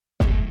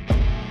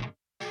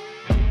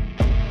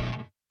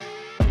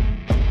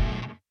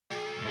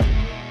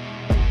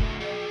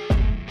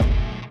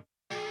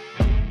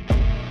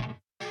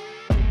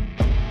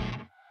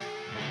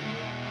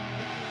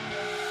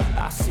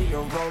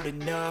We're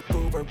rolling up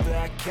Uber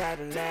black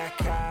Cadillac,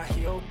 high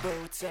heel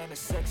boots, and a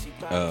sexy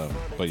body.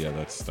 But yeah,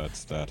 that's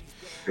that.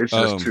 It's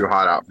just too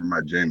hot out for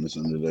my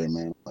Jameson today,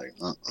 man. Like,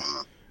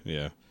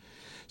 Yeah.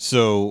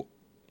 So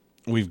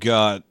we've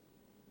got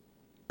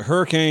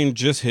hurricane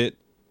just hit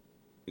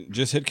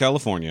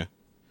California.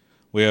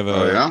 We have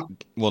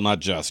well, not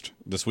just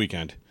this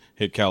weekend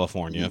hit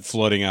California,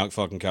 flooding out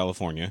fucking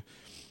California.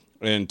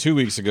 And 2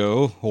 weeks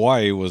ago,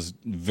 Hawaii was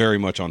very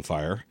much on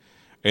fire.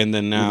 And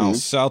then now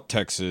South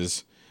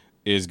Texas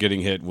is getting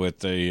hit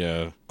with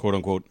a quote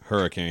unquote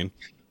hurricane.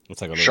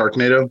 It's like a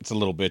Sharknado. It's a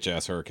little bitch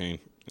ass hurricane.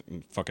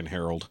 Fucking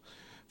Harold.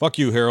 Fuck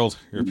you, Harold.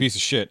 You're a piece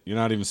of shit. You're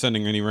not even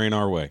sending any rain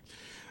our way.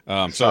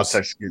 South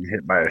Texas getting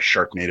hit by a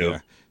Sharknado. Yeah.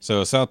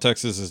 So South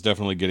Texas is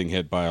definitely getting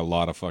hit by a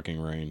lot of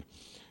fucking rain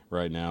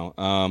right now.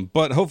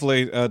 But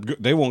hopefully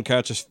they won't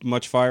catch as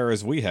much fire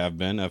as we have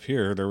been up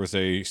here. There was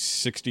a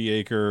 60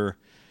 acre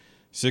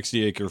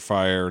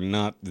fire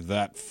not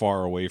that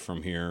far away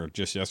from here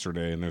just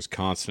yesterday, and there's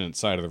constant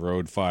side of the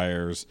road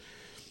fires.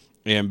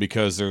 And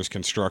because there's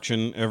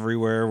construction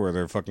everywhere where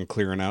they're fucking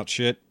clearing out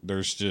shit,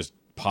 there's just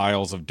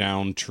piles of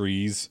downed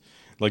trees,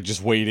 like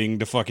just waiting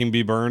to fucking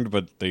be burned,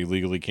 but they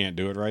legally can't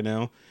do it right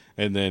now.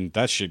 And then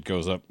that shit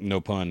goes up, no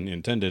pun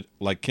intended,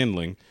 like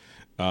kindling.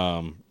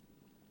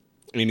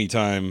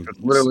 Anytime. That's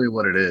literally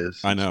what it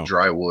is. I know. It's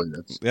dry wood.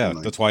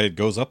 That's why it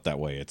goes up that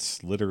way.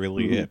 It's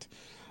literally it.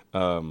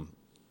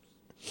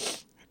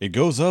 It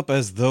goes up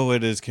as though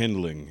it is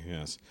kindling.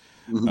 Yes.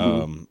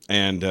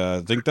 And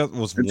I think that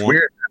was it's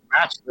weird. That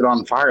match lit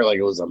on fire like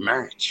it was a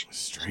match.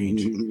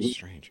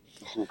 Strange.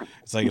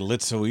 It's like it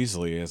lit so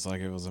easily. It's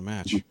like it was a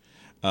match.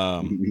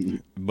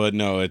 But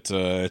no,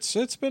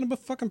 it's been a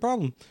fucking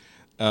problem.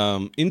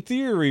 In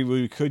theory,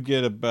 we could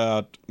get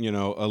about, a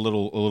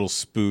little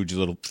spooge, a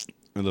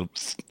little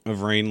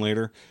of rain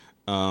later.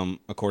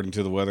 According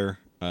to the weather,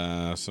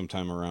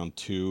 sometime around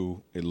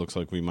 2, it looks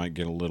like we might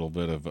get a little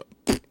bit of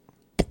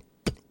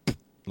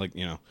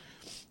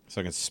it's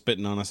like it's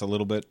spitting on us a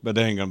little bit, but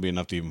that ain't gonna be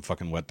enough to even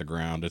fucking wet the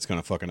ground. It's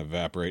gonna fucking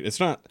evaporate. It's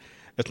not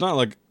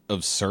like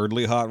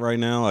absurdly hot right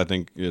now. I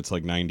think it's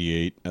like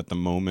 98 at the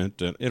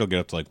moment. It'll get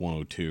up to like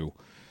 102.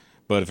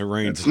 But if it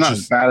rains, it's not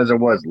as bad as it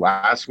was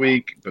last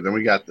week. But then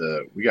we got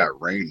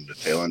rain the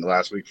tail end of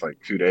last week for like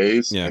 2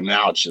 days, and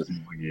now it's just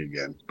muggy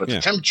again. But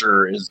the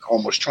temperature is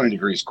almost 20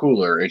 degrees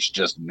cooler. It's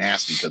just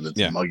nasty because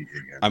it's muggy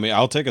again. I mean,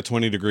 I'll take a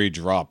 20-degree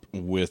drop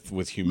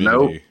with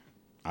humidity. Nope.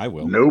 I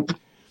will. Nope.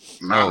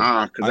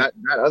 Because that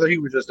other heat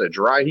was just a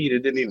dry heat. It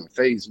didn't even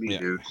faze me,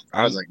 dude.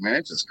 I was like, man,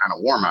 it's just kind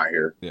of warm out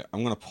here. Yeah,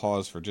 I'm gonna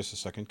pause for just a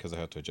second because I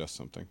have to adjust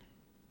something.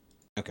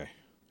 Okay.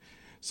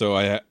 So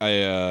I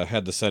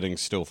had the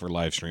settings still for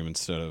live stream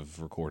instead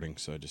of recording,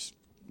 so I just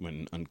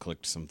went and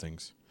unclicked some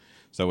things.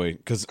 So wait,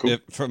 because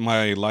for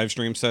my live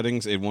stream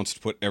settings, it wants to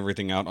put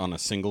everything out on a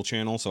single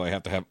channel, so I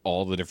have to have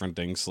all the different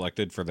things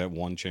selected for that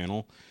one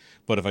channel.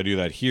 But if I do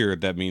that here,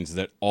 that means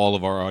that all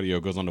of our audio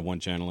goes onto one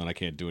channel, and I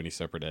can't do any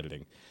separate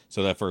editing.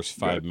 So that first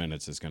 5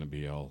 minutes is going to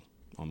be all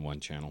on one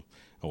channel.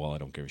 Oh well, I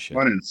don't give a shit.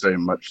 I didn't say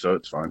much, so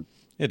it's fine.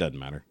 It doesn't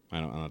matter.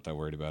 I'm not that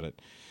worried about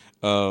it.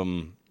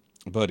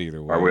 But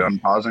either way. Are we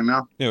unpausing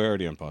now? Yeah, we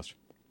already unpaused.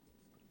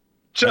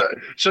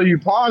 So you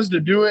paused to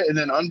do it and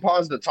then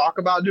unpaused to talk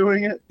about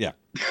doing it? Yeah.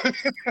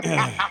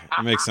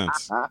 It makes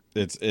sense.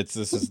 This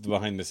is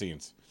behind the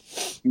scenes.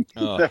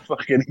 That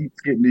fucking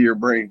heat's getting to your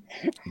brain.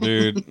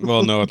 Dude,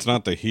 well, no, it's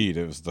not the heat.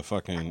 It's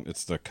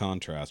the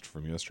contrast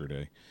from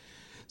yesterday.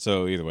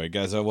 So either way,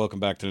 guys, welcome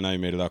back to the Now You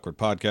Made It Awkward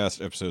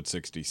podcast, episode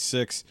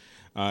 66.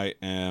 I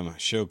am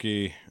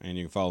Shoki, and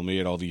you can follow me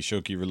at all these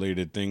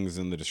Shoki-related things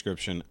in the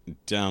description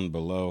down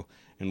below.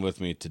 And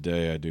with me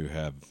today, I do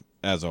have,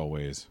 as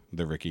always,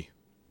 the Rikki.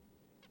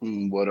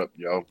 What up,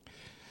 yo?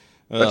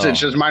 That's it. It's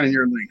just mine and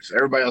your links.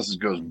 Everybody else's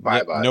goes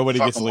bye-bye. Nobody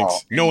gets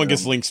links. No one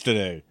gets links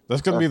today.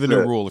 That's going to be the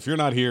new rule. If you're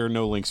not here,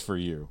 no links for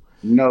you.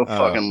 No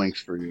fucking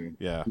links for you.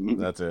 Yeah,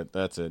 that's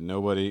it.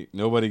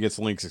 Nobody gets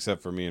links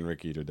except for me and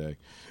Rikki today.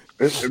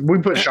 We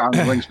put Sean's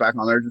links back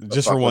on there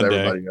just for one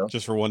day.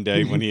 Just for one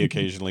day when he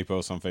occasionally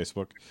posts on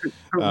Facebook.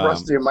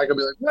 Rusty and Mike will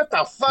be like, "What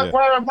the fuck? Yeah.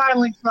 Why are my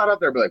links not up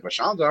there?" I'll be like, "Well,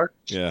 Sean's are."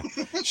 Yeah,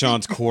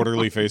 Sean's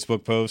quarterly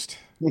Facebook post.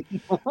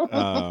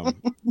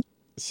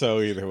 So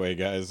either way,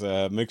 guys,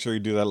 make sure you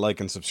do that like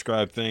and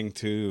subscribe thing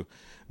to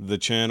the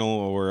channel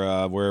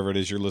or wherever it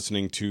is you're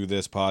listening to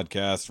this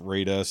podcast.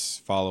 Rate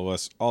us, follow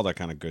us, all that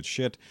kind of good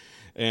shit.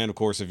 And of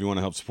course, if you want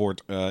to help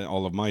support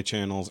all of my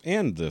channels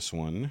and this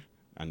one.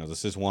 I know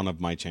this is one of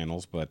my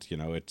channels, but,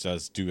 it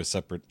does do a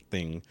separate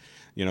thing.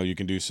 You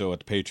can do so at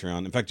the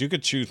Patreon. In fact, you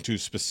could choose to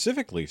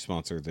specifically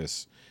sponsor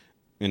this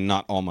and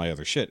not all my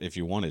other shit if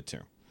you wanted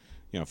to.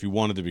 If you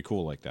wanted to be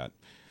cool like that,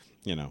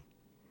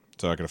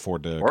 so I could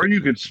afford to. Or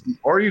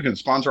you can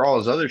sponsor all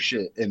his other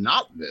shit and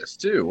not this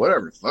too.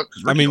 Whatever the fuck.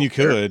 I mean, you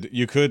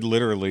could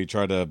literally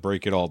try to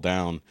break it all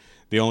down.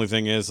 The only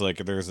thing is, like,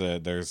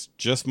 there's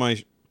just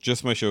my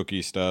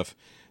Shoki stuff.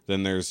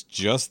 Then there's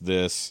just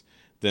this.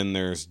 Then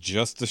there's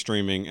just the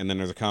streaming, and then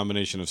there's a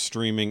combination of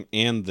streaming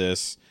and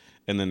this,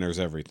 and then there's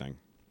everything.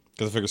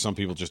 Because I figure some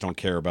people just don't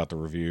care about the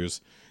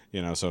reviews,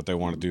 So if they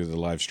want to do the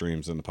live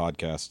streams and the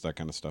podcasts, that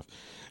kind of stuff.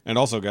 And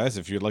also, guys,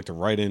 if you'd like to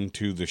write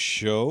into the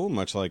show,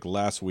 much like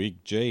last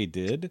week Jay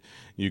did,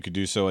 you could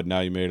do so at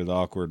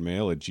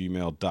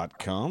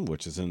nowyoumade.awkwardmail@gmail.com,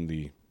 which is in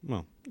the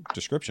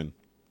description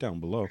down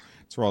below.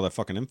 That's where all that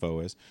fucking info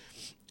is.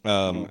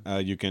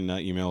 You can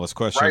email us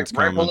questions,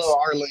 right comments. below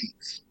our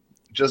links.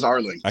 Just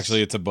our links.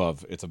 Actually, it's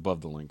above. It's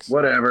above the links.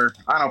 Whatever.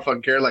 I don't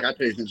fucking care. Like, I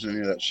pay attention to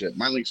any of that shit.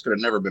 My links could have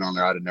never been on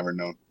there. I'd have never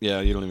known. Yeah,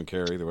 you don't even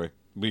care either way.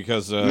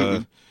 Because,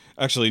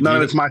 actually... None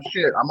of it's my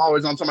shit. I'm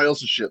always on somebody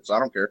else's shit, so I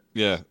don't care.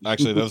 Yeah,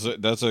 actually,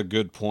 that's a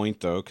good point,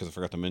 though, because I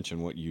forgot to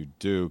mention what you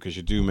do, because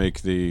you do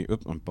make the...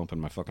 Oops, I'm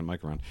bumping my fucking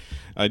mic around.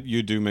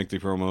 You do make the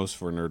promos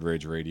for Nerd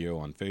Rage Radio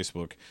on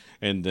Facebook,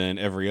 and then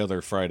every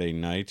other Friday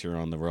night, you're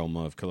on the Realm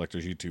of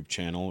Collectors YouTube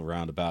channel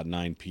around about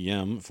 9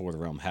 p.m. for the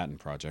Realm Hatton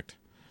Project.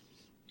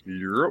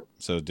 Yep.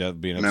 So that'll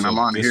be an and episode then I'm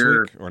on this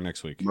here week or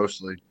next week?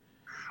 Mostly.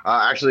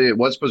 Actually, it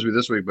was supposed to be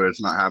this week, but it's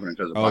not happening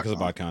because of BotCon. Because of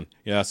BotCon.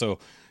 Yeah, so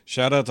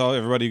shout out to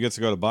everybody who gets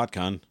to go to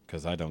BotCon,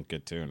 because I don't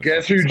get to.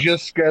 Guess who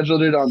just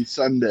scheduled it on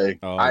Sunday?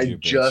 Oh, I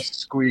just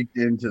squeaked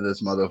into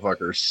this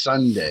motherfucker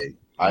Sunday.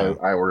 Wow.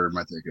 I ordered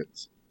my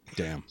tickets.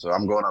 Damn. So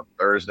I'm going up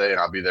Thursday, and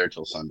I'll be there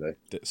till Sunday.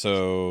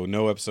 So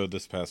no episode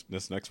this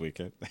next week,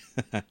 eh?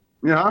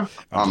 Yeah,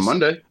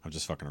 Monday. I'm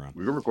just fucking around.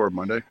 We can record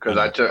Monday because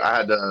I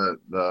had the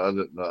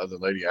other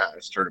lady. I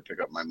asked her to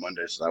pick up my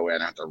Monday, so that way I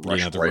don't have to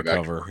rush right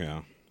recover.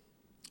 Back.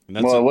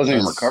 Yeah. Well, it wasn't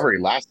even recovery.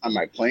 Last time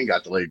my plane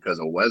got delayed because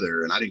of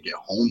weather, and I didn't get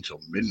home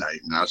till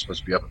midnight. And I was supposed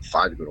to be up at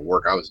 5 to go to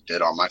work. I was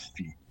dead on my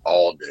feet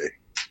all day.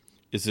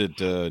 Is it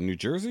New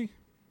Jersey?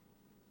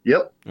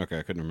 Yep. Okay,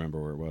 I couldn't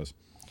remember where it was.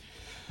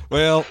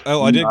 Well,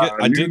 I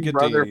did get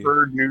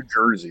Rutherford, New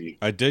Jersey.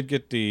 I did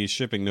get the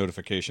shipping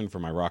notification for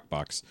my rock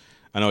box.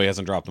 I know he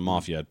hasn't dropped them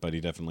off yet, but he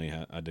definitely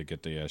I did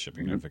get the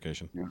shipping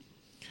notification. Yeah.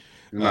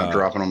 You're not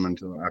dropping them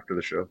until after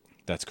the show.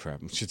 That's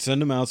crap. We should send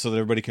them out so that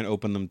everybody can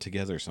open them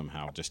together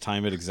somehow. Just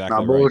time it exactly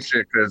right.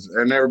 Bullshit,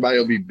 and everybody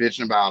will be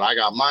bitching about, I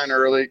got mine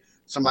early.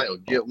 Somebody will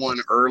get one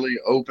early,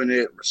 open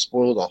it,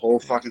 spoil the whole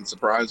fucking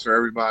surprise for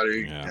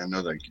everybody. Yeah,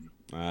 no thank you.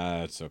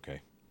 It's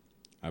okay.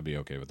 I'll be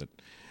okay with it.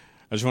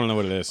 I just want to know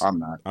what it is. I'm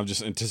not. I'm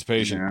just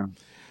anticipation.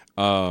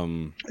 Yeah.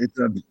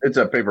 It's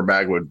a paper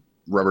bag with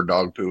rubber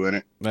dog poo in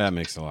it. That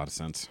makes a lot of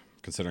sense,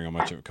 considering how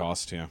much it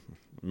cost. Yeah,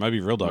 it might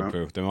be real dog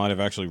poo. They might have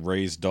actually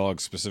raised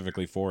dogs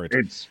specifically for it.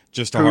 It's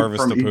just to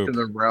harvest the poop. Each of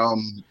the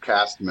Realm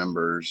cast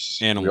members.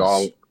 Animals. We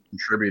all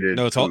contributed.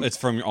 No, it's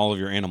from all of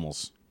your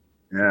animals.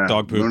 Yeah,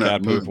 dog poop,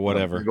 cat poop,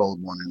 whatever. Big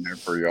old one in there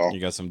for y'all. You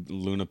got some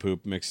Luna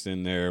poop mixed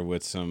in there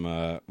with some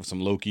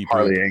Loki poop.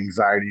 Harley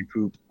anxiety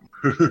poop.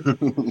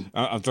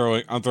 I'm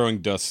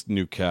throwing Dust's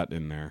new cat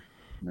in there.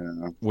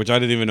 Yeah. Which I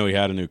didn't even know he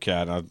had a new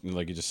cat.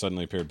 He just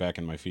suddenly appeared back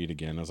in my feed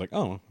again. I was like,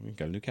 oh, we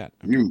got a new cat.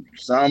 Okay.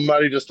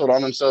 Somebody just told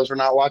on themselves for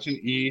not watching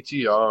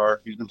ETR.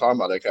 He's been talking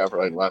about that cat for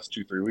like the last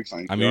 2-3 weeks.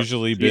 I'm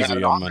usually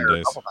busy on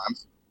Mondays.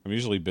 I'm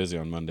usually busy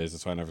on Mondays.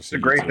 That's why I never see.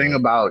 The great thing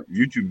about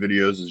YouTube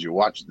videos is you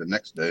watch it the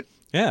next day.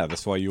 Yeah,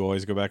 that's why you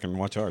always go back and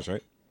watch ours,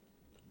 right?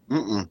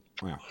 Wow.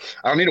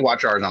 I don't need to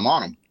watch ours. I'm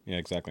on them. Yeah,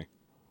 exactly.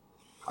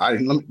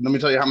 Let me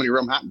tell you how many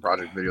Realm Hatton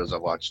Project videos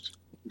I've watched.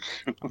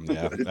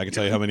 Yeah, I can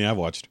tell you how many I've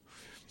watched.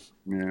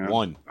 Yeah.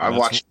 One. I've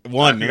watched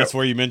one. That's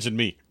where you mentioned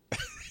me.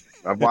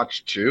 I've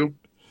watched 2,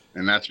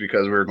 and that's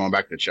because we were going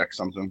back to check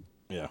something.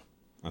 Yeah.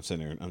 I'm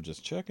sitting here and I'm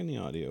just checking the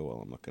audio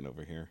while I'm looking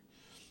over here.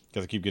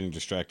 Because I keep getting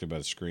distracted by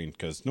the screen.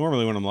 Because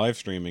normally when I'm live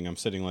streaming, I'm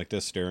sitting like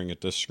this, staring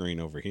at this screen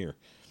over here.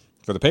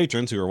 For the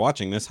patrons who are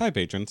watching this, hi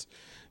patrons,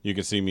 you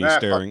can see me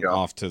staring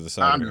off to the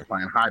side. I'm just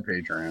playing hi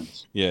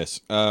patrons. Yes.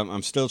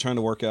 I'm still trying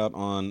to work out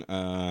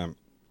on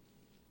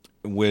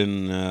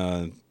when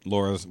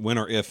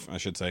or if, I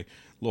should say,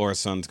 Laura's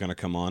son's going to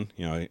come on.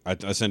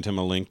 I sent him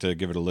a link to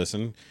give it a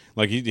listen.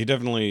 Like, he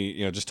definitely,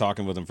 just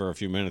talking with him for a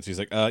few minutes, he's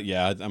like,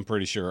 yeah, I'm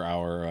pretty sure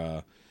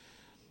our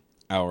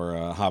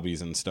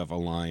hobbies and stuff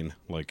align,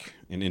 like,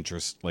 in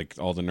interest, like,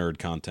 all the nerd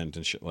content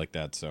and shit like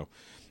that. So,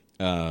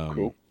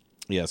 cool.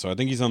 Yeah, so I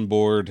think he's on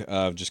board.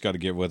 I've just got to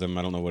get with him.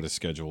 I don't know what his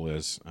schedule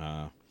is.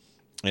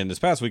 And this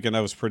past weekend,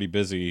 I was pretty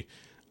busy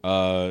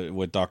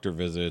with doctor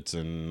visits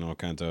and all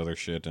kinds of other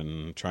shit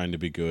and trying to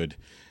be good.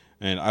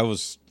 And I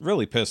was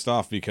really pissed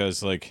off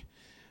because, like,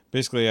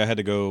 basically I had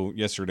to go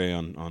yesterday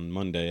on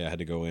Monday. I had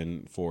to go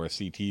in for a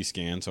CT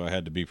scan, so I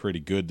had to be pretty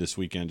good this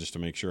weekend just to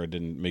make sure I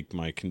didn't make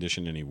my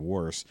condition any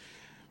worse.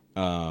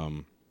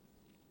 And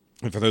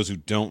for those who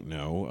don't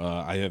know,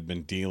 I have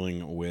been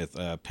dealing with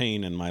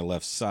pain in my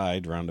left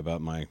side, round about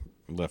my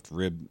left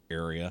rib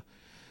area,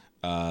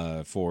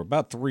 for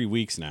about 3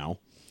 weeks now.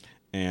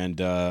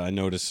 And I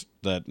noticed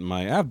that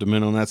my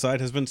abdomen on that side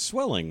has been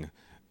swelling.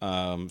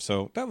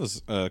 So that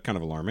was kind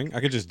of alarming. I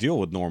could just deal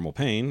with normal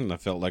pain, and I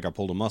felt like I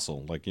pulled a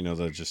muscle, like,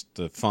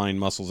 the fine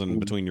muscles in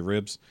between your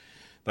ribs.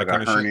 That like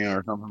kind a hernia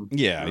or something?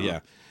 Yeah, yeah.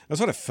 That's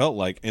what it felt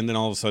like. And then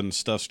all of a sudden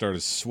stuff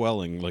started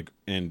swelling, like,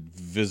 and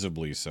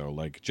visibly so.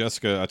 Like,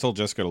 I told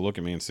Jessica to look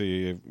at me and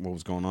see what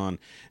was going on.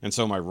 And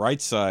so my right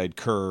side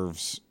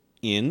curves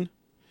in,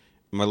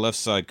 my left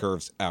side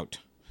curves out.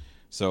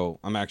 So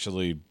I'm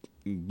actually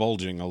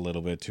bulging a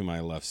little bit to my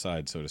left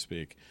side, so to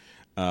speak.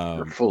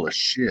 You're full of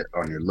shit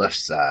on your left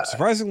side.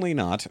 Surprisingly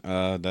not.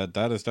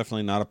 That is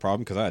definitely not a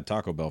problem because I had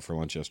Taco Bell for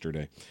lunch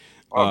yesterday.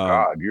 Oh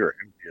God, you're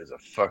empty as a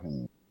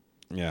fucking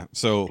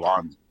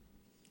blonde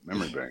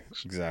memory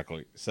banks.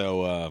 Exactly.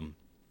 So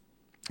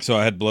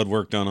I had blood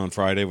work done on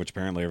Friday, which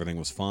apparently everything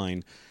was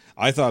fine.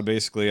 I thought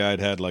basically I'd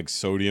had like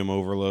sodium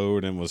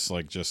overload and was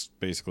like just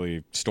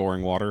basically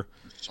storing water.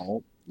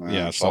 Salt.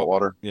 Salt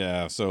water.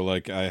 Yeah, so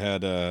like I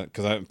had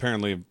because I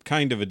apparently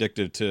kind of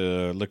addicted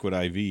to liquid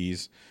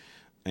IVs,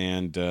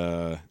 and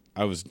I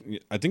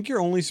think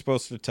you're only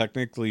supposed to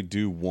technically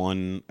do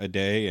 1 a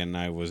day, and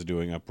I was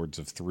doing upwards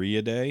of 3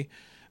 a day.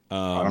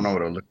 I don't know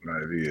what a liquid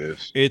IV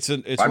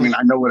is. I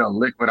know what a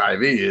liquid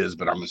IV is,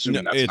 but I'm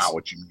assuming that's not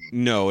what you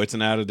mean. No, it's an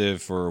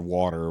additive for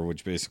water,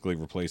 which basically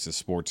replaces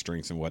sports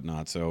drinks and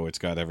whatnot. So it's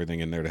got everything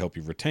in there to help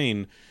you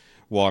retain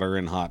water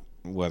in hot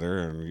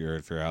weather, or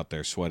if you're out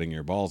there sweating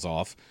your balls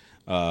off.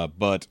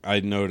 But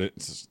I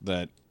noticed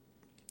that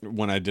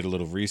when I did a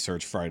little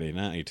research Friday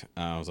night,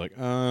 I was like,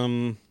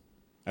 actually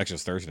it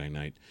was Thursday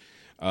night.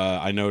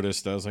 I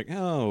noticed, I was like,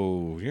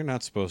 oh, you're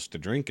not supposed to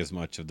drink as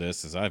much of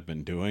this as I've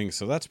been doing,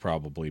 so that's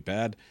probably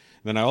bad.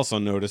 Then I also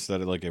noticed that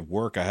like at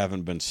work, I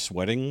haven't been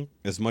sweating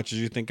as much as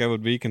you think I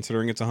would be,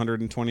 considering it's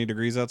 120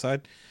 degrees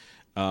outside.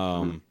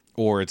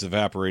 Or it's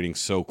evaporating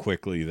so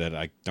quickly that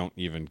I don't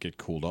even get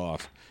cooled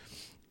off.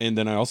 And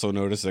then I also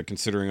noticed that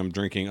considering I'm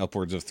drinking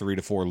upwards of 3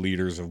 to 4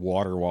 liters of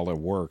water while at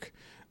work.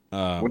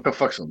 What the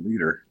fuck's a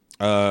liter?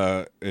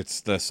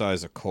 It's the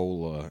size of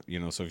cola,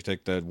 so if you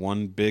take that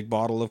one big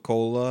bottle of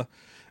cola,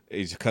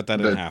 you cut that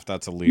in half,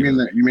 that's a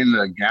liter. You mean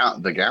the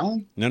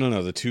gallon?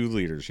 No, the 2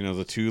 liters.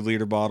 The 2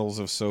 liter bottles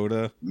of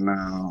soda?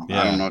 No,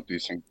 yeah. I don't know what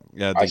these things.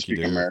 Yeah, I think you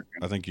do.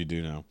 American. I think you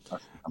do know.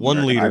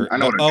 1 liter. I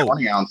know what a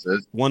 20 ounce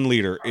is. 1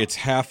 liter. It's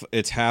half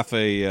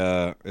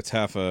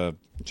a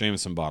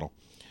Jameson bottle.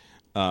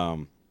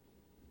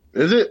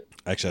 Is it?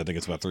 Actually, I think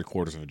it's about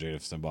 3/4 of a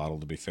Jameson bottle,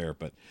 to be fair,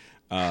 but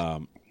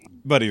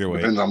either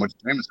way, depends on which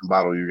Jameson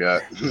bottle you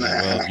got.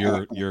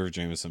 Well, your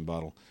Jameson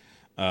bottle.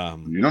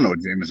 You don't know what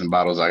Jameson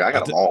bottles like. I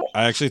got them all.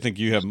 I actually think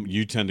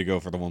you tend to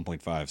go for the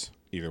 1.5s.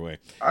 Either way,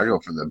 I go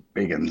for the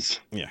big ones.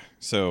 Yeah.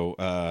 So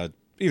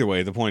either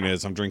way, the point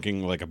is, I'm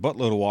drinking like a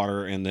buttload of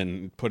water and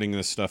then putting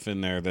this stuff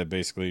in there that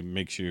basically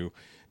makes you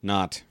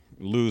not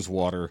lose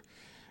water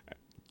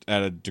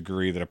at a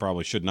degree that I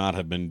probably should not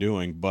have been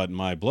doing. But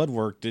my blood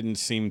work didn't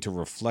seem to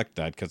reflect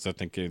that, because I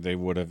think they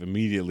would have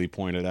immediately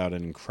pointed out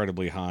an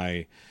incredibly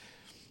high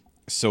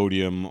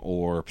sodium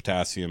or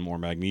potassium or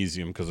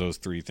magnesium, because those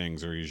 3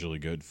 things are usually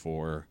good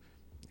for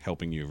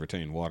helping you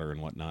retain water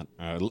and whatnot.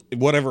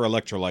 Whatever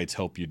electrolytes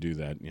help you do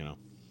that,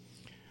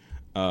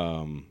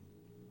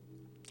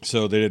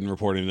 So they didn't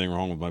report anything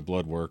wrong with my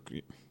blood work,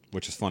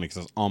 which is funny because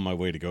I was on my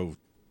way to go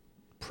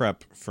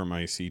prep for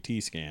my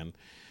CT scan.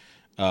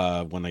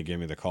 When they gave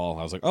me the call,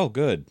 I was like, oh,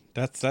 good.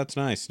 That's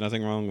nice.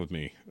 Nothing wrong with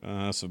me.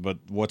 But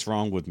what's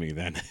wrong with me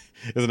then?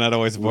 Isn't that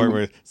always the part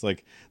where it's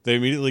like they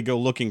immediately go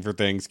looking for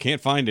things, can't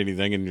find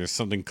anything, and there's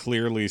something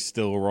clearly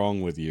still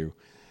wrong with you.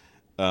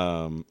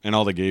 And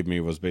all they gave me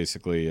was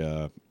basically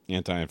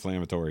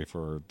anti-inflammatory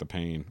for the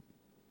pain.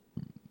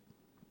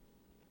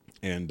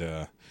 And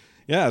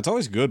yeah, it's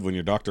always good when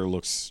your doctor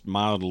looks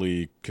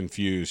mildly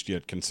confused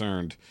yet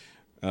concerned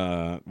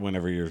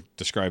whenever you're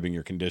describing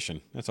your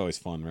condition. That's always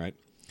fun, right?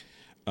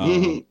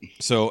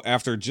 So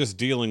after just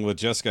dealing with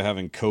Jessica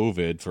having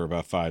COVID for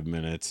about 5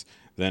 minutes,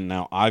 then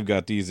now I've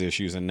got these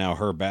issues, and now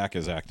her back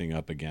is acting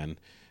up again.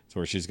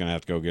 So where she's going to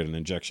have to go get an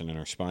injection in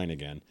her spine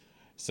again.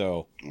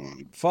 So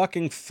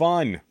fucking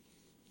fun.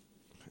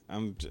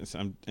 I'm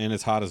and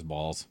it's hot as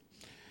balls.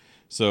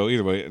 So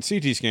either way,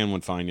 CT scan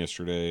went fine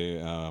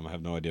yesterday. I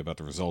have no idea about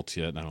the results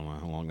yet. I don't know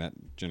how long that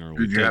generally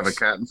takes. Did you have a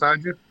cat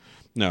inside you?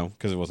 No,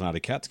 because it was not a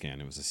CAT scan.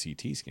 It was a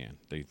CT scan.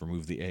 They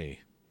removed the A.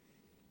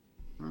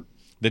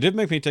 They did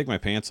make me take my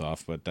pants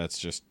off, but that's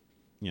just,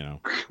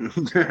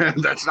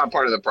 That's not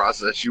part of the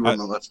process. You were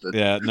molested.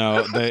 Yeah,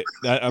 no.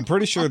 I'm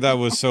pretty sure that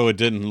was so it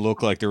didn't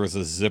look like there was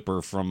a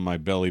zipper from my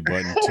belly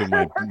button to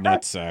my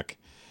nutsack.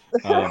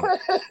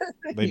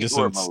 They just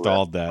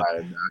installed that.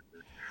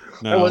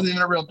 No. That wasn't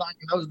even a real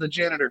doctor. That was the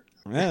janitor.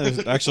 Yeah,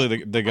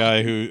 actually, the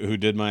guy who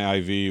did my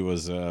IV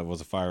was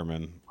a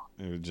fireman.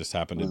 It just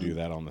happened to do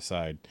that on the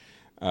side.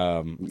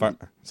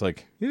 It's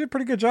like, he did a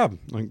pretty good job.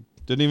 Like,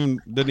 didn't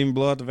even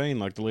blow out the vein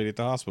like the lady at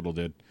the hospital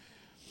did.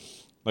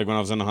 Like when I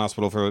was in the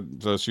hospital for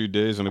those few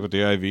days and they put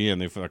the IV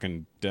and they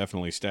fucking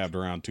definitely stabbed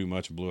around too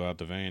much and blew out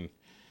the vein.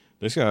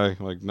 This guy,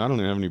 like, not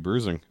only have any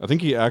bruising, I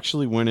think he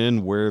actually went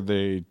in where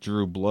they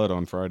drew blood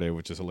on Friday,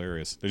 which is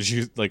hilarious. They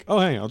just like, oh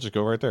hey, I'll just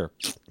go right there,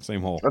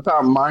 same hole. That's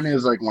how mine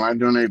is. Like when I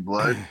donate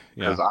blood,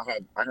 because I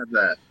have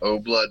that O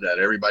blood that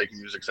everybody can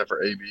use except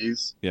for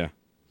ABs. Yeah.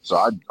 So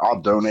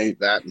I'll donate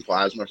that in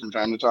plasma from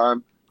time to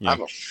time. Yeah. I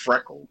have a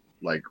freckle.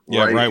 Like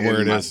right where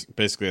it is,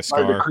 basically a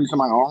scar. The crease in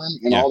my arm,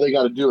 and all they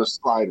got to do is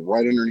slide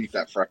right underneath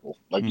that freckle.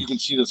 Like you can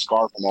see the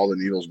scar from all the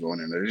needles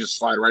going in there. They just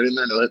slide right in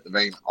there and they'll hit the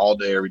vein all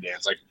day, every day.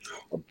 It's like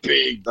a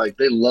big, like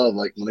they love,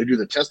 like when they do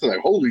the test, they're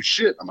like, "Holy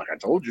shit!" I'm like, "I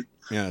told you."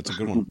 Yeah, it's a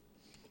good one.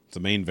 It's the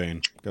main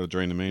vein. Got to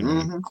drain the main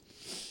vein.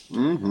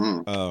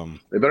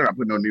 They better not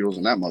put no needles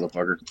in that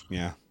motherfucker.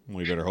 Yeah,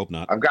 we better hope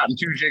not. I've gotten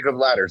 2 Jacob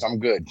ladders. I'm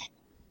good.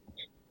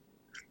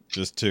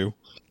 Just 2.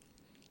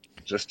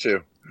 Just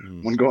 2.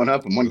 One going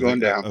up and one going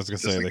down. I was gonna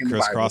say the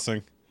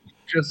crisscrossing.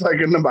 Just like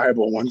in the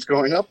Bible, one's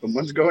going up and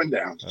one's going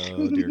down.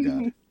 Oh dear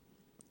God!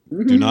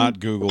 Do not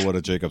Google what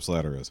a Jacob's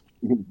ladder is.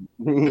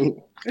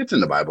 It's in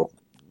the Bible.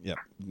 Yeah,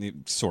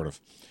 sort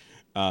of.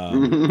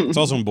 It's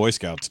also in Boy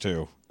Scouts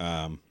too.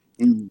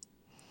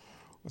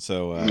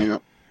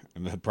 So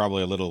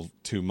probably a little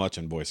too much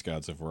in Boy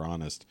Scouts, if we're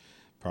honest.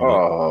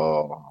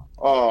 Probably.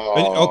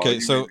 Okay,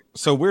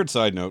 so weird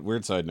side note.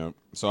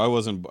 So I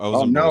wasn't. I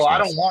don't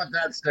want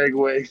that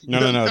segue.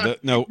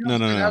 No.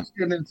 That's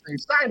gonna say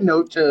side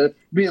note to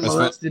being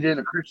molested in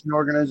a Christian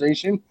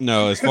organization.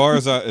 No, as far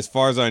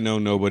as I know,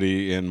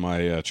 nobody in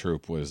my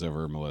troop was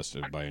ever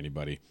molested by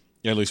anybody.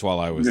 At least while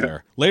I was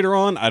there. Later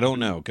on, I don't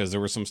know, because there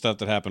was some stuff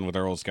that happened with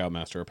our old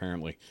scoutmaster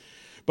apparently.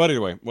 But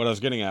anyway, what I was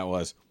getting at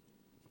was,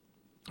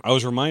 I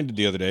was reminded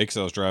the other day because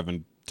I was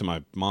driving to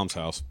my mom's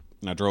house,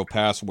 and I drove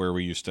past where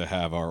we used to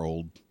have our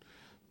old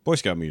Boy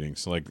Scout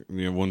meetings. Like,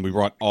 when we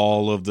brought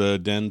all of the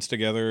dens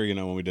together,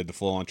 when we did the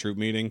full-on troop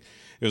meeting,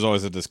 it was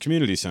always at this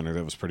community center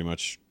that was pretty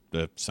much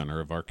the center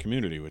of our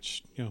community,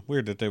 which,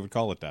 weird that they would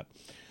call it that.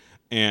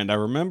 And I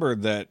remember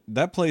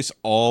that place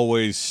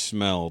always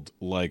smelled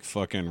like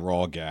fucking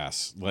raw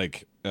gas,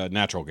 like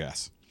natural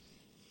gas.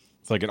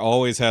 It's like it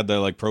always had that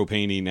like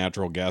propane-y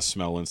natural gas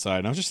smell inside.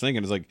 And I was just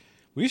thinking, it's like,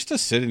 we used to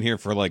sit in here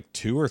for like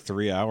 2 or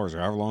 3 hours, or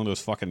however long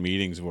those fucking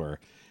meetings were,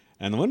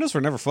 and the windows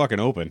were never fucking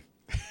open.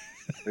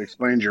 It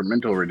explains your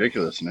mental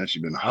ridiculousness.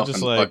 You've been huffing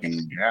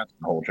fucking gas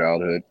the whole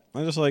childhood.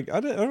 I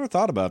never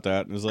thought about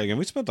that. It was like, and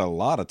we spent a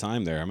lot of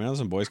time there. I mean, I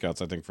was in Boy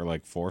Scouts, I think, for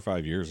like 4 or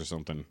 5 years or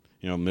something.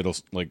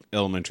 Like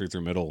elementary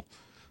through middle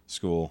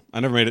school.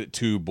 I never made it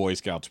to Boy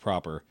Scouts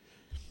proper,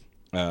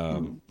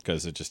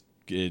 because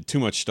too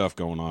much stuff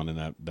going on,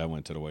 and that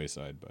went to the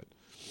wayside. But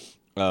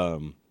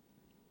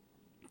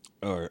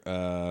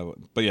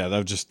yeah,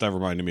 that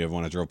reminded me of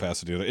when I drove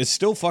past it the other. It's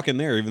still fucking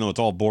there, even though it's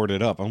all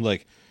boarded up. I'm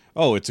like,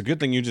 oh, it's a good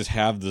thing you just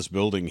have this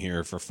building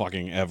here for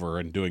fucking ever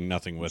and doing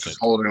nothing with it.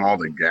 Holding all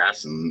the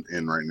gas in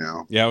right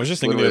now. Yeah, I was just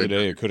thinking the other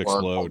day it could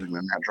explode. Holding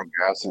the natural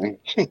gas in.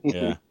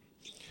 Yeah.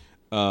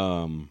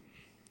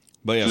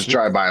 But yeah, just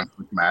drive by and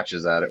put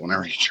matches at it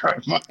whenever you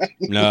drive by.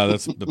 No,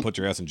 that's to put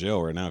your ass in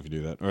jail right now if you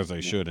do that, or as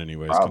they should,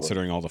 anyways,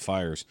 considering all the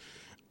fires.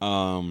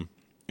 And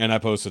I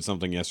posted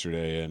something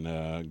yesterday,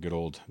 and good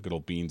old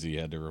Beansy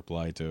had to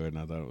reply to it, and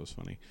I thought it was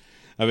funny.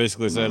 I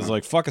basically said, it's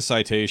like, fuck a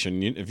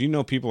citation.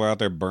 If people are out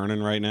there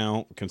burning right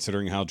now,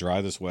 considering how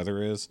dry this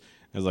weather is,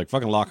 it's like,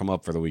 fucking lock them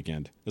up for the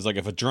weekend. It's like,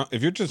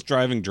 if you're just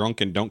driving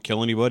drunk and don't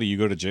kill anybody, you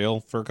go to jail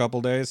for a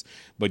couple days,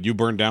 but you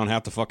burn down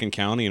half the fucking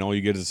county and all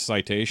you get is a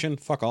citation,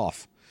 fuck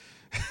off.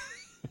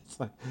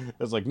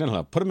 It's like,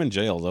 no, put them in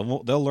jail.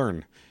 They'll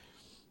learn.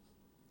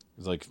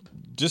 It's like,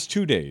 just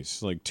 2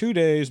 days. Like 2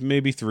 days,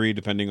 maybe 3,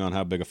 depending on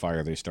how big a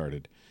fire they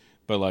started.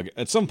 But like,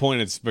 at some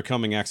point, it's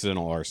becoming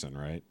accidental arson,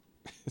 right?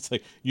 It's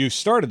like, you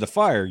started the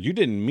fire. You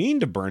didn't mean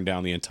to burn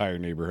down the entire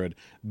neighborhood,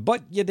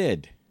 but you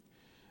did.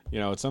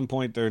 At some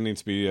point, there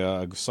needs to be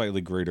a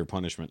slightly greater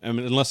punishment. I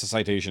mean, unless the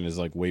citation is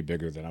like way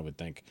bigger than I would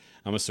think.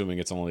 I'm assuming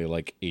it's only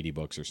like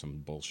 $80 or some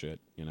bullshit,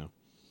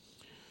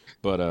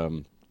 But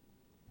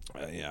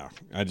yeah,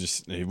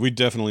 we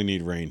definitely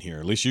need rain here.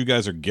 At least you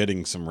guys are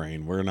getting some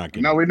rain. We're not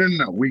getting. No, we didn't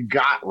know. We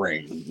got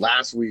rain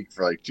last week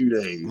for like 2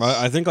 days.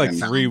 I think like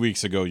 3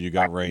 weeks ago you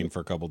got rain for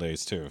a couple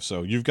days too.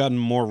 So you've gotten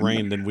more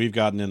rain than we've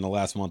gotten in the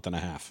last month and a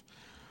half.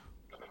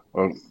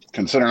 Well,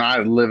 considering I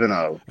live in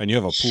and you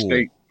have a pool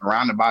state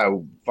surrounded by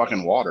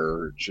fucking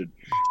water,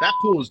 that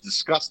pool is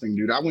disgusting,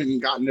 dude. I went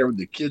and got in there with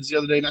the kids the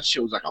other day, and that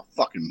shit was like a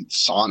fucking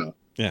sauna.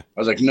 Yeah, I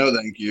was like, no,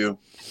 thank you.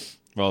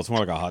 Well, it's more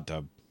like a hot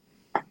tub.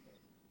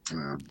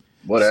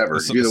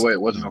 Whatever. Either way,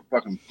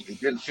 it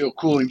didn't feel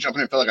cooling jumping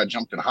in. It felt like I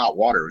jumped in hot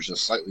water. It was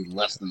just slightly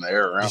less than the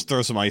air around. Just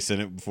throw some ice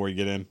in it before you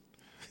get in.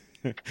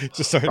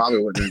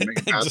 Probably wouldn't make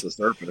it past the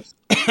surface.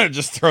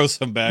 Just throw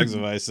some bags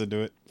of ice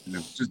into it.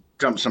 Just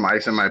dump some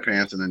ice in my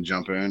pants and then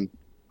jump in.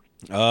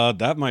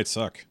 That might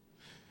suck.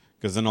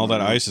 Because then all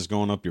that ice is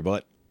going up your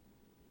butt.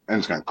 And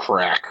it's going to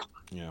crack.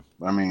 Yeah.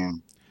 I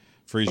mean,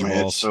 freeze your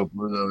balls. It's so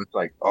blue, though. It's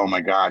like, oh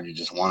my God, you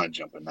just want to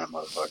jump in that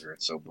motherfucker.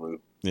 It's so blue.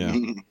 Yeah.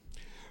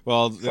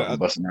 Well,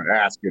 busting my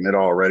ass getting it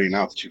already.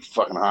 Now it's too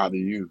fucking hard to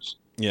use.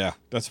 Yeah,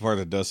 that's the part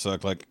that does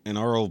suck. Like in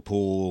our old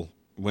pool,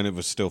 when it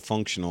was still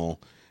functional,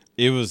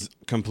 it was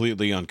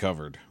completely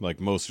uncovered,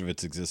 like most of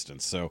its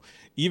existence. So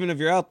even if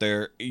you're out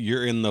there,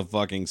 you're in the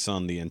fucking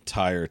sun the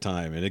entire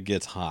time, and it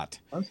gets hot.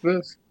 What's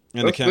this?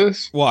 And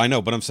this? Well, I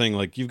know, but I'm saying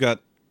like you've got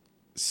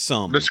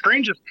some. The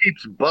screen just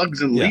keeps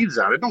bugs and leaves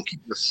out. It don't keep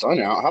the sun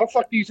out. How the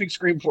fuck do you think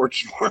screen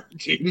ports work,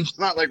 dude? It's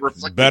not like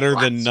reflecting. Better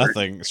than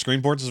nothing.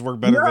 Screen ports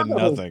work better than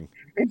nothing.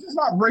 It does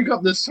not break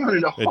up the sun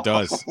at all. It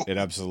does. It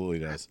absolutely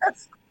does.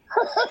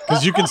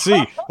 Because you can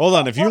see. Hold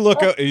on. If you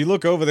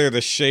look over there, the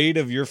shade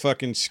of your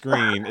fucking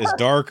screen is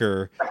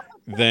darker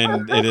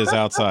than it is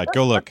outside.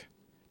 Go look.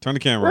 Turn the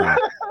camera on.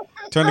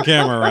 Turn the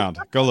camera around.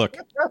 Go look.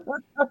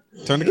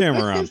 Turn the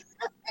camera around.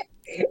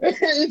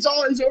 It's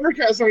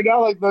overcast right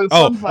now. Like the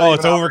sun's not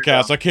it's even out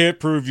overcast. right I can't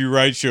prove you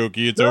right,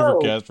 Shoki. It's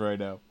overcast right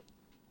now.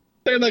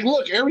 now. And like,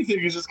 look,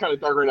 everything is just kind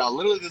of dark right now.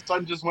 Literally, the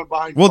sun just went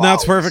behind. Well, clouds. now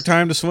it's perfect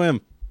time to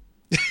swim.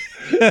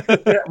 Yeah,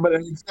 but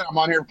instead, I'm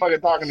on here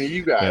fucking talking to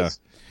you guys. Yeah.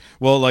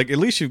 Well, like at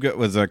least you've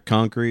got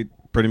concrete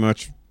pretty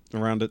much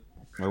around it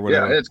or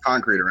whatever. Yeah, it's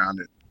concrete around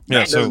it. Yeah,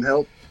 that doesn't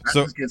help.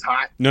 That just gets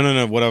hot.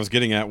 No. What I was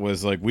getting at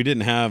was like we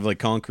didn't have like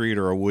concrete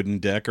or a wooden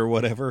deck or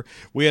whatever.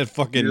 We had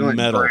fucking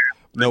metal.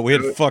 No, we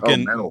had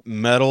fucking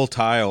metal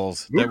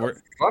tiles that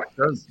were. What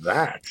does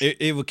that?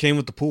 It came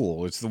with the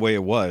pool. It's the way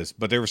it was,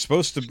 but they were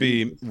supposed to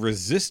be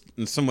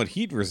somewhat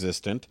heat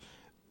resistant.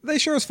 They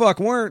sure as fuck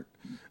weren't.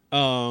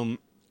 And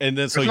then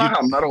That's not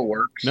how metal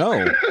works.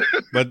 No,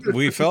 but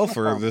we fell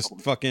for this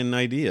fucking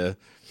idea,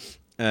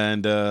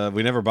 and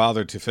we never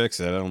bothered to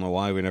fix it. I don't know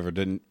why we never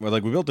didn't. Well,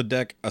 like we built a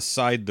deck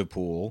aside the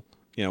pool,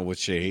 with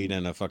shade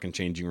and a fucking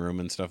changing room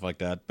and stuff like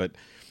that, but.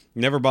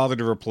 Never bothered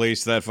to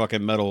replace that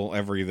fucking metal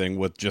everything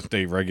with just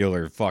a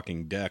regular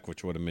fucking deck,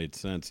 which would have made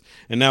sense.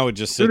 And now it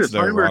just sits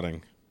there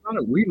rotting.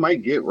 We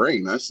might get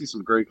rain. I see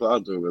some gray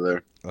clouds over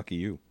there. Lucky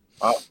you.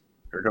 Oh,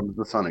 here comes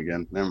the sun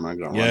again. Never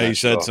mind. Yeah, you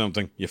said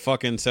something. You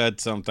fucking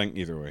said something.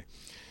 Either way.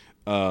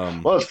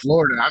 Well, it's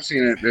Florida. I've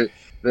seen it.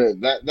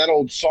 That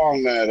old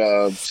song that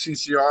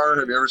CCR.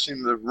 Have you ever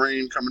seen the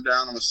rain coming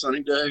down on a sunny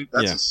day?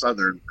 That's a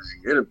southern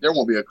thing. There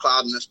won't be a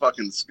cloud in this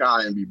fucking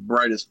sky and be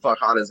bright as fuck,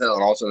 hot as hell,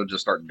 and also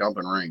just start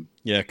dumping rain.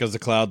 Yeah, because the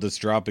cloud that's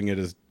dropping it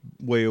is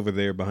way over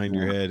there behind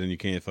your head, and you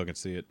can't fucking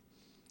see it.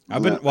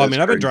 I've been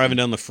driving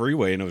down the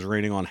freeway, and it was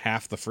raining on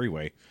half the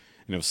freeway,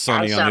 and it was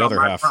sunny on the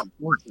other half. Front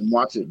porch and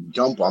watch it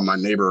dump on my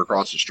neighbor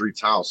across the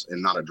street's house,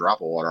 and not a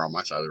drop of water on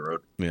my side of the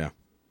road. Yeah,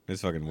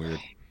 it's fucking weird.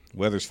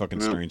 Weather's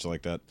fucking strange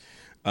like that.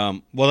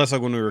 Well, that's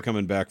like when we were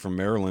coming back from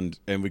Maryland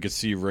and we could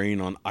see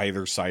rain on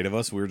either side of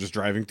us. We were just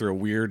driving through a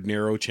weird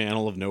narrow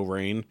channel of no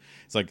rain.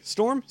 It's like,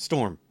 storm.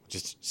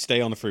 Just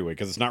stay on the freeway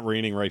because it's not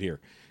raining right here.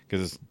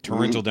 Because it's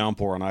torrential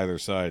downpour on either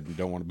side. You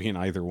don't want to be in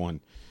either one.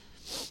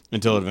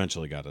 Until it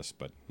eventually got us.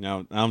 But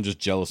now I'm just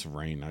jealous of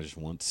rain. I just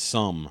want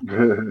some.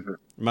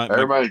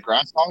 Everybody's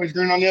grass is always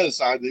green on the other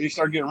side. Then you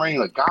start getting rain.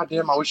 Like, God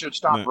damn, I wish it would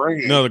stop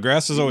raining. No, the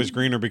grass is always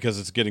greener because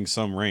it's getting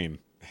some rain.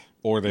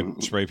 Or they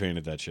spray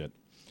painted that shit.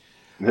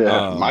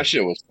 Yeah, my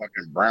shit was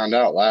fucking browned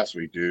out last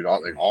week, dude.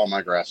 All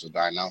my grass was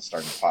dying. Now it's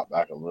starting to pop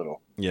back a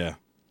little. Yeah,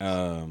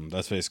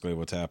 that's basically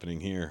what's happening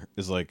here.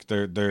 Is like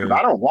they're.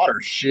 I don't water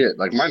shit.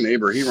 Like my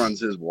neighbor, he runs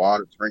his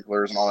water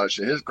sprinklers and all that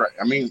shit.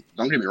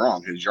 Don't get me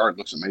wrong, his yard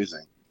looks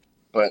amazing,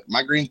 but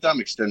my green thumb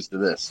extends to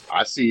this.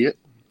 I see it.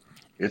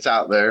 It's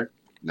out there.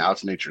 Now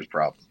it's nature's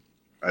problem.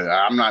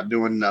 I'm not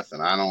doing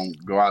nothing. I don't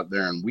go out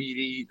there and weed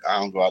eat. I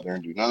don't go out there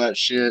and do none of that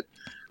shit.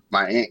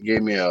 My aunt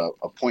gave me a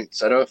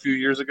poinsettia a few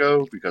years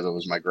ago because it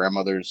was my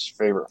grandmother's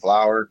favorite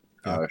flower.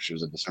 She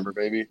was a December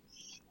baby,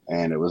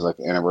 and it was like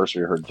the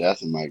anniversary of her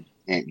death, and my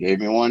aunt gave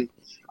me one.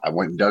 I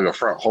went and dug a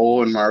front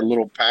hole in my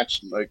little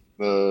patch, like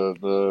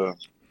the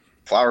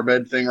flower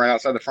bed thing right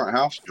outside the front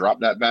house,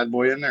 dropped that bad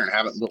boy in there, and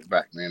haven't looked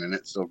back, man, and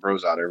it still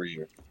grows out every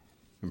year.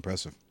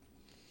 Impressive.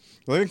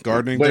 Well, I think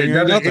gardening but thing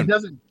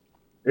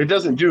it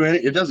doesn't do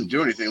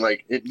anything.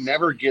 Like, it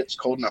never gets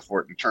cold enough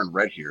for it to turn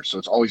red here, so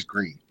it's always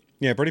green.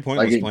 Yeah, pretty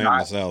pointless plant in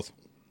the south.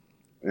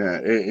 Yeah,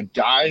 it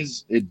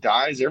dies. It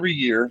dies every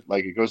year.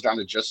 Like, it goes down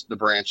to just the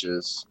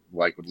branches,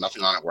 like with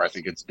nothing on it, where I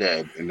think it's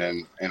dead. And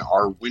then in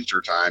our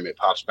winter time, it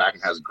pops back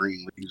and has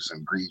green leaves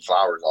and green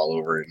flowers all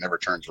over it. It never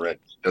turns red.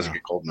 It doesn't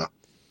get cold enough.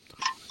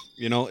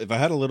 If I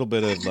had a little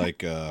bit of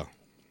like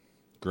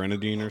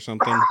grenadine or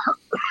something,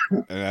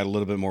 and add a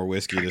little bit more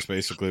whiskey, this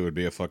basically would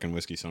be a fucking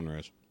whiskey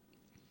sunrise.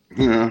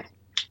 Yeah,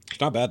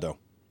 it's not bad though.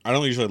 I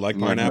don't usually like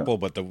pineapple,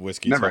 but the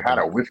whiskey. Never had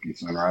a whiskey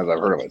sunrise. I've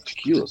heard of a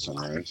tequila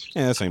sunrise.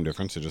 Yeah, same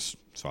difference. You just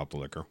swap the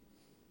liquor.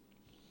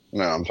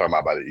 No, I'm talking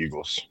about by the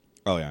Eagles.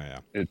 Oh, yeah.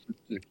 It's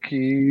a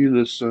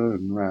tequila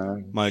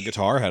sunrise. My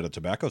guitar had a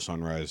tobacco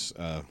sunrise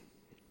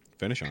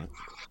finish on it.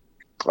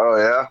 Oh,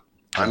 yeah?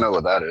 I know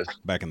what that is.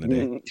 Back in the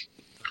day.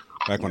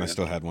 Back when I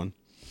still had one.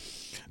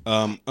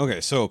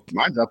 Okay, so...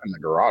 Mine's up in the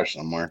garage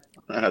somewhere.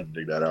 I had to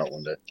dig that out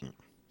one day.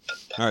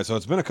 All right, so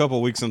it's been a couple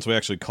of weeks since we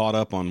actually caught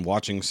up on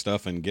watching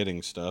stuff and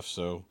getting stuff,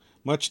 so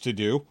much to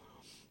do.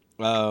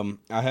 I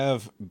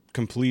have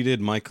completed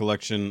my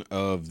collection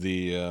of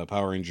the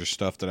Power Ranger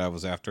stuff that I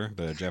was after,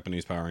 the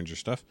Japanese Power Ranger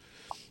stuff.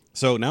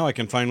 So now I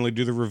can finally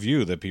do the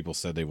review that people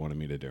said they wanted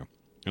me to do.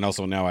 And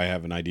also now I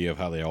have an idea of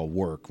how they all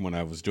work. When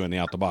I was doing the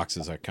out the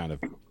boxes, I kind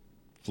of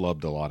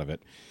flubbed a lot of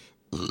it.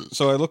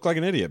 So I look like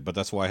an idiot, but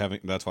that's why I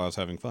was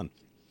having fun.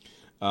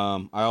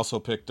 I also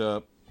picked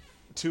up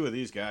 2 of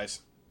these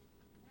guys.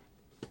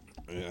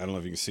 I don't know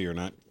if you can see or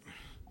not.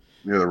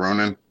 You're the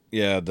Ronin?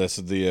 Yeah, this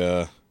is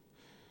the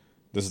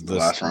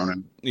last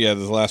Ronin. Yeah,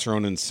 the last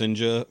Ronin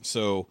Sinja.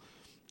 So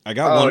I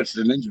got one. Oh, it's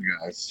the ninja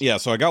guys. Yeah,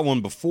 so I got one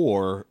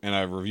before and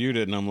I reviewed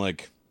it and I'm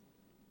like,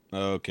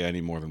 okay, I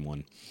need more than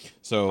one.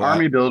 So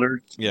army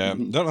builder. Yeah,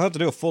 don't have to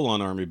do a full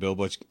on army build,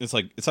 but it's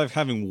like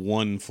having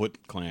one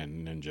Foot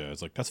Clan ninja.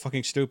 It's like, that's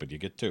fucking stupid. You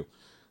get 2.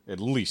 At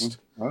least.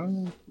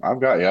 I've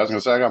got, I was going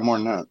to say I got more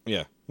than that.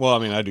 Yeah. Well, I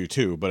mean, I do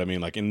too, but I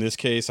mean, like in this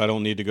case, I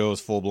don't need to go as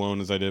full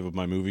blown as I did with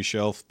my movie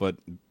shelf, but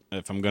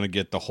if I'm going to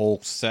get the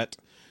whole set,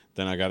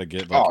 then I got to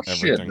get like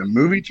everything. Shit, the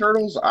movie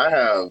turtles, I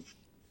have.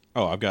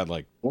 Oh, I've got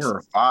like 4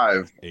 or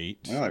 5. 8.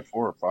 I got like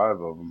 4 or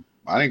 5 of them.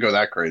 I didn't go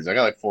that crazy. I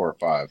got like 4 or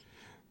 5.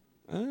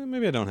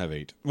 Maybe I don't have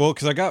 8. Well,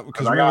 because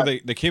remember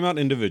they came out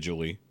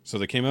individually, so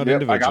they came out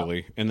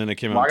individually, and then they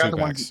came out in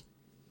 2-packs.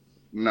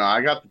 No,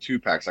 I got the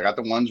 2-packs. I got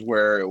the ones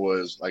where it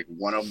was like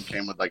one of them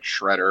came with like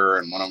Shredder,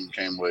 and one of them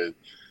came with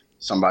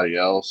somebody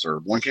else, or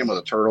one came with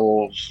a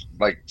turtle,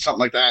 like something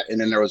like that.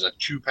 And then there was a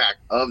 2-pack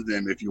of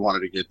them if you wanted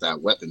to get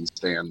that weapon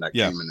stand that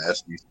came in the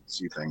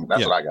SDCC thing.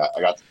 That's what I got.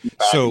 I got the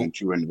 2-pack and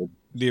 2 individual.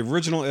 The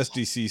original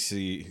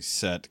SDCC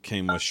set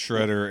came with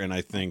Shredder and I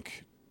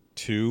think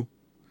 2.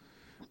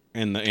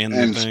 And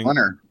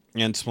Splinter.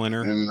 And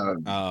Splinter.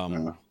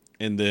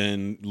 And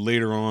then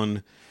later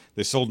on,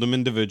 they sold them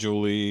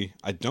individually.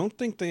 I don't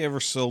think they ever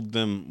sold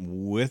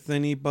them with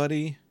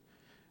anybody.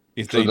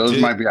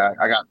 Might be.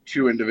 I got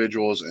 2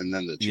 individuals and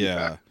then the 2-pack.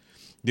 Yeah.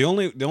 The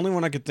only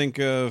one I could think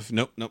of.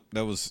 Nope.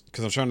 That was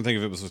because I was trying to think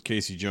if it was with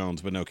Casey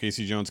Jones, but no.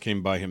 Casey Jones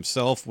came by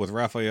himself with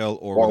Raphael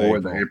or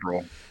with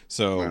April.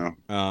 So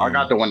I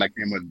got the one that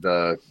came with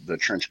the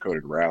trench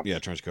coated Raph. Yeah,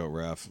 trench coat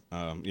Raph.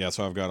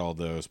 So I've got all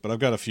those, but I've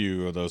got a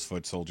few of those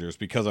foot soldiers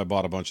because I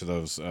bought a bunch of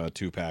those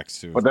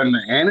 2-packs too. But then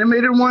the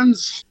animated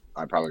ones,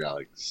 I probably got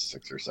like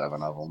 6 or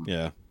 7 of them.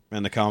 Yeah,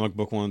 and the comic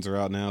book ones are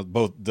out now,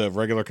 both the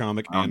regular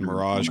comic and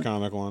Mirage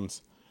comic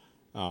ones.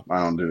 I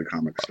don't do the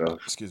comic stuff.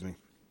 Excuse me.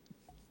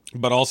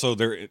 But also,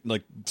 they're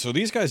like, so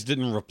these guys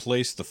didn't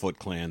replace the Foot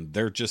Clan.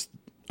 They're just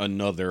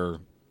another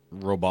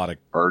robotic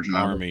version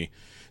army.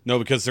 No,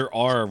 because there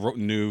are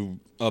new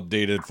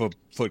updated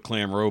Foot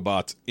Clan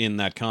robots in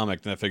that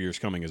comic. That figure's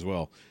coming as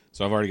well.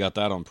 So I've already got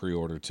that on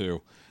pre-order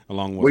too,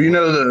 along with.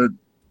 Well,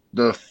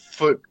 the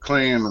Foot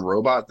Clan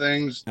robot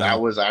things that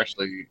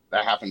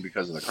happened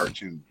because of the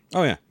cartoon.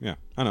 Oh yeah,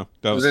 I know.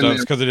 That was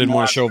because they didn't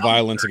want to show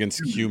violence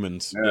against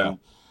humans. Yeah.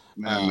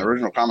 In the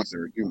original comics, they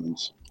were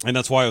humans. And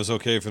that's why it was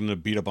okay for them to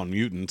beat up on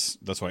mutants.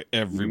 That's why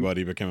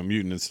everybody became a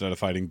mutant instead of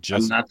fighting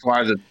just... And that's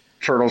why the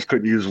Turtles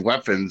couldn't use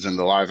weapons in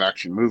the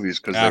live-action movies,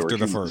 because they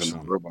were first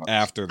one.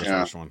 After the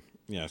first one.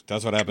 Yeah,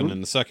 that's what happened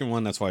in the second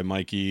one. That's why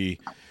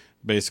Mikey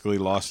basically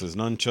lost his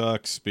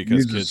nunchucks,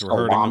 because kids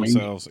were hurting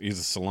themselves. He's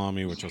a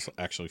salami, which was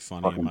actually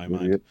funny in my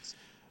mind.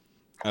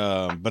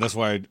 But that's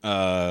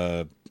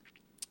why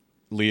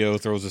Leo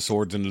throws his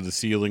swords into the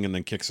ceiling and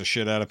then kicks the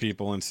shit out of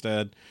people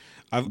instead.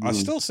 I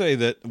still say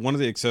that one of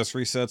the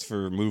accessory sets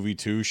for movie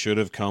 2 should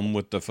have come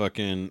with the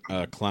fucking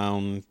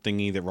clown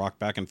thingy that rocked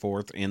back and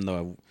forth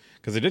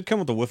because they did come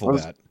with the wiffle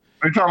bat.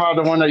 Are you talking about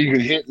the one that you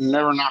could hit and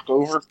never knock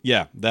over?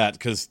 Yeah, that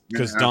because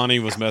Donnie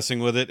was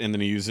messing with it and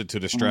then he used it to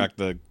distract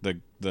the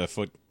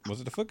foot. Was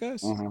it the Foot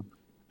guys? I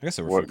guess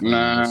they were Foot Clan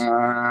members.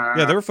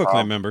 Yeah, they were Foot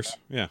Clan members.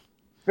 Yeah.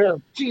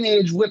 They're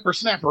teenage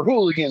whippersnapper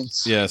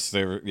hooligans. Yes,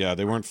 they were. Yeah,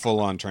 they weren't full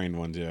on trained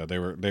ones. Yeah, they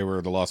were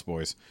the Lost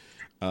Boys.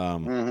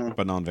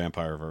 But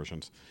non-vampire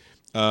versions.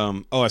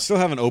 I still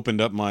haven't opened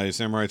up my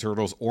Samurai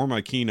Turtles or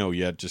my Kino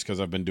yet, just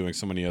because I've been doing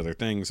so many other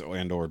things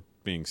and or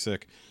being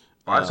sick.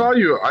 I saw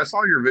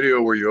your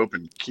video where you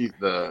opened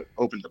the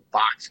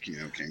box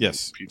Kino King.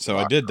 Yes, so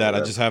I did that. I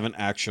just haven't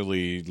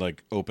actually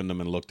opened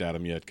them and looked at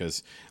them yet,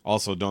 because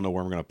also don't know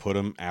where I'm going to put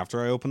them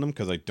after I open them,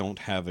 because I don't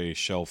have a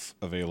shelf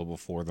available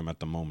for them at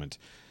the moment.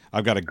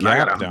 I've got a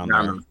gap down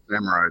there.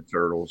 Samurai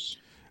Turtles.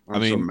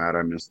 I'm so mad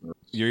I missed those.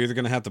 You're either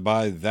going to have to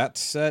buy that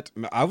set.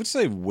 I would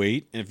say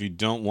wait if you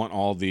don't want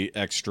all the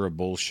extra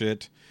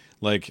bullshit.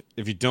 Like,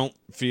 if you don't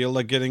feel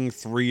like getting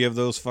 3 of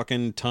those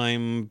fucking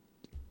time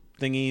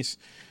thingies.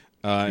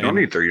 You don't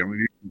need 3. You only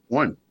need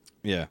 1.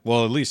 Yeah,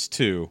 well, at least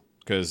 2,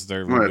 because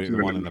they're the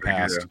one in the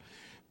past. Yeah.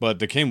 But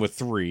they came with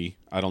 3.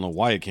 I don't know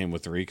why it came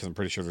with 3, because I'm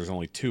pretty sure there's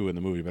only 2 in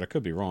the movie, but I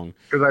could be wrong.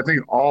 Because I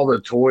think all the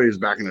toys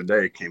back in the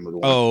day came with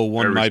 1. Oh,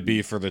 one might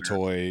be for the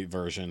toy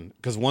version.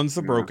 Because one's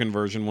the broken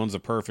version, one's the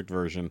perfect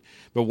version.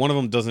 But one of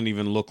them doesn't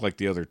even look like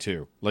the other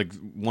 2. Like,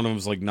 one of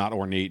them's not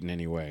ornate in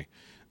any way.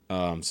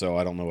 So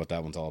I don't know what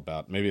that one's all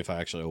about. Maybe if I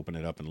actually open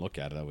it up and look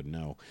at it, I would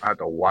know. I have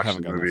to watch the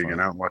movie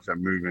again. I haven't watched that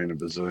movie in a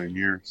bazillion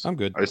years. I'm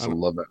good. I used to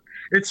love that.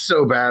 It's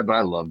so bad, but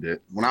I loved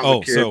it. When I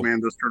was a kid, man,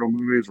 those turtle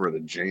movies were the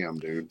jam,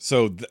 dude.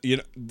 So,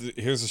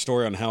 here's a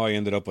story on how I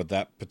ended up with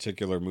that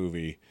particular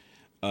movie.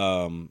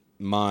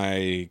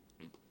 My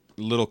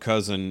little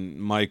cousin,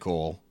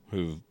 Michael,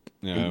 who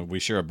we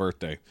share a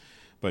birthday,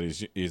 but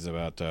he's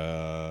about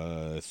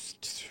 2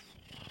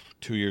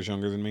 years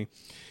younger than me.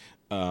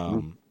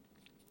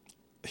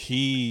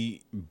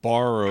 He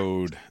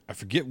borrowed, I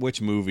forget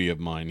which movie of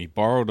mine. He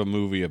borrowed a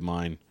movie of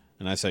mine,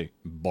 and I say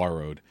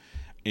borrowed,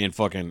 and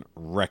fucking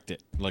wrecked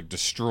it.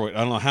 Destroyed. I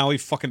don't know how he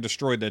fucking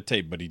destroyed that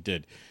tape, but he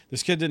did.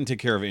 This kid didn't take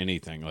care of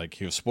anything.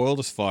 He was spoiled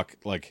as fuck.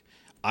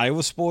 I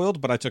was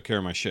spoiled, but I took care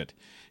of my shit.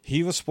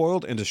 He was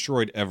spoiled and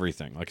destroyed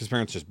everything. His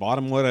parents just bought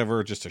him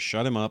whatever just to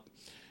shut him up,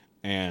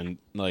 and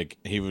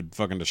he would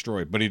fucking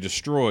destroy it. But he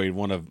destroyed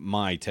one of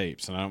my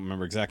tapes, and I don't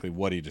remember exactly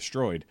what he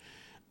destroyed.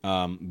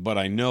 But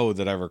I know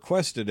that I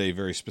requested a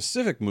very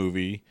specific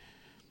movie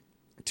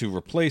to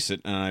replace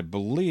it, and I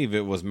believe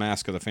it was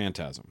Mask of the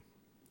Phantasm,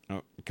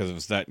 because it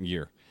was that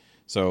year.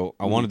 So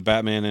I wanted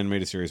Batman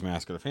Animated Series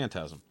Mask of the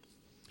Phantasm.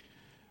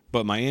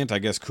 But my aunt, I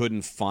guess,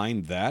 couldn't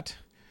find that,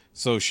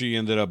 so she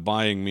ended up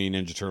buying me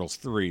Ninja Turtles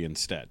 3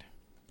 instead.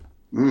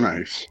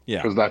 Nice.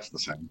 Yeah. Because that's the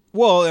same.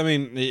 Well, I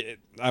mean,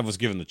 I was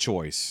given the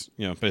choice.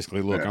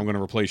 Basically, look, I'm going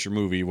to replace your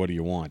movie. What do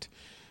you want?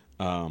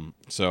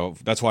 So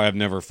that's why I've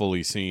never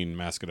fully seen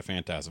Mask of the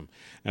Phantasm.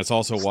 And it's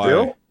also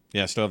why...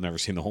 Yeah, I still have never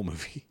seen the whole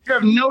movie. You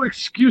have no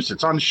excuse.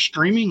 It's on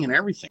streaming and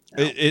everything.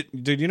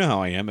 Dude, you know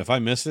how I am. If I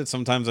miss it,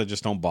 sometimes I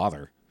just don't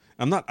bother.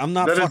 I'm not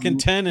fucking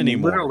 10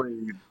 anymore.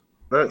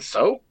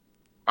 So?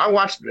 I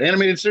watched the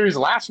animated series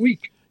last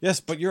week. Yes,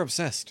 but you're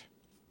obsessed.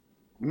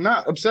 I'm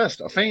not obsessed.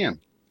 A fan.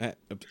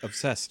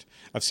 Obsessed.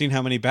 I've seen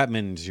how many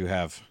Batmans you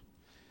have.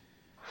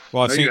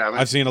 Well,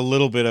 I've seen a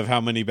little bit of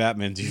how many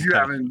Batmans you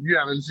have. You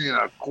haven't seen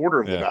a quarter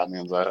of the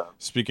Batmans I have.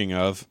 Speaking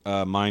of,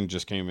 mine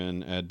just came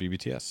in at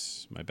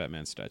BBTS. My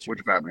Batman statue.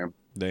 Which Batman?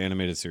 The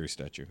animated series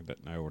statue that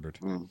I ordered.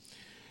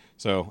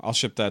 So I'll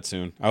ship that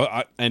soon.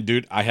 And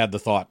dude, I had the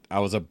thought. I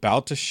was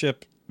about to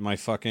ship my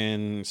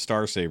fucking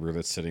Star Saber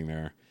that's sitting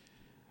there,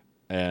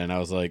 and I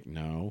was like,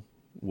 no,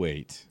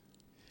 wait.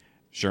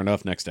 Sure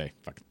enough, next day.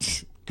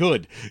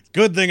 Good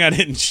thing I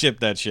didn't ship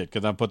that shit,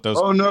 because I put those.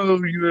 Oh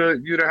no,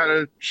 you'd have had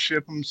to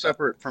ship them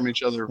separate from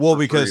each other. Well,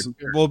 because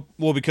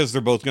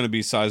they're both going to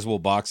be sizable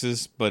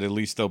boxes, but at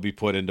least they'll be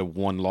put into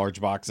one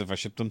large box if I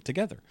ship them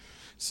together.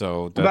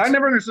 So, but I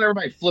never understood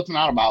everybody flipping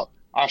out about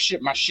I'll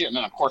ship my shit and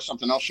then of course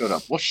something else showed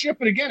up. Well, ship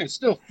it again. It's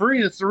still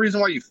free. That's the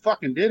reason why you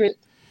fucking did it.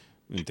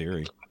 In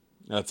theory,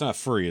 it's not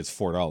free. It's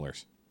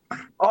 $4.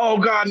 Oh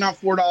God, not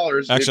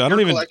 $4. Actually,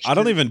 I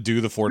don't even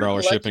do the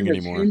 $4 shipping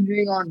anymore.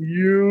 Hinging on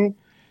you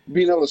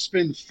being able to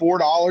spend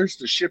 $4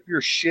 to ship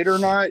your shit or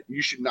not,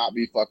 you should not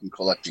be fucking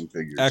collecting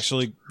figures.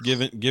 Actually,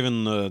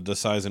 given the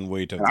size and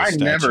weight of the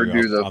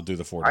statue, I'll do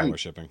the $4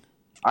 shipping.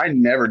 I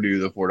never do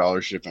the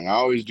 $4 shipping. I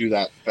always do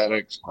that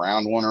FedEx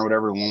ground one or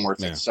whatever, one where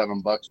it's like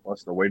 $7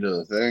 plus the weight of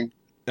the thing.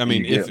 I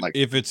mean,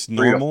 if it's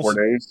normal, 4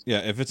 days. Yeah,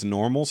 if it's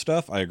normal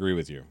stuff, I agree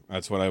with you.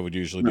 That's what I would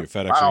usually do.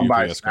 FedEx I don't or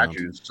buy UPS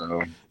statues,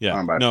 so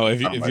yeah. No,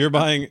 if you're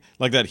buying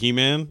like that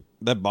He-Man,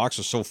 that box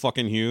was so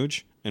fucking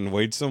huge and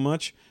weighed so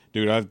much,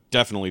 dude. I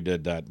definitely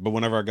did that. But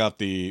whenever I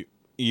got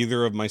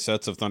either of my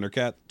sets of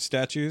Thundercat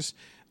statues,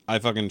 I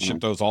fucking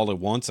shipped those all at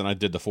once, and I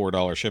did the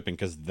 $4 shipping,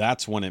 because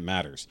that's when it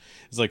matters.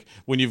 It's like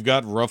when you've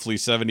got roughly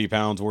 70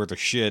 pounds worth of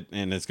shit,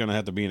 and it's going to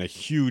have to be in a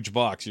huge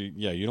box.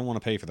 You don't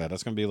want to pay for that.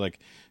 That's going to be like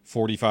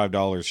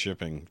 $45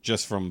 shipping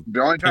just from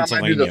the only time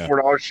I do the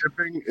 $4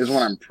 shipping is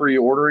when I'm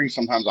pre-ordering.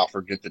 Sometimes I'll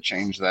forget to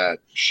change that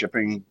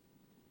shipping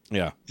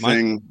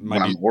thing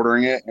when I'm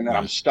ordering it, and then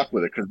I'm stuck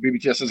with it because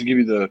BBTS doesn't give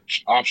you the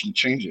option to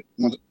change it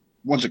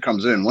once it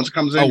comes in. Once it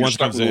comes in, you're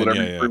stuck with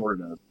whatever you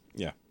pre-ordered does.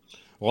 Yeah.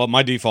 Well,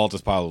 my default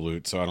is pile of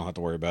loot, so I don't have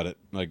to worry about it.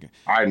 Like,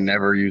 I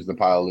never use the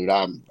pile of loot.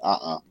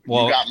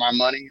 Well, you got my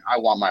money. I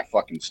want my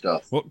fucking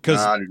stuff. Well, because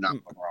I do not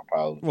fuck around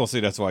pile of loot. Well, see,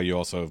 that's why you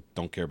also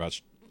don't care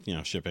about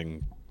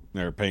shipping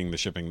or paying the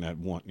shipping that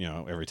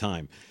every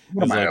time.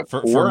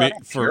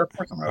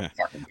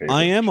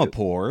 I am a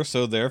poor,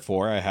 so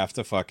therefore I have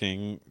to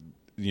fucking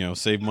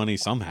save money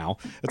somehow.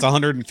 It's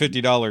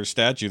 $150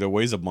 statue that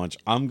weighs a bunch.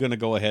 I'm gonna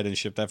go ahead and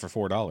ship that for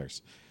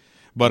 $4.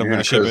 But I'm going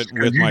to ship it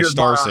with my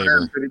Star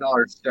Saber.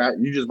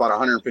 You just bought a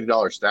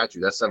 $150 statue.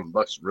 That's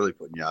 $7 really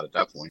putting you out at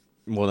that point.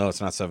 Well, no, it's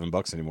not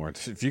 $7 anymore.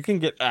 If you can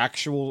get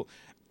actual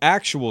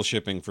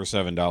shipping for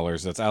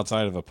 $7, that's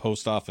outside of a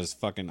post office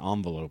fucking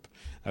envelope,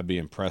 I'd be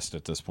impressed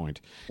at this point.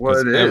 Well,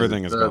 it is.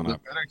 Everything has gone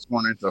up. The FedEx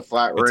one, it's a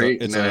flat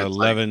rate. It's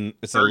 11.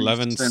 It's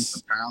 11 cents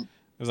a pound.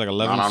 It was like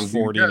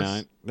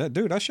 $11.49.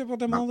 Dude, I ship with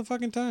them all the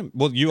fucking time.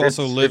 Well, you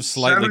also live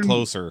slightly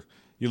closer.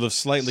 You live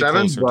slightly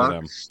closer to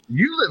them.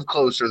 You live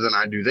closer than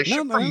I do. They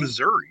ship from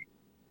Missouri.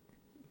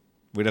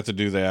 We'd have to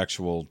do the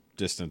actual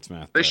distance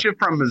math. They ship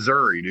from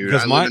Missouri, dude.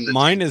 Because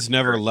mine is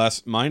never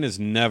less. Mine is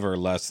never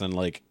less than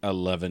like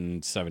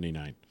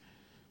 $11.79.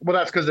 Well,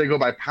 that's because they go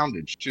by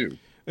poundage too.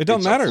 It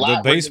don't matter.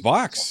 The base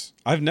box.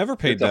 I've never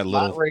paid that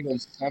little. Flat rate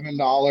is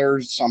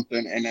 $7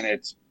 something, and then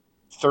it's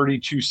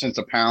 32 cents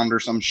a pound or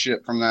some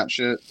shit from that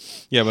shit.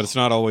 Yeah, but it's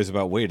not always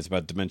about weight. It's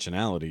about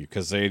dimensionality,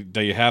 because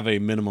they have a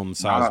minimum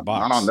size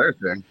box. Not on their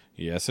thing.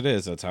 Yes, it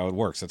is. That's how it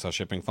works. That's how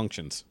shipping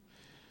functions.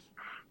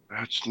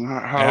 That's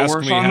not how it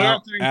works on their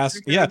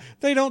thing. Yeah,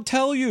 they don't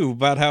tell you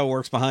about how it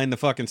works behind the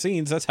fucking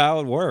scenes. That's how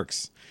it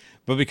works.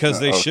 But because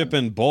they ship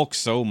in bulk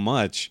so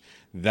much,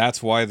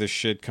 that's why the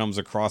shit comes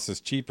across as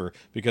cheaper,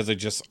 because they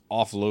just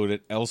offload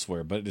it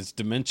elsewhere. But it's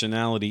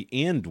dimensionality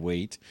and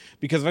weight,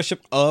 because if I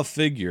ship a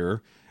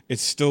figure,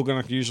 it's still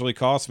going to usually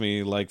cost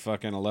me like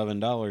fucking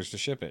 $11 to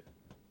ship it.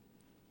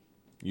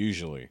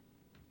 Usually.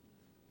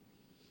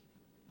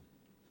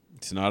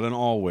 It's not an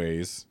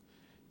always.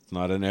 It's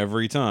not an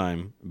every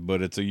time,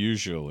 but it's a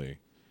usually.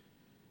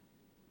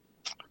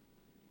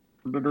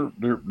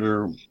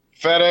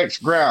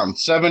 FedEx ground,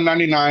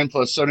 $7.99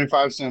 plus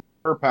 75 cents.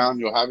 per pound.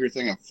 You'll have your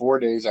thing in 4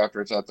 days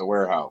after it's at the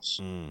warehouse.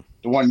 Mm.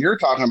 The one you're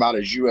talking about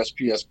is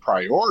USPS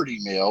Priority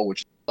Mail,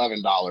 which is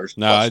 $11.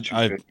 No,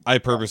 I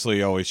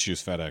purposely always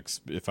choose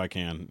FedEx if I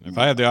can. If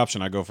I have the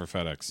option, I go for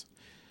FedEx.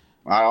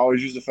 I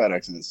always use the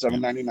FedEx, and it's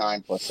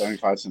 $7.99 plus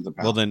 75 cents a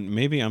pound. Well, then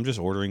maybe I'm just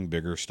ordering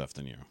bigger stuff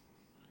than you.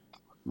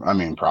 I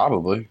mean,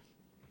 probably.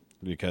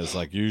 Because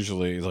like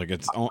usually, like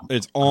it's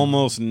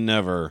almost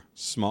never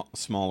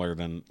smaller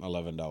than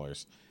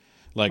 $11.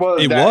 Like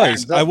it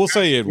was. I will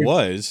say it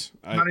was.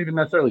 Not even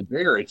necessarily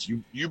bigger. It's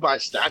you buy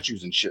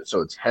statues and shit,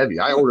 so it's heavy.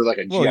 I order like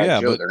a GI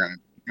Joe. They're gonna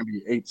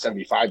be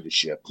 $8.75 to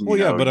ship. Well,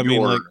 yeah, but I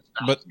mean, like,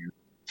 but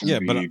yeah,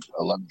 but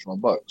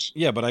 $11-12.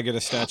 Yeah, but I get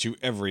a statue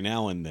every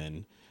now and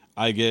then.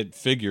 I get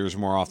figures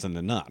more often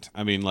than not.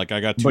 I mean, like I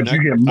got two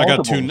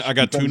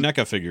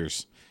NECA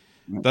figures.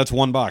 That's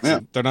one box. Yeah.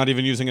 They're not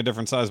even using a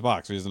different size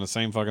box. They're using the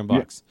same fucking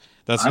box.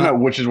 I know,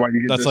 which is why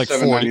you get the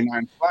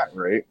 $7.99 flat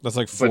rate. That's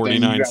like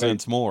 49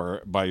 cents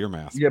more by your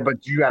math. Yeah,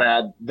 but you gotta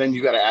add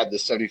the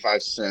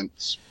 75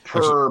 cents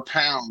per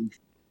pound.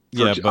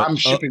 Yeah, but I'm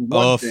shipping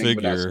one thing,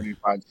 but that's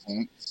 75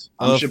 cents.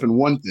 I'm shipping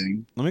one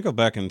thing. Let me go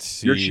back and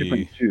see. You're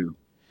shipping two.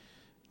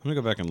 Let me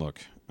go back and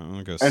look.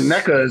 And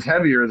NECA is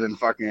heavier than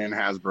fucking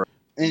Hasbro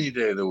any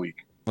day of the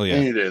week. Oh yeah,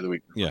 any day of the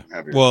week. Yeah.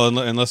 Well,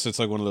 unless it's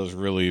like one of those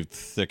really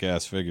thick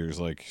ass figures,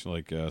 like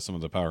some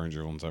of the Power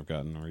Ranger ones I've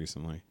gotten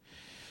recently.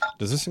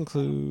 Does this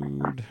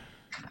include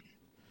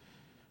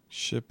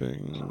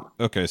shipping?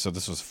 Okay, so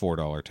this was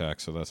 $4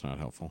 tax, so that's not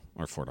helpful.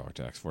 Or $4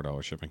 tax,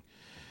 $4 shipping.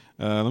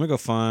 Let me go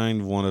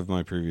find one of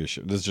my previous.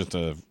 This is just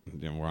we're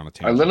on a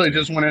tangent. I literally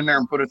just went in there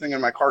and put a thing in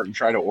my cart and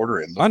tried to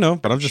order it. I know,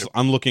 but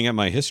I'm looking at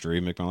my history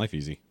and make my life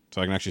easy,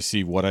 so I can actually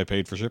see what I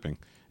paid for shipping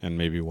and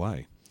maybe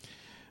why.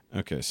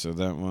 Okay, so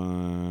that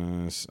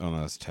was... Oh, no,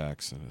 that's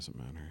tax. That doesn't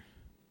matter.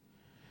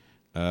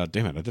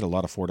 Damn it, I did a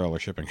lot of $4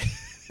 shipping.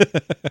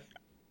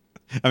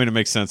 I mean, it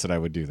makes sense that I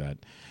would do that.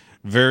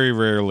 Very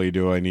rarely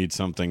do I need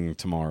something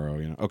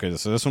tomorrow. Okay,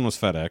 so this one was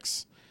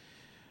FedEx.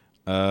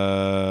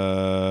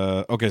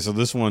 Okay, so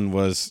this one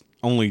was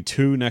only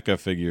 2 NECA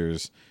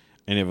figures,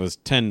 and it was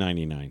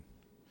 $10.99.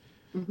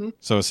 Mm-hmm.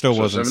 So it still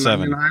wasn't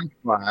 $7.99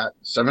 flat.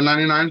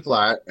 $7.99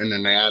 flat, and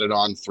then they added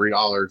on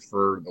 $3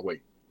 for the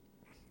weight.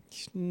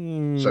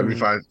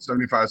 75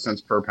 cents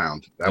per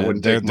pound. That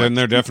wouldn't take much. Then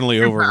they're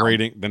definitely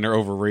overrating. Then they're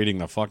overrating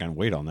the fucking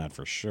weight on that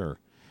for sure.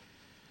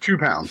 2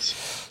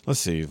 pounds.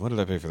 Let's see. What did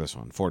I pay for this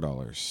one?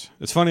 $4.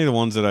 It's funny the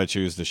ones that I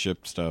choose to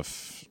ship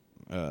stuff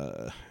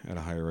at a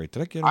higher rate.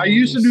 Did I get? I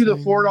used to do the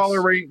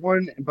 $4 rate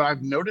one, but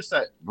I've noticed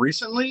that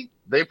recently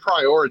they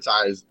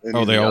prioritize.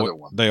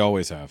 They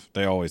always have.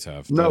 They always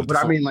have. No, but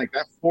I mean, like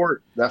that $4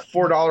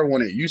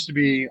 one. It used to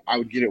be I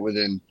would get it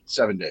within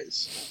 7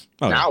 days.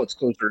 Oh, now it's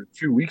closer to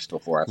 2 weeks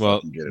before I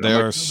fucking get it. They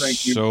are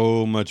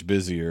so much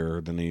busier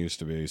than they used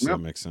to be, so that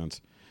makes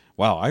sense.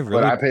 Wow, I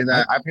pay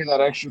that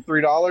extra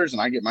 $3 and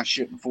I get my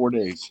shit in 4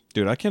 days.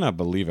 Dude, I cannot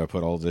believe I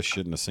put all this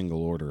shit in a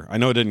single order. I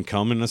know it didn't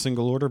come in a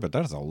single order, but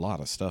that is a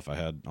lot of stuff I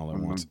had all at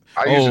once.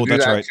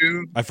 That's right.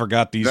 Too. I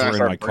forgot these were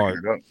in my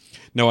cart.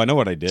 No, I know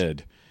what I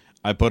did.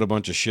 I put a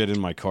bunch of shit in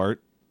my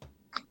cart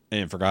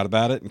and forgot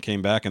about it and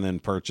came back and then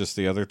purchased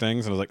the other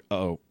things and I was like,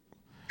 oh.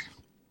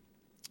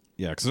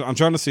 Yeah, because I'm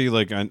trying to see,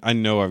 like, I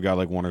know I've got,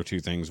 like, 1 or 2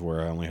 things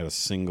where I only had a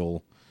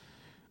single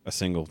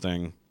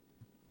thing.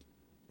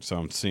 So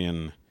I'm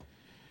seeing,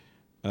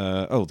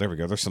 oh, there we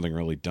go. There's something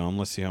really dumb.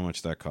 Let's see how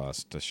much that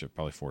cost. That shit,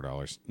 probably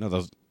 $4.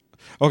 No,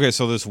 okay,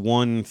 so this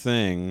one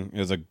thing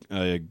is a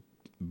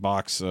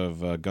box of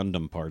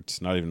Gundam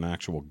parts. Not even an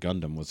actual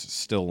Gundam was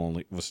still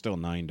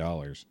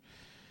 $9.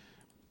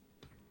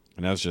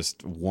 And that was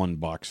just one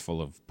box full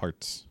of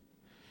parts.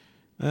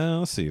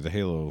 Let's see, the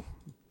Halo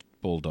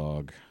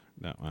Bulldog.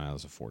 No, that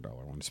was a $4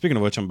 one. Speaking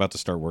of which, I'm about to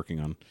start working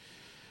on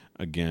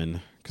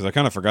again because I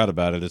kind of forgot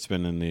about it. It's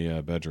been in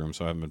the bedroom,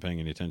 so I haven't been paying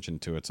any attention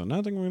to it. So now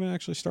I think we're going to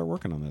actually start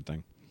working on that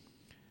thing.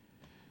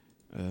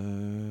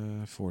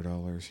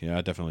 $4. Yeah,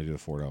 I definitely do the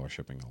 $4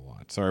 shipping a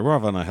lot. Sorry, we're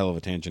off on a hell of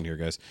a tangent here,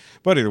 guys.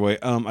 But either way,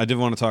 I did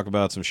want to talk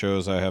about some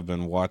shows I have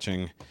been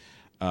watching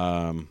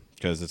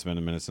because it's been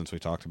a minute since we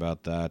talked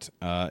about that,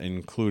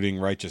 including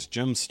Righteous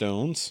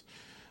Gemstones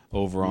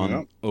over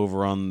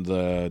on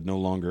the no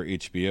longer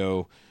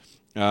HBO.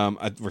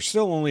 We're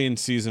still only in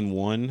season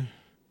 1.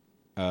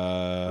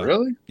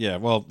 Really? Yeah.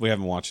 Well, we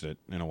haven't watched it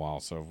in a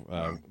while,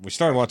 so we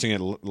started watching it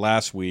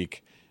last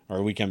week or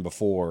the weekend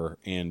before,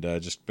 and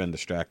just been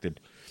distracted.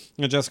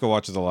 Jessica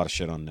watches a lot of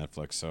shit on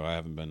Netflix, so I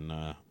haven't been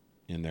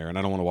in there, and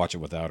I don't want to watch it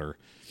without her.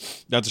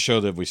 That's a show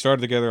that we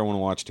started together. I want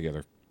to watch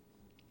together.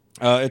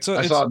 Did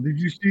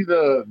you see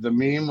the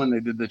meme when they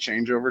did the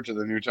changeover to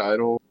the new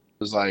title? It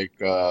was like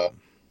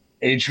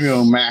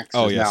HBO Max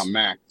is now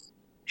Max.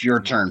 It's your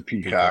turn,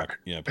 Peacock.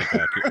 Yeah,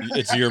 Peacock.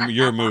 It's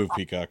your move,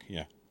 Peacock.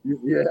 Yeah.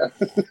 Yeah.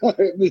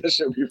 That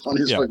should be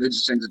funny as fuck. They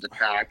just changed it to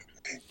cock.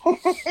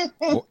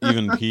 Well,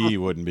 even P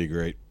wouldn't be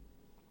great.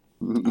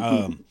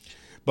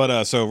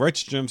 But so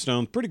Righteous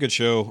Gemstones, pretty good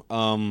show.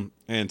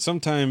 And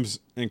sometimes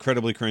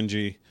incredibly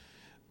cringy.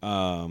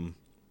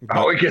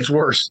 Oh, it gets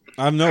worse.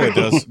 I know it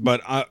does,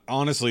 but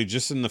honestly,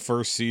 just in the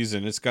first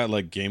season, it's got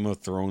like Game of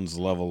Thrones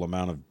level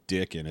amount of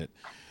dick in it.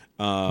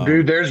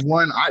 Dude, there's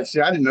one. I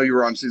didn't know you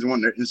were on season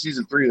 1. In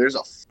season 3, there's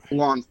a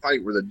full-on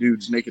fight where the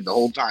dude's naked the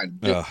whole time,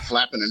 dick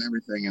flapping and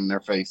everything in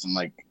their face, and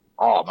like,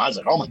 I was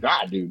like, oh my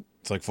god, dude.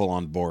 It's like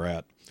full-on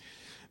Borat.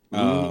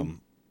 And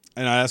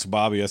I asked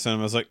Bobby, I sent him,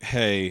 I was like,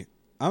 hey,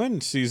 I'm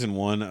in season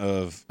 1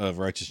 of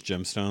Righteous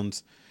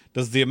Gemstones.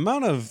 Does the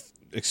amount of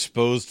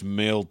exposed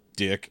male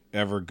dick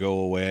ever go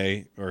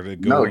away, or to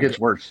go? No, it gets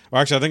worse.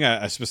 Well, actually, I think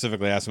I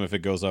specifically asked him if it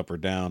goes up or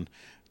down,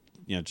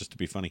 just to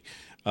be funny.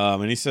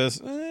 And he says,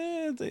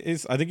 I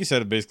think he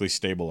said it basically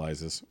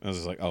stabilizes. I was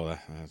just like, oh,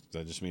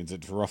 that just means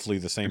it's roughly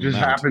the same. It just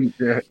happens.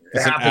 It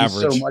happens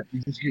so much,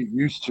 you just get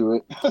used to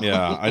it.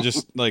 Yeah, I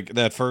just like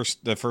that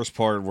first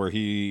part where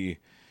he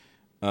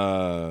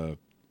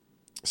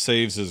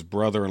saves his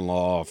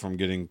brother-in-law from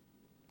getting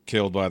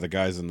killed by the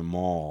guys in the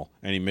mall,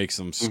 and he makes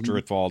them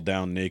strip all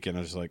down naked. I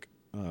was like,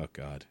 oh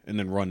god, and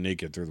then run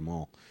naked through the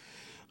mall.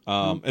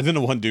 And then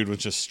the one dude was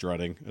just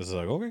strutting. I was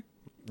like, okay,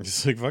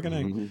 just like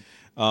fucking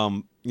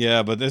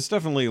yeah, but it's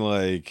definitely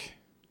like,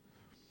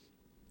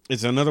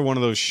 it's another one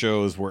of those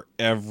shows where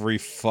every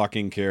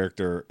fucking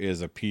character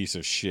is a piece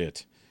of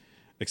shit,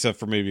 except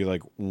for maybe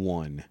like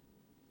one,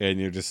 and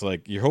you're just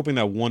like, you're hoping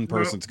that one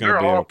person's gonna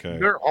be okay.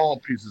 They're all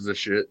pieces of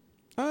shit.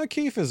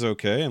 Keith is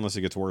okay unless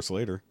it gets worse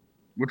later.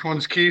 Which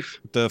one's Keith?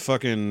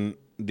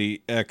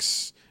 The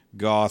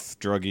ex-goth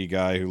druggy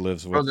guy who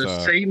lives with... the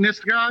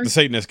Satanist guy? The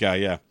Satanist guy,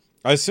 yeah.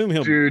 I assume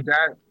he'll... Dude,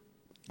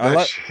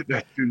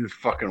 that dude is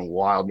fucking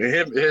wild.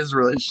 His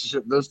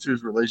relationship, those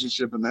two's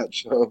relationship in that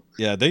show.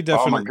 Yeah, they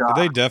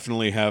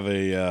definitely have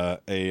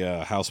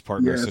a house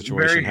partner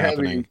situation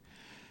happening.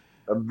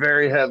 A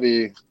very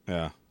heavy...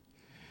 Yeah.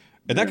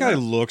 And that guy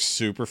looks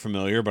super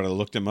familiar, but I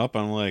looked him up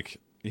and I'm like...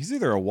 He's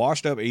either a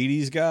washed-up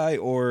 80s guy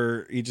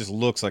or he just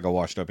looks like a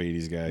washed-up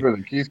 80s guy.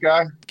 The Keith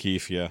guy?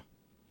 Keith, yeah.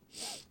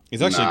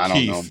 He's actually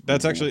Keith.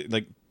 That's actually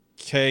like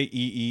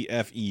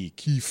Keefe.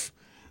 Keith.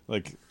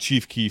 Like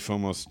Chief Keef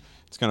almost.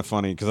 It's kind of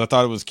funny because I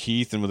thought it was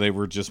Keith and they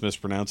were just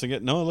mispronouncing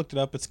it. No, I looked it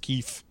up. It's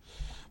Keith.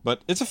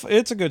 But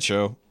it's a good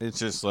show. It's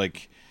just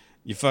like...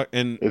 It's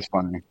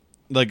funny.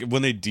 Like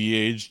when they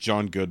de-aged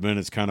John Goodman,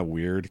 it's kind of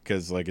weird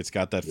because like it's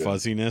got that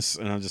fuzziness,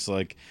 and I'm just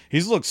like,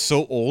 he's looked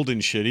so old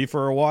and shitty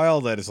for a while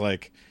that it's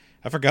like,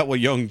 I forgot what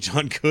young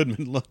John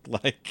Goodman looked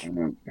like.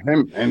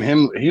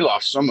 He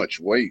lost so much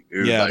weight.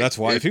 Dude. Yeah, that's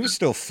why. If he was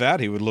still fat,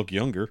 he would look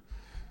younger.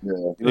 Yeah,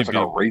 he looks like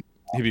a race.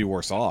 He'd be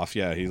worse off.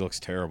 Yeah, he looks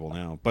terrible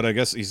now. But I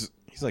guess he's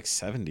like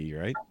 70,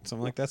 right?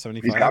 Something like that,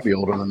 75. He's got to be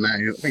older than that.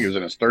 I think he was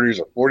in his 30s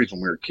or 40s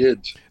when we were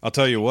kids. I'll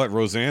tell you what,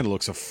 Roseanne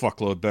looks a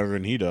fuckload better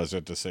than he does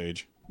at this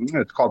age.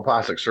 It's called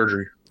plastic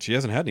surgery. She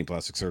hasn't had any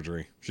plastic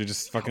surgery. She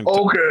just fucking...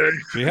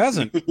 She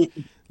hasn't.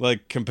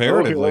 Like,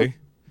 comparatively.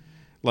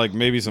 Like,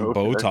 maybe some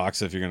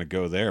Botox if you're going to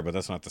go there, but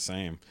that's not the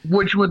same.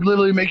 Which would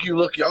literally make you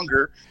look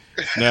younger.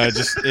 No,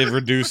 it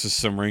reduces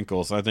some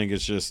wrinkles. I think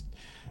it's just...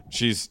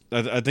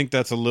 I think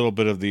that's a little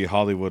bit of the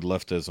Hollywood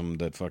leftism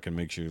that fucking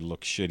makes you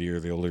look shittier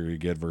the older you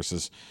get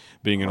versus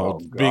being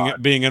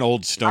an being an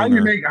old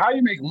stoner. How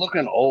you make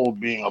looking old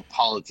being a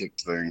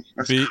politics thing?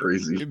 That's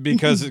crazy.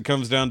 Because it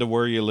comes down to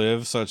where you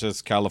live, such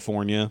as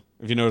California.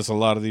 If you notice, a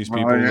lot of these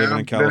people living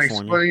in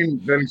California.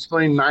 Then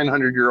explain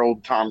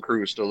 900-year-old Tom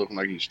Cruise still looking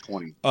like he's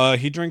 20.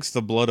 He drinks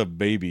the blood of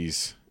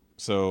babies.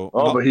 So,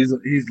 but he's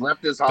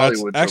leftist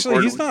Hollywood.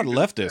 Actually, he's not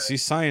leftist.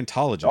 He's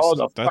Scientologist.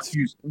 Oh,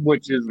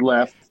 which is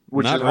left.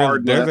 Which not is really.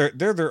 hard.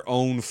 They're their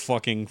own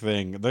fucking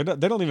thing. They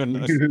don't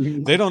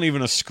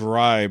even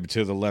ascribe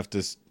to the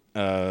leftist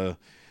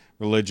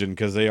religion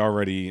because they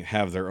already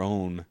have their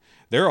own.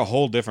 They're a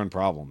whole different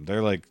problem.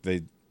 They're like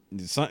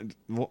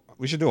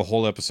we should do a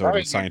whole episode on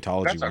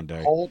Scientology one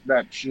day. Cult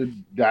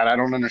that I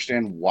don't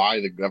understand why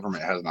the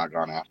government has not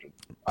gone after.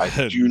 I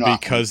do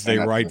not because they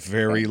write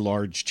very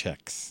large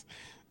checks.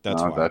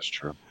 That's why. That's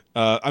true.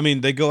 I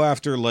mean, they go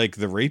after like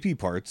the rapey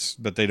parts,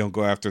 but they don't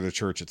go after the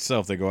church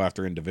itself. They go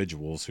after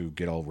individuals who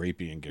get all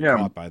rapey and get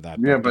caught by that.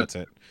 Yeah, but that's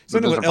it. So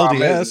with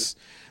LDS,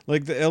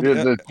 like the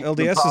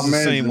LDS is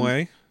the same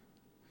way.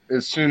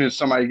 As soon as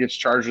somebody gets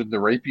charged with the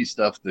rapey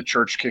stuff, the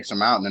church kicks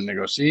them out, and then they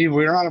go, "See,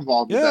 we're not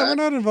involved with that." Yeah, we're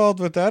not involved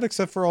with that,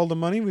 except for all the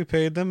money we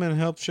paid them and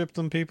helped ship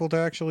them people to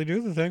actually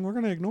do the thing. We're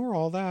going to ignore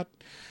all that.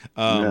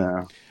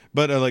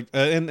 But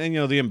and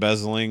the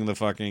embezzling, the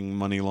fucking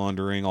money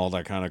laundering, all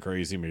that kind of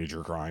crazy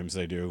major crimes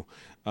they do.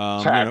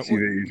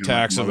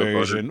 Tax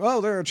evasion. Oh,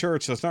 they're a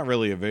church. That's not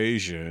really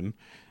evasion.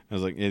 I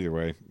was like, either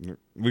way,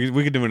 we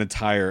could do an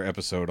entire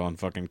episode on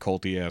fucking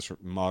culty ass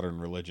modern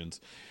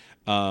religions,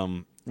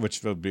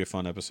 which would be a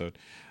fun episode.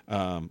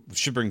 We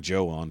should bring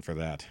Joe on for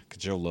that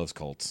because Joe loves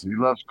cults. He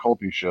loves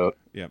culty shit.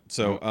 Yeah.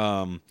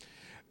 So,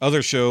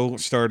 other show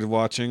started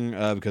watching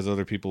because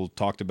other people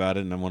talked about it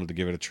and I wanted to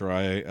give it a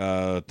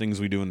try. Things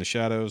We Do in the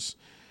Shadows.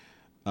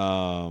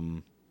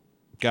 Goddamn,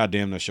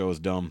 that show is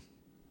dumb.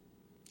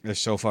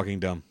 It's so fucking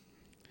dumb.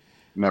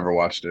 Never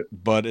watched it.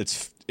 But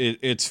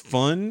it's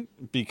fun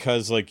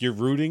because like you're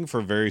rooting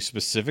for very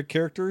specific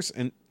characters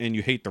and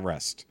you hate the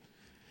rest.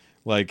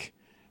 Like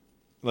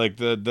Like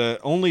the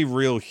only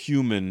real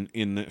human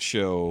in the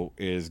show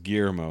is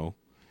Guillermo,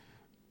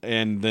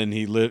 and then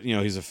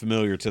he's a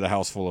familiar to the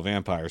house full of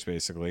vampires,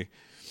 basically.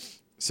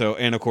 So,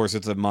 and of course,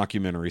 it's a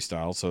mockumentary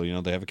style. So,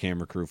 they have a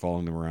camera crew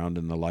following them around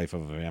in the life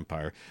of a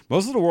vampire.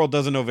 Most of the world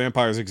doesn't know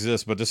vampires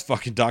exist, but this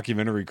fucking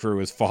documentary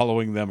crew is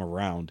following them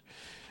around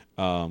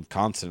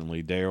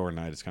constantly, day or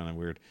night. It's kind of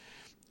weird.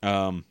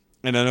 And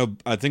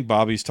I think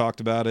Bobby's talked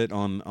about it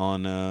on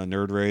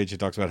Nerd Rage. He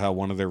talks about how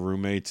one of their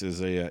roommates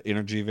is a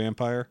energy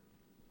vampire.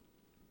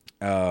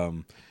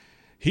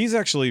 He's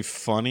actually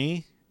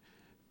funny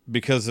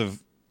because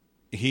of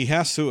he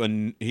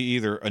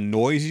either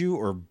annoys you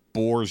or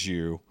bores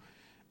you.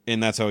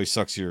 And that's how he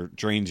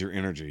drains your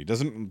energy. He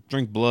doesn't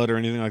drink blood or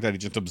anything like that. He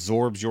just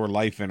absorbs your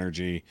life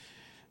energy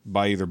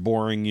by either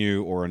boring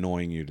you or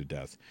annoying you to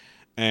death.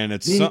 And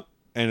at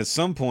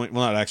some point,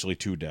 well, not actually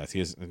to death. He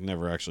has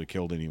never actually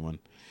killed anyone.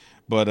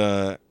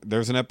 But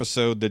there's an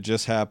episode that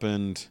just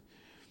happened,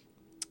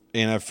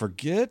 and I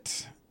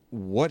forget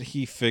what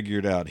he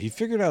figured out. He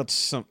figured out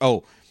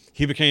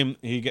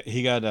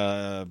he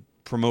got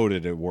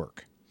promoted at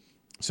work,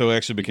 so he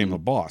actually became a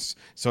boss.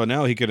 So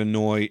now he could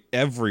annoy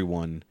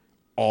everyone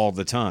all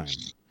the time.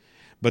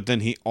 But then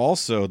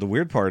the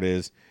weird part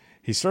is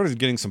he started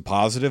getting some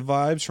positive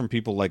vibes from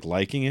people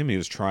liking him. He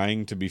was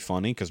trying to be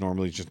funny because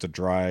normally it's just a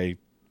dry,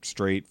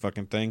 straight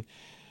fucking thing.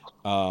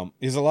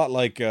 He's a lot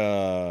like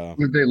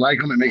Would they like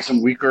him? It makes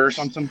him weaker or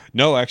something?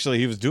 No, actually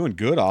he was doing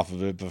good off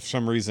of it, but for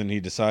some reason he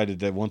decided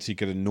that once he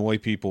could annoy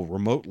people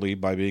remotely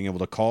by being able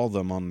to call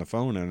them on the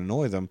phone and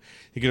annoy them,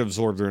 he could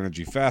absorb their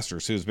energy faster.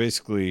 So he was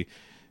basically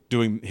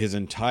doing his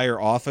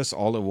entire office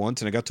all at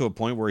once, and it got to a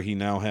point where he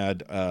now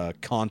had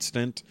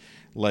constant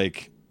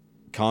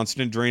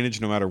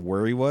drainage no matter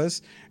where he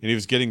was, and he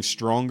was getting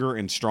stronger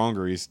and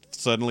stronger. He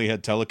suddenly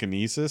had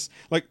telekinesis.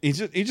 He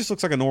just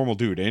looks like a normal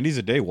dude, and he's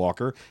a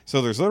daywalker,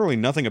 so there's literally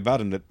nothing about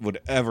him that would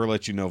ever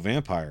let you know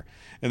vampire.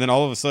 And then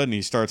all of a sudden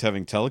he starts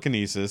having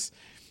telekinesis.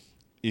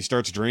 He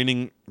starts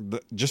draining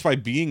just by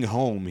being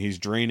home. He's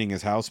draining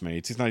his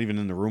housemates. He's not even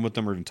in the room with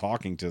them or even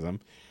talking to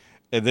them.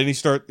 And then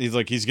he's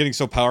getting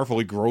so powerful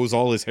he grows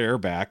all his hair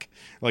back.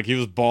 He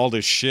was bald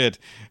as shit.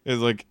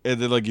 And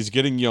then he's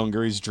getting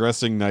younger, he's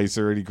dressing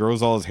nicer, and he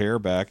grows all his hair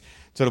back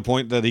to the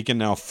point that he can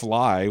now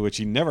fly, which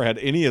he never had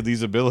any of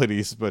these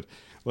abilities, but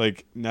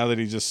now that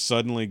he just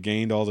suddenly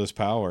gained all this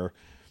power,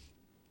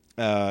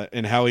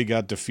 and how he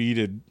got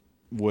defeated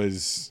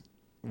was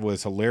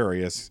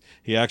hilarious.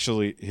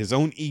 His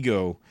own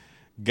ego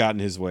got in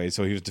his way,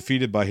 so he was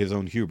defeated by his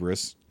own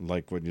hubris,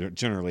 like what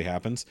generally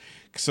happens.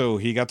 So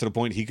he got to the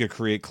point he could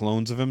create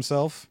clones of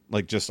himself,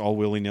 just all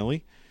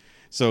willy-nilly.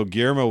 So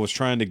Guillermo was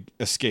trying to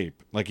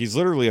escape. He's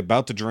literally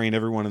about to drain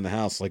everyone in the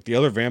house. The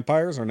other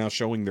vampires are now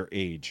showing their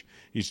age.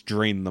 He's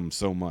drained them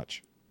so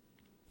much.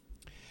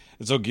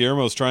 And so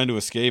Guillermo's trying to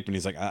escape, and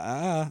he's like,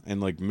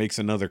 and makes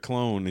another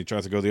clone. He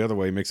tries to go the other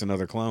way, makes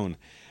another clone.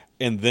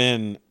 And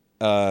then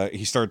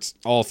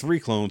all three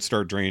clones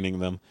start draining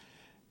them.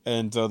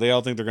 And they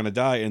all think they're going to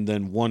die, and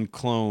then one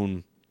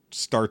clone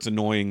starts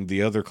annoying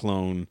the other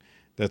clone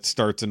that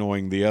starts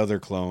annoying the other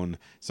clone.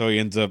 So he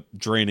ends up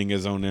draining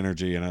his own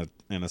energy in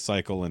a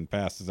cycle and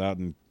passes out,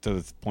 and to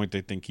the point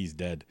they think he's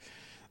dead.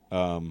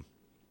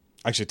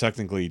 Actually,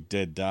 technically, he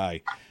did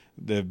die.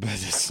 But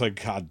it's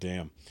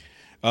goddamn.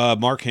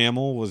 Mark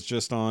Hamill was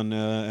just on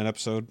an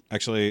episode.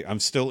 Actually, I'm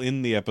still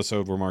in the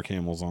episode where Mark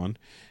Hamill's on.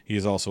 He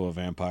is also a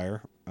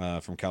vampire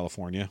from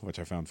California, which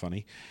I found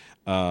funny.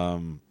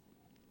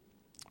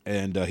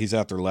 And he's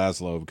after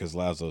Laszlo because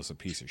Laszlo's a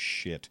piece of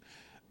shit.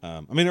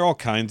 They're all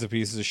kinds of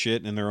pieces of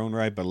shit in their own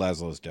right, but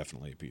Laszlo's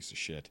definitely a piece of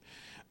shit.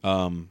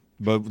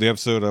 But the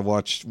episode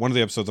one of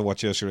the episodes I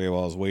watched yesterday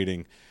while I was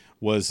waiting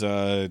was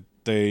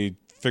they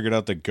figured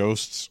out that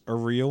ghosts are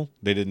real.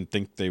 They didn't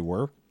think they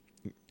were.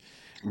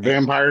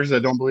 Vampires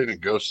that don't believe in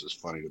ghosts is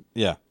funny.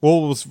 Yeah.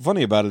 Well, what's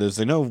funny about it is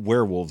they know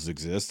werewolves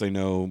exist. They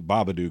know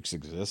Babadooks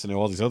exist. They know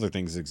all these other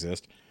things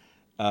exist.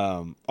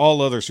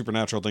 All other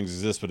supernatural things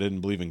exist, but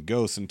didn't believe in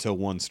ghosts until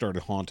one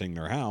started haunting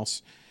their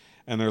house.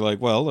 And they're like,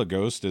 well, a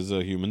ghost is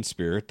a human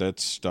spirit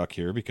that's stuck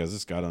here because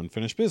it's got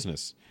unfinished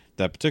business.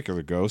 That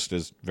particular ghost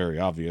is very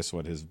obvious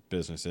what his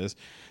business is.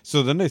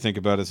 So then they think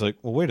about it. It's like,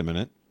 well, wait a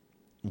minute.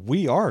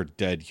 We are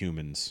dead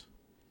humans.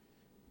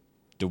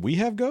 Do we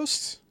have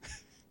ghosts?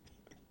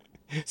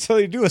 So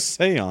they do a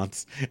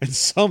seance and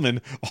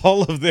summon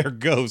all of their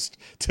ghosts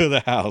to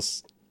the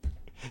house.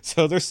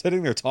 So they're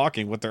sitting there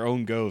talking with their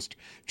own ghost,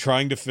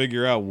 trying to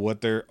figure out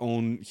what their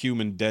own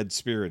human dead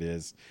spirit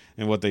is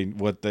and what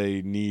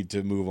they need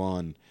to move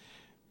on.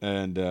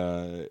 And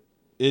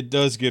it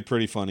does get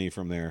pretty funny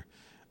from there.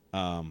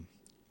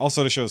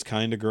 Also, the show's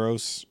kind of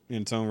gross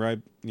in its own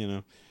right.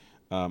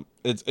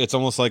 It's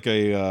almost like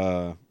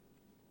a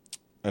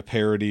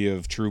parody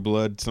of True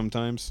Blood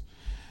sometimes,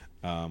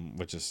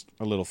 which is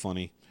a little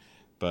funny.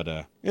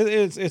 But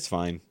it's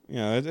fine.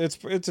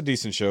 It's a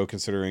decent show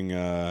considering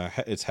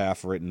it's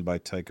half written by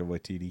Taika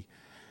Waititi.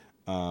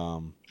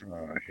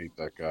 I hate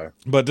that guy.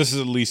 But this is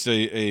at least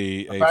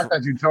The fact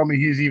that you tell me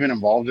he's even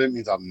involved in it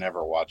means I'll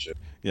never watch it.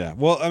 Yeah,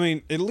 well, I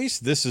mean, at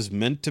least this is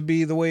meant to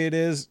be the way it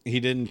is. He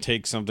didn't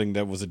take something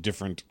that was a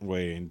different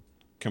way and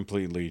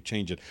completely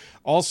change it.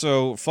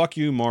 Also, fuck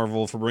you,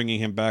 Marvel, for bringing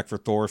him back for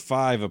Thor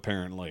 5,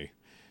 apparently.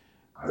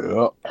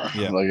 Yeah.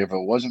 Like, if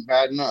it wasn't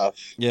bad enough.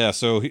 Yeah,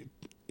 so,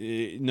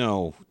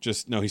 no,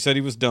 he said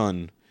he was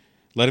done.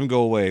 Let him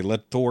go away.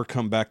 Let Thor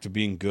come back to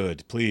being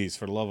good, please,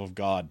 for the love of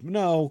God.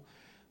 No.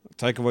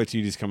 Taika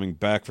Waititi's coming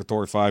back for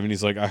Thor 5, and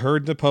he's like, I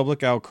heard the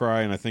public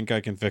outcry, and I think I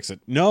can fix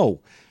it.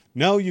 No,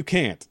 you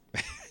can't.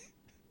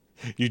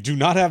 You do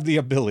not have the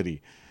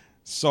ability.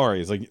 Sorry,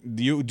 it's like,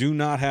 you do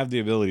not have the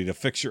ability to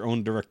fix your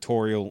own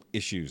directorial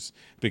issues,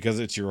 because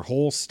it's your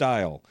whole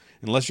style.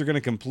 Unless you're going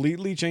to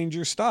completely change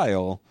your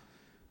style,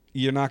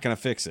 you're not going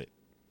to fix it.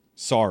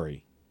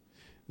 Sorry.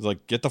 It's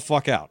like, get the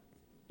fuck out.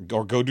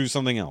 Or go do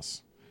something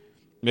else.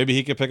 Maybe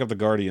he could pick up the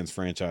Guardians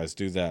franchise,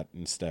 do that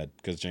instead,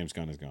 because James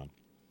Gunn is gone.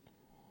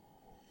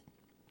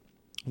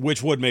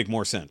 Which would make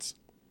more sense.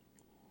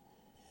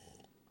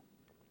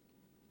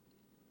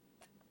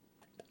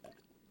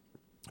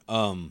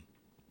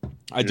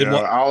 I did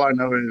what? All I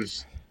know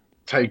is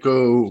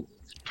Taika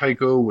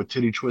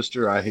Waititi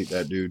Twister. I hate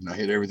that dude, and I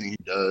hate everything he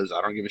does.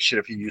 I don't give a shit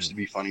if he used to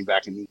be funny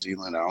back in New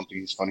Zealand. I don't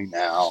think he's funny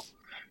now.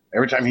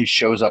 Every time he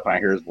shows up and I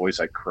hear his voice,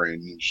 I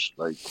cringe.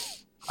 Like,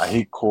 I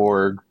hate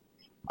Korg.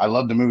 I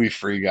loved the movie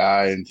Free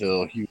Guy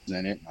until he was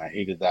in it, and I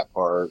hated that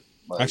part.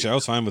 Like, actually, I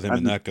was fine with him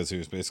in that because he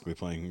was basically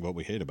playing what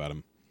we hate about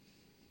him.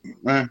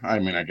 I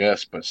mean, I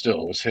guess, but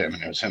still, it was him,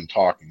 and it was him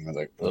talking. I was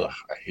like, ugh,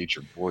 I hate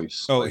your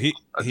voice. Oh, like,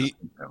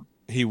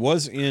 he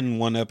was in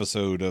one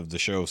episode of the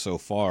show so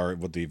far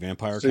with the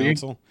Vampire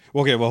Council.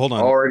 Okay, well, hold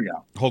on. Already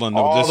out. Hold on.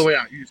 No, all the way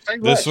out.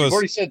 This was. You've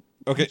already said.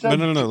 Okay, no.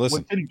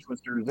 Listen. Titty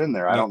Twister is in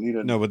there. I don't need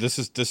to. No, but this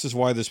is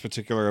why this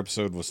particular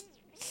episode was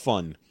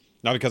fun,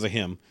 not because of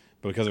him,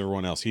 but because of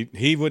everyone else.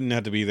 He wouldn't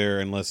have to be there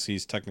unless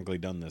he's technically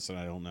done this, and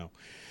I don't know.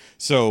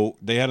 So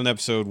they had an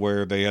episode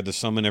where they had to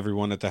summon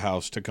everyone at the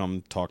house to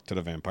come talk to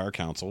the Vampire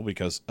Council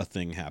because a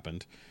thing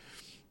happened.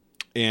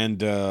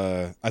 And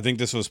I think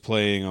this was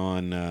playing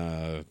on...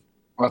 a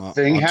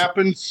thing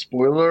happened?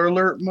 Spoiler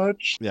alert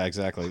much? Yeah,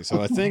 exactly.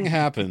 So a thing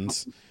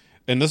happens,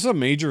 and this is a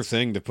major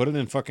thing. To put it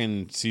in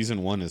fucking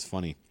season 1 is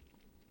funny.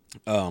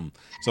 So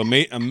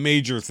a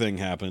major thing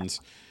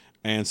happens,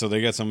 and so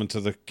they get summoned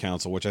to the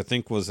council, which I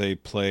think was a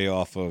play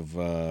off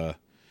of...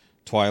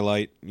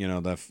 Twilight,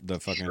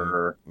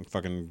 the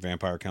fucking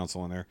vampire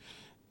council in there,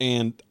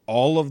 and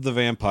all of the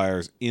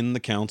vampires in the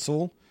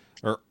council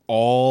are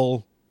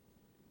all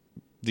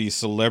the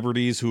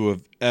celebrities who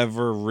have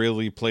ever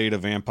really played a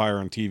vampire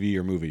on TV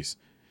or movies,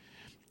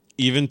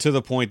 even to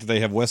the point that they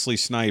have Wesley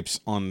Snipes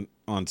on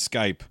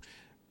Skype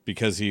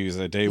because he was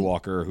a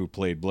daywalker who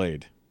played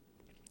Blade,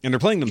 and they're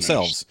playing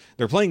themselves.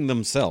 They're playing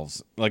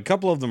themselves. Like, a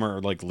couple of them are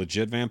like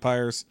legit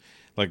vampires.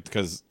 Like,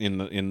 because in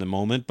the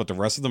moment, but the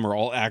rest of them are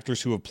all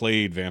actors who have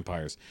played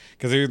vampires.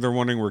 Because they're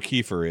wondering where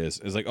Kiefer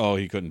is. It's like, oh,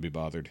 he couldn't be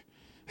bothered.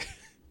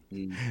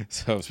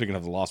 So, speaking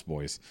of the Lost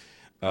Boys.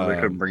 They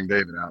couldn't bring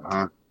David out,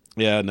 huh?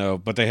 Yeah, no.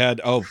 But they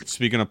had,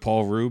 speaking of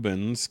Paul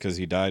Rubens, because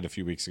he died a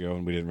few weeks ago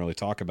and we didn't really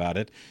talk about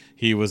it.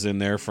 He was in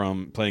there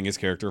from playing his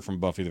character from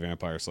Buffy the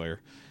Vampire Slayer.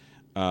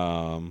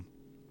 I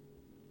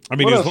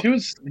mean, he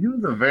was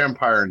a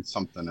vampire in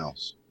something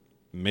else.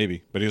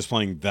 Maybe, but he was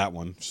playing that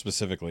one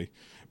specifically.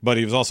 But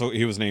he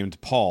was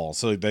named Paul,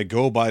 so they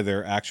go by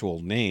their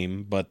actual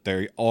name, but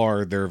they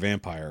are their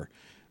vampire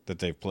that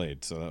they've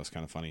played. So that was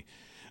kind of funny.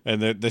 And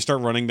they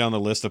start running down the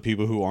list of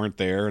people who aren't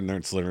there, and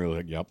it's literally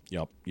like,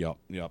 yep,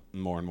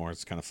 more and more.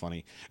 It's kind of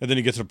funny. And then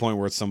you get to the point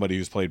where it's somebody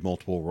who's played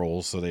multiple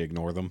roles, so they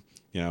ignore them.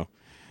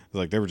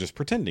 Like they were just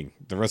pretending.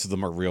 The rest of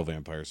them are real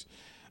vampires.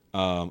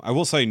 I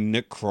will say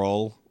Nick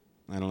Kroll.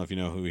 I don't know if you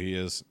know who he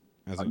is.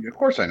 Of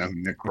course I know who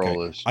Nick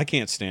Kroll is. I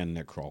can't stand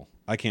Nick Kroll.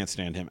 I can't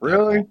stand him.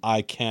 Really?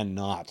 I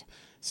cannot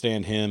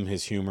stand him,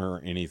 his humor,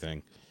 or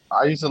anything.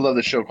 I used to love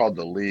the show called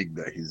The League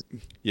that he's...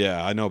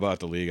 Yeah, I know about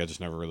The League. I just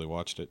never really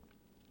watched it.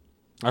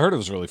 I heard it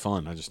was really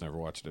fun. I just never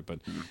watched it. But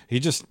he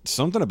just...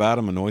 Something about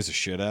him annoys the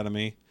shit out of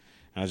me.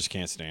 And I just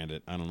can't stand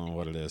it. I don't know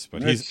what it is.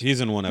 But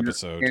he's in one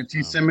episode.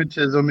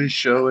 Anti-Semitism is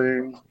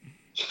showing.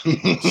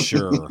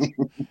 Sure.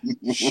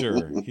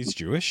 He's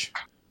Jewish?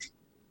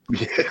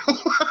 Yeah,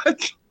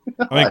 what?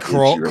 I mean,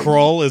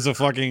 Kroll is a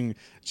fucking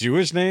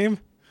Jewish name?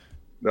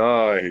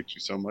 No, I hate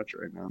you so much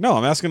right now. No,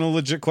 I'm asking a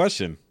legit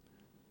question.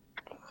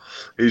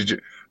 He's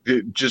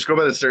just go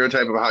by the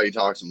stereotype of how he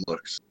talks and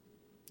looks.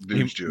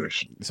 Dude's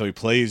Jewish. So he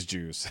plays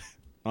Jews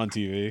on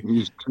TV?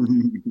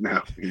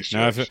 No, he's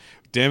Jewish.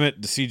 Damn it,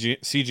 the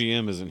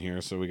CGM isn't here,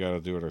 so we got to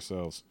do it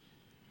ourselves.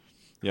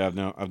 Yeah,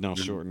 I've now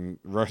shortened.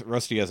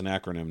 Rusty has an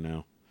acronym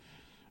now.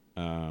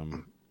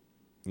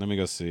 Let me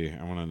go see.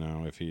 I want to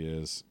know if he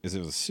is. Is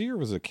it a C or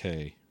was it a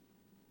K?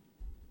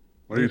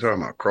 What are you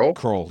talking about? Kroll?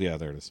 Kroll, yeah,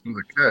 there it is. With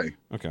a K.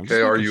 Okay, I'm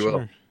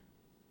K-R-U-L.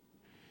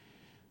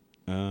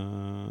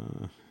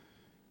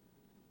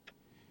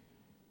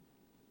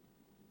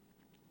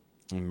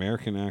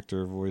 American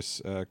actor,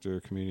 voice actor,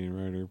 comedian,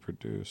 writer,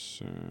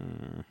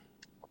 producer.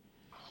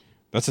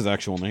 That's his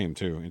actual name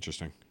too.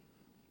 Interesting.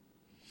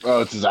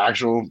 Oh, it's his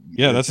actual.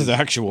 Yeah, that's his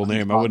actual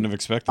name. I wouldn't have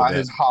expected that.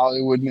 His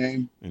Hollywood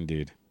name.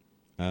 Indeed.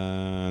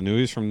 Knew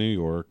he's from New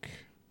York.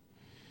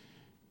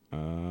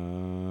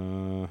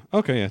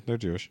 Okay, yeah, they're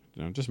Jewish.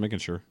 Just making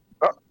sure.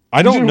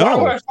 I don't know.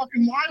 Why would I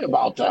fucking lie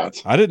about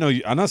that? I didn't know.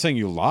 I'm not saying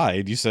you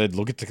lied. You said,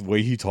 look at the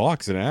way he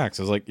talks and acts.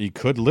 I was like, he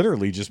could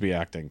literally just be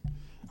acting.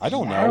 I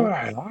don't know. Why would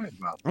I lie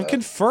about that? I'm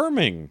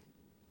confirming.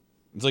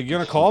 It's like, you're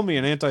going to call me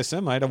an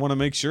anti-Semite. I want to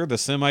make sure the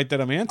Semite that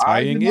I'm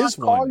anti-ing is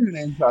one. I did not call you an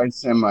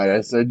anti-Semite.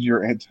 I said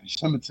your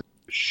anti-Semitism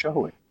is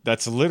showing.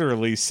 That's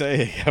literally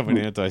saying I'm an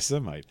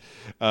anti-Semite,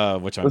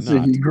 which I'm Listen,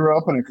 not. he grew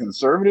up in a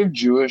conservative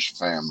Jewish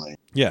family.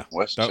 Yeah.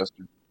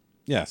 Westchester.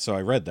 Yeah, so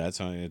I read that,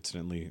 so I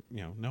instantly,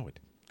 know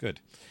it. Good.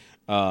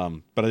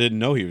 But I didn't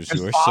know he was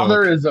His Jewish.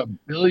 father is a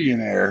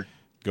billionaire.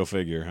 Go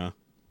figure, huh?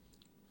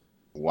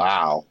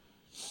 Wow.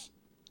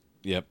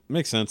 Yep,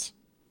 makes sense.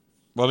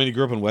 Well, I mean, he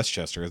grew up in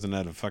Westchester. Isn't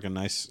that a fucking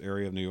nice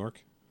area of New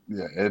York?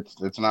 Yeah,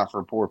 it's not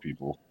for poor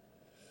people.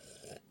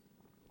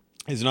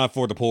 It's not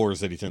for the poor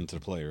that he tends to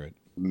play, right?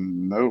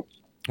 Nope.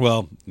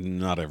 Well,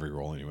 not every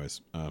role,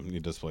 anyways. He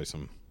does play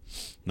some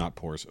not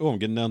pours. Oh, I'm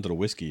getting down to the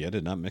whiskey. I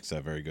did not mix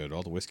that very good.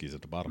 All the whiskey's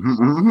at the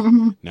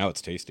bottom. Now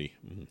it's tasty.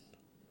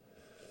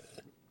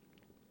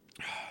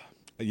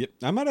 Yeah,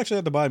 I might actually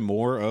have to buy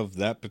more of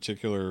that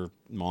particular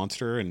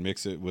monster and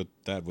mix it with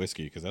that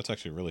whiskey, because that's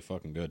actually really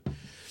fucking good.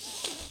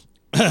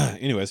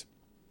 Anyways,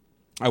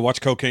 I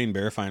watched Cocaine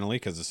Bear finally,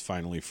 because it's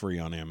finally free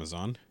on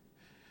Amazon.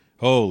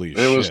 Holy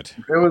shit.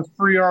 It was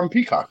free on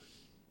Peacock.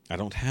 I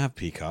don't have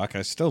Peacock.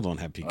 I still don't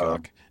have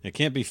Peacock. It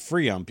can't be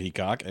free on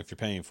Peacock if you're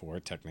paying for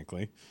it,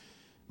 technically.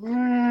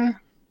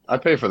 I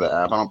pay for the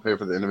app. I don't pay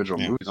for the individual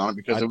movies on it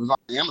because it was on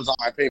Amazon.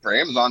 I pay for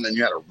Amazon, then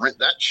you had to rent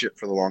that shit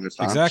for the longest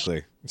time.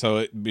 Exactly. So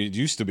it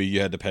used to be you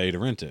had to pay to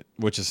rent it,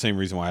 which is the same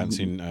reason why I haven't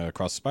seen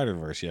Across the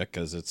Spider-Verse yet,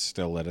 because it's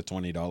still at a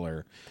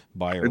 $20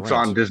 buy or rent. It's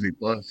on Disney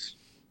Plus.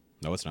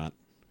 No, it's not.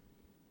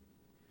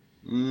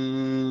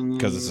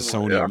 Because it's a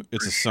Sony. Yeah,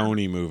 it's a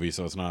Sony movie,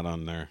 so it's not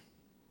on there.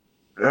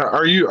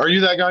 Are you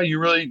that guy?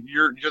 You're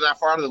that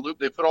far out of the loop?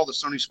 They put all the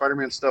Sony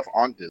Spider-Man stuff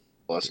on Disney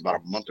Plus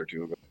about a month or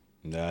two ago.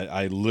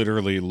 I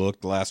literally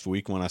looked last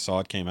week when I saw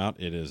it came out.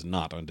 It is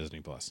not on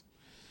Disney Plus.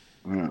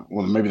 Well,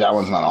 maybe that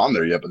one's not on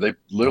there yet, but they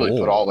literally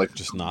put all like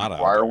just not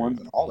Wire ones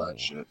and all that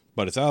shit.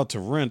 But it's out to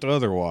rent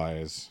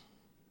otherwise.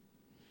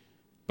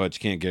 But you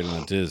can't get it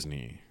on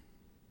Disney.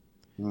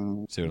 See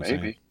what I'm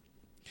saying?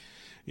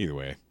 Either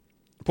way,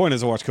 the point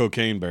is, I watched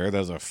Cocaine Bear. That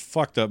was a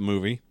fucked up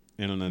movie.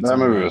 That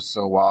movie was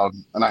so wild,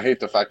 and I hate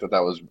the fact that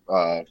was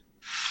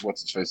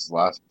what's his face's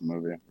last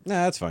movie.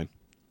 Nah, that's fine.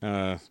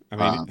 I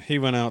mean, he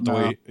went out the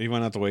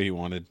way he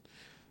wanted.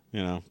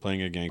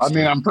 Playing a gangster. I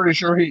mean, I'm pretty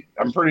sure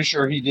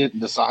he didn't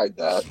decide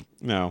that.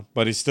 No,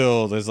 but he's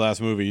still, his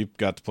last movie, he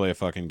got to play a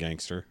fucking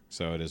gangster,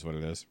 so it is what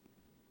it is.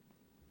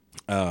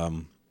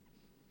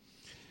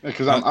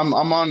 Because I'm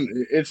on.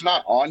 It's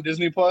not on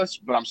Disney Plus,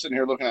 but I'm sitting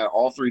here looking at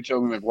all three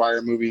Tobey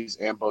Maguire movies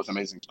and both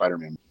Amazing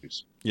Spider-Man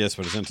movies. Yes,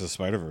 but it's Into the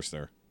Spider-Verse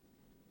there.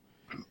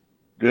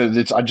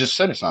 I just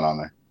said it's not on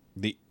there.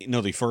 The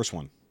first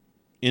one.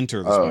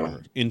 Enter the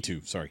Spider-Verse.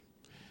 Into, sorry.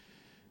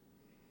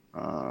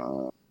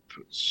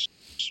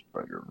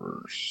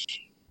 Spider-Verse.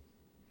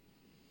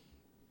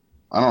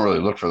 I don't really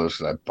look for those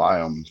because I buy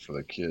them for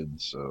the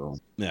kids. So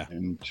yeah.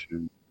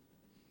 Into.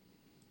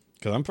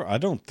 Because I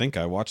don't think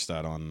I watched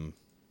that on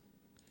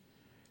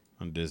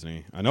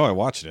Disney. I know I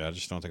watched it. I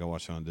just don't think I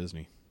watched it on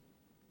Disney.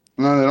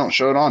 No, they don't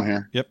show it on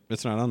here. Yep,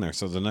 it's not on there.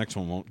 So the next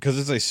one won't, because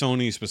it's a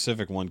Sony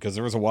specific one. Because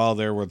there was a while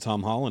there where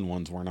Tom Holland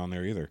ones weren't on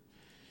there either.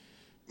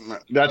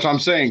 That's what I'm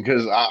saying,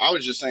 because I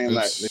was just saying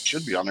that they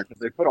should be on there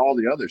because they put all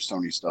the other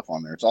Sony stuff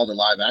on there. It's all the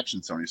live action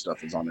Sony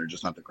stuff is on there,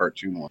 just not the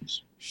cartoon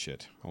ones.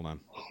 Shit, hold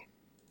on.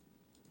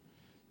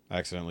 I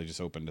accidentally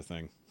just opened a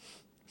thing.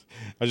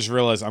 I just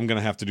realized I'm going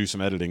to have to do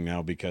some editing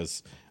now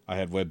because I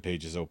had web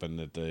pages open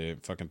that the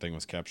fucking thing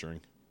was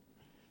capturing.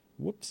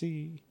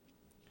 Whoopsie.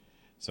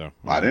 So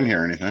I didn't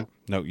hear anything.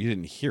 No, you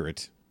didn't hear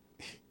it.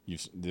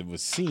 It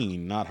was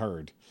seen, not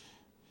heard.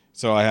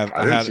 So I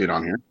didn't see it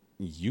on here.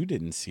 You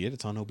didn't see it.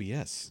 It's on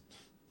OBS.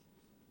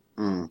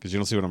 Because you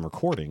don't see what I'm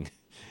recording.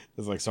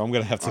 It's like, so I'm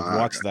going to have to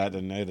watch that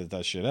and edit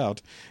that shit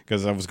out.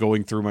 Because I was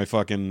going through my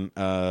fucking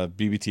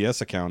BBTS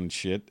account and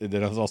shit. And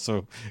then I was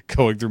also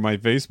going through my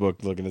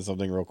Facebook looking at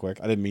something real quick.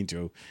 I didn't mean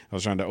to. I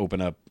was trying to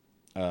open up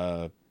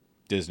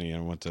Disney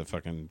and I went to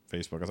fucking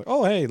Facebook. I was like,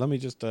 oh, hey, let me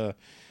just...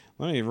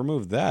 let me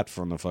remove that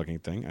from the fucking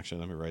thing. Actually,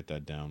 let me write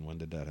that down. When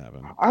did that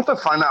happen? I have to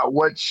find out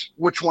which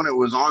one it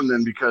was on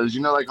then, because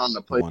like on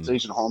the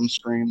PlayStation home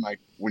screen, like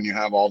when you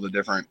have all the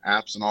different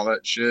apps and all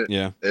that shit,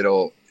 yeah,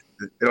 it'll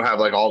have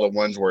like all the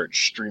ones where it's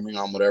streaming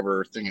on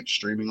whatever thing it's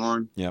streaming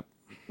on. Yep.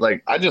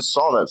 Like I just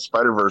saw that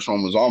Spider-Verse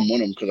one was on one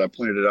of them because I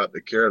pointed it out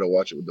to Kara to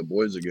watch it with the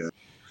boys again.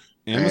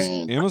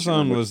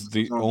 Amazon was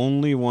the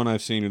only one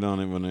I've seen it on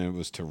it when it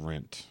was to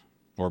rent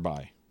or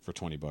buy for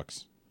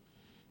 $20.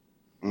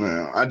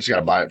 Yeah, I just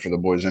gotta buy it for the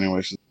boys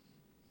anyway.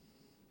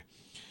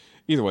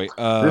 Either way,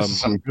 this is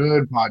some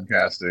good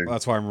podcasting.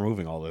 That's why I'm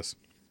removing all this.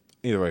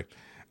 Either way,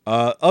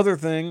 other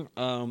thing.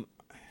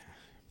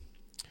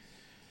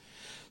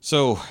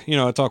 So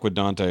I talk with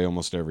Dante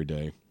almost every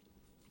day,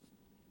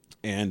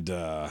 and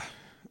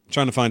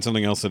trying to find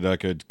something else that I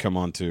could come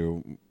on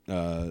to.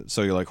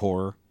 So you like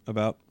horror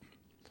about?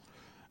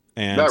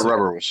 And that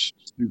Rubber was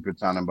stupid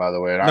sounding, by the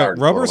way. No,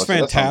 Rubber's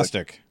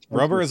fantastic.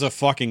 Rubber is a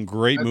fucking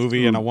great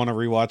movie, and I want to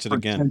rewatch it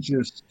again.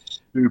 Pretentious,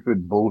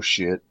 stupid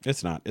bullshit.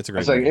 It's not. It's a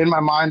great movie. It's like in my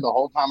mind the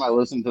whole time I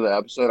listened to the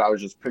episode, I was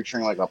just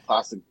picturing like a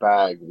plastic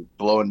bag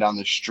blowing down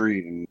the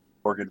street and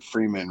Morgan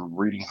Freeman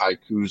reading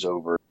haikus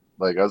over.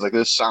 Like I was like,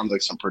 this sounds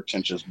like some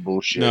pretentious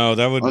bullshit. No,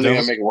 that would make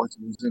it worse.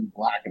 It's in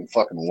black and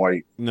fucking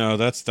white. No,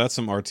 that's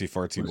some artsy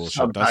fartsy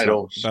bullshit.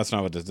 That's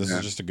not what this. This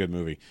is just a good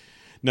movie.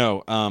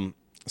 No,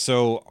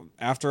 so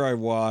after I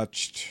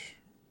watched,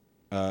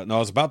 I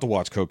was about to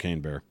watch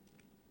Cocaine Bear,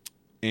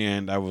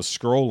 and I was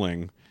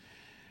scrolling.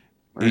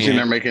 Are you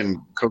there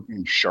making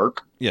Cocaine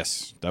Shark?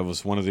 Yes, that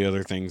was one of the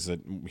other things that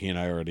he and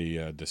I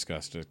already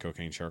discussed.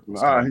 Cocaine Shark.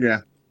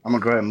 Yeah. I'm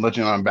gonna go ahead and let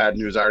you know on bad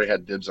news. I already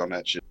had dibs on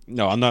that shit.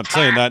 No, I'm not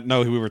saying that.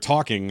 No, we were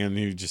talking, and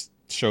he just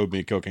showed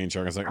me Cocaine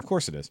Shark. I was like, of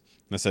course it is.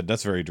 And I said,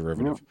 that's very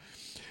derivative.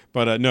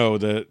 But no,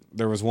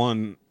 there was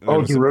one.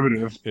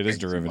 Derivative. It is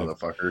derivative.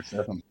 Motherfuckers.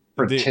 That's some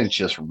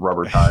pretentious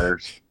rubber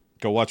tires.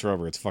 Go watch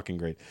Rubber. It's fucking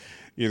great.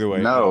 Either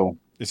way. No.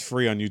 It's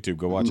free on YouTube.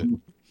 Go watch it.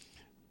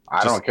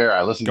 I don't care.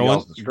 I listen to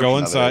y'all's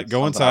description.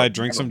 Go inside,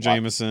 drink some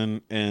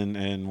Jameson,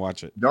 and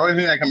watch it. The only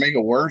thing that can make it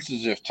worse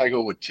is if Taika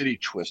Waititi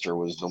Twister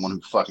was the one who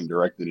fucking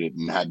directed it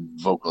and had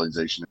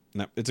vocalization.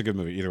 No, it's a good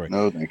movie. Either way.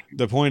 No, thank you.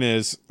 The point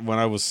is, when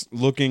I was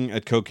looking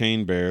at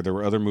Cocaine Bear, there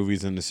were other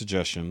movies in the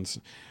suggestions,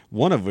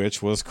 one of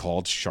which was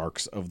called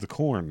Sharks of the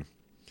Corn.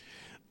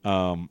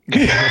 I'm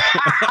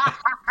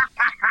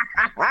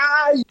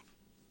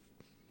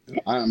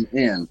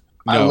in.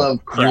 No, I love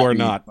you are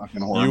not.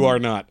 You are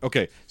not.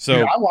 Okay, so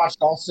dude, I watched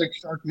all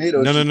 6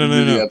 Sharknadoes.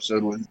 No.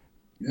 Episode with.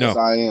 Yes,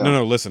 I am.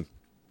 No. Listen,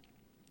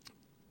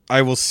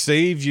 I will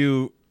save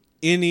you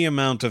any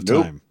amount of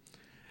time.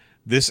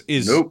 This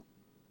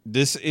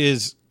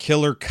is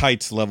Killer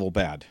Kites level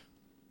bad.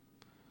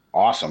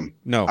 Awesome.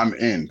 No, I'm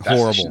in. That's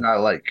horrible. The shit I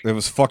like. It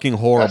was fucking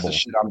horrible. That's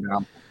the shit I'm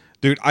down.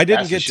 Dude, I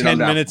didn't get 10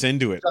 minutes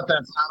into it.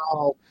 That's not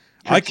all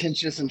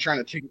pretentious and trying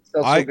to take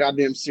itself so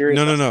goddamn serious.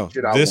 No.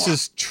 This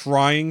is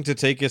trying to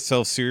take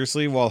itself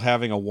seriously while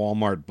having a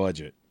Walmart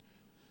budget,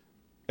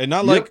 and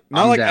not like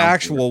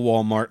actual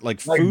Walmart, like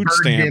food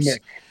stamps.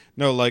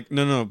 No,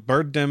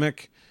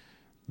 Birdemic.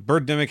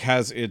 Birdemic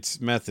has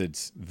its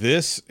methods.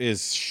 This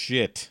is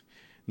shit.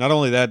 Not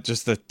only that,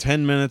 just the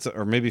 10 minutes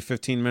or maybe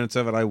 15 minutes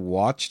of it I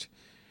watched,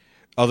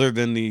 other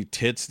than the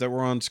tits that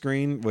were on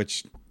screen,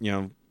 which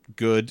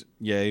good,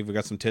 yay, we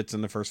got some tits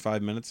in the first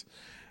 5 minutes,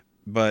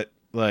 but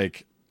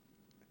like,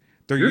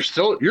 you're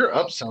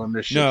upselling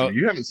this shit. No,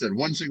 you haven't said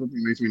one single thing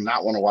that makes me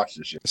not want to watch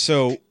this shit.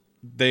 So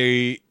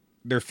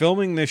they're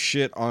filming this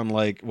shit on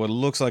like what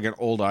looks like an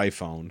old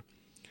iPhone.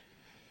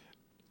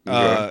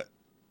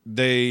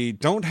 They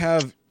don't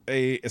have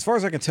as far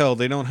as I can tell,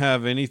 they don't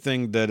have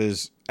anything that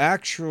is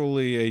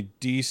actually a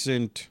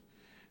decent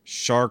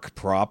shark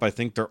prop. I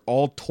think they're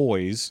all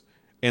toys.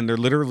 And they're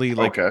literally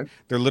they're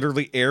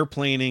literally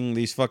airplaning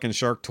these fucking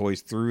shark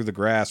toys through the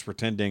grass,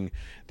 pretending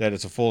that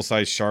it's a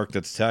full-size shark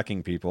that's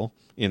attacking people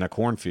in a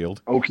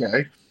cornfield.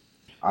 Okay,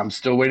 I'm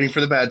still waiting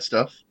for the bad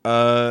stuff.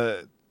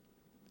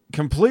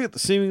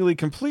 Seemingly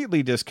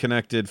completely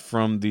disconnected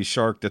from the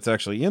shark that's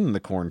actually in the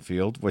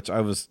cornfield, which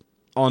I was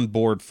on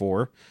board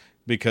for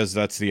because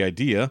that's the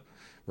idea,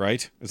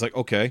 right? It's like,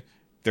 okay,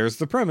 there's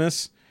the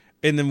premise,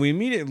 and then we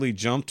immediately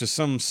jump to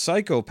some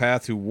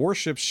psychopath who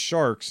worships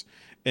sharks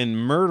and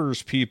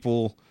murders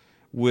people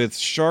with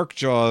shark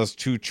jaws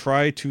to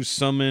try to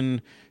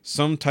summon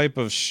some type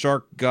of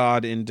shark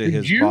god into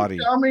his body.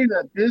 Did you tell me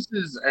that this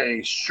is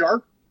a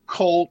shark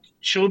cult,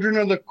 Children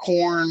of the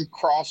Corn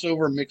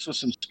crossover mixed with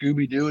some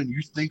Scooby-Doo, and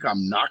you think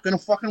I'm not going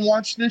to fucking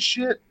watch this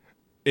shit?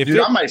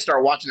 I might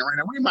start watching it right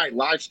now. We might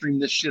live stream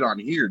this shit on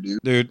here,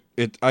 dude. Dude,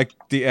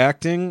 the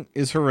acting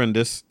is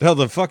horrendous. Hell,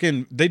 they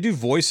do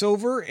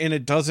voiceover, and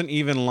it doesn't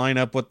even line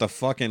up with the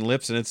fucking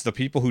lips, and it's the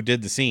people who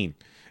did the scene.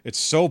 It's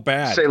so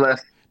bad. Say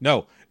less.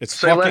 No, it's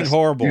fucking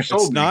horrible.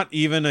 It's not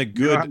even a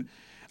good.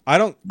 I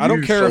don't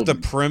care if the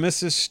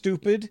premise is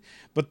stupid,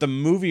 but the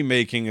movie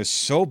making is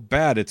so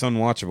bad it's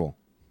unwatchable.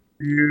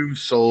 You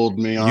sold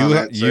me on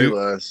it. Say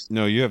less.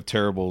 No, you have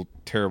terrible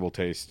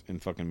taste in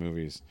fucking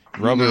movies.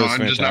 Rubber is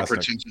fantastic. I'm just not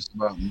pretentious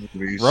about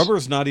movies.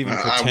 Rubber's not even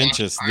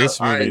pretentious.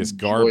 This movie is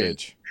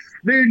garbage.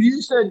 Dude,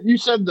 you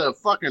said the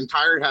fucking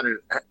tyrant had an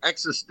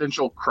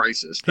existential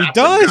crisis. He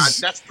does.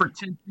 That's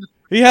pretentious.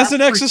 He has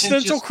an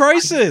existential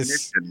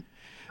crisis.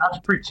 That's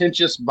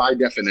pretentious by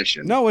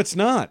definition. No, it's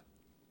not.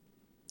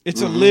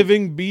 It's a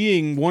living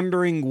being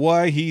wondering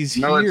why he's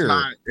here. No, it's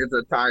not. It's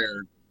a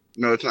tire.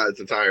 No, it's not. It's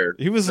a tire.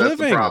 He was That's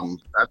living. The problem.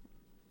 That's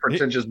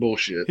pretentious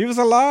bullshit. He was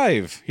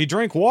alive. He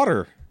drank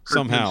water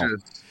somehow.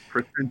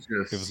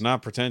 Pretentious. It was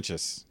not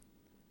pretentious.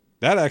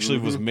 That actually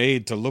was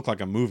made to look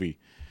like a movie.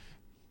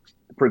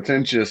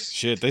 pretentious.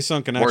 Shit, they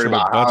sunk an Worried actual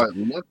about how budget.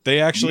 it looked.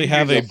 They actually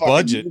have a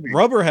budget. Movie.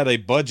 Rubber had a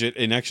budget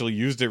and actually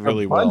used it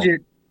really well.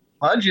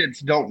 Budgets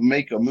don't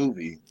make a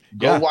movie.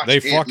 Go Yeah, watch they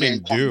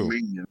Ant-Man fucking do.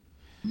 Quantumania.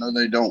 No,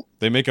 they don't.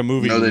 They make a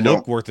movie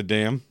look worth a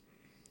damn.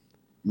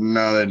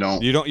 No, they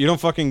don't. You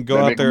don't fucking go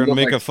out there and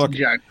make a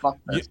fucking.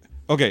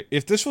 Okay,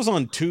 if this was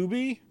on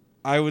Tubi,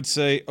 I would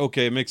say,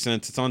 okay, it makes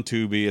sense. It's on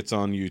Tubi. It's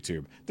on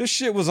YouTube. This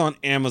shit was on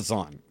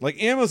Amazon.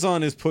 Like,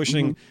 Amazon is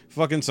pushing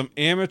fucking some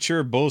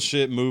amateur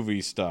bullshit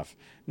movie stuff.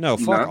 No,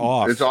 fuck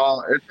off. It's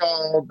all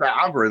the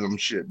algorithm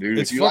shit, dude.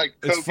 If you like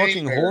it's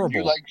fucking horrible.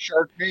 You like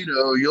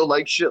Sharknado, you'll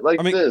like shit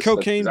like this.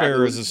 Cocaine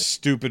Bear is a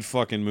stupid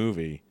fucking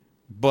movie,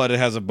 but it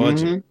has a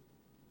budget.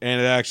 And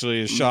it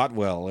actually is shot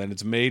well, and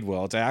it's made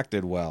well. It's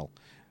acted well.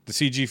 The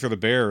CG for the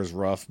bear is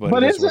rough, but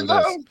it is what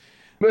it is.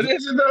 But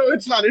isn't though?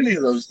 It's not any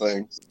of those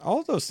things.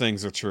 All those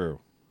things are true.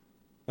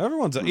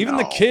 Everyone's even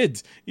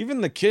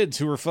the kids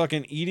who were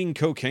fucking eating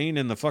cocaine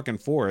in the fucking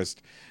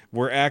forest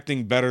were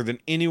acting better than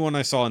anyone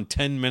I saw in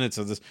 10 minutes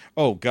of this.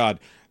 Oh God,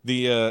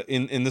 the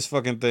in this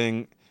fucking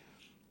thing,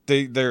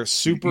 they're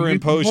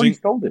superimposing.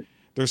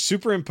 They're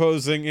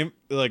superimposing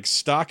like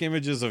stock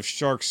images of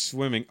sharks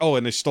swimming. Oh,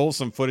 and they stole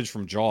some footage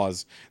from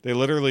Jaws. They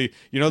literally,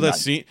 that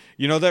scene,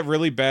 that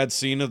really bad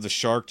scene of the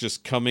shark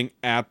just coming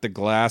at the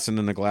glass and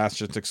then the glass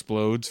just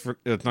explodes.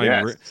 It's not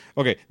even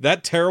okay.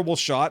 That terrible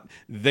shot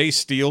they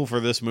steal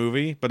for this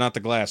movie, but not the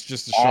glass,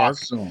 just the shark.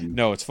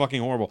 No, it's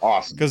fucking horrible.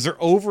 Awesome. Because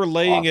they're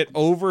overlaying it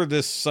over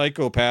this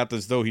psychopath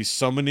as though he's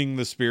summoning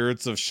the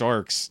spirits of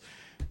sharks.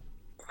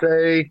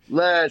 Say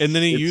less. And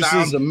then he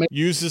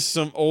uses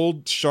some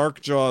old shark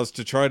jaws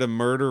to try to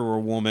murder a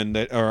woman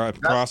or a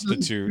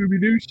prostitute.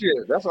 Scooby-Doo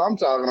shit. That's what I'm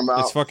talking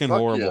about. It's fucking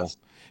horrible. Yes.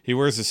 He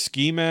wears a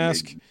ski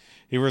mask.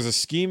 He wears a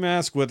ski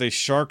mask with a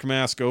shark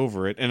mask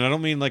over it, and I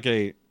don't mean like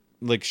a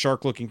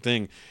shark looking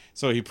thing.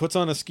 So he puts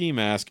on a ski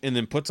mask and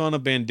then puts on a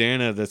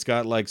bandana that's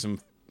got like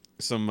some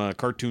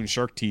cartoon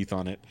shark teeth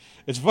on it.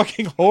 It's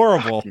fucking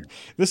horrible.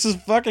 This is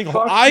fucking.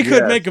 I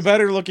could make a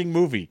better looking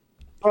movie.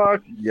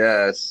 Fuck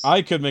yes.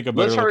 I could make a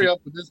better. Let's hurry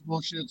up with this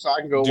bullshit so I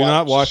can go. Do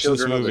not watch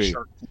this movie.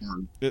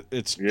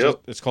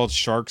 It's called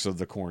Sharks of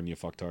the Corn. You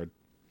fucktard.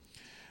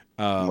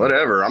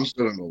 Whatever. I'm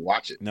still gonna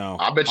watch it. No,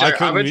 I bet I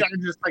can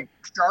just like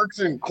sharks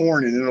and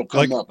corn and it'll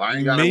come up. I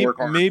ain't gotta work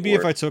hard. Maybe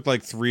if I took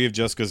like 3 of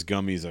Jessica's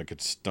gummies, I could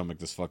stomach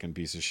this fucking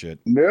piece of shit.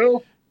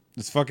 No,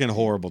 it's fucking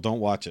horrible. Don't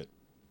watch it.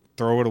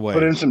 Throw it away.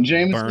 Put in some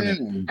Jameson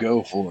and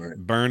go for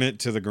it. Burn it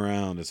to the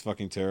ground. It's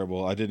fucking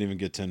terrible. I didn't even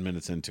get 10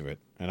 minutes into it,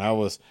 and I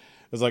was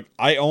like,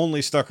 I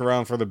only stuck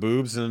around for the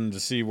boobs and to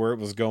see where it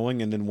was going,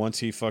 and then once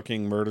he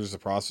fucking murders the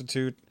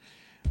prostitute,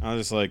 I was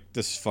just like,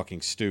 this is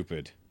fucking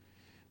stupid.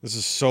 This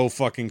is so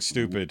fucking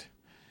stupid.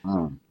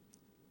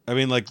 I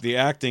mean, like, the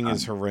acting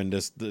is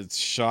horrendous. It's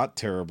shot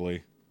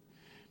terribly.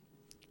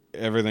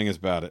 Everything is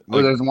about it.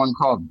 Like, there's one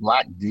called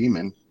Black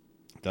Demon.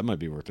 That might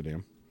be worth a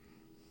damn.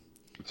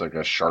 It's like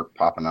a shark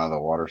popping out of the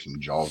water, some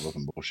jaws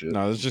looking bullshit.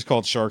 No, it's just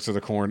called Sharks of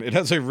the Corn. It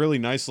has a really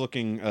nice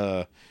looking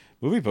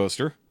movie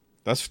poster.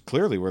 That's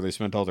clearly where they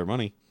spent all their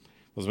money.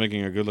 Was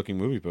making a good looking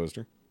movie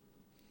poster.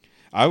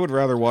 I would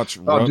rather watch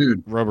Rubber.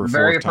 The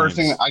very first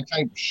thing I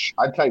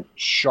typed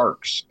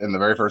sharks, and the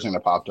very first thing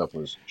that popped up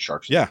was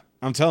sharks. Yeah,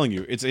 I'm telling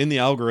you, it's in the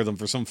algorithm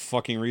for some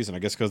fucking reason. I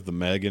guess because the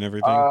Meg and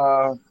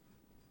everything.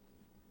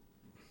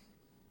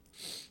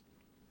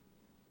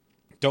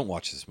 Don't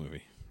watch this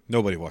movie.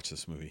 Nobody watch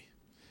this movie.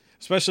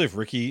 Especially if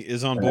Rikki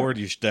is on board,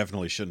 you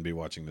definitely shouldn't be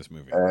watching this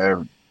movie.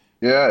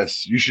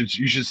 Yes, you should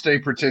stay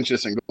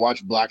pretentious and go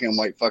watch black and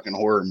white fucking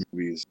horror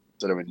movies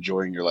instead of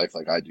enjoying your life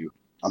like I do.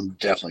 I'm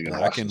definitely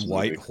gonna watch black and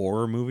white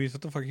horror movies.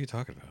 What the fuck are you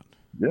talking about?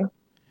 Yeah.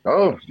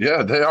 Oh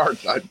yeah, they are.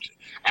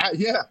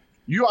 Yeah.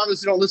 You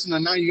obviously don't listen to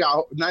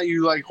now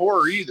you like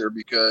horror either,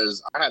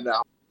 because I had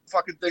that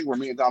fucking thing where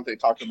me and Dante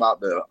talked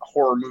about the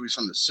horror movies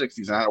from the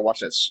 '60s, and I had to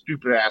watch that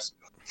stupid ass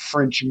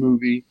French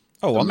movie.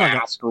 Oh, I'm not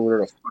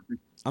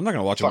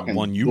gonna watch the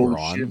one you were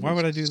on. Why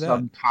would I do that?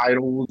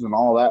 Subtitles and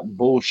all that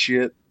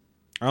bullshit.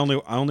 I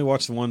only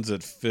watch the ones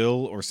that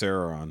Phil or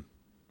Sarah are on,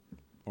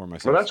 or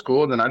myself. Well, that's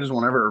cool. Then I just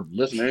won't ever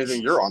listen to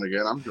anything you're on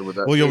again. I'm good with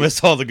that. Well, you'll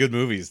miss all the good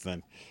movies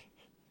then.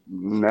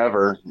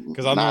 Never.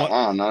 Because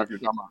not if you're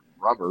talking about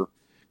Rubber.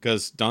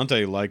 Because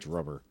Dante liked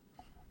Rubber.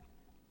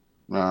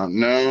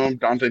 No,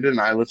 Dante didn't.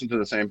 I listened to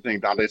the same thing.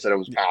 Dante said it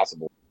was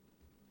passable.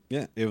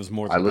 Yeah, it was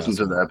more than I listened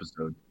to the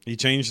episode. He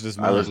changed his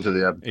mind. I listened to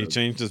the episode. He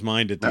changed his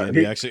mind at the end.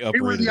 He actually upgraded it.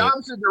 He went the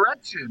opposite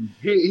direction.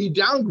 He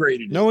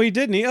downgraded it. No, he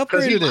didn't. He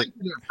upgraded it. Liked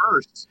it at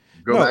first.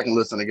 Go back and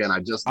listen again.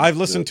 I've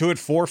listened to it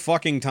 4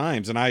 fucking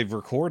times, and I've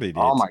recorded it.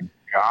 Oh my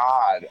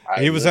god!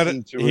 He was at a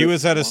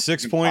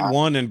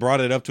 6.1 and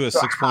brought it up to a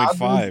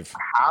 6.5.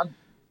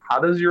 How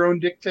does your own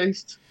dick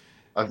taste?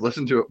 I've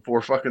listened to it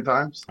 4 fucking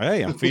times.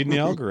 Hey, I'm feeding the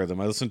algorithm.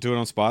 I listened to it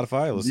on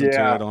Spotify. I listened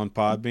to it on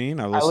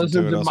Podbean. I listened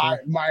to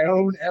it my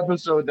own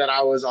episode that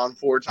I was on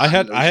 4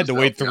 times. I had to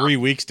wait 3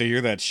 weeks to hear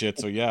that shit.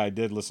 So yeah, I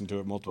did listen to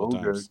it multiple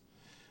times.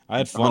 I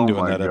had fun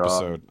doing that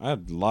episode. I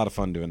had a lot of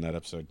fun doing that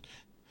episode.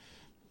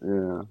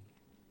 Yeah.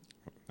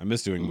 I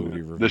miss doing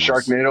movie The reviews.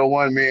 Sharknado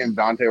one, me and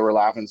Dante were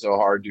laughing so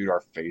hard, dude. Our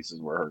faces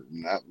were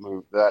hurting.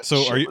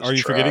 So are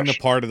you forgetting the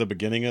part of the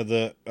beginning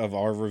of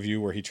our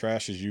review where he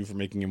trashes you for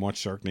making him watch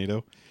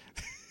Sharknado?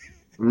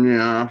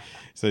 Yeah.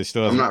 So he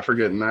still I'm not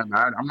forgetting that.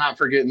 I'm not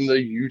forgetting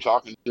you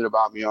talking shit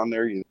about me on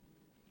there either.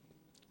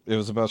 It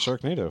was about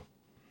Sharknado.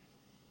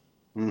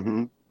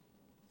 Mm-hmm.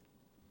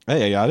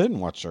 Hey, I didn't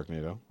watch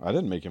Sharknado. I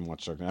didn't make him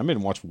watch Sharknado. I made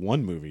him watch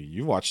one movie.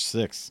 You watched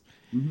 6.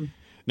 Mm-hmm.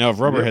 Now, if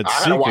Rubber had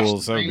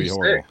sequels, that would be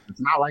horrible. 6.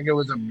 It's not like it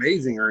was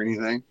amazing or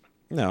anything.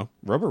 No,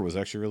 Rubber was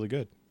actually really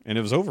good, and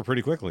it was over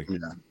pretty quickly. Yeah.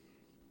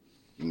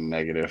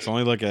 Negative. It's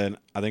only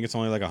I think it's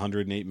only like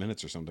 108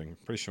 minutes or something.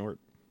 Pretty short.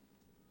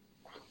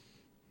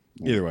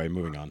 Either way,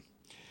 moving on.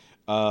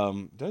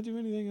 Did I do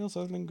anything else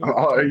other than go?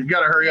 Oh, you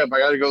gotta hurry up. I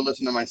gotta go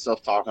listen to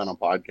myself talk on a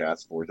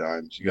podcast 4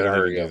 times. You gotta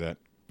hurry up. That.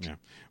 Yeah.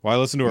 Well, I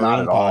listen to our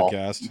own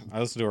podcast. I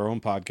listen to our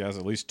own podcast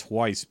at least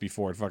twice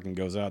before it fucking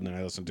goes out, and then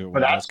I listen to it. But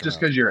that's just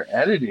because you're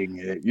editing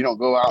it. You don't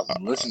go out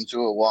and listen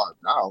to it while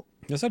it's out.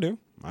 Yes, I do.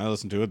 I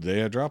listen to it the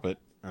day I drop it.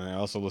 And I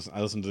also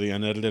listen to the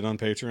unedited on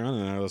Patreon,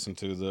 and I listen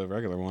to the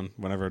regular one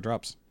whenever it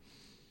drops.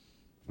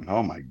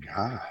 Oh my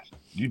god,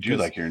 you do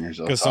like hearing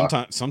yourself talk.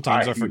 Because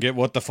sometimes I do. Forget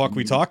what the fuck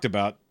we talked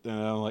about, and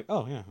I'm like,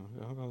 oh yeah,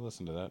 I'll go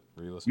listen to that.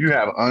 You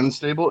have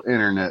unstable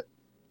internet.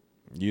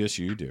 Yes,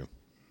 you do.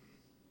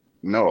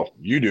 No,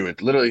 you do.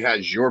 It literally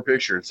has your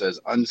picture. It says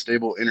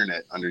unstable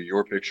internet under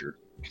your picture.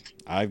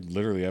 I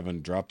literally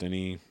haven't dropped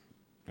any.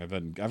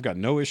 I've got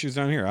no issues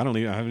down here. I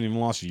haven't even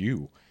lost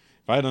you.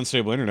 If I had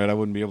unstable internet, I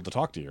wouldn't be able to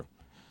talk to you.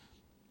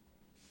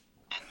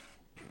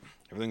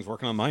 Everything's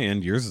working on my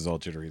end. Yours is all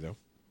jittery though.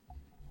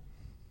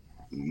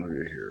 Look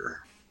at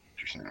here.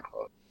 Santa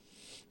Claus.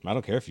 I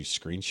don't care if you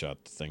screenshot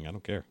the thing. I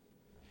don't care.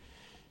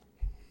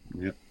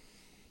 Yep.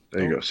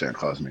 There you go, Santa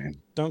Claus man.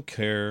 Don't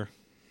care.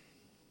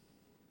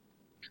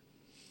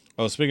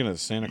 Oh, speaking of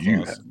Santa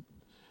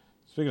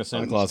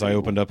Claus, I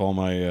opened up all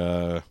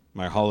my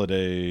my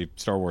holiday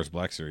Star Wars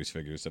Black Series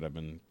figures that I've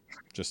been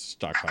just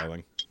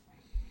stockpiling.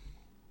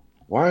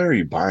 Why are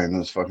you buying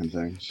those fucking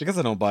things? Because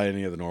I don't buy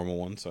any of the normal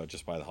ones, so I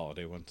just buy the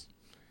holiday ones.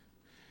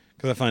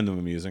 Because I find them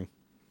amusing.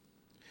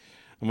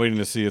 I'm waiting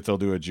to see if they'll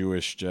do a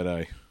Jewish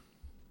Jedi.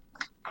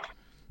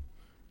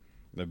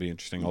 That'd be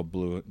interesting, all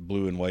blue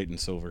and white and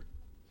silver.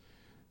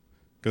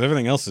 Because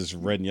everything else is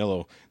red and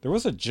yellow. There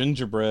was a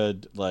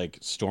gingerbread, like,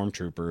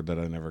 stormtrooper that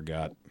I never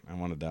got. I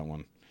wanted that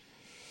one.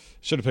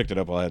 Should have picked it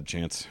up while I had a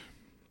chance.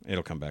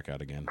 It'll come back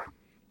out again.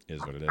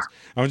 Is what it is.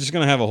 I'm just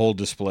going to have a whole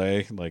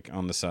display, like,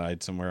 on the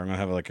side somewhere. I'm going to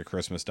have, like, a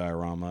Christmas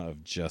diorama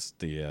of just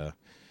the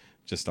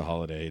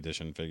holiday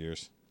edition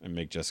figures. And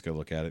make Jessica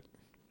look at it.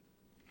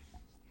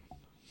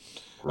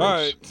 Gross. All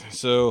right,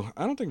 so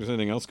I don't think there's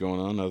anything else going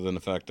on other than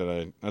the fact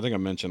that I think I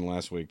mentioned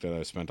last week that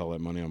I spent all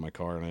that money on my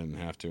car and I didn't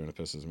have to, and it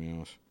pisses me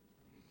off.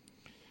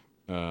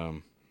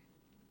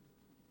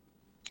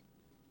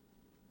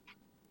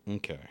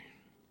 Okay.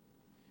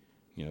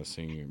 Yeah,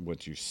 seeing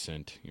what you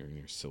sent,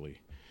 you're silly.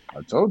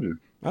 I told you.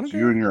 I don't it's care.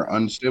 You and your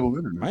unstable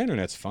internet. My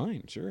internet's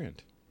fine. It's your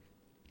end.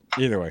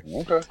 Either way.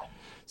 Okay.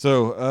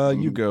 So,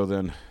 you go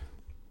then.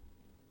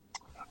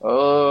 I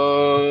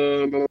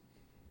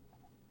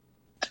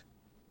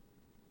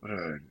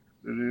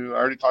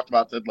already talked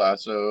about Ted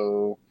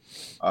Lasso.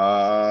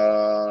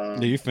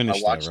 Yeah, you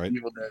finished that, right?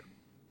 Evil Dead.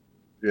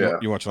 Yeah,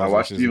 you watched. I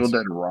watched Evil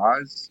Dead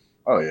Rise.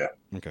 Oh yeah.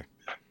 Okay.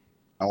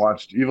 I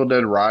watched Evil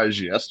Dead Rise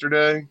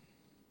yesterday.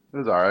 It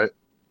was all right.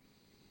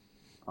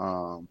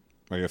 Are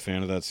you a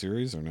fan of that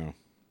series or no?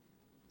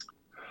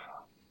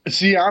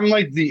 See, I'm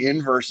like the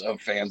inverse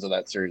of fans of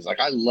that series. Like,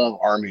 I love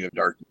Army of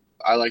Darkness.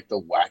 I like the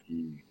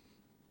wacky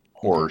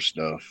horror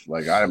stuff.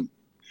 Like,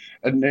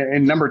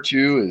 and number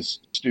 2 is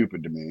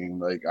stupid to me.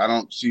 Like, I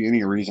don't see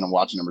any reason I'm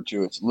watching number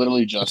 2. It's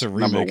literally just a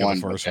remake number 1,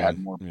 of the first but they had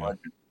more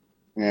budget.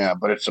 Yeah,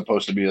 but it's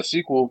supposed to be a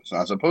sequel. It's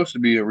not supposed to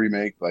be a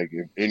remake. Like,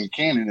 in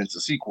canon, it's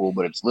a sequel,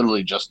 but it's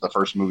literally just the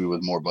first movie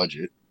with more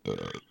budget.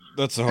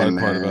 That's the hard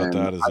part about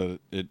that is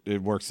that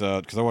it works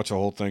out. Because I watched a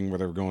whole thing where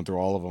they were going through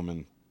all of them,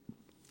 and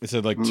it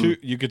said, like, 2,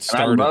 you could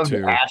start I at love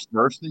 2. Ash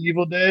versus the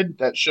Evil Dead,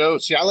 that show.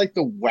 See, I like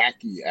the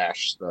wacky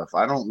Ash stuff.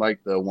 I don't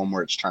like the one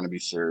where it's trying to be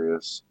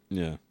serious.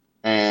 Yeah.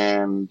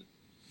 And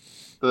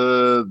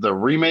the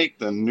remake,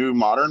 the new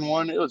modern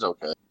one, it was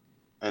okay.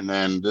 And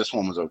then this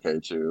one was okay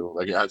too.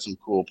 Like, it had some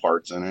cool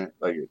parts in it.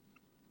 Like,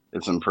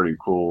 it's some pretty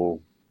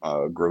cool,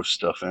 gross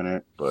stuff in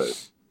it.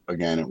 But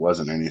again, it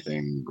wasn't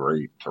anything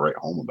great to write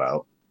home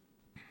about.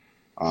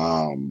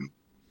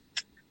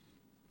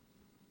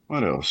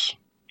 What else?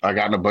 I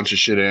got a bunch of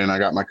shit in. I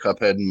got my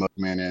Cuphead and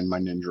Mugman in, my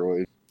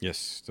Nindroid.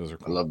 Yes, those are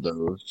cool. I love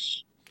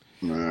those.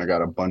 I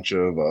got a bunch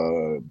of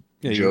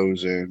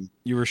Joes in.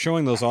 You were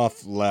showing those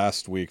off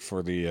last week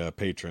for the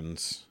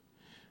patrons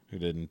who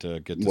didn't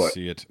get to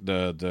see it.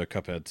 The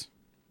Cupheads.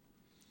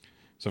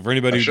 So for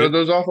anybody who showed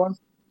those off last?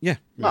 Yeah.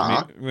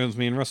 It was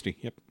me and Rusty.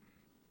 Yep.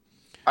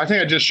 I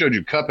think I just showed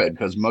you Cuphead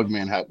because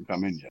Mugman hadn't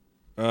come in yet.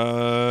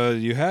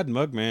 You had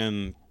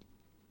Mugman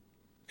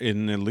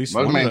in at least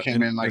Mugman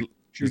came in like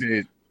 2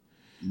 days.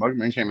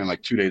 Mugman came in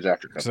like 2 days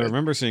after Cuphead. So I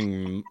remember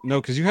seeing... No,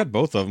 because you had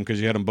both of them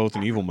because you had them both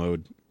in evil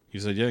mode. He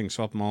said, yeah, you can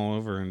swap them all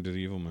over and do the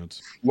evil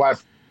modes. Well,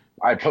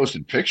 I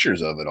posted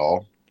pictures of it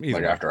all,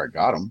 Either way. after I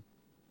got them.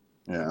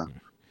 Yeah.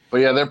 But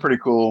yeah, they're pretty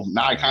cool.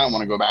 Now I kind of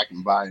want to go back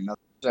and buy another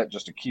set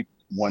just to keep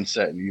one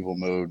set in evil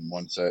mode and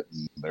one set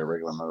in their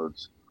regular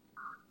modes.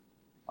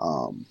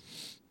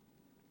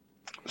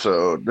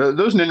 So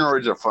those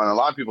Nindoroids are fun. A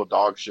lot of people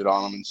dog shit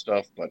on them and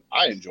stuff, but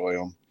I enjoy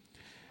them.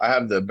 I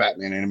have the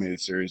Batman animated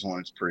series one.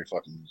 It's pretty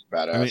fucking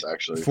badass,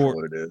 actually, for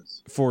what it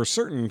is. For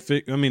certain,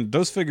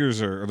 those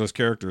figures or those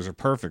characters are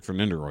perfect for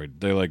Nindoroid.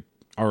 They like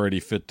already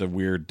fit the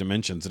weird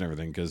dimensions and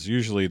everything because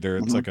usually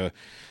it's like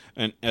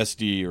an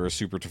SD or a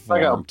super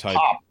deformed type.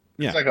 Pop.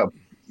 Yeah,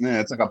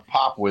 it's like a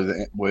pop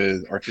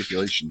with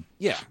articulation.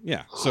 Yeah.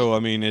 So I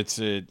mean, it's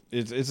a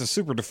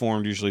super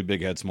deformed, usually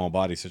big head, small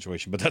body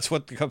situation, but that's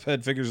what the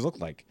Cuphead figures look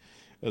like,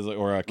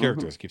 or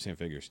characters. I keep saying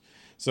figures.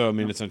 So I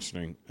mean, it's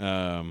interesting.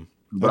 I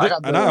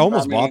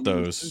almost bought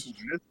those.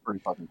 It's pretty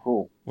fucking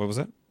cool. What was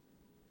that?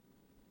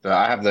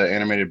 I have the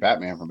animated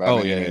Batman from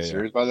Batman animated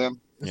series by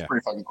them. It's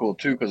pretty fucking cool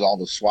too because all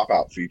the swap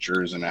out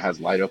features and it has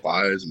light up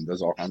eyes and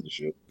does all kinds of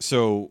shit.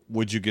 So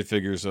would you get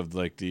figures of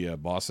like the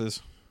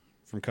bosses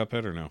from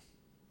Cuphead or no?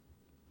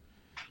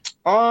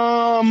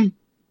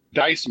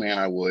 Dice Man,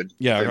 I would.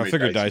 Yeah, I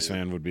figured Dice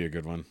Man would be a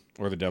good one,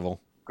 or the Devil.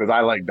 Because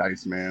I like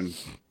Dice Man.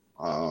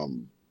 I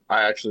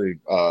actually,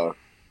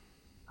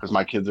 because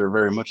my kids are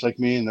very much like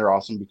me, and they're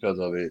awesome because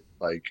of it.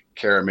 Like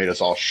Kara made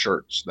us all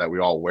shirts that we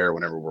all wear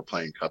whenever we're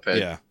playing Cuphead.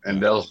 Yeah, and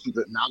now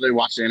they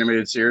watch the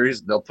animated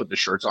series. They'll put the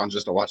shirts on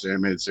just to watch the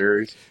animated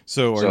series.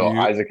 So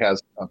Isaac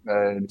has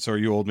Cuphead. So are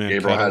you Old Man?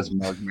 Gabriel has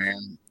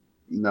Mugman.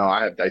 No,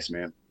 I have Dice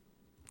Man.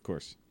 Of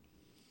course.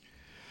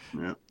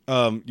 Yeah.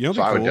 So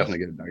I would definitely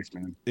get a Dice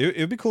Man.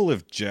 It'd be cool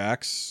if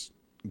Jax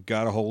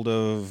got a hold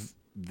of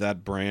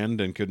that brand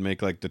and could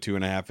make like the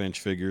 2.5-inch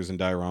figures and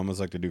dioramas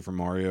like they do for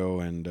Mario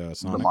and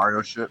Sonic. The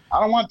Mario shit.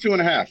 I don't want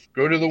 2.5.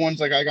 Go to the ones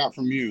like I got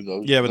from you.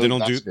 Those. Yeah, but they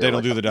don't do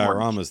the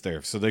dioramas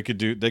there. So they could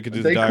do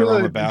the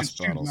diorama bass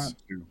battles.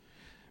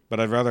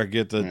 But I'd rather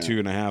get the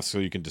 2.5 so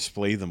you can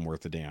display them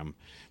worth a damn,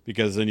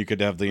 because then you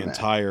could have the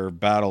entire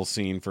battle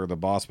scene for the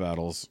boss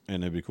battles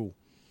and it'd be cool.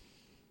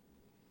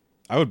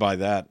 I would buy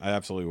that. I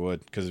absolutely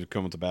would, because it would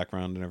come with the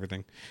background and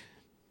everything.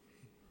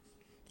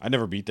 I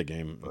never beat the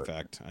game. In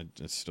fact,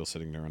 it's still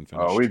sitting there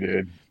unfinished. Oh, we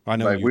did. I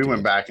know. Like we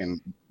went back, and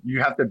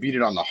you have to beat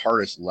it on the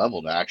hardest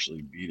level to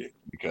actually beat it,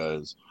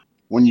 because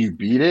when you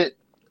beat it,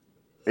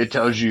 it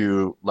tells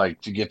you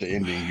like to get the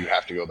ending, you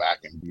have to go back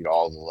and beat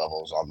all the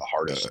levels on the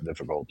hardest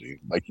difficulty.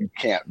 Like you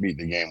can't beat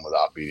the game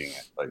without beating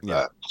it like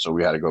that. So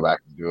we had to go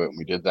back and do it, and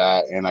we did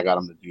that. And I got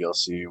him the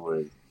DLC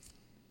with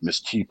Miss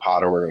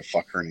Teapot, or whatever the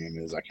fuck her name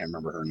is. I can't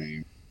remember her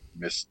name.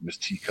 Miss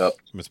Teacup.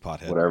 Miss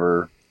Pothead.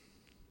 Whatever.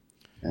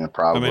 Yeah,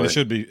 probably. I mean, it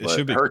should be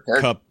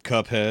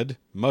Cuphead,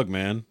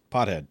 Mugman,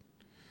 Pothead.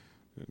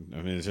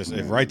 I mean,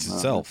 it writes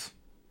itself.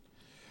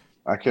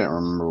 I can't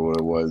remember what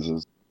it was. It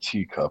was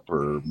Teacup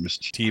or Miss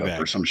Teacup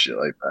or some shit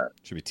like that.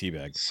 Should be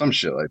Teabag. Some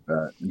shit like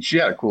that. And she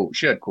had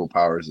cool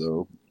powers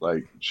though.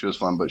 Like she was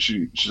fun, but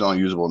she's only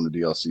usable in the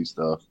DLC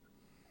stuff.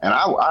 And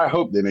I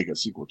hope they make a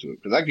sequel to it,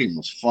 because that game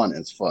was fun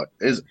as fuck.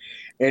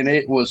 And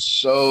it was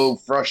so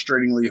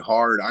frustratingly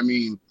hard. I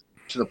mean,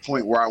 to the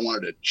point where I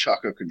wanted to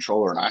chuck a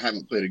controller, and I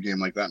haven't played a game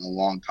like that in a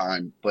long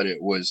time, but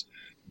it was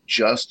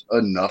just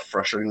enough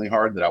frustratingly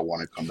hard that I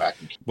want to come back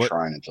and keep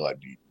trying until I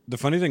beat. The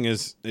funny thing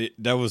is,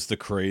 that was the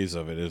craze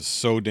of it. It's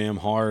so damn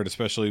hard,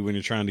 especially when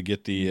you're trying to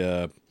get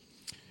the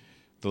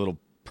little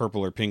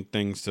purple or pink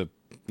things to,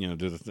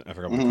 do I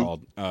forgot what they're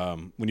called.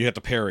 When you have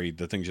to parry,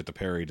 the things you have to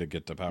parry to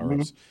get the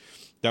power-ups.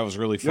 That was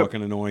really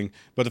fucking annoying.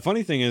 But the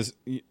funny thing is,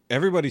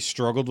 everybody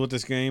struggled with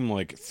this game,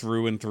 like,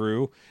 through and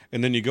through.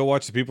 And then you go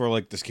watch the people who are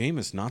like, this game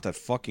is not that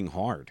fucking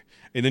hard.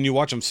 And then you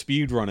watch them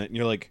speed run it, and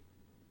you're like,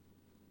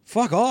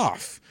 fuck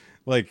off.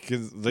 Like,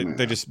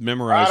 they just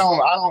memorize. I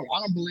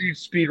don't believe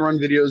speed run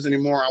videos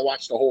anymore. I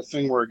watched the whole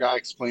thing where a guy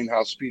explained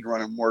how speed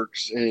running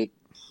works.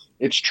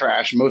 It's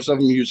trash. Most of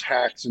them use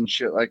hacks and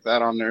shit like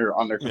that on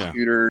their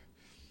computer.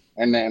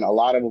 And then a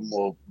lot of them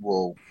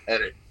will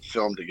edit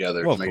film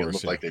together to make it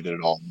look like they did it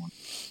all in one.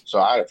 So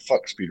I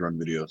fuck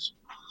speedrun videos.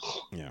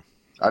 Yeah.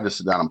 I just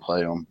sit down and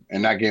play them.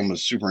 And that game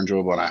was super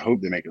enjoyable, and I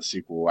hope they make a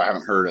sequel. I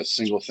haven't heard a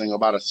single thing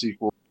about a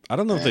sequel. I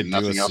don't know if they do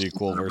a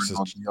sequel versus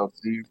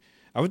DLC.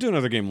 I would do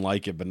another game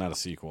like it, but not a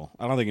sequel.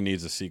 I don't think it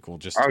needs a sequel.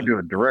 I would do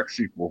a direct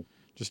sequel.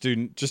 Just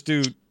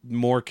do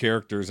more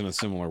characters in a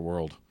similar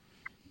world.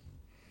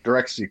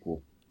 Direct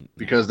sequel.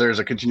 Because there's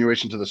a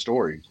continuation to the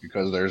story.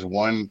 Because there's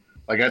one,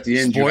 like at the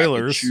end,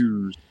 spoilers. You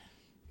have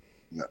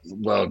to choose.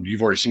 Well,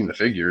 you've already seen the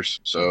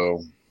figures,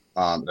 so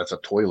that's a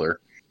toiler.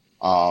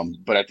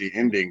 But at the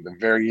ending, the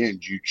very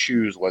end, you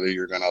choose whether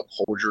you're going to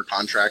uphold your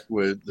contract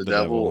with the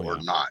devil or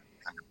not.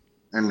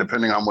 And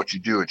depending on what you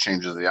do, it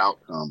changes the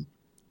outcome.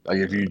 Like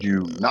if you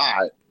do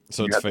not,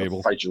 so you it's have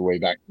Fable. to fight your way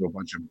back to a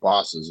bunch of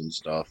bosses and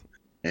stuff.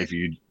 And if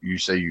you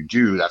say you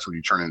do, that's when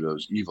you turn into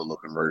those evil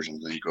looking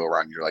versions, and you go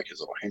around and you're like his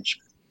little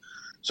henchman.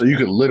 So you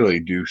could literally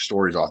do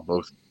stories off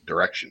both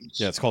directions.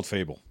 Yeah, it's called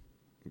Fable.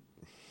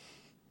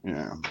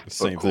 Yeah,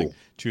 Same thing.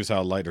 Choose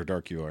how light or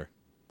dark you are.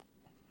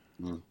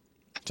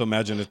 So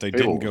imagine if they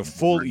didn't go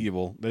full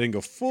evil. They didn't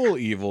go full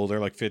evil. They're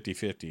like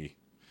 50-50.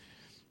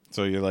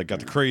 So you're like got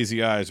the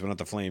crazy eyes, but not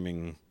the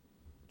flaming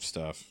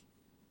stuff.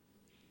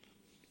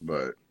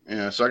 But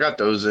yeah, so I got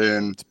those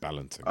in. It's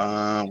balancing.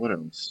 What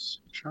else?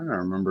 I'm trying to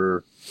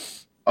remember.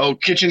 Oh,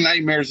 Kitchen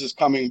Nightmares is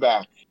coming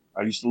back.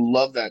 I used to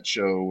love that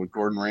show with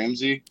Gordon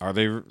Ramsay. Are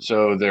they?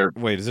 So they're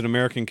wait. Is it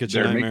American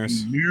Kitchen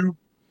Nightmares?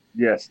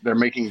 Yes, they're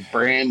making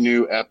brand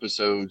new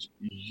episodes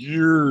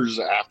years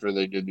after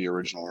they did the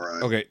original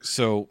run. Okay,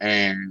 so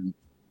and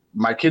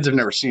my kids have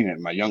never seen it.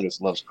 My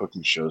youngest loves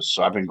cooking shows,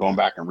 so I've been going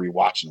back and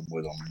rewatching them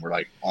with them. We're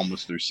like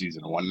almost through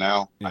season 1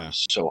 now. Yeah. I'm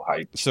so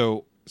hyped.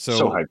 So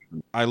hyped.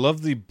 I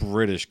love the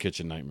British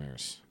Kitchen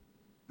Nightmares.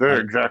 They're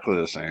exactly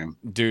the same.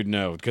 Dude,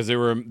 no, because they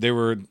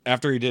were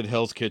after he did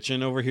Hell's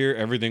Kitchen over here,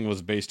 everything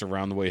was based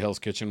around the way Hell's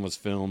Kitchen was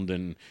filmed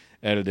and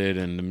edited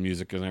and the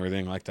music and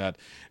everything like that.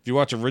 If you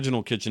watch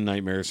original Kitchen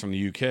Nightmares from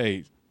the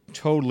UK,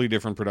 totally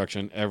different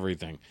production,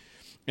 everything.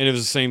 And it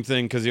was the same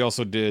thing because he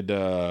also did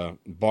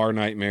Bar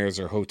Nightmares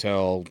or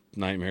Hotel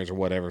Nightmares or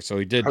whatever. So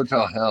he did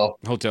Hotel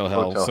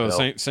Hell. So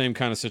same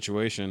kind of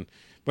situation.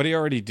 But he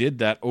already did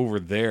that over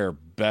there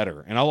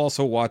better. And I'll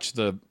also watch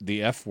the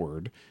F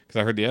Word because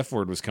I heard the F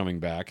Word was coming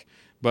back.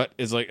 But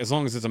it's like, as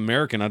long as it's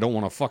American, I don't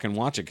want to fucking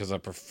watch it because I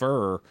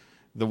prefer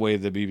the way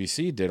the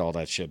BBC did all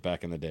that shit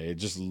back in the day. It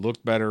just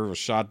looked better, was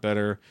shot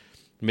better,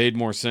 made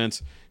more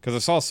sense. Because I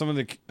saw some of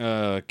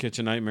the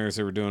Kitchen Nightmares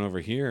they were doing over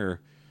here,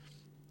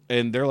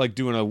 and they're like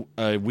doing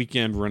a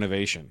weekend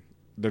renovation.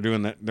 They're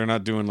doing that. They're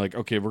not doing like,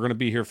 okay, we're going to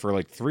be here for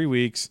like 3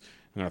 weeks.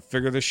 I'm going to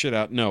figure this shit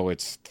out. No,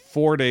 it's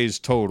 4 days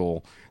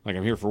total. Like,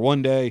 I'm here for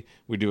 1 day.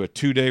 We do a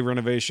 2-day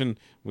renovation.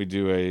 We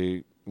do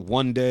a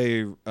 1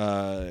 day,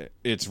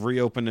 it's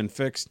reopened and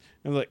fixed.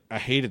 And like, I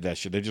hated that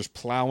shit. They're just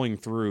plowing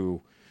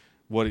through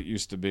what it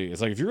used to be.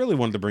 It's like, if you really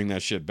wanted to bring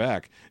that shit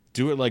back,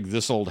 do it like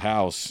This Old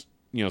House.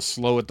 You know,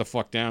 slow it the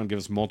fuck down. Give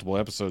us multiple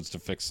episodes to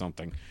fix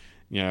something.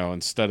 You know,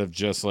 instead of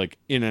just like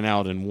in and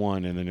out in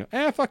one and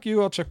then, fuck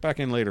you, I'll check back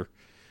in later.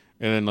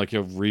 And then like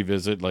you'll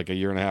revisit like a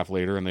year and a half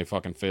later and they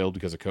fucking failed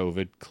because of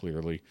COVID,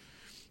 clearly.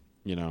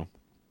 You know.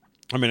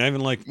 I mean, I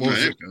even like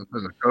because of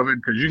COVID,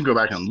 because you can go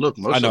back and look.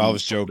 Most I know, I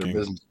was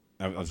joking.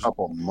 I was a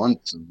couple of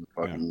months of the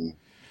fucking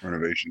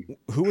renovation.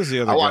 Who was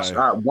the other guy? I watched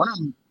one of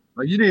them.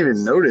 Like, you didn't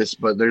even notice,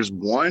 but there's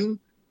one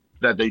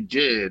that they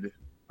did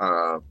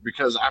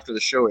because after the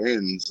show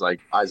ends, like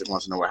Isaac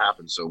wants to know what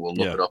happened, so we'll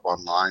look it up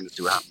online to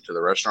see what happened to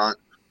the restaurant.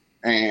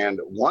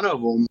 And one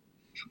of them,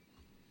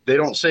 they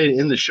don't say it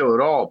in the show at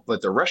all,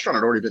 but the restaurant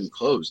had already been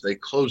closed. They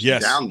closed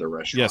down the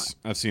restaurant. Yes,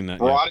 I've seen that.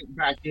 Brought it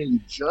back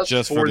in just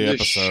for the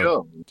episode.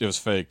 Show. It was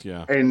faked,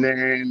 yeah. And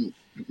then,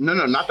 no,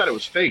 not that it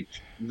was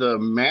faked. The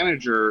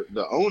manager,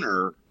 the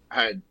owner,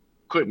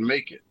 couldn't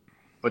make it.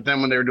 But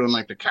then when they were doing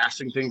like the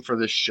casting thing for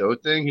this show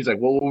thing, he's like,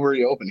 "Well, we'll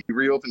reopen." He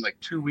reopened like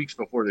 2 weeks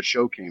before the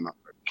show came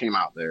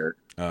out there.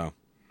 Oh.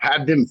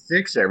 Had them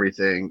fix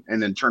everything,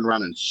 and then turned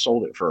around and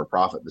sold it for a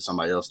profit to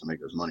somebody else to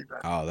make his money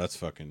back. Oh, that's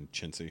fucking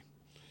chintzy.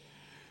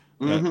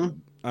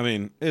 I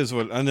mean, is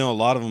what I know. A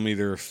lot of them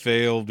either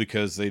failed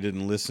because they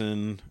didn't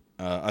listen.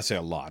 I say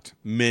a lot,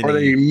 many, or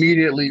they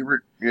immediately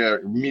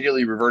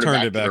reverted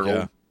turned it back. To their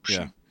old...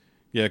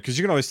 yeah. Because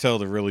you can always tell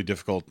the really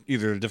difficult,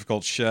 either the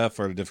difficult chef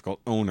or the difficult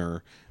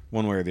owner,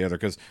 one way or the other.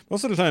 Because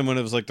most of the time, when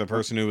it was like the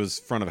person who was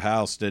front of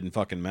house, didn't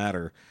fucking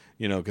matter.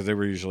 You know, because they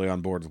were usually on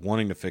board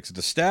wanting to fix it.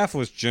 The staff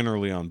was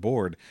generally on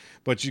board,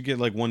 but you get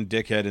like one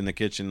dickhead in the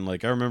kitchen.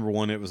 Like I remember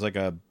one, it was like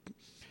at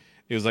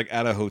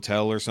a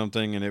hotel or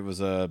something, and it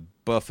was a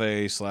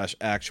buffet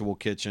 / actual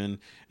kitchen,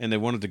 and they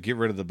wanted to get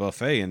rid of the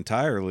buffet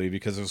entirely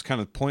because it was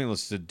kind of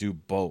pointless to do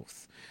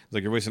both.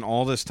 Like, you're wasting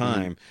all this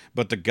time,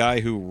 but the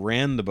guy who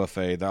ran the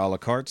buffet, the a la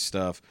carte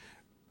stuff,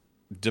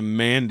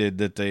 demanded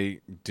that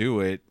they do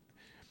it.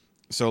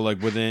 So, like,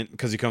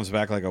 because he comes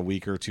back like a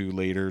week or two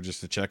later just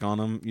to check on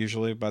them,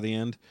 usually by the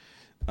end.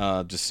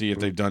 To see if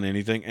they've done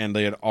anything, and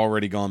they had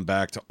already gone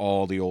back to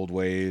all the old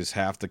ways.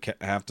 Half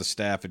the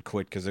staff had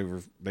quit because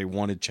they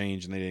wanted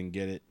change and they didn't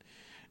get it.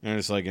 And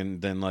it's like,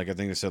 and then like I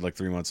think they said like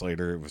 3 months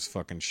later it was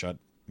fucking shut.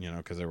 You know,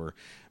 because they were,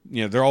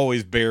 they're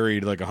always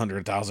buried like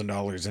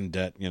 $100,000 in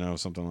debt. You know,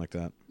 something like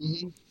that.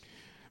 Mm-hmm.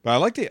 But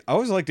I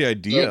always liked the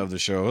idea of the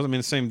show. I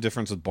mean, the same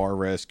difference with Bar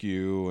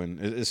Rescue, and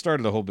it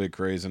started the whole big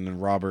craze. And then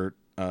Robert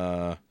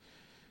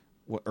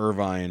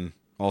Irvine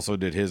also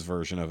did his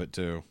version of it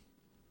too.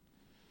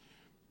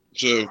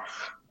 So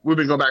we've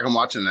been going back and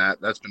watching that.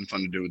 That's been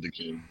fun to do with the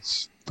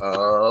kids. Trying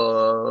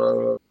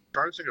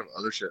to think of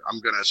other shit.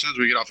 As soon as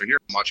we get off of here,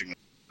 I'm watching it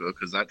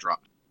because that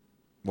dropped.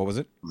 What was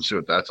it? Let's see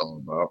what that's all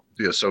about.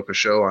 The Ahsoka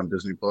show on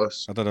Disney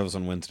Plus. I thought that was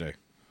on Wednesday.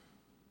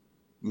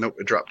 Nope,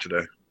 it dropped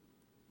today.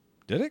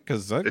 Did it?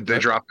 Because they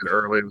dropped it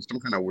early. It was some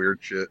kind of weird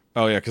shit.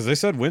 Oh yeah, because they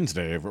said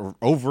Wednesday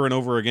over and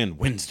over again.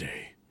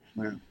 Wednesday.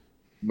 Yeah.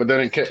 But then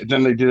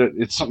they did it.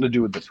 It's something to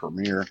do with the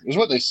premiere. Is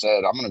what they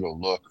said. I'm gonna go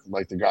look.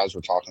 Like the guys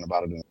were talking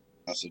about it in a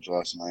message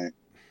last night.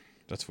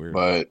 That's weird.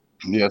 But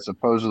yeah,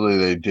 supposedly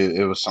they did.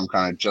 It was some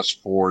kind of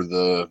just for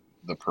the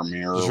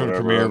premiere. Just for the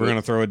premiere, we're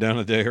gonna throw it down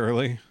a day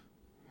early.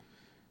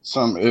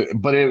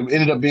 But it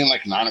ended up being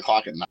like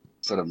 9:00 at night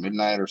instead of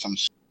midnight or some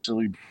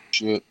silly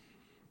shit.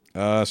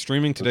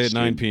 Streaming today at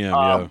 9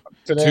 p.m.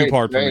 Today,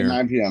 2-part today premiere. at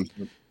 9 p.m.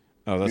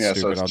 Oh, that's yeah,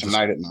 stupid. so it's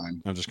tonight at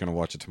 9. I'm just gonna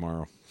watch it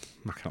tomorrow.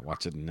 I'm not gonna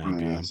watch it at 9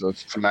 p.m. Yeah, so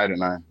it's tonight at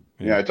 9.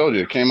 Yeah, I told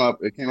you it came up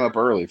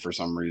early for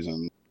some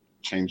reason.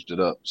 Changed it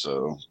up,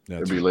 so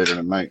it'll be later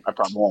tonight. I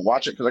probably won't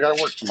watch it because I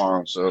gotta work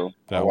tomorrow, so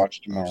I'll watch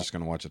it tomorrow. I'm just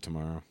gonna watch it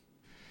tomorrow.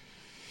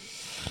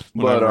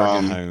 But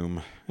I get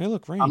home. Hey,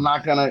 look, rain. I'm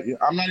not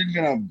even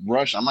gonna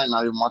rush. I might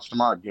not even watch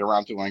tomorrow. Get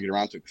around to it when I get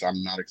around to it because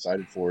I'm not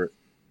excited for it.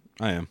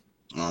 I am.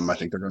 I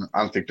think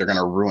they're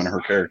gonna ruin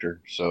her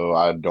character, so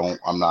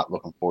I'm not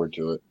looking forward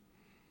to it.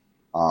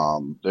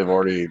 They're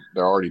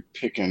already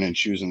picking and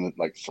choosing that,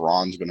 like,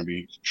 Thrawn's gonna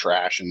be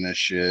trash in this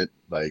shit.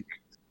 Like,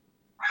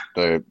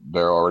 they're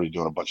already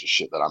doing a bunch of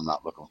shit that I'm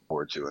not looking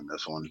forward to in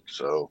this one.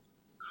 So,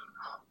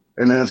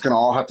 and then it's gonna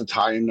all have to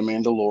tie into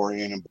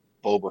Mandalorian and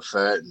Boba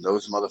Fett, and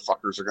those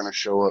motherfuckers are gonna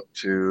show up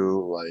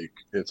too. Like,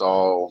 it's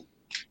all,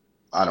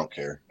 I don't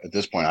care at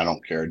this point. I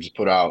don't care. Just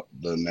put out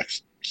the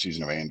next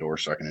season of Andor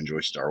so I can enjoy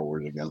Star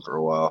Wars again for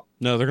a while.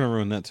 No, they're gonna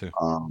ruin that too.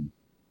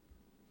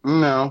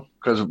 No,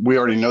 because we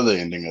already know the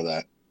ending of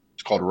that.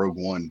 It's called Rogue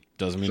One.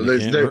 Doesn't mean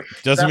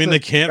they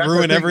can't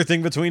ruin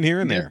everything between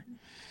here and there.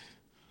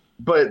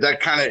 But that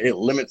kind of, it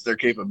limits their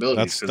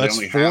capabilities.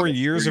 That's 4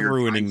 years of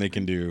ruining they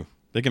can do.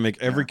 They can make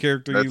every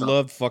character you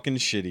love fucking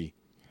shitty.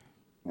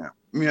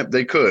 Yeah,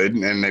 they could,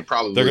 and they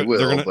probably will.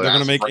 They're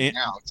gonna make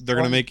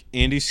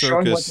Andy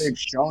Serkis. What they've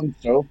shown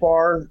so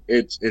far,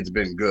 it's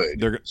been good.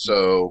 They're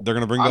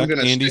gonna bring back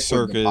Andy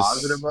Serkis.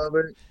 Positive of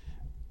it.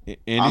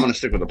 I'm going to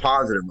stick with the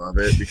positive of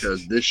it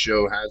because this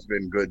show has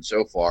been good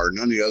so far.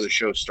 None of the other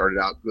shows started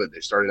out good. They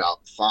started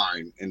out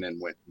fine and then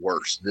went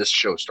worse. This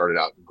show started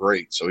out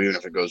great. So even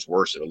if it goes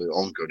worse, it'll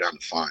only go down to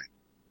fine.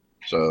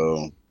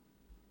 So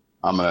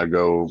I'm going to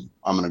go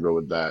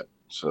with that.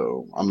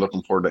 So I'm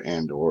looking forward to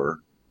Andor.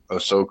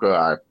 Ahsoka,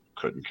 I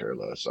couldn't care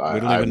less. We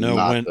don't even know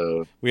when.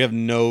 We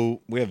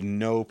have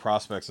no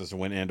prospects as to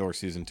when Andor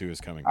season 2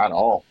 is coming at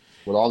all.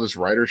 With all this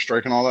writer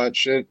strike and all that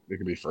shit, it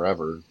could be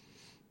forever.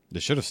 They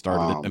should have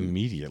started it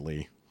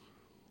immediately.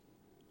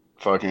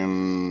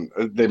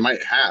 They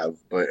might have,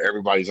 but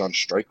everybody's on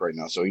strike right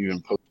now. So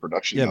even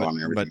post-production,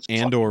 but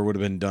Andor would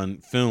have been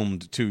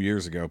filmed 2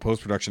 years ago.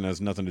 Post-production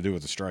has nothing to do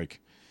with the strike.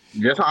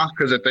 Yes,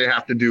 because if they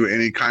have to do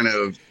any kind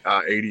of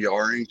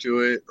ADRing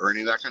to it or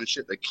any of that kind of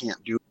shit, they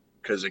can't do it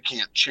because they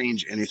can't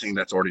change anything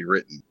that's already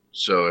written.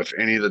 So if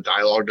any of the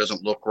dialogue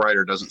doesn't look right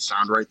or doesn't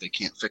sound right, they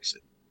can't fix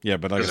it. Yeah,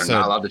 but like I said, they're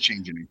not allowed to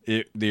change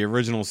anything. The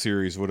original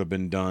series would have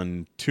been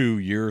done 2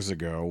 years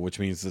ago, which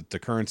means that the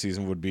current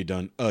season would be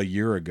done a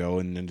year ago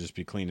and then just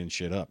be cleaning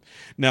shit up.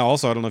 Now,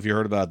 also, I don't know if you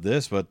heard about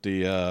this, but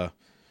the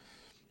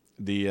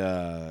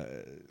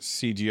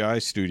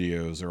CGI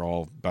studios are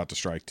all about to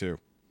strike too,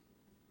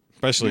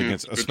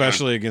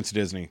 especially against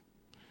Disney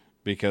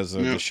because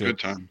of the shit. Good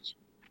times.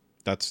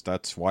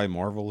 That's why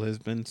Marvel has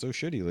been so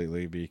shitty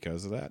lately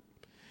because of that.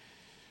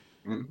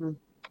 Mm-hmm.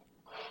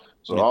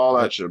 So all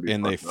that should be.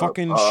 And they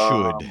fucking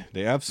should.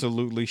 They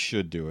absolutely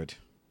should do it.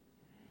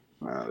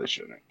 No, they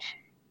shouldn't.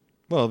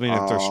 Well, I mean,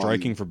 if they're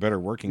striking for better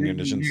working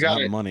conditions,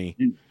 not money.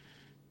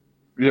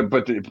 Yeah,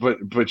 but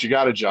you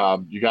got a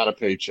job, you got a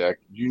paycheck.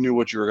 You knew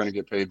what you were going to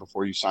get paid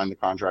before you signed the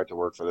contract to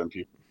work for them.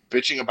 People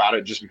bitching about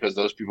it just because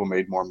those people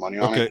made more money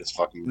on it is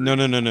fucking. No.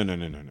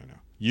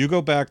 You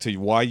go back to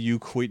why you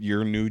quit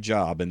your new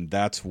job, and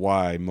that's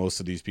why most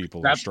of these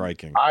people are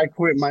striking. I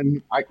quit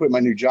my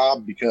new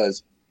job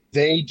because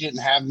they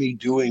didn't have me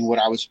doing what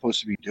I was supposed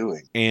to be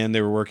doing. And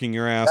they were working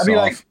your ass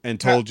off and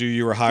told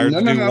you were hired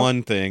to do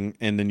one thing,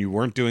 and then you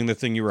weren't doing the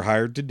thing you were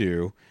hired to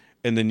do,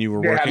 and then you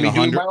were working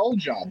 100 my old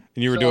job.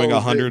 And you were doing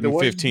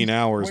 115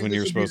 hours when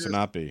you were supposed to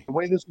not be. The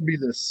way this would be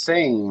the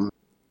same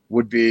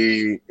would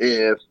be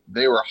if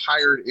they were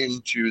hired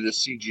into the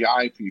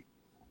CGI people.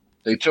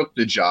 They took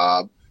the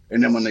job,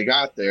 and then when they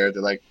got there,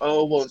 they're like,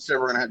 oh, well, instead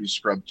we're going to have you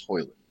scrub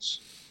toilets.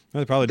 Well,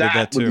 they probably did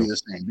that too. That would be the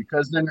same,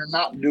 because then they're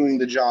not doing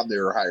the job they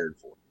were hired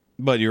for.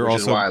 But you're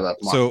also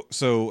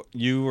so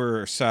you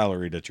were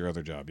salaried at your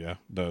other job, yeah?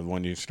 The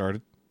one you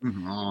started?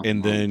 Mm-hmm.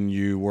 And then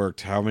you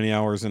worked how many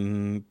hours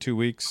in 2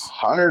 weeks?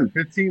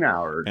 115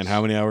 hours. And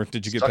how many hours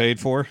did you get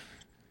paid for?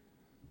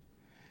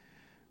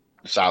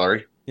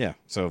 Salary. Yeah,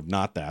 so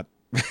not that.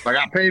 I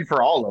got paid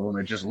for all of them.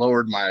 It just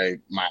lowered my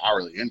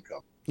hourly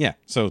income. Yeah,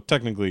 so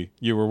technically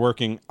you were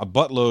working a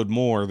buttload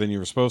more than you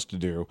were supposed to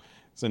do,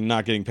 so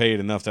not getting paid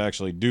enough to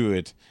actually do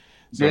it.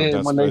 So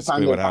that's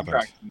basically what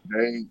happened.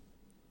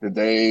 Did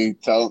they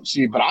tell?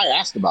 See, but I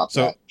asked about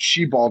that.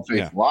 She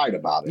bald-faced lied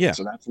about it. Yeah.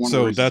 So that's one of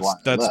the reasons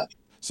why I left.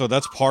 So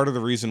that's part of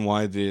the reason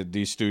why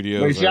these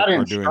studios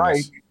are doing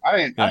this. I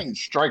didn't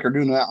strike or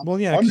do that. Well,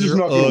 yeah, I'm just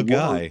you're a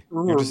guy.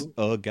 You're just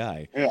a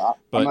guy. Yeah,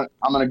 but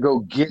I'm gonna go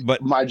get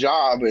my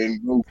job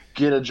and go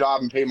get a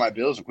job and pay my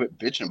bills and quit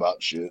bitching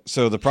about shit.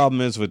 So the problem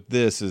is with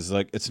this is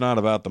like it's not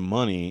about the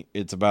money.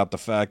 It's about the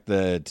fact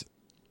that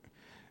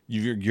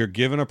you're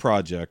given a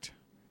project,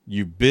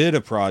 you bid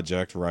a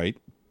project, right?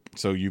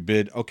 So you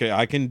bid, okay,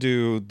 I can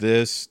do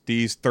these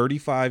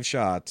 35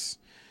 shots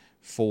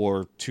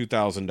for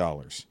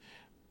 $2,000,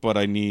 but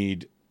I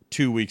need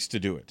 2 weeks to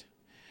do it.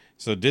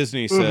 So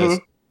Disney says,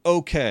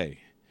 okay,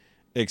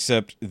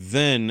 except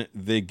then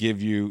they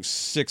give you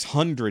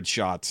 600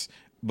 shots,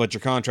 but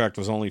your contract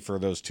was only for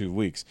those 2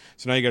 weeks.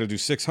 So now you got to do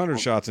 600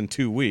 shots in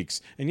 2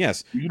 weeks. And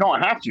yes, you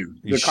don't have to.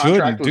 You the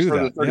contract was do for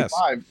that. the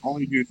 35. Yes.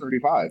 Only do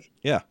 35.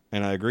 Yeah,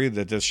 and I agree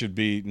that this should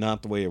be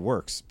not the way it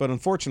works. But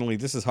unfortunately,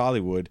 this is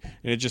Hollywood,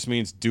 and it just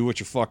means do what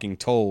you're fucking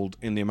told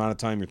in the amount of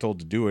time you're told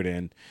to do it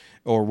in,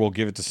 or we'll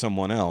give it to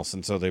someone else.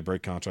 And so they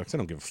break contracts. They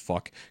don't give a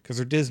fuck because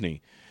they're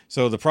Disney.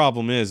 So the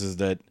problem is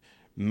that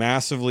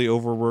massively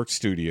overworked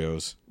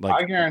studios. Like,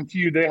 I guarantee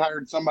you, they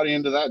hired somebody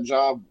into that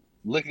job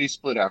lickety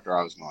split after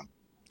I was gone.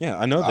 Yeah,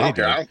 I know they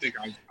did. I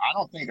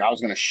don't think I was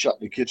going to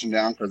shut the kitchen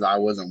down because I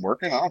wasn't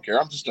working. I don't care.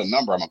 I'm just a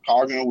number. I'm a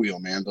cog in a wheel,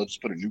 man. They'll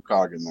just put a new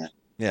cog in there.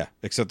 Yeah,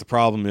 except the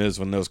problem is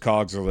when those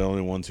cogs are the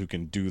only ones who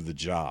can do the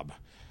job.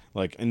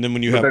 Like, and then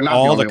when you have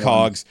all the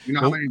cogs, you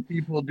know how many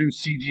people do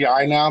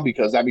CGI now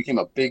because that became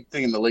a big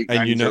thing in the late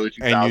 90s, early 2000s.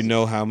 And you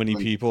know how many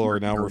people are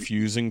now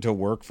refusing to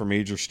work for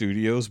major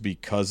studios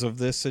because of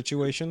this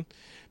situation?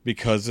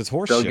 Because it's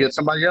horseshit. They'll get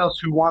somebody else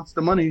who wants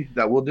the money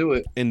that will do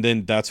it. And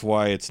then that's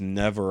why it's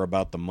never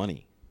about the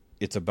money.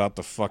 It's about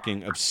the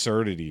fucking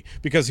absurdity.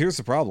 Because here's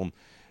the problem.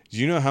 Do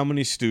you know how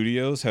many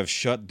studios have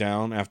shut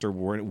down after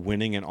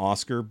winning an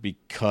Oscar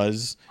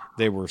because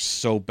they were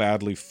so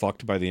badly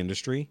fucked by the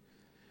industry?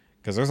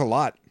 Because there's a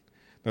lot.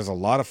 There's a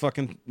lot of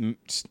fucking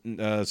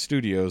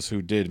studios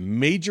who did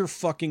major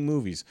fucking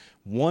movies,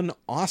 won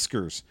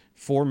Oscars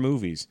for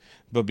movies,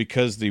 but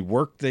because the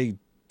work they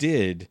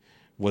did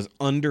was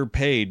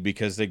underpaid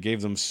because they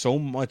gave them so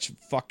much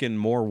fucking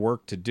more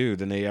work to do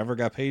than they ever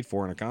got paid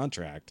for in a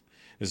contract.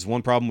 This is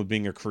one problem with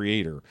being a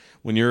creator.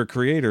 When you're a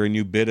creator and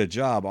you bid a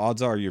job,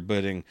 odds are you're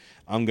bidding,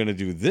 I'm going to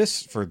do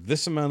this for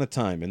this amount of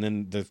time. And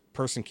then the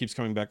person keeps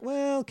coming back,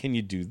 well, can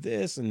you do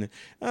this? And,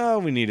 oh,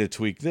 we need to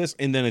tweak this.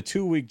 And then a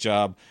 2-week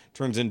job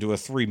turns into a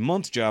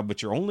 3-month job,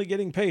 but you're only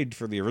getting paid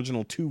for the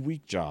original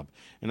 2-week job.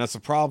 And that's the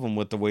problem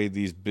with the way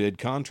these bid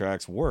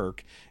contracts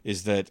work,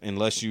 is that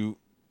unless you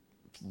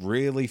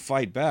really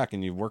fight back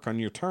and you work on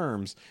your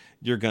terms,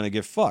 you're going to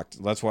get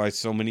fucked. That's why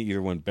so many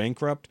either went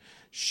bankrupt,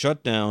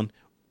 shut down,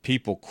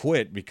 people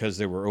quit because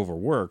they were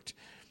overworked.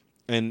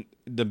 And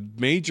the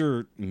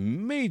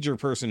major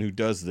person who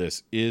does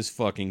this is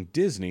fucking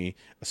Disney,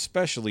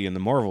 especially in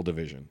the Marvel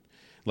division.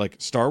 Like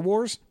Star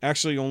Wars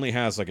actually only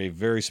has like a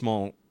very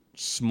small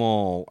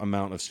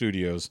amount of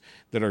studios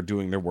that are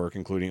doing their work,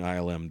 including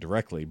ILM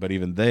directly, but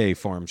even they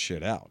farm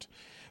shit out.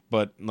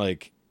 But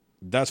like,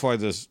 that's why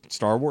this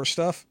Star Wars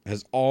stuff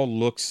has all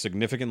looked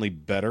significantly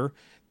better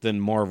than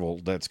Marvel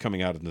that's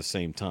coming out at the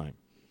same time.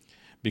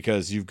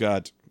 Because you've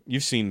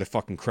seen the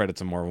fucking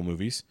credits of Marvel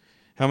movies.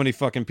 How many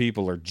fucking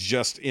people are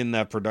just in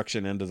that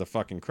production end of the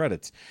fucking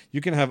credits? You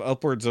can have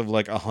upwards of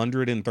like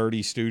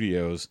 130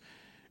 studios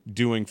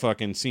doing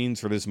fucking scenes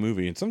for this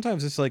movie. And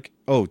sometimes it's like,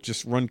 oh,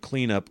 just run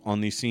cleanup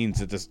on these scenes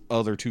that this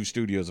other 2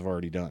 studios have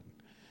already done.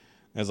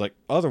 As like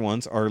other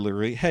ones are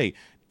literally, hey,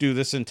 do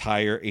this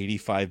entire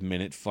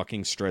 85-minute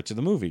fucking stretch of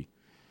the movie.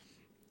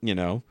 You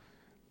know,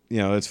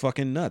 it's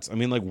fucking nuts. I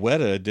mean, like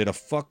Weta did a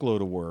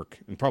fuckload of work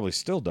and probably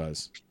still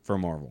does for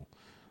Marvel.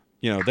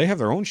 You know, they have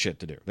their own shit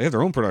to do. They have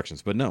their own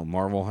productions, but no,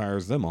 Marvel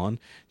hires them on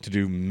to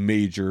do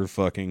major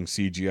fucking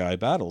CGI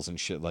battles and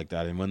shit like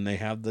that. And when they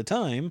have the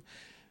time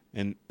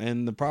and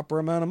the proper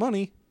amount of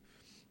money,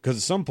 because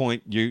at some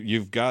point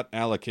you've got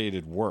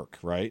allocated work,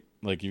 right?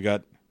 Like you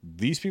got,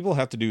 these people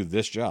have to do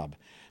this job,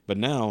 but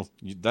now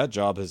that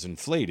job has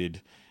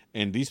inflated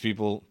and these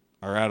people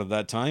are out of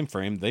that time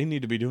frame. They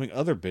need to be doing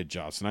other bid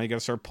jobs. So now you got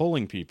to start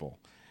pulling people.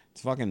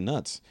 It's fucking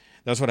nuts.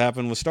 That's what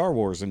happened with Star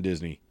Wars and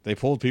Disney. They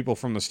pulled people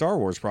from the Star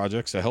Wars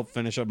projects to help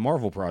finish up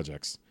Marvel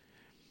projects.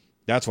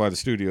 That's why the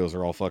studios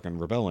are all fucking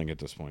rebelling at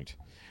this point.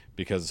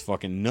 Because it's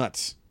fucking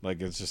nuts.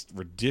 Like, it's just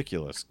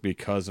ridiculous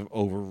because of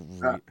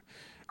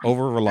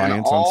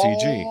over-reliance on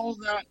CG.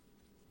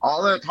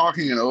 All that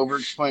talking and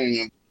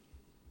over-explaining,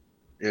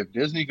 if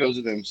Disney goes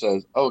to them and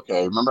says,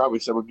 okay, remember how we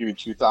said we'll give you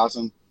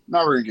 2,000?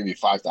 Now we're going to give you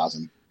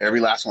 5,000. Every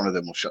last one of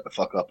them will shut the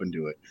fuck up and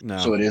do it. No.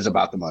 So it is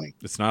about the money.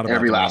 It's not about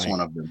every the last money. one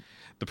of them.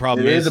 The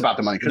problem is about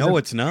the money. No,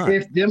 it's not.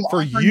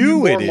 For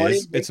you, it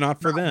is. It's not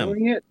for them.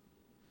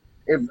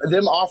 If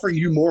them offering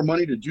you more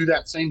money to do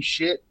that same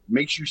shit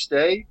makes you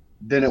stay,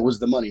 then it was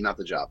the money, not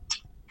the job.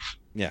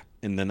 Yeah,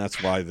 and then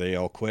that's why they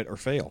all quit or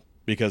fail.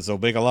 Because they'll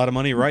make a lot of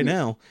money right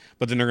now,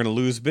 but then they're going to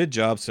lose bid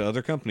jobs to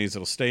other companies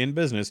that'll stay in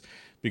business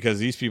because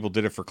these people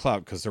did it for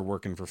clout because they're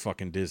working for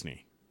fucking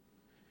Disney.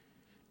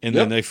 And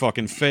then they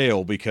fucking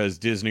fail because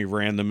Disney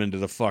ran them into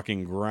the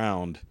fucking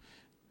ground.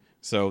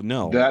 So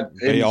no,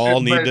 they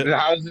all need to.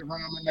 How does it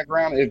run them in the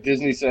ground if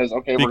Disney says,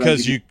 "Okay"?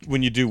 Because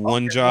when you do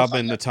one job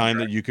in the time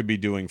that you could be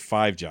doing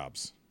 5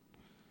 jobs.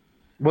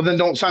 Well, then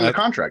don't sign the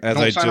contract. As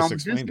I just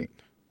explained it.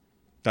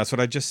 That's what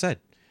I just said.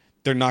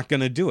 They're not going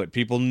to do it.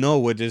 People know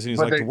what Disney's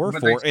like to work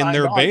for, and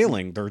they're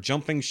bailing. They're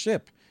jumping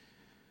ship.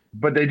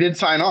 But they did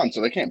sign on,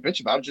 so they can't bitch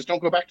about it. Just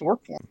don't go back to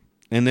work for them.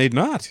 And they'd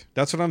not.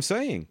 That's what I'm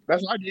saying.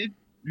 That's what I did.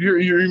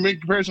 You make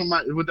comparison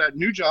with that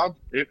new job.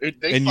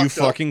 And you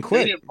fucking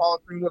quit. They didn't follow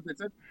through with what they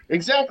said.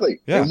 Exactly.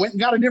 Yeah. They went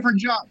and got a different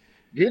job.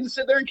 Didn't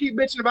sit there and keep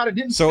bitching about it.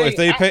 Didn't so stay if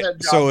they at pay, that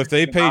job so if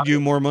they bitching paid about you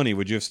it. more money,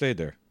 would you have stayed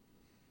there?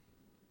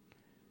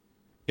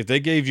 If they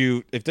gave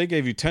you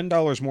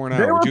 $10 more an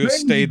hour, would you have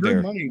stayed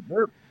there? Money.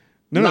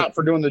 Not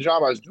for doing the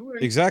job I was doing.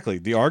 Exactly.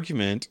 The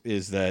argument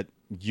is that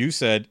you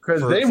said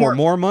for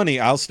more money,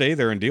 I'll stay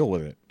there and deal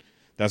with it.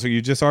 That's what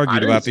you just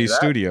argued about these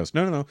studios.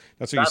 No.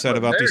 That's what you said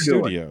about these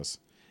studios.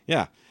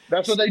 Yeah.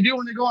 That's what they do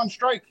when they go on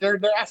strike. They're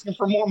asking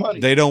for more money.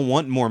 They don't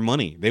want more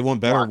money. They want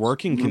better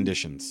working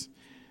conditions.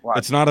 Watch.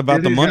 It's not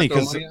about the money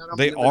because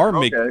they are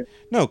making.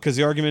 No, because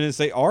the argument is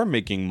they are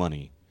making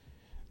money.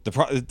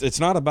 It's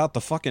not about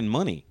the fucking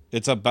money.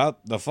 It's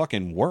about the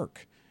fucking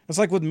work. It's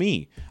like with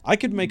me. I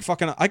could make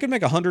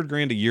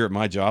 $100,000 a year at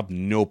my job,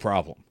 no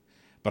problem.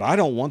 But I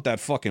don't want that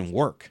fucking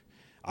work.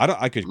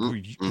 I could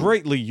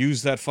greatly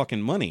use that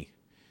fucking money.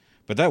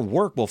 But that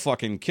work will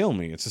fucking kill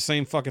me. It's the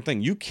same fucking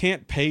thing. You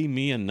can't pay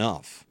me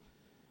enough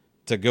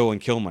to go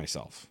and kill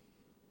myself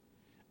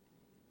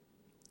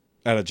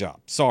at a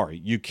job. Sorry,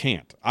 you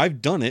can't.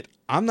 I've done it.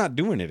 I'm not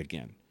doing it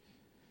again.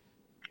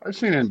 I've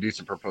seen an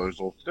indecent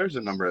proposal. There's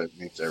a number that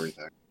meets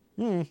everything.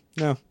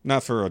 No,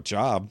 not for a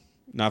job.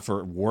 Not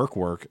for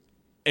work.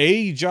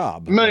 A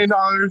job. $1 million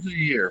a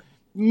year.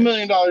 $1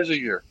 million a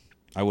year.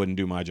 I wouldn't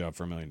do my job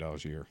for $1 million a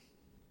year.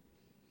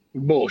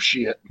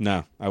 Bullshit.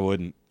 No, I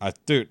wouldn't.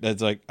 Dude,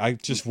 that's like, I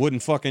just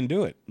wouldn't fucking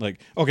do it. Like,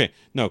 okay,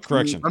 no,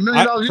 correction. $1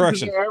 million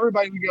correction.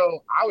 Everybody would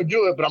go, I would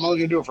do it, but I'm only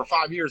going to do it for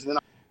 5 years. And then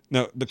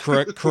No, the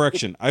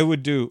correction. I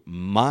would do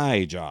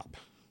my job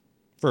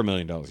for $1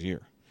 million a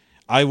year.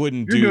 I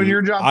wouldn't You're doing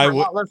your job for a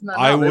lot less than that.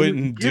 I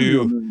wouldn't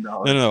do.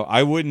 No.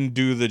 I wouldn't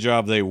do the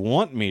job they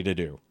want me to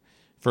do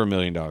for $1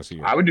 million a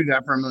year. I would do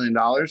that for $1 million.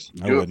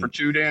 Do it for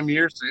 2 damn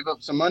years. Save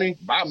up some money.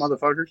 Bye,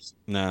 motherfuckers.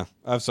 Nah,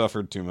 I've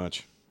suffered too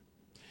much.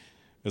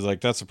 It's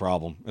like, that's a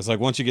problem. It's like,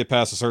 once you get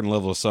past a certain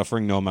level of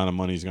suffering, no amount of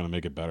money is going to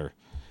make it better.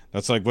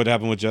 That's like what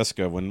happened with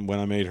Jessica when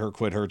I made her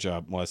quit her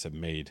job. Well, I said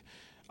made.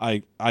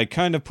 I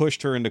kind of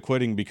pushed her into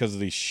quitting because of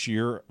the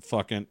sheer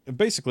fucking,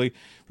 basically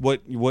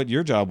what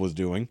your job was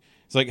doing.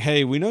 It's like,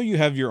 hey, we know you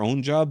have your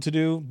own job to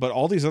do, but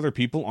all these other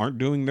people aren't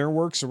doing their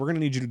work, so we're going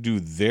to need you to do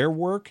their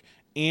work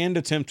and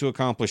attempt to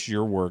accomplish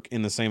your work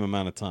in the same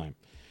amount of time.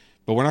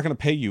 But we're not going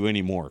to pay you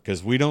any more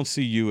because we don't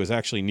see you as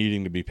actually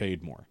needing to be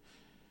paid more.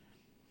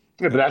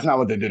 Yeah, but that's not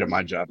what they did at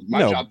my job.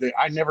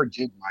 I never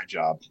did my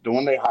job. The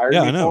one they hired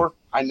me for,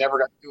 I never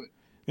got to do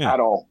it at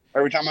all.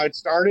 Every time I'd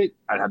start it,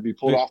 I'd have to be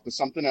pulled off to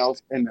something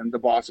else, and then the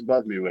boss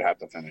above me would have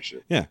to finish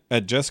it. Yeah.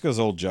 At Jessica's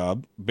old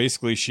job,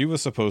 basically, she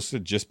was supposed to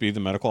just be the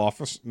medical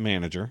office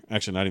manager.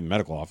 Actually, not even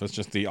medical office,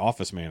 just the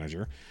office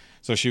manager.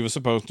 So she was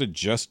supposed to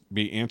just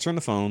be answering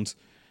the phones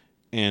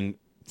and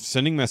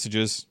sending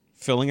messages,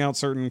 filling out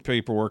certain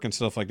paperwork and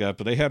stuff like that.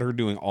 But they had her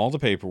doing all the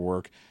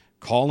paperwork,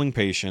 calling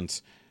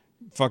patients,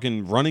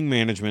 fucking running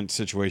management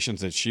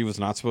situations that she was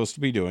not supposed to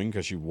be doing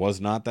because she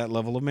was not that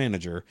level of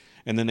manager.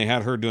 And then they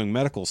had her doing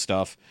medical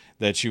stuff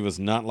that she was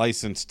not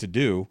licensed to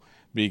do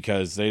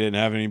because they didn't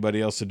have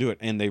anybody else to do it.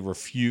 And they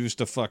refused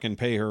to fucking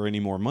pay her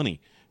any more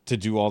money to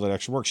do all that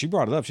extra work. She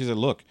brought it up. She said,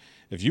 look,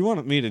 if you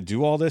want me to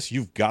do all this,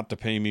 you've got to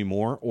pay me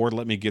more or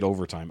let me get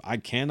overtime. I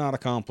cannot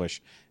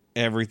accomplish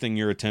everything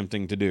you're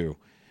attempting to do.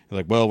 They're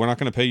like, well, we're not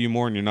going to pay you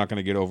more and you're not going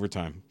to get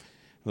overtime.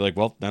 They're like,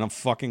 well, then I'm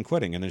fucking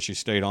quitting. And then she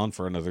stayed on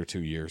for another 2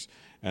 years.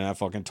 And I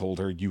fucking told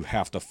her, you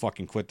have to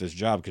fucking quit this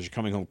job because you're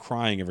coming home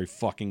crying every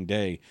fucking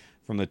day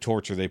from the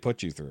torture they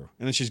put you through.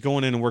 And then she's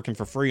going in and working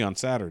for free on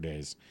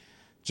Saturdays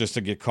just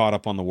to get caught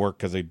up on the work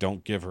because they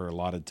don't give her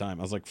allotted time.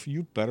 I was like,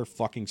 you better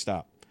fucking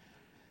stop.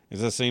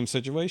 It's the same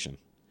situation.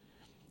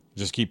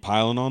 Just keep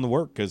piling on the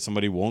work because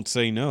somebody won't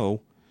say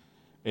no.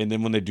 And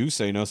then when they do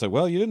say no, it's like,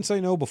 well, you didn't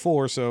say no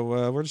before,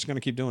 so we're just going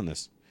to keep doing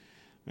this.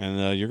 And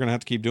you're going to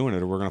have to keep doing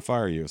it or we're going to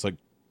fire you. It's like,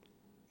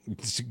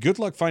 good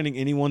luck finding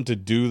anyone to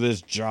do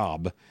this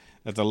job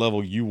at the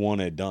level you want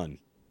it done,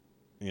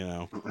 you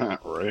know?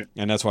 Right.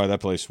 And that's why that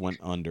place went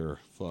under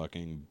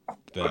fucking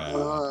bad.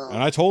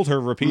 And I told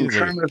her repeatedly.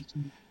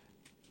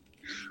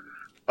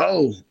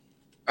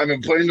 I've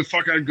been playing the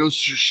fuck out of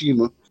Ghost of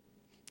Tsushima. I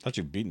thought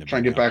you beating the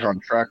trying to get back on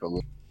track a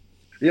little.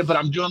 Yeah, but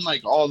I'm doing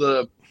like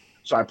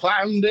so I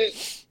platinumed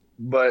it,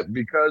 but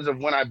because of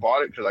when I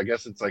bought it, because I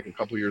guess it's like a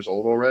couple years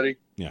old already.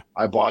 Yeah.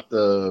 I bought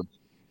the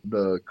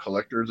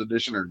collector's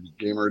edition or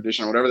gamer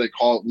edition, or whatever they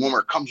call it, one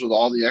where it comes with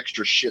all the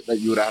extra shit that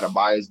you would have to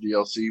buy as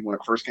DLC when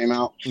it first came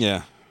out.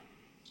 Yeah.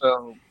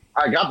 So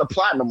I got the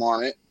platinum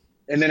on it,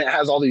 and then it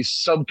has all these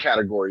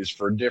subcategories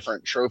for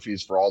different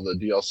trophies for all the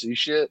DLC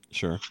shit.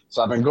 Sure.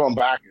 So I've been going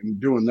back and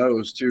doing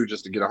those too,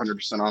 just to get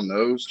 100% on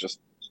those,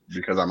 just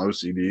because I'm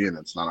OCD and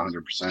it's not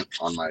 100%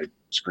 on my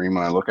screen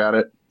when I look at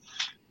it.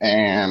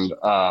 And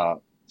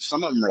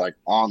some of them are like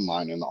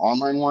online, and the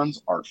online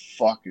ones are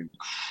fucking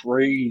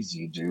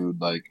crazy, dude.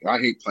 Like, I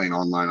hate playing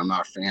online. I'm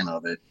not a fan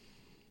of it,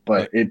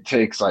 but it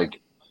takes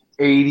like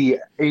 80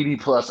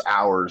 plus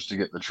hours to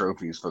get the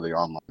trophies for the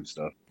online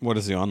stuff. What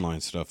does the online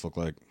stuff look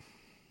like?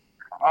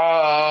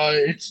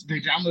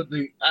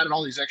 They added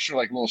all these extra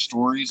like little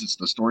stories. It's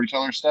the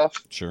storyteller stuff.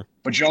 Sure.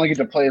 But you only get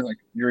to play like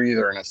you're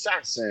either an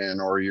assassin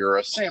or you're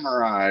a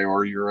samurai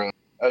or you're a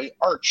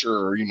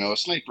archer, a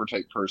sniper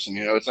type person.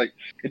 It's like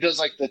it does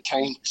like the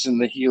tanks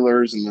and the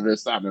healers and the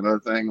this, that, and another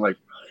thing. Like,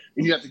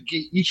 and you have to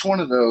get each one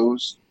of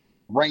those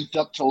ranked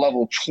up to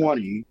level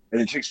 20,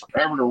 and it takes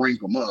forever to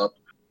rank them up.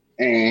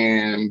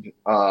 And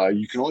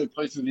you can only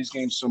play through these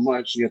games so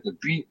much. You have to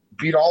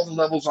beat all the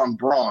levels on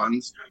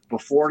bronze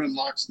before it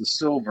unlocks the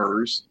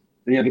silvers.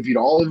 Then you have to beat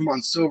all of them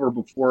on silver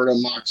before it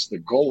unlocks the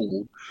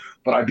gold.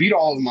 But I beat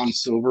all of them on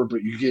silver,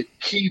 but you get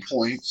key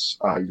points,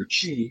 your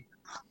chi,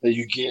 that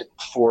you get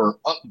for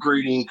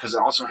upgrading, because it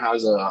also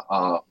has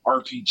a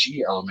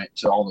RPG element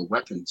to all the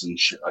weapons and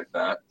shit like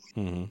that.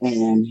 Mm-hmm.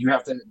 And you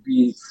have to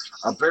be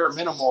a bare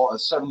minimal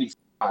of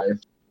 75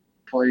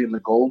 play in the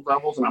gold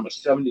levels, and I'm a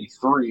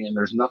 73, and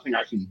there's nothing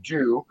I can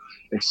do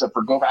except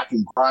for go back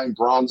and grind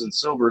bronze and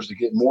silvers to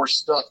get more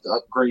stuff to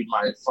upgrade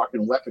my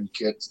fucking weapon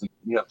kits to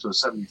get up to a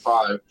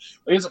 75. Like,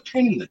 it's a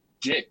pain in the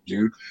dick,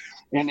 dude.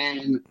 And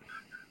then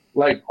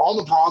like all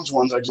the bronze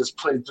ones I just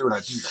played through and I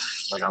beat them.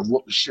 Like I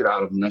whooped the shit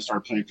out of them and I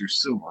started playing through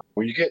silver.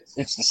 Where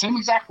it's the same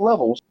exact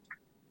levels.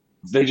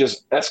 They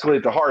just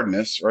escalate the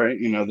hardness, right?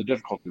 The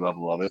difficulty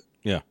level of it.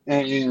 Yeah.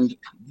 And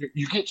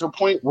you get to a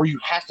point where you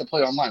have to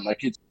play online.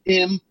 Like it's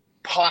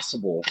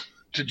impossible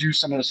to do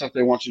some of the stuff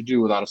they want you to do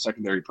without a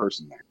secondary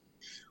person there.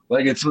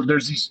 Like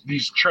there's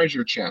these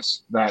treasure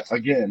chests that,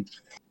 again,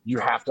 you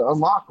have to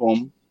unlock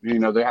them.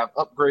 They have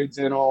upgrades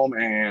in them,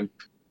 and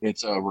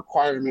it's a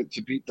requirement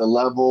to beat the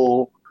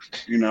level.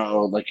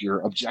 Like your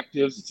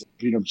objectives. It's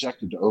an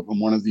objective to open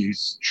one of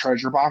these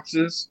treasure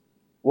boxes.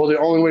 Well, the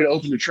only way to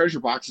open the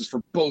treasure box is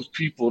for both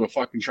people to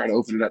fucking try to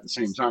open it at the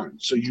same time.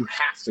 So you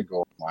have to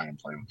go online and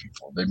play with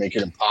people. They make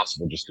it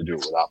impossible just to do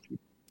it without people.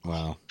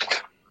 Wow.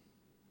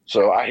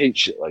 So I hate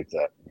shit like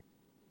that.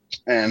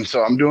 And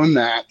so I'm doing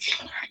that.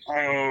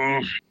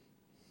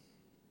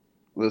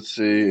 Let's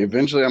see.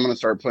 Eventually I'm going to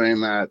start playing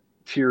that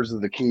Tears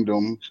of the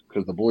Kingdom,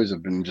 because the boys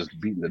have been just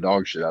beating the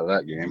dog shit out of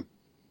that game.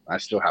 I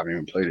still haven't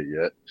even played it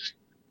yet.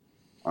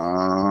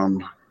 I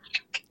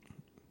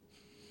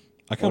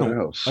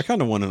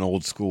kind of want an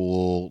old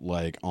school,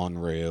 like, on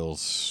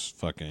rails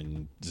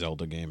fucking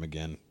Zelda game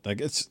again.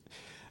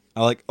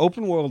 Like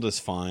open world is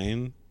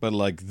fine, but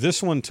like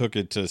this one took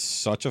it to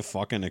such a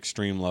fucking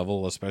extreme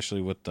level,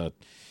 especially with the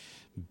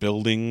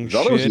building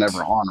Zelda shit. was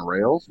never on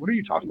rails. What are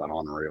you talking about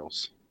on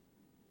rails?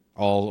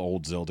 All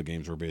old Zelda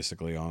games were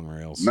basically on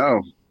rails.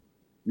 No.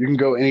 You can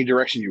go any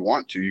direction you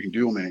want to. You can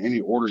do them in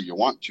any order you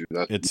want to.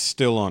 It's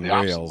still on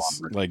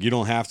rails. Like you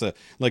don't have to,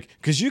 like,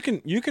 because you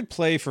could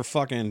play for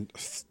fucking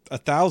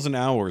 1,000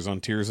 hours on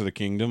Tears of the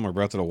Kingdom or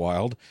Breath of the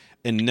Wild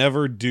and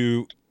never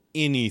do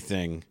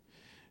anything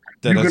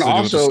that has to do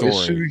with the story.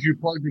 As soon as you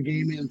plug the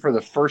game in for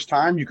the first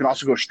time, you can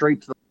also go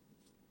straight to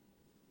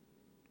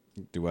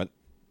do what?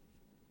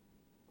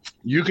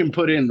 You can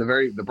put in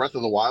the Breath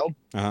of the Wild,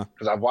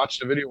 because I've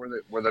watched a video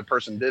where the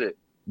person did it.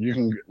 You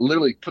can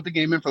literally put the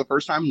game in for the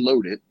first time,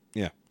 load it.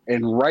 Yeah.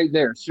 And right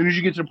there, as soon as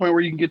you get to the point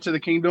where you can get to the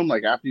kingdom,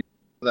 like after you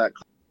that,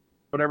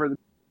 whatever,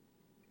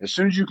 as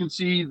soon as you can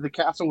see the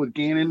castle with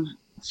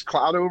Ganon's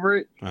cloud over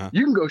it,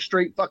 you can go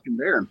straight fucking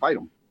there and fight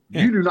them.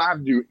 Yeah. You do not have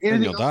to do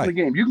anything else in the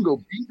game. You can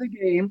go beat the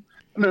game.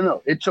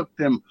 No. It took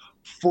them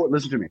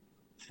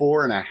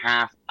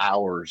 4.5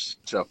 hours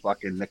to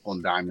fucking nickel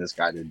and dime this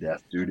guy to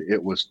death, dude.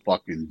 It was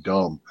fucking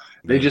dumb.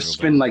 They just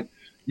spend like,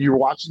 you're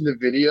watching the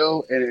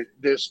video and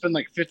they spend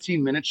like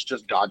 15 minutes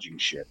just dodging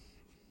shit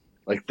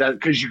like that,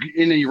 because you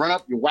run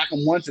up, you whack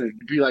them once, and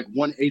it'd be like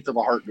 1/8 of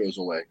a heart goes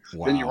away.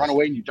 Wow. Then you run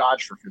away and you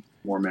dodge for 50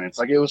 more minutes.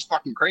 Like, it was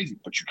fucking crazy,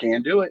 but you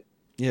can do it.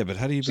 Yeah, but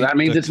how do you? So that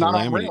means it's not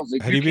on rails.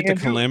 How do you beat the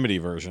Calamity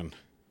version?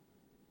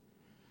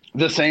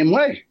 The same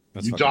way.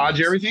 That's you dodge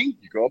nuts. Everything.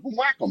 You go up and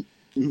whack them.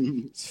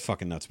 It's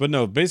fucking nuts. But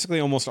no, basically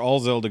almost all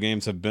Zelda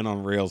games have been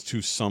on rails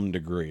to some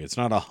degree. It's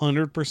not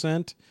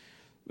 100%.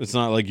 It's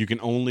not like you can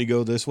only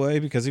go this way,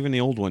 because even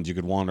the old ones you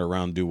could wander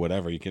around, do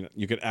whatever. You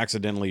could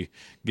accidentally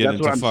get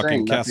into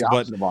fucking castle.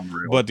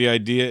 But the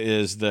idea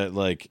is that,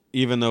 like,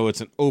 even though it's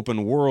an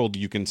open world,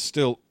 you can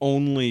still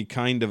only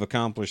kind of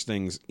accomplish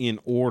things in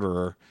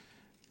order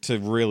to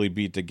really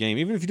beat the game.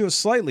 Even if you do it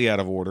slightly out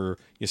of order,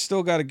 you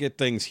still got to get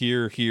things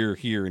here, here,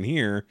 here, and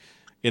here.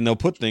 And they'll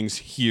put things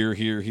here,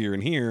 here, here,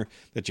 and here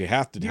that you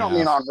have to do. You don't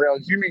mean on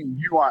rails. You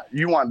mean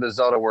you want the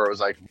Zelda where it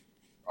was like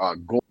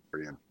gold.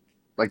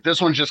 Like,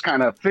 this one's just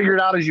kind of figure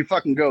it out as you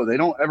fucking go. They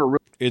don't ever really.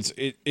 It's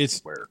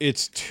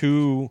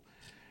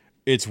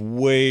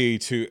way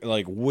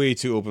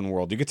too open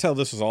world. You could tell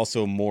this was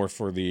also more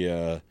for the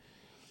a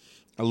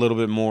little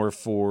bit more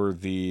for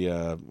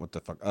the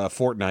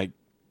Fortnite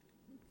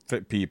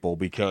people,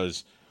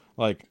 because,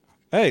 like,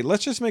 hey,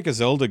 let's just make a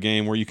Zelda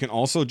game where you can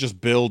also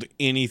just build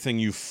anything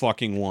you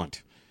fucking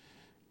want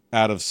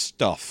out of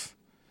stuff.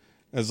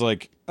 As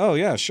like, oh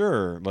yeah,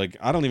 sure. Like,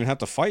 I don't even have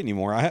to fight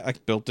anymore. I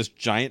built this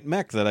giant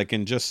mech that I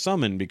can just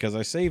summon because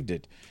I saved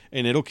it,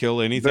 and it'll kill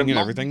anything and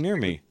everything near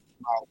me.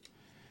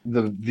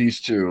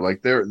 these two,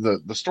 like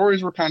the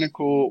stories were kind of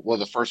cool. Well,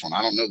 the first one,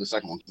 I don't know the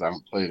second one because I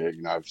haven't played it.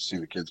 I've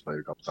seen the kids play it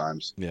a couple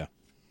times. Yeah.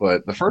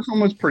 But the first one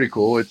was pretty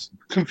cool. It's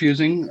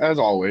confusing as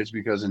always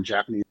because in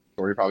Japanese the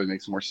story probably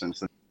makes more sense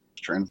than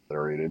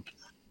transliterated.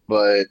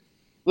 But a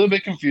little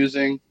bit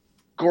confusing.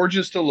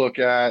 Gorgeous to look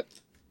at.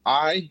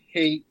 I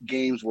hate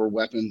games where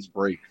weapons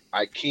break.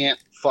 I can't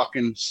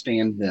fucking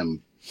stand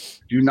them.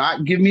 Do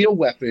not give me a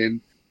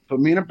weapon, put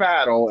me in a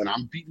battle, and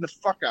I'm beating the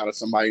fuck out of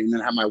somebody, and then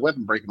have my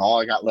weapon break, and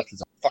all I got left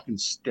is a fucking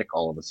stick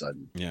all of a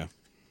sudden. Yeah.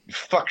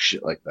 Fuck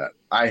shit like that.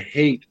 I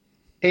hate.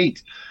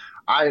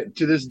 To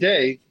this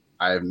day,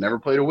 I have never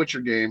played a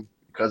Witcher game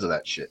because of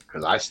that shit.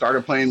 Because I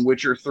started playing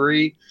Witcher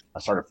 3. I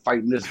started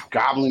fighting this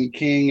Goblin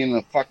King in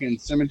a fucking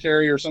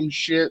cemetery or some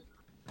shit.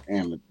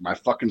 And my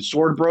fucking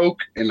sword broke,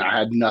 and I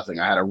had nothing.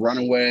 I had to run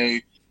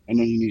away, and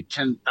then you need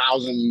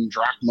 10,000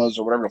 drachmas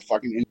or whatever the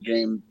fucking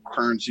in-game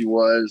currency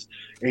was,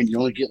 and you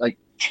only get like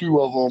 2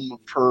 of them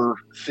per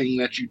thing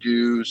that you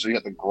do, so you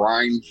have to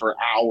grind for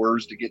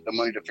hours to get the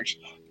money to fix.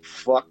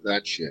 Fuck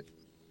that shit.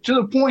 To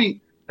the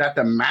point that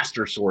the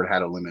Master Sword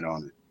had a limit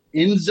on it.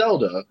 In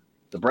Zelda,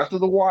 the Breath of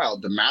the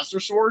Wild, the Master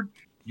Sword,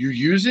 you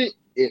use it,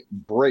 it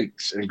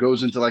breaks, and it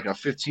goes into like a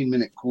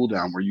 15-minute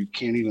cooldown where you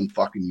can't even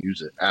fucking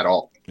use it at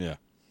all. Yeah.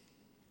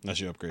 Unless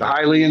you upgrade the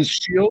Hylian's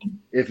shield,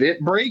 if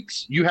it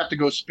breaks, you have to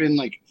go spend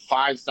like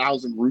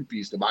 5,000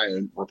 rupees to buy a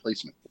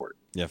replacement for it.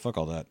 Yeah, fuck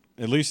all that.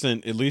 At least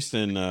in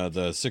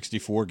the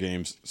 64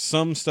 games,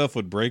 some stuff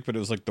would break, but it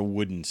was like the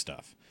wooden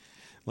stuff.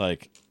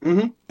 Like,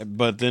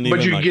 but then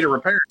even you like, get it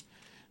repaired,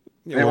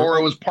 yeah, or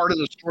it was part of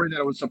the story that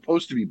it was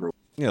supposed to be broken.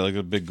 Yeah, like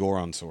the big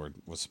Goron sword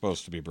was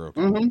supposed to be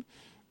broken.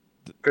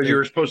 Because you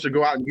were supposed to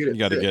go out and get it. You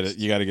got to get it.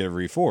 You got to get it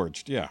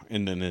reforged. Yeah,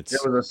 and then it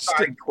was a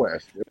side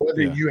quest. It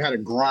wasn't you had to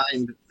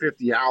grind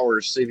 50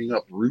 hours saving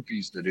up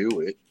rupees to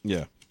do it.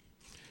 Yeah,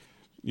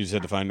 you just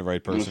had to find the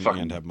right person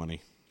and have money.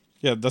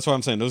 Yeah, that's what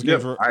I'm saying. Those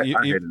games were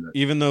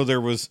even though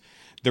there was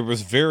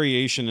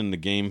variation in the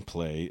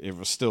gameplay, it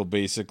was still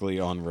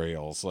basically on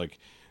rails. Like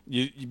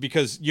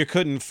because you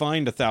couldn't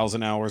find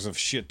 1,000 hours of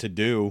shit to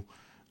do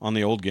on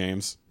the old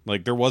games.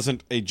 Like, there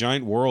wasn't a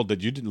giant world that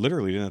you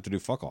literally didn't have to do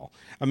fuck all.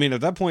 I mean, at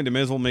that point, they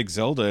may as well make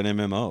Zelda an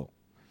MMO.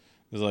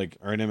 It's like,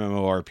 or an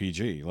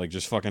MMORPG. Like,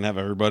 just fucking have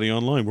everybody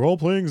online. We're all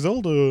playing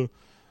Zelda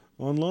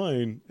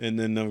online. And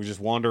then they'll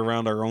just wander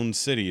around our own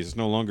cities. It's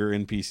no longer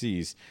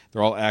NPCs.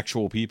 They're all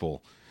actual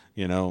people,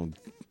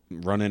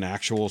 running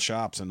actual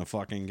shops in the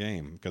fucking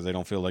game. Because they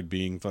don't feel like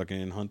being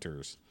fucking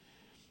hunters.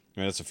 I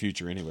mean, that's the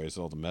future anyways,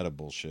 all the meta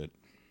bullshit.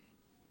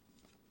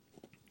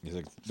 He's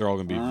like, they're all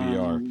going to be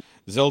VR.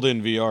 Zelda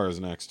in VR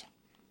is next.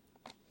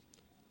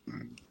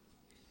 And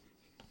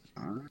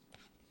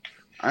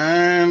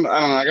I don't know.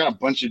 I got a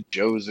bunch of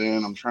Joes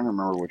in. I'm trying to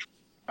remember which one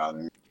I got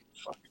in.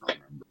 Fucking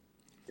remember.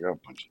 I got a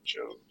bunch of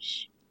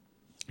Joes.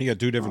 You got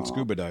 2 different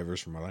scuba divers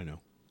from what I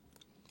know.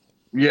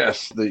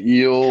 Yes, the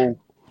eel,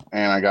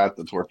 and I got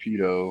the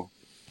torpedo.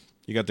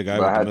 You got the guy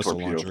with the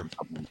missile launcher.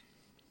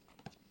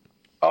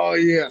 Oh,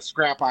 yeah,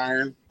 scrap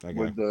iron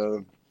with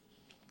the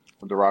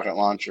rocket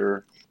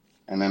launcher.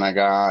 And then I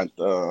got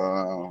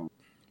rock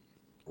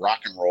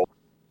and roll.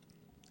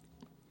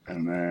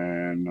 And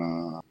then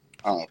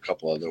I don't know, a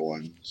couple other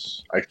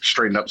ones. I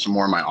straightened up some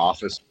more in my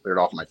office, cleared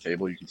off my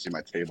table. You can see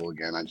my table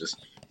again. I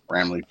just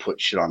randomly put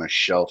shit on a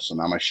shelf. So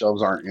now my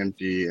shelves aren't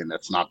empty, and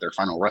that's not their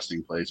final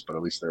resting place, but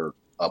at least they're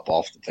up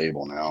off the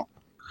table now.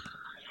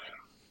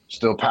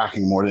 Still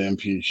packing more of the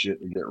MP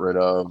shit to get rid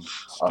of.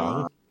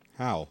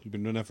 How? You've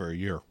been doing that for a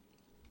year.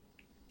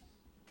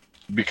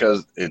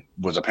 Because it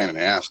was a pain in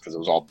the ass because it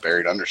was all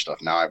buried under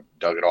stuff. Now I've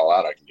dug it all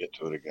out. I can get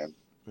to it again.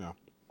 Yeah.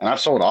 And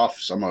I've sold off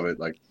some of it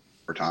like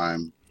for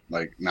time.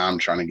 Like now I'm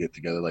trying to get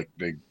together like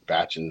big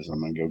batches. I'm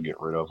going to go get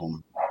rid of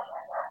them.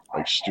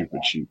 Like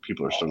stupid cheap.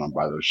 People are still going to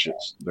buy those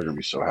shits. They're going to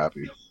be so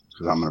happy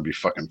because I'm going to be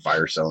fucking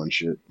fire selling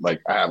shit.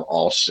 Like I have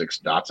all 6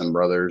 Dotson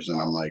brothers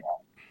and I'm like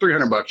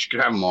 $300. You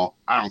could have them all.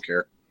 I don't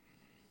care.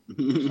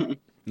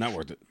 Not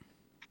worth it.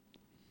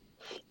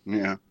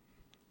 Yeah.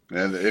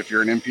 And if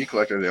you're an MP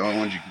collector, they're the only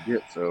ones you can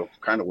get, so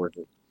kind of worth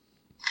it.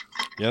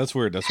 Yeah, that's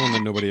weird. That's one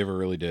that nobody ever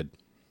really did,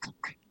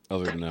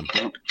 other than them.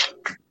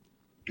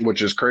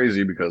 Which is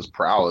crazy because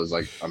Prowl is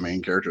like a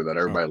main character that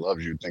everybody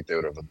loves. You'd think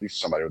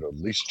somebody would have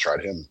at least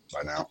tried him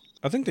by now.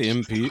 I think the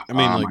MP. I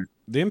mean,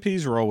 the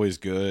MPs were always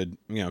good,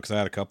 because I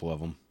had a couple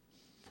of them.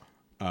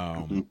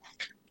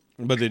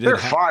 But they're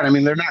fine. I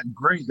mean, they're not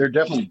great. They're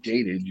definitely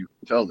dated. You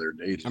can tell they're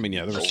dated. I mean,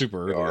 yeah, they were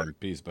super early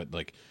MPs, but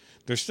like.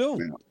 They still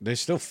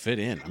fit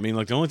in. I mean,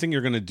 like the only thing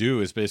you're gonna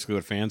do is basically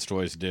what Fans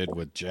Toys did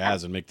with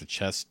Jazz and make the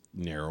chest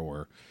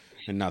narrower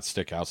and not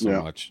stick out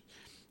so much.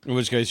 In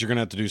which case, you're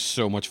gonna have to do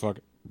so much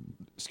plastic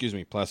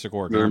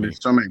origami. There'll be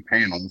so many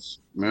panels.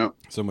 Yeah.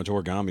 So much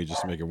origami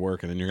just to make it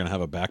work, and then you're gonna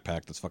have a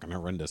backpack that's fucking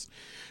horrendous.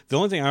 The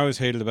only thing I always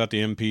hated about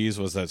the MPs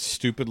was that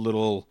stupid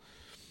little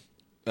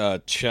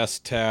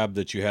chest tab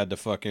that you had to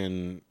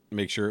fucking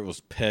make sure it was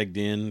pegged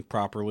in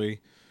properly.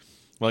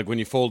 Like when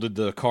you folded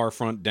the car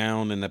front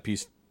down and that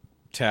piece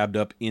tabbed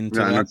up into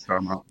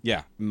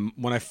that.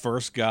 When I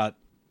first got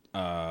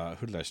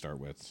who did I start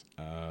with?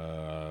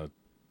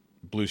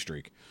 Blue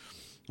Streak.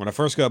 When I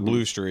first got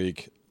Blue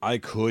Streak, I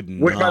could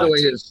not. Which, by the way,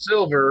 is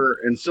silver,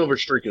 and Silver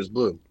Streak is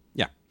blue.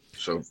 Yeah.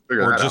 So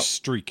figure or that just out.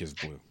 Streak is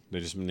blue. They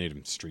just made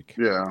him Streak.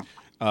 Yeah.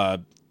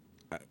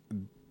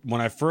 When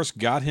I first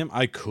got him,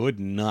 I could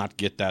not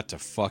get that to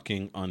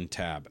fucking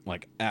untab,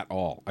 like, at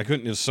all. I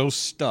couldn't. It was so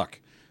stuck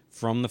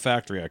from the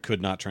factory, I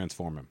could not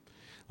transform him.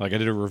 Like, I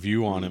did a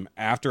review on him.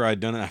 After I'd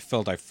done it, I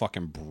felt I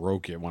fucking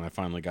broke it when I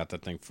finally got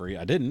that thing free.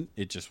 I didn't.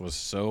 It just was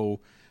so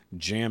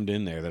jammed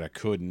in there that I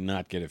could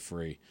not get it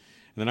free.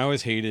 And then I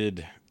always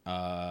hated...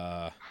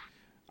 I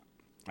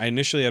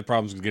initially had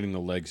problems with getting the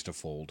legs to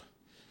fold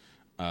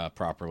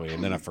properly,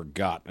 and then I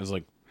forgot. I was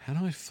like, how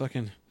do I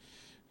fucking...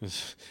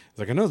 It's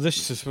like, I know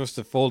this is supposed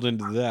to fold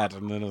into that,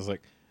 and then I was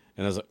like,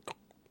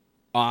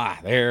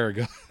 there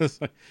it goes.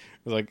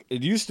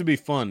 It used to be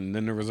fun, and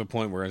then there was a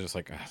point where I was just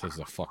like, this is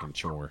a fucking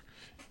chore.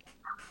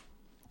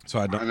 So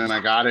I don't. And then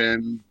I got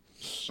in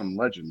some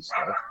Legend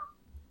stuff.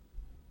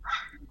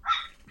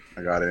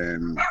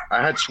 I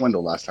had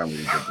Swindle last time we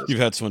did this. You've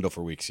had Swindle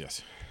for weeks,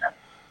 yes.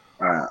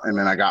 And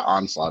then I got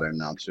Onslaught in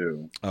now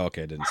too. Oh,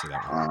 okay, I didn't see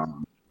that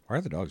one. Why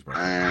are the dogs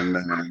barking? And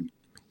then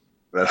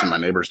that's my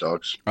neighbor's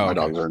dogs. Oh, my okay.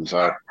 dogs are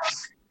inside.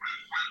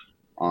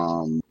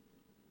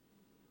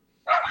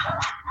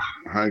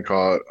 I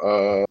call it.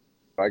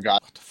 I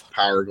got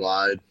Power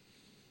Glide.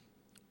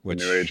 Which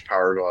New Age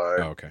Power Glide.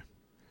 Oh, okay.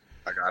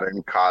 I got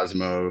in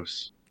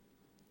Cosmos.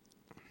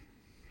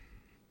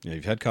 Yeah,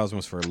 you've had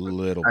Cosmos for a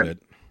little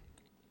bit.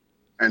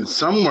 And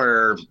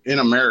somewhere in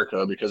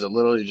America, because it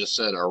literally just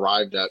said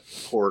arrived at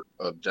port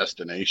of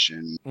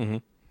destination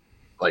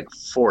like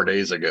 4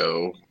 days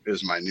ago,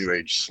 is my New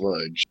Age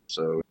Sludge.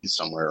 So he's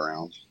somewhere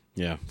around.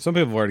 Yeah, some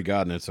people have already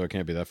gotten it, so it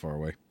can't be that far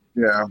away.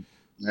 Yeah,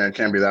 it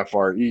can't be that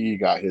far. EE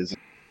got his.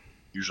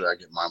 Usually I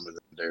get mine within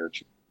a day or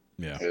two.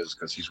 Yeah, his,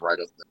 because he's right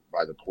up there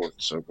by the port,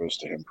 so it goes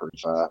to him pretty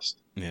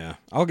fast. Yeah,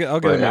 I'll get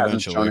him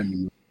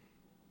eventually.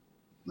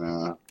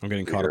 I'm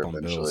getting caught up on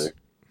the bills.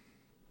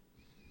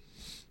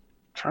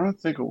 Trying to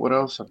think of what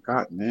else I've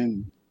gotten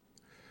in.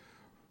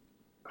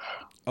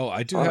 Oh,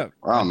 I do have.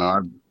 I don't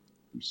know.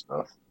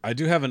 Stuff. I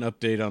do have an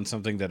update on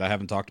something that I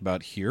haven't talked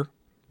about here,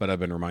 but I've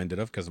been reminded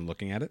of because I'm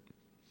looking at it.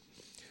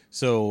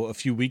 So a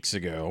few weeks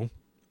ago,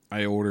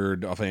 I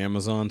ordered off of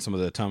Amazon some of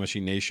the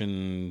Tamashii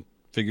Nation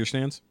figure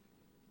stands.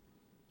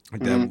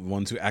 Like the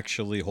ones who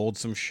actually hold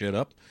some shit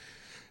up.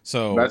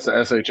 So that's the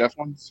SHF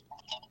ones?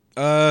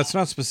 It's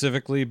not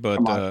specifically, but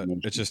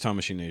it's just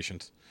Tamashii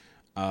Nations.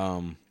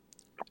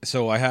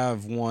 So I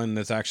have one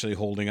that's actually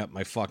holding up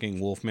my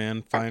fucking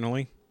Wolfman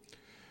finally.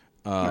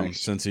 Nice.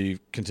 Since he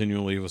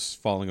continually was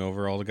falling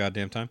over all the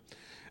goddamn time.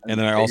 And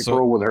then I also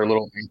April with her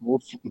little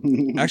ankles.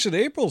 Actually,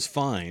 the April's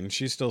fine.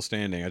 She's still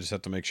standing. I just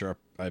have to make sure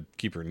I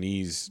keep her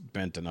knees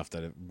bent enough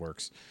that it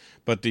works.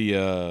 But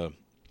the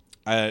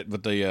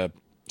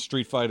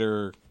Street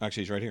Fighter,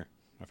 actually, he's right here.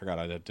 I forgot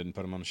I didn't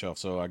put him on the shelf.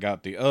 So I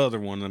got the other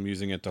one. I'm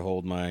using it to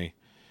hold my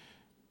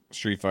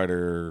Street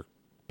Fighter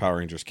Power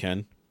Rangers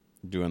Ken,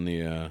 doing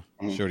the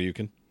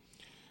Shoryuken.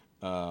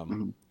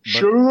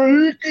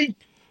 Shoryuken.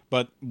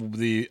 But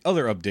the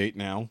other update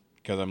now,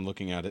 because I'm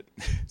looking at it,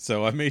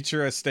 so I made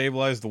sure I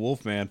stabilized the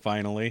Wolfman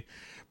finally,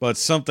 but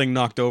something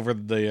knocked over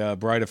the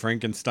Bride of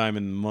Frankenstein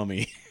and the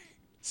Mummy.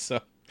 So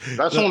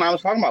that's the one I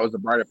was talking about. Was the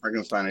Bride of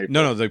Frankenstein? April.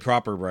 No, the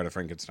proper Bride of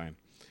Frankenstein.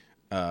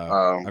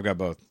 I've got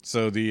both.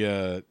 So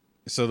the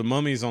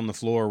Mummy's on the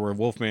floor where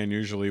Wolfman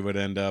usually would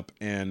end up,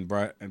 and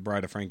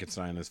Bride of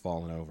Frankenstein has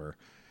fallen over.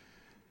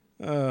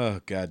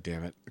 Oh, god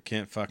damn it! I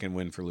can't fucking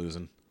win for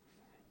losing.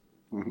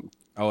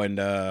 Oh, and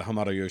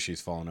Hamato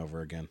Yoshi's fallen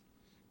over again.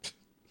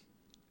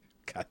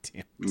 God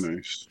damn it.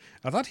 Nice.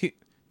 I thought do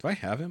I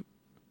have him?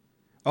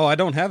 Oh, I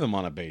don't have him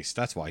on a base.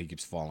 That's why he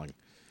keeps falling.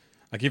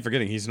 I keep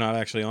forgetting he's not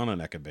actually on a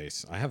NECA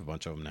base. I have a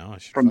bunch of them now.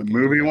 From the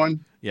movie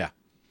one? Yeah.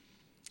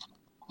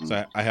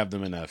 So I have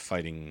them in a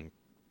fighting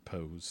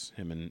pose.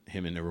 Him and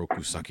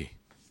Orokusaki.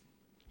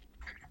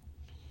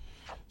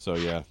 So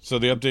yeah. So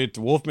the update: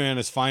 the Wolfman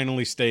is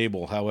finally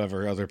stable.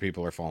 However, other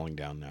people are falling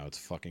down now. It's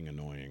fucking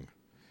annoying.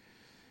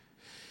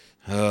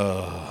 And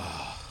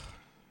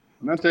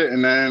that's it.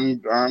 And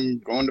then I'm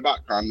going to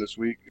BotCon this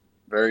week.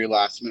 Very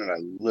last minute. I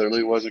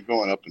literally wasn't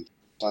going up until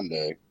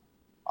Sunday.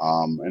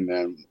 And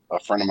then a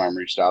friend of mine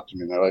reached out to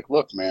me and they're like,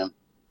 look, man,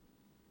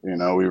 we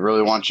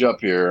really want you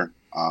up here.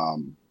 How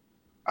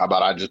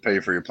about I just pay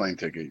for your plane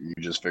ticket? You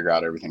just figure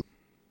out everything.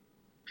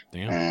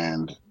 Damn.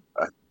 And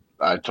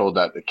I told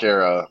that to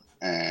Kara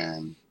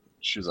and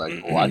she's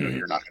like, well, I know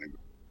you're not going to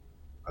go.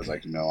 I was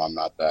like, no, I'm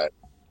not that.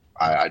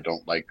 I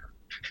don't like,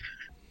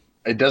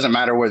 it doesn't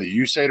matter whether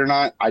you say it or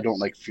not. I don't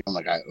like feeling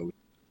like I owe it.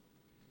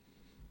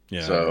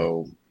 Yeah.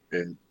 So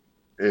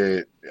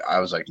I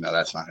was like, no,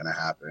 that's not going to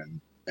happen.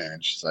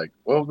 And she's like,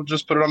 well, we'll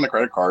just put it on the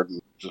credit card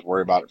and just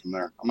worry about it from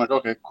there. I'm like,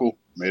 okay, cool.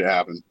 Made it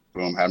happen.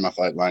 Boom. Had my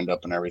flight lined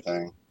up and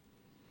everything.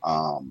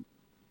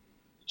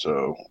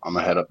 So I'm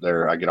going to head up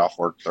there. I get off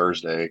work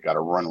Thursday. Got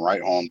to run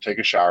right home, take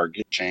a shower,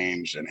 get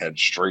changed, and head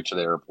straight to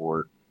the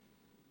airport.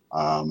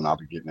 And I'll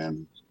be getting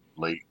in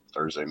late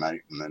Thursday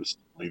night and then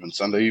leaving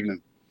Sunday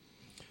evening.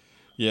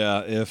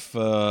 Yeah, if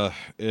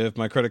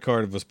my credit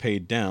card was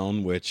paid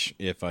down, which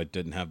if I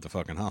didn't have the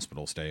fucking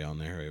hospital stay on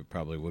there, it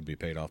probably would be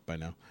paid off by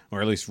now,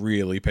 or at least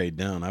really paid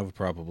down. I would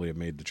probably have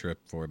made the trip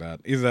for that,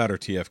 either that or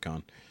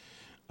TFCon,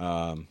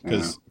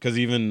 because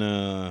even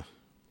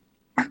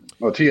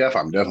well, TF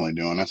I'm definitely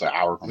doing. That's an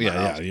hour from my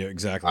house. Yeah,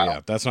 exactly.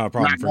 Yeah, that's not a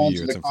problem for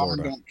you. It's in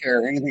Florida. I don't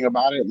care anything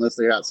about it unless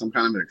they got some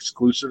kind of an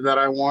exclusive that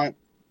I want.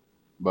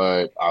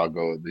 But I'll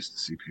go at least to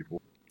see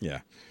people. Yeah.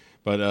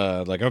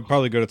 But like I'd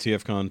probably go to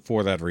TFCon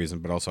for that reason,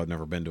 but also I've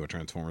never been to a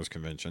Transformers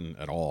convention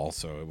at all,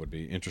 so it would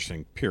be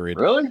interesting. Period.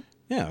 Really?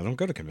 Yeah, I don't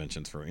go to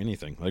conventions for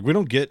anything. Like we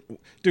don't get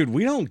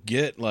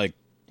like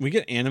we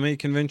get anime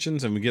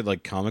conventions and we get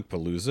like Comic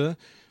Palooza,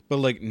 but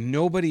like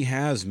nobody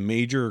has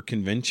major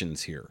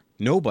conventions here.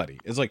 Nobody.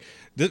 It's like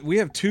we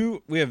have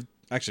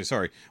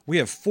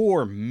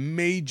four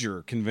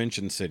major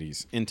convention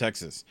cities in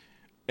Texas,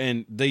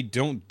 and they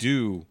don't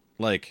do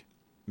like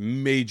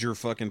major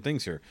fucking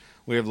things here.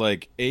 We have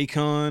like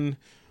A-Kon,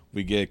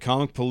 we get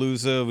Comic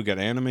Palooza, we got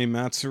Anime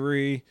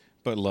Matsuri,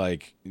 but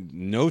like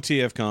no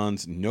TF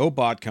cons, no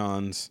bot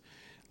cons,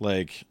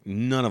 like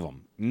none of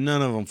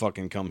them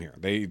fucking come here.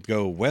 They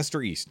go west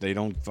or east. They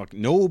don't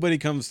nobody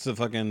comes to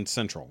fucking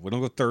central. We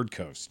don't go third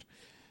coast.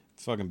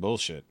 It's fucking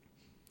bullshit.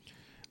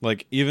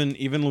 Like even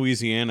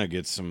Louisiana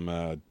gets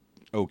some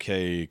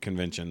okay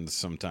conventions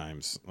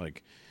sometimes.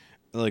 Like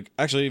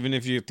actually, even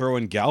if you throw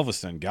in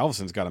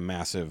Galveston's got a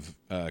massive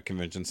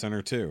convention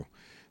center too.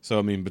 So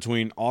I mean,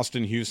 between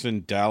Austin,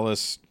 Houston,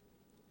 Dallas,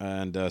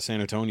 and San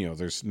Antonio,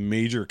 there's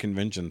major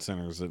convention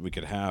centers that we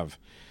could have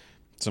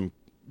some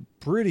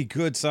pretty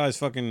good size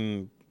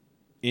fucking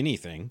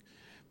anything.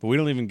 But we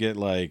don't even get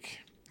like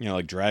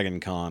Dragon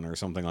Con or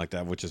something like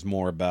that, which is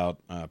more about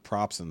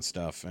props and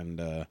stuff and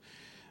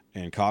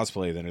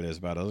cosplay than it is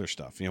about other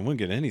stuff. We don't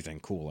get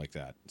anything cool like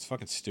that. It's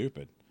fucking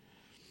stupid.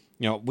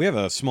 We have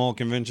a small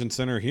convention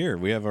center here.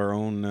 We have our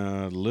own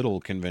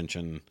little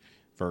convention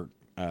for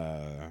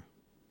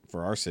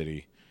our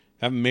city.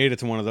 Haven't made it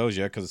to one of those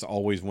yet because it's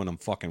always when I'm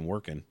fucking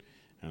working.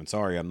 And I'm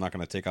sorry, I'm not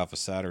going to take off a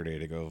Saturday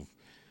to go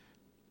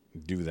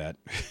do that.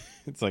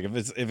 It's like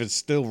if it's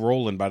still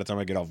rolling by the time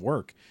I get off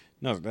work.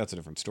 No, that's a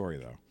different story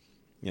though.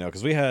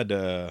 Because we had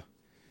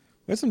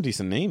some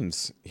decent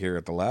names here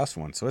at the last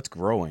one, so it's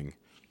growing.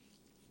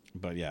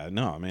 But yeah,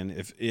 no, I mean,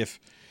 if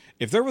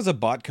there was a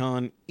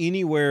BotCon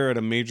anywhere at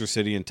a major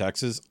city in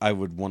Texas, I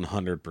would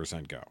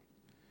 100% go.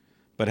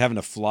 But having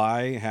to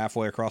fly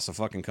halfway across the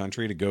fucking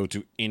country to go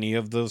to any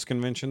of those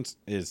conventions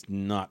is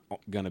not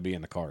going to be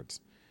in the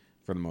cards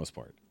for the most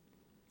part.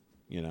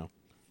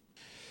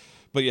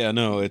 But yeah,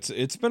 no,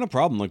 it's been a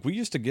problem. Like we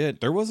used to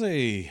get there was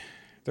a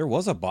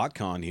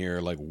BotCon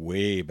here like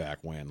way back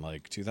when,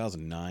 like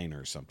 2009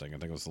 or something. I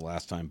think it was the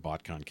last time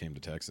BotCon came to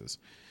Texas.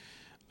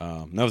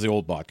 That was the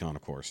old BotCon,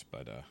 of course,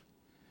 but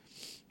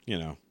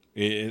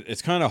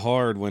it's kind of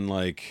hard when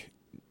like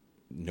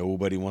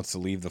nobody wants to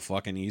leave the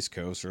fucking East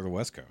Coast or the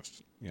West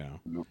Coast,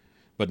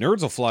 But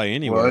nerds will fly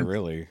anywhere,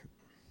 really.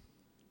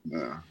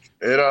 Yeah.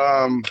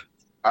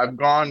 I've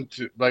gone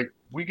to like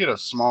we get a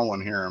small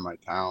one here in my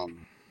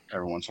town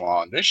every once in a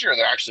while. And this year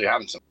they're actually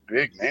having some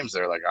big names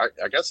there. Like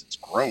I guess it's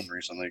grown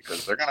recently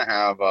because they're gonna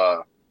have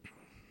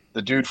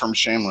the dude from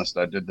Shameless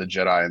that did the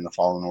Jedi in the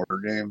Fallen Order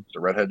game, the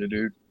redheaded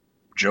dude,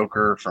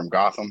 Joker from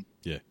Gotham.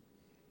 Yeah,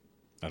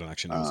 I don't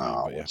actually know his name,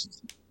 but yeah.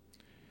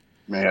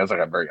 Man, he has like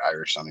a very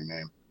Irish sounding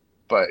name,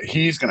 but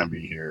he's gonna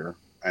be here.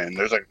 And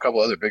there's like a couple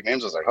other big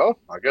names. I was like, oh,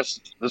 I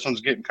guess this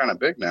one's getting kind of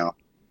big now.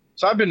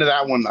 So I've been to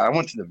that one. I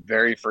went to the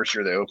very first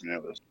year they opened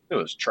it. It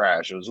was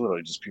trash. It was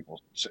literally just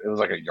people. It was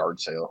like a yard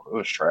sale. It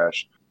was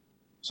trash.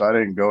 So I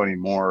didn't go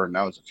anymore. And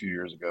that was a few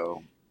years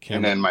ago.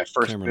 And then my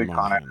first big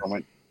con I ever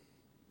went.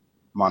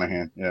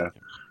 Monahan, yeah.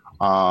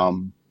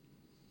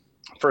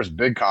 First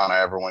big con I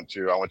ever went to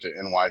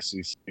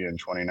NYCC in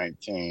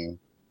 2019.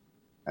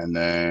 And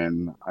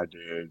then I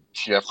did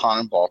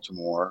TFCon in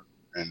Baltimore.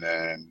 And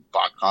then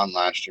BotCon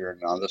last year.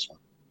 And now this one.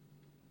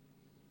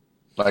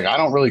 Like, I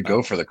don't really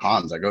go for the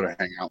cons. I go to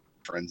hang out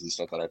with friends and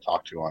stuff that I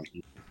talk to on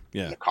here.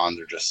 Yeah. And the cons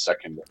are just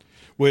secondary.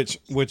 Which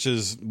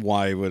is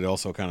why it would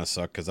also kind of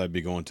suck because I'd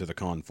be going to the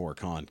con for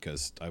con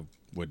because I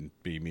wouldn't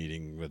be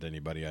meeting with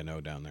anybody I know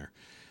down there.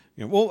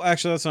 Well,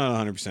 actually, that's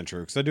not 100%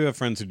 true because I do have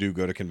friends who do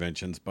go to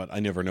conventions, but I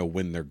never know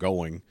when they're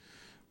going,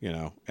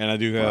 And I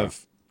do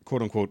have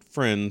quote-unquote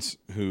friends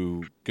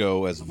who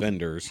go as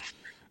vendors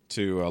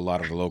to a lot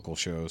of the local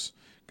shows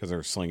because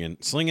they're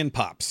slinging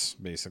pops,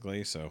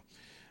 basically, so...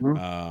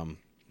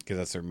 because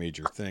that's their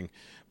major thing.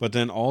 But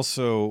then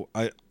also,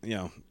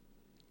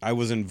 I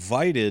was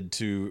invited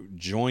to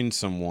join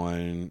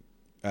someone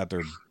at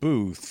their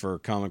booth for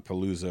Comic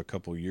Palooza a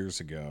couple years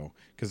ago.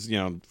 Because,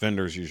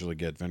 vendors usually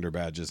get vendor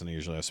badges and they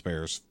usually have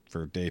spares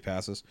for day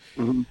passes.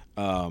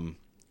 Mm-hmm.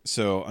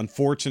 So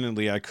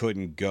unfortunately I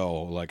couldn't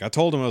go. Like I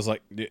told him, I was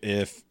like,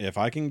 if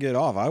I can get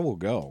off, I will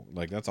go.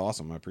 Like, that's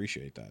awesome. I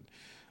appreciate that.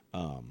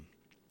 And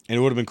it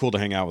would have been cool to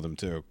hang out with him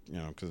too,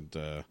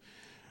 because,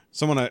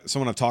 someone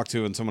I've talked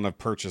to and someone I've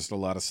purchased a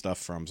lot of stuff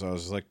from. So I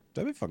was just like,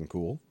 that'd be fucking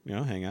cool,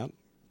 hang out,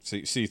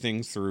 see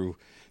things through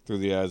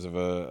the eyes of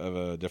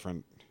a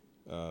different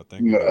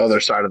thing. The other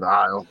side of the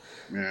aisle.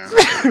 Yeah.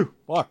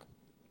 Fuck.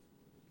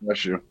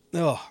 Bless you.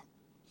 Ugh.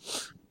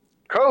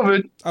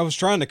 COVID. I was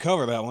trying to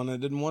cover that one. I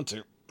didn't want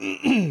to.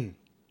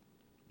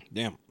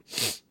 Damn.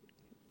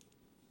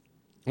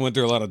 I went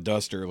through a lot of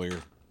dust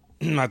earlier.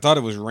 I thought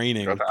it was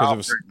raining because it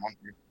was.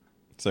 Monkey.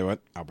 Say what?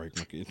 Outbreak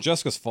monkey. It's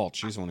Jessica's fault.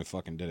 She's the one who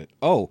fucking did it.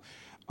 Oh,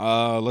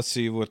 let's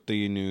see what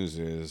the news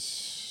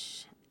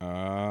is.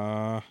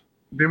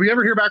 Did we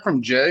ever hear back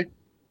from Jay?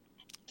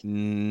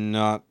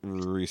 Not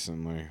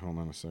recently. Hold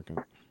on a second.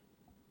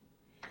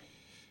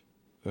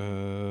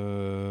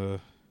 Well,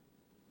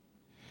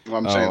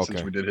 I'm saying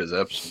since we did his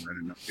episode, I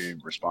didn't know if he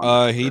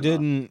responded. He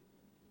didn't.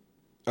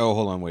 Oh,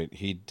 hold on, wait.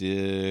 He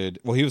did.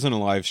 Well, he was in a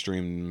live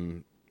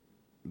stream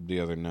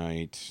the other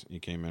night. He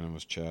came in and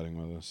was chatting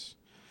with us.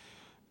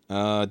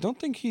 Don't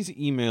think he's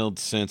emailed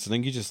since. I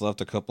think he just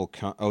left a couple.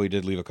 He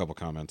did leave a couple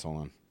comments. Hold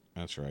on.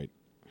 That's right.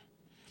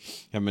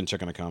 Haven't been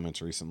checking the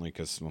comments recently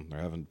because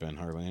there haven't been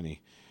hardly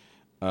any.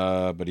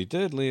 But he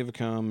did leave a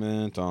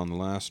comment on the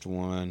last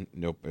one.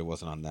 Nope, it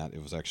wasn't on that.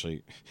 It was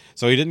actually...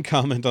 So he didn't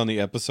comment on the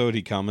episode.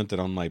 He commented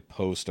on my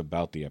post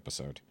about the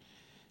episode.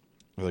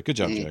 I was like, good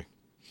job, Jay.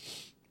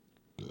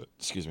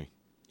 Excuse me.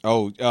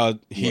 Oh,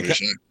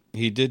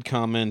 he did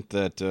comment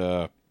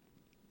that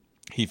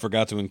he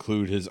forgot to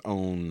include his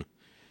own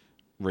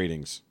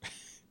ratings,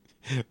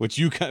 which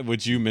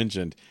you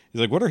mentioned. He's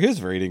like, what are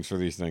his ratings for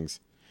these things?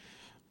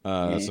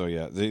 So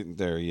yeah,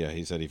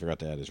 he said he forgot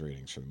to add his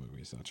ratings for the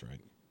movies. That's right.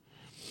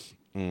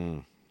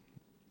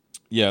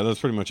 Yeah,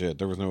 that's pretty much it.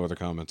 There was no other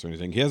comments or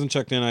anything. He hasn't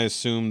checked in. I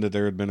assumed that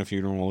there had been a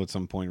funeral at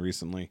some point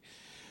recently.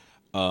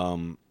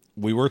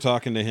 We were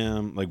talking to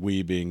him, like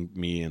we being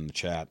me in the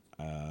chat,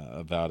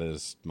 about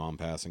his mom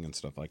passing and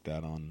stuff like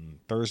that on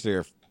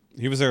Thursday.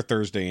 He was there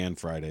Thursday and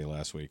Friday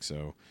last week.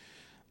 So,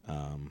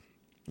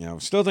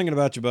 still thinking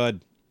about you,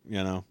 bud.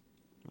 You know,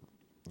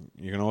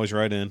 you can always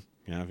write in.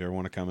 You know, if you ever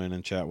want to come in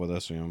and chat with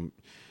us,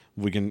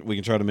 we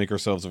can try to make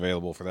ourselves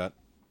available for that.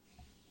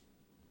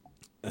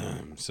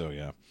 So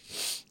yeah.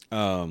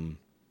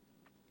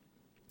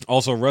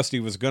 Also, Rusty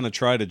was gonna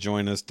try to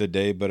join us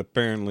today, but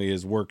apparently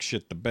his work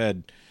shit the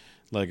bed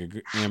like a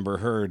Amber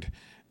Heard,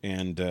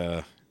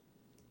 and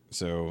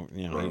so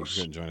he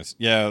couldn't join us.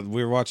 Yeah,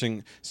 we were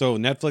watching. So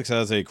Netflix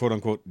has a quote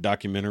unquote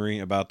documentary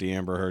about the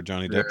Amber Heard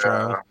Johnny Depp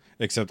trial,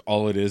 except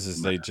all it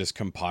is they just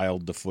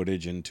compiled the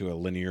footage into a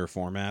linear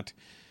format.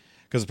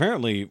 Because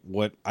apparently,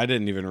 what I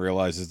didn't even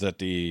realize is that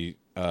the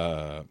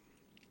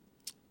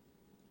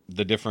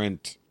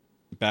different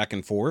back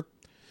and forth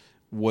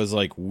was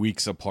like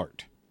weeks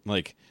apart.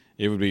 Like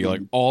it would be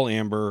like all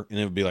Amber and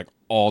it would be like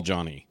all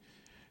Johnny.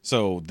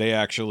 So they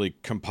actually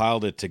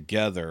compiled it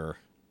together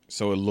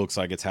so it looks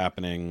like it's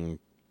happening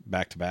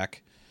back to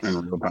back.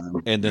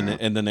 And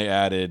then they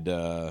added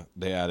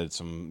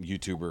some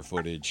YouTuber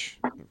footage,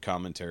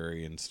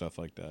 commentary and stuff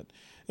like that.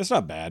 It's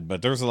not bad,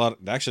 but there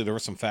were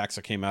some facts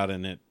that came out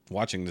in it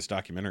watching this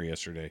documentary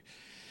yesterday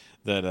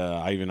that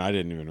I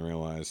didn't even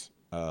realize.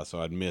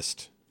 So I'd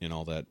missed in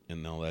all that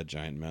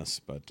giant mess,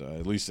 but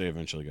at least they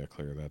eventually got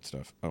clear of that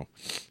stuff. Oh,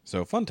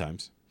 so fun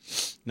times.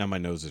 Now my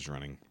nose is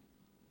running.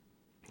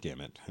 Damn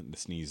it. The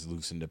sneeze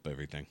loosened up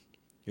everything.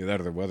 Either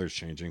that or the weather's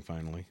changing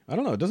finally. I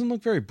don't know. It doesn't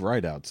look very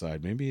bright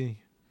outside. Maybe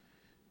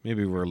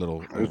we're a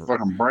little... It's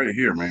fucking bright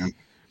here, man.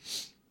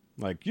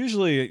 Like,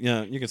 usually,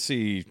 you can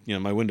see,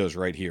 my window's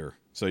right here.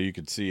 So you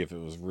could see if it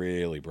was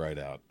really bright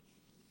out.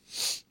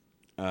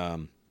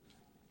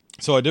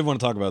 So I did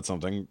want to talk about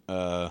something.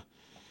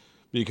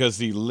 Because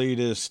the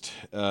latest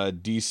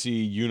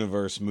DC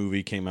Universe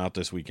movie came out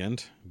this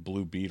weekend.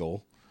 Blue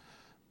Beetle.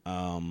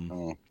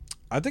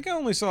 I think I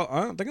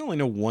only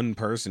know one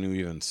person who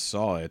even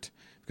saw it,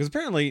 because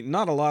apparently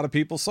not a lot of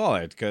people saw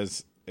it,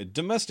 because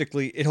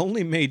domestically it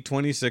only made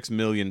 $26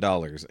 million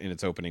in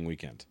its opening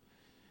weekend.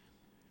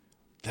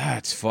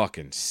 That's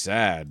fucking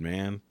sad,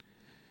 man.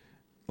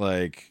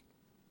 Like,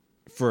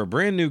 for a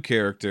brand new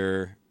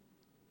character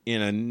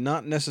in a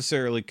not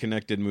necessarily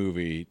connected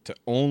movie to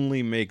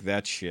only make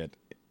that shit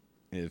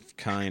is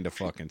kind of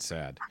fucking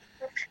sad.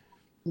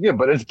 Yeah,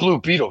 but it's Blue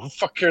Beetle. Who the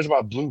fuck cares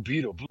about Blue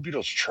Beetle? Blue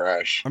Beetle's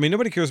trash. I mean,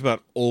 nobody cares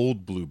about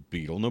old Blue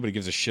Beetle. Nobody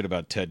gives a shit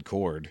about Ted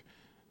Cord.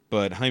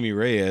 But Jaime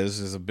Reyes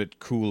is a bit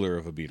cooler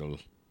of a Beetle.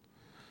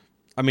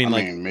 I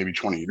mean, maybe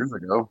 20 years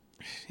ago.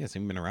 He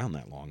hasn't even been around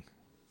that long.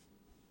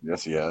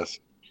 Yes, he has.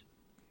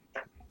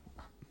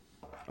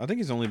 I think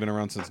he's only been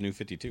around since New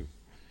 52.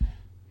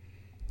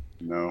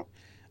 No.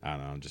 I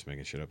don't know. I'm just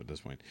making shit up at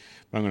this point.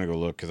 But I'm going to go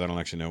look because I don't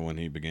actually know when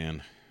he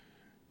began.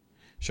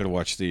 Should have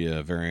watched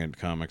the variant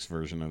comics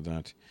version of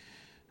that.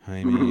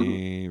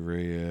 Jaime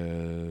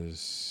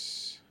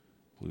Reyes,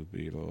 Blue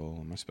Beetle.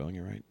 Am I spelling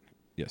it right?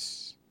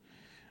 Yes.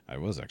 I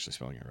was actually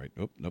spelling it right.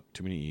 Oh, nope.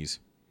 Too many E's.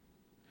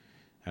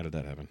 How did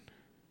that happen?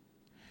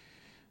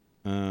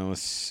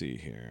 Let's see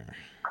here.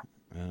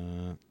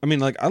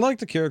 I like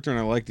the character and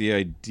I like the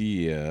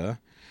idea.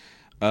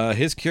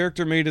 His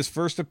character made his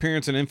first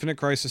appearance in Infinite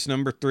Crisis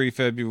number 3,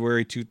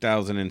 February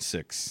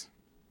 2006.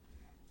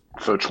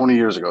 So 20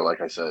 years ago,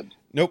 like I said.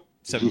 Nope.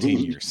 17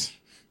 years.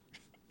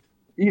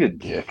 Eat a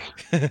dick.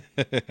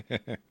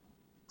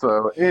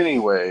 So,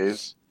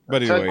 anyways, But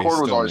Ted anyway,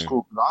 Cord was always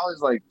cool because I always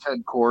like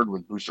Ted Cord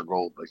with Booster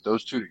Gold. Like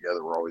those two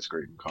together were always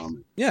great in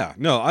comedy. Yeah,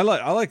 no, I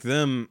like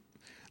them.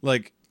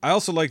 Like, I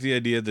also like the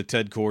idea that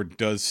Ted Cord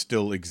does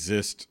still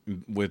exist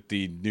with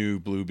the new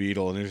Blue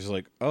Beetle, and they're just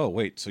like, oh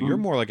wait, so you're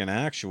more like an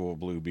actual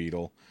Blue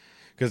Beetle,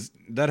 because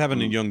that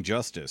happened in Young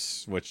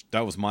Justice, which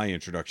that was my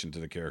introduction to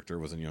the character,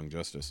 was in Young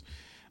Justice,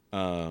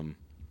 because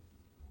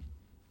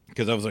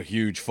that was a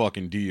huge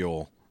fucking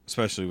deal,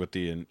 especially with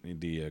the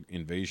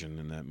invasion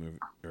in that movie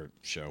or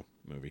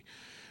movie.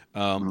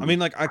 I mean,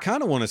 like, I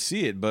kind of want to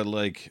see it, but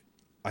like,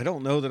 I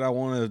don't know that I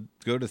want to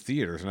go to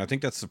theaters, and I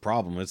think that's the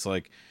problem. It's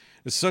like,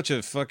 it's such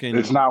a fucking...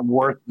 It's not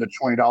worth the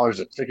 $20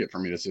 a ticket for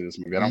me to see this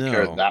movie. I don't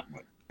care that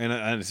much.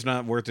 And it's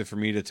not worth it for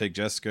me to take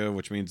Jessica,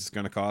 which means it's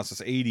going to cost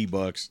us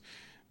 $80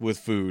 with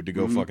food to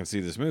go fucking see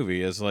this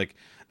movie. It's like,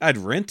 I'd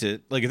rent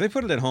it. Like, if they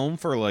put it at home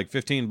for like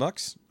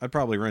 $15, I'd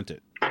probably rent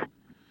it.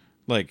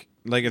 Like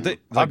if they...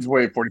 I'll just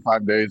wait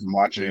 45 days and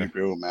watch it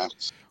HBO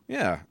Max.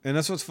 Yeah, and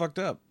that's what's fucked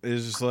up.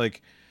 It's just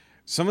like...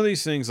 Some of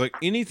these things, like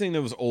anything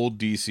that was old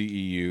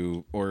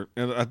DCEU, or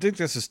I think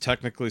this is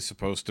technically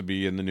supposed to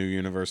be in the new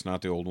universe,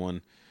 not the old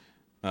one.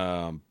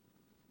 But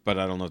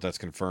I don't know if that's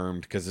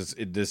confirmed because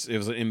it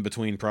was an in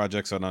between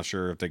project, so I'm not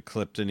sure if they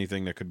clipped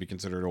anything that could be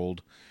considered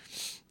old.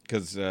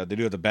 Because they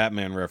do have the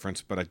Batman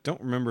reference, but I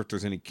don't remember if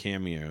there's any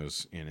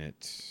cameos in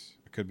it.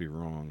 I could be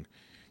wrong.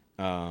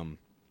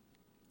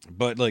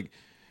 But like,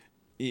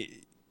 I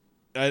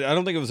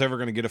don't think it was ever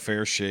going to get a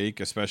fair shake,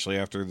 especially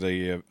after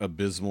the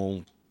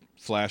abysmal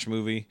Flash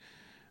movie.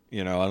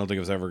 You know, I don't think it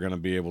was ever going to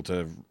be able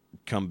to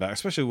come back,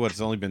 especially it's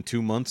only been 2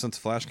 months since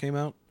Flash came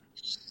out.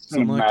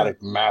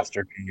 Cinematic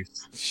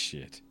masterpiece.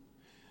 Shit.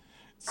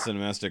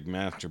 Cinematic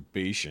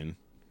masturbation,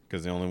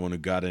 because the only one who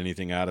got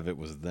anything out of it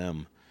was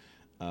them.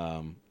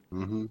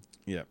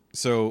 Yeah.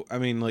 So, I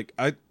mean, like,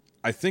 I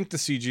think the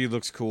CG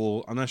looks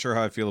cool. I'm not sure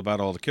how I feel about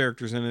all the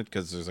characters in it,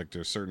 because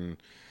there's certain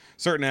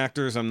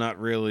actors I'm not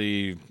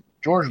really...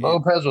 George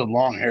Lopez with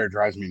long hair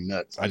drives me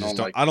nuts. I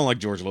don't like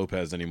George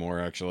Lopez anymore,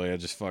 actually. I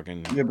just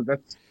fucking... Yeah, but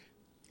that's...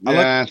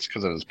 Yeah, it's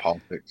because of his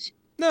politics.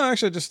 No,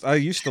 actually, I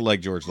used to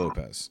like George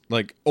Lopez.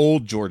 Like,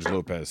 old George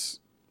Lopez.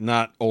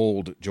 Not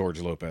old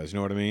George Lopez, you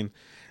know what I mean?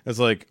 It's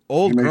like,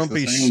 old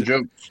grumpy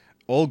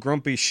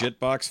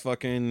shitbox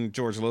fucking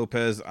George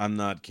Lopez, I'm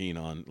not keen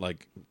on.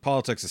 Like,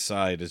 politics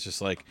aside, it's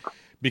just like...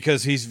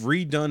 Because he's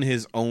redone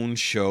his own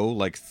show,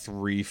 like,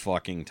 3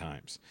 fucking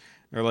times.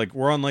 Or like,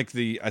 we're on like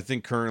I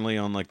think currently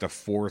on like the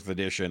 4th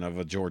edition of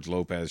a George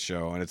Lopez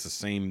show, and it's the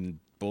same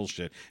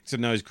bullshit.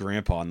 Except now he's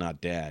grandpa, not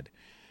dad.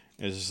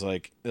 It's just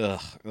like, ugh,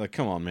 like,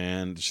 come on,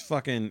 man. Just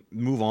fucking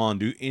move on.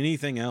 Do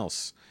anything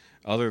else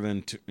other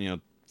than,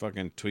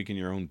 fucking tweaking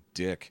your own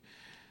dick.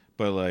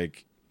 But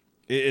like,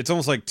 it's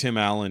almost like Tim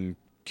Allen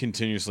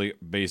continuously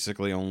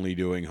basically only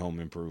doing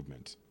Home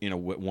Improvement,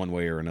 one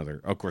way or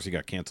another. Of course, he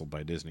got canceled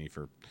by Disney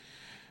for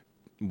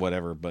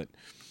whatever, but,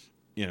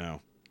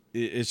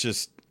 it's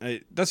just...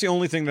 that's the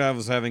only thing that I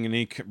was having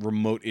any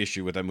remote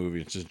issue with that movie.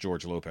 It's just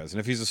George Lopez.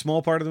 And if he's a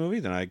small part of the movie,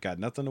 then I got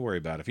nothing to worry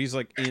about. If he's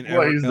like in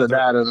he's the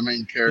dad of the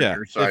main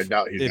character, so I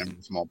doubt he's in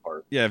a small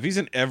part. Yeah, if he's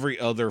in every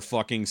other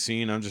fucking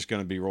scene, I'm just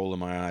going to be rolling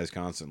my eyes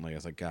constantly. I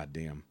was like, God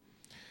damn.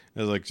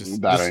 I was like,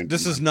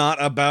 this is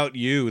not about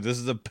you. This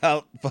is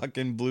about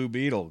fucking Blue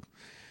Beetle.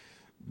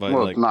 But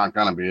it's not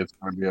going to be. It's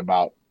going to be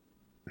about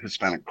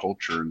Hispanic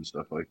culture and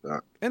stuff like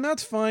that. And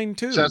that's fine,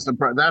 too. So that's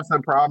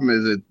the problem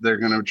is that they're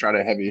going to try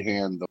to heavy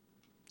hand the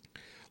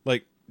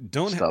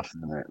stuff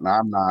in it, and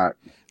I'm not.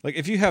 Like,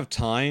 if you have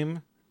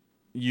time,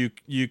 you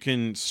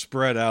can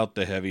spread out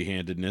the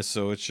heavy-handedness,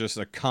 so it's just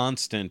a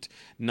constant,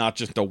 not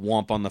just a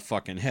whomp on the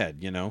fucking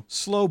head.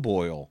 Slow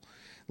boil.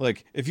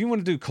 Like, if you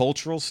want to do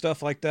cultural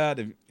stuff like that,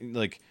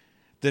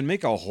 then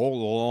make a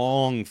whole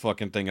long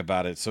fucking thing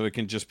about it, so it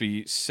can just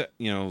be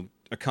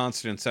a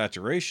constant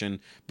saturation,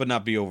 but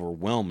not be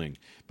overwhelming.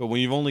 But when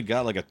you've only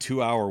got like a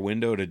 2-hour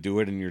window to do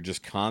it, and you're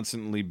just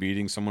constantly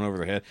beating someone over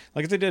the head,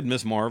 like if they did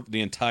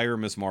the entire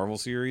Miss Marvel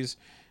series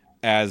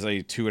as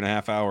a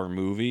 2.5-hour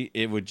movie,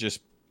 it would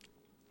just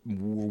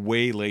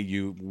waylay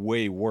you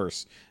way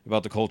worse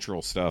about the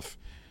cultural stuff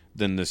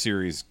than the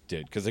series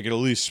did, because they could at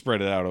least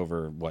spread it out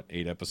over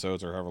 8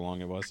 episodes or however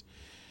long it was.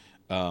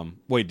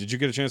 Wait, did you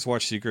get a chance to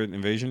watch Secret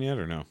Invasion yet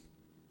or no?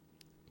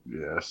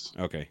 Yes.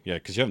 Okay, yeah,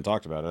 because you haven't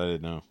talked about it. I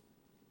didn't know.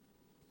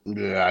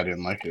 Yeah, I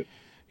didn't like it.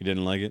 You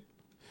didn't like it?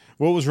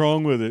 What was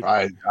wrong with it?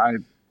 I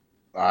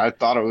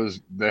thought it was,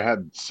 they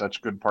had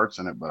such good parts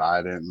in it, but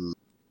I didn't.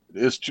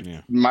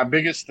 My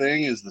biggest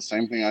thing is the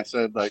same thing I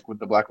said, like with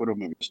the Black Widow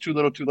movie. It's too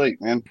little, too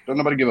late, man. Don't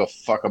nobody give a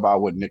fuck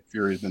about what Nick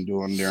Fury's been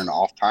doing during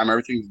off time.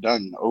 Everything's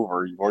done,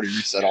 over. You've already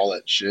reset all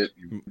that shit.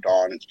 You've moved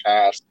on. It's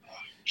past.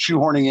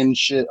 Shoehorning in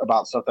shit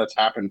about stuff that's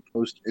happened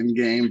post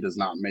Endgame does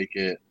not make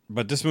it.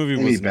 But this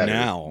movie was better.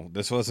 Now.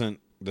 This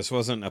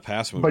wasn't a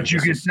past movie. But you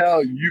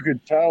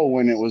could tell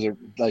when it was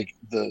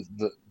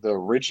the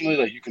originally,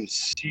 like, you can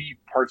see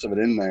parts of it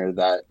in there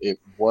that it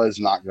was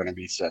not going to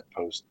be set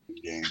post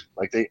game.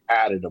 Like, they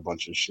added a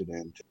bunch of shit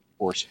in.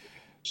 course.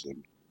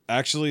 Interesting.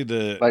 Actually,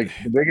 the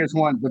biggest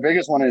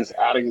one is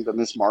adding the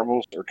Miss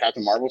Marvel or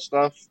Captain Marvel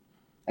stuff,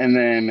 and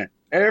then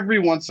every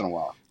once in a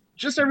while,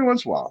 just every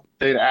once in a while,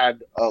 they'd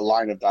add a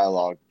line of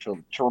dialogue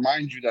to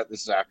remind you that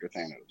this is after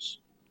Thanos.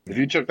 If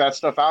you took that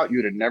stuff out,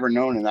 you'd have never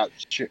known, and that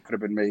shit could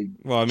have been made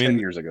 10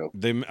 years ago.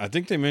 I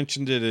think they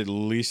mentioned it at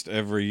least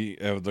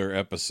every other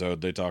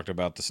episode. They talked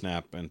about the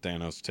snap and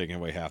Thanos taking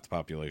away half the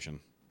population.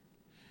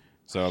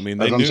 So I mean,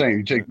 that's what I'm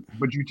saying.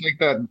 You take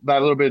that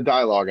little bit of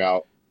dialogue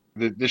out.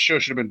 This show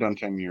should have been done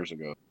 10 years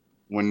ago,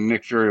 when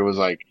Nick Fury was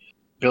like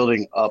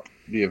building up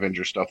the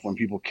Avengers stuff. When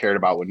people cared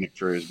about what Nick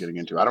Fury was getting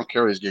into, I don't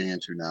care what he's getting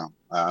into now.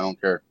 I don't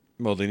care.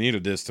 Well, they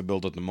needed this to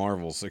build up the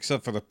Marvels,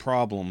 except for the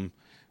problem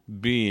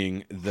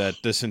being that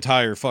this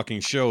entire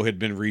fucking show had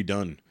been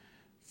redone.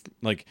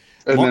 Like,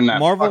 and then that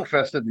Marvel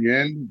fuckfest at the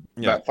end.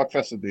 Yeah. That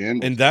fuckfest at the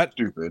end. And that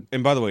stupid.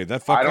 And by the way,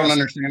 that I don't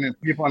understand if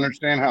people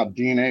understand how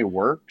DNA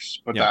works,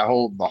 but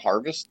the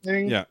harvest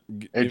thing,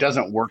 it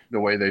doesn't work the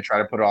way they try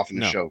to put it off in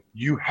the show.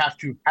 You have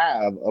to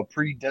have a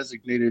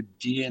pre-designated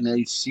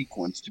DNA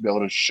sequence to be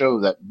able to show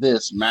that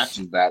this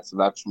matches that, so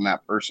that's from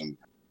that person.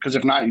 Because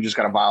if not, you just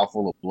got a vial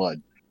full of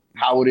blood.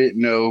 How would it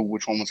know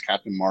which one was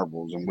Captain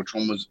Marvel's and which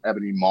one was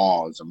Ebony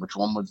Maw's and which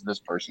one was this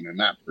person and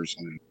that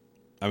person?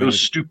 It was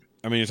stupid.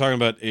 I mean, you're talking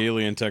about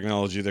alien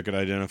technology that could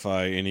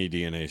identify any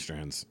DNA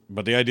strands,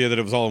 but the idea that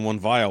it was all in one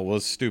vial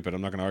was stupid.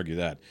 I'm not going to argue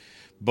that.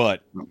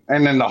 But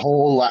and then the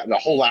whole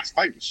last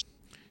fight was.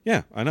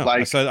 Yeah, I know.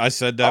 Like, I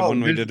said that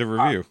when we did the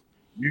review.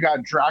 You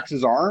got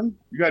Drax's arm.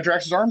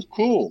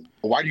 Cool.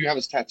 But why do you have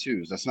his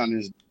tattoos? That's not in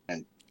his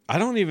DNA. I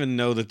don't even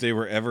know that they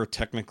were ever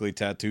technically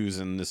tattoos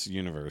in this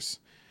universe.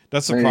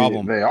 That's the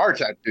problem. They are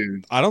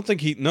tattoos. I don't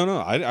think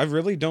I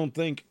really don't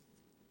think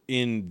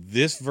in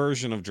this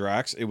version of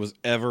Drax it was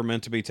ever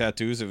meant to be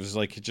tattoos. It was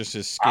like just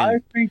his skin. I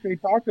think they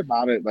talked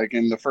about it like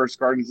in the first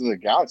Guardians of the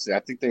Galaxy. I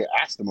think they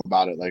asked him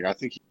about it. Like I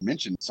think he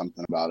mentioned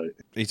something about it.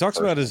 He talks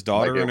about his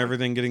daughter and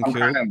everything getting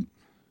killed.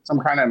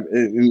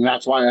 And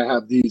that's why I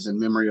have these in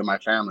memory of my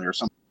family or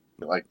something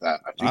like that.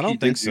 I don't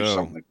think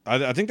so.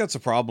 I think that's a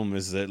problem.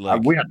 Is that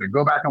like we have to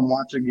go back and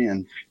watch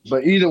again.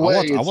 But either way,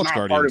 it's not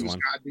Guardians part of his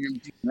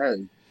goddamn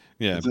DNA.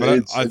 Yeah,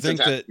 but I think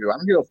that I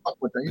don't give a fuck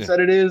what they said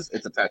it is.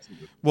 It's a tattoo.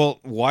 Well,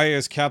 why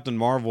is Captain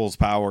Marvel's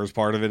powers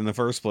part of it in the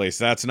first place?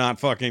 That's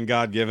not fucking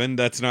God given.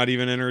 That's not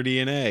even in her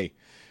DNA.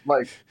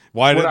 Like,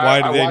 why do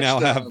they now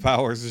have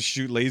powers to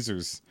shoot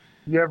lasers?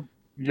 You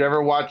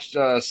ever watched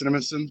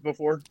Cinnamon Sins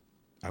before?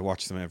 I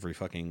watch them every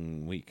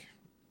fucking week.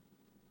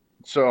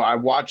 So I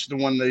watched the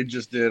one they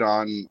just did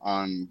on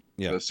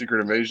the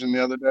Secret Invasion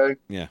the other day.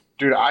 Yeah,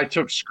 dude, I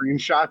took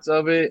screenshots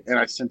of it and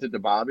I sent it to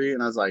Bobby,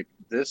 and I was like,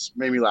 this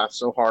made me laugh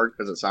so hard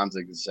because it sounds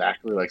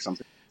exactly like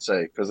something to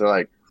say. Because they're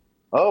like,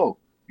 oh,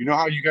 you know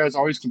how you guys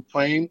always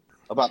complain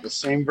about the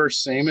same verse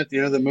same at the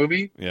end of the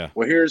movie? Yeah.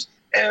 Well, here's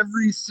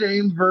every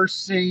same verse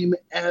same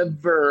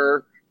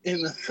ever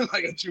in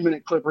like a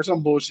 2-minute clip or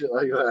some bullshit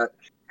like that.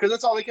 Because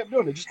that's all they kept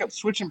doing. They just kept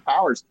switching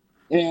powers.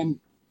 And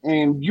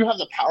you have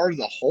the power of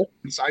the Hulk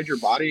inside your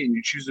body, and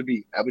you choose to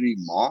be Ebony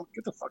Maw.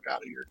 Get the fuck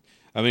out of here.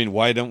 I mean,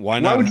 why not?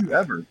 Why would you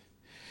ever?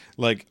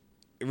 Like,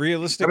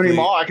 realistically, Ebony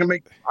Maw, I can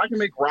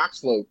make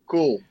rocks float.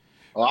 Cool.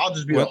 Well, I'll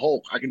just be the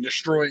Hulk. I can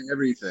destroy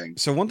everything.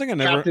 So one thing I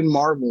never Captain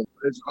Marvel,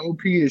 as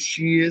OP as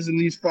she is in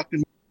these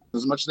fucking,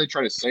 as much as they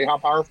try to say how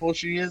powerful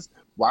she is,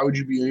 why would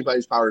you be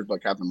anybody's powers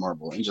but Captain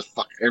Marvel and just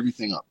fuck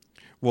everything up?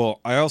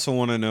 Well, I also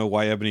want to know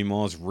why Ebony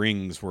Maw's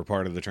rings were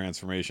part of the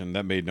transformation.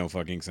 That made no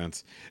fucking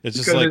sense. It's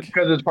just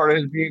because it's part of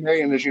his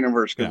DNA in this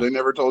universe. Because they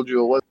never told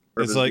you it was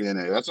part of his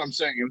DNA. That's what I'm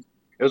saying.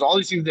 It was all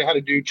these things they had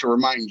to do to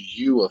remind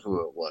you of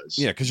who it was.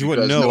 Yeah, because you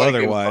wouldn't know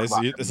otherwise.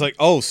 It's like,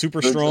 oh,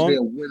 super strong. It's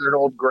a withered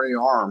old gray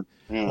arm.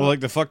 Yeah. Well,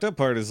 like the fucked up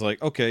part is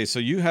like, okay, so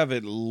you have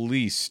at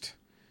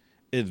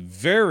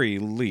very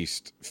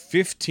least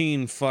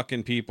 15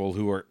 fucking people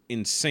who are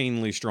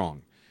insanely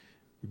strong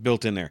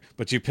built in there,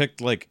 but you picked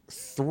like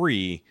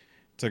 3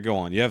 to go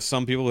on. You have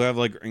some people who have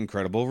like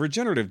incredible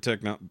regenerative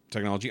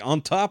technology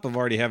on top of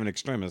already having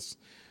extremists,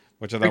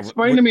 which I thought.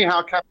 Explain to me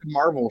how Captain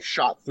Marvel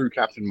shot through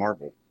Captain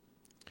Marvel.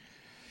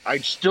 I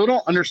still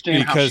don't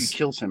understand how she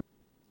kills him.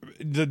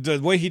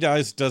 The way he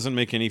dies doesn't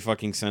make any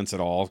fucking sense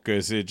at all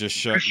because it just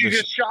shot. She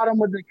just shot him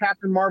with the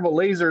Captain Marvel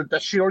laser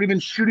that she'd already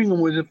been shooting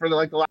him with it for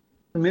like the last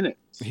minutes.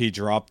 He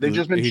dropped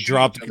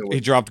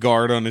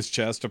guard on his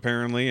chest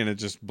apparently, and it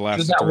just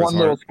blasted just that through one his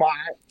little heart.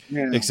 spot.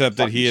 Yeah, except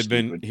that he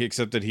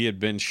had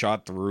been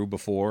shot through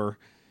before,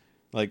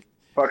 like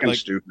fucking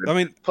stupid. I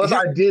mean, plus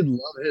I did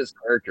love his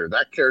character.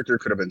 That character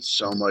could have been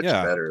so much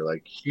better.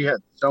 Like he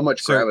had so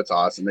much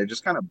gravitas, and they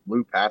just kind of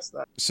blew past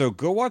that. So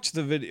go watch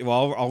the video.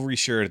 Well, I'll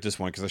reshare it at this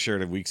point because I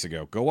shared it weeks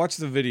ago. Go watch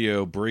the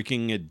video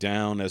breaking it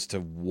down as to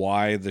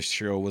why the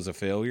show was a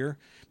failure.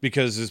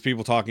 Because there's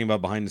people talking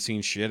about behind the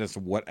scenes shit as to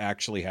what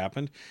actually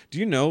happened. Do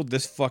you know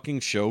this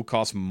fucking show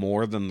cost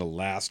more than the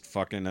last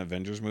fucking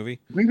Avengers movie?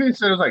 I think they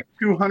said it was like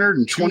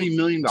 $220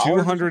 million.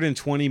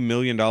 $220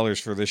 million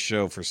for this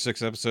show for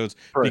 6 episodes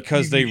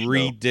because they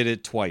redid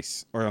it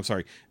twice. Or I'm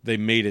sorry, they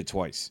made it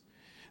twice.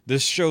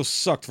 This show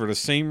sucked for the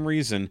same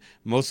reason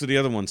most of the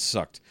other ones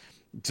sucked.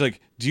 It's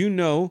like, do you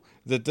know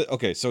that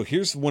okay, so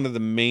here's one of the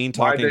main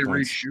talking points. Why'd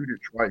they reshoot it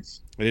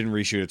twice? They didn't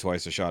reshoot it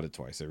twice, they shot it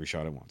twice. They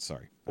reshot it once,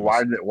 sorry.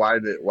 Why'd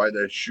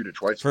they shoot it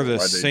twice? For the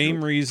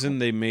same reason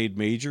they made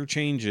major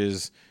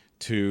changes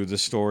to the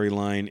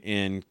storyline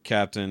in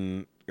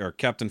Captain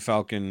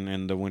Falcon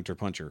and the Winter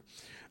Puncher.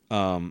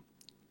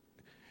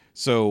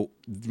 So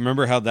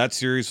remember how that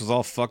series was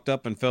all fucked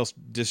up and felt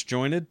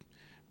disjointed?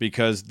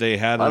 Because they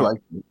had I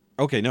liked it.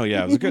 Okay, no,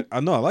 yeah, it was a good.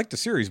 No, I liked the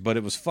series, but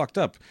it was fucked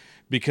up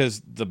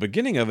because the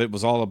beginning of it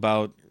was all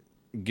about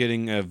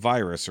getting a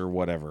virus or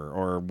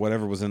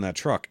whatever was in that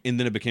truck, and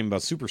then it became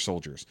about super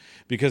soldiers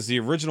because the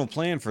original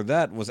plan for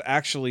that was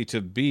actually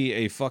to be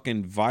a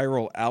fucking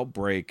viral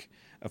outbreak,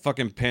 a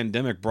fucking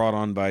pandemic brought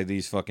on by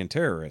these fucking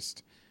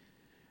terrorists.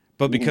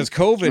 But because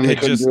COVID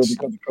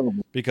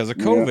because of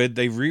COVID,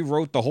 they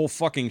rewrote the whole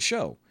fucking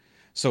show.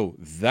 So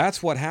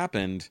that's what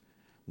happened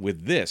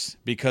with this,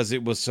 because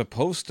it was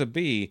supposed to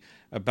be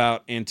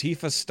about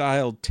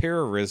Antifa-style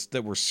terrorists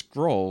that were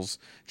Skrulls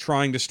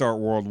trying to start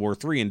World War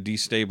III and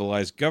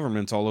destabilize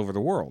governments all over the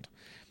world.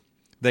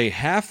 They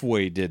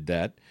halfway did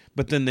that,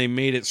 but then they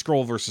made it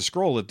Skrull versus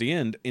Skrull at the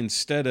end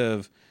instead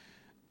of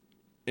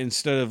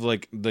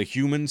like the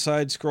human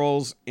side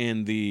Skrulls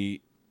and the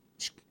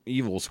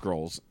evil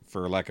Skrulls,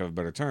 for lack of a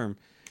better term.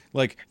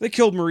 Like, they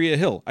killed Maria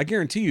Hill. I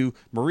guarantee you,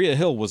 Maria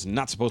Hill was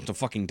not supposed to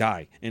fucking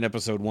die in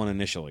episode 1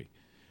 initially.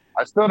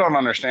 I still don't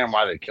understand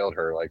why they killed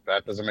her. Like,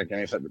 that doesn't make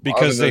any sense.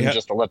 Because they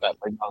just to let that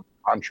thing on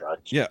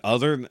contract. Yeah,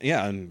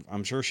 and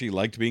I'm sure she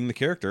liked being the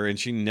character, and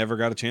she never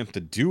got a chance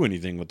to do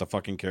anything with the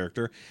fucking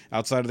character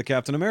outside of the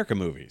Captain America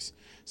movies.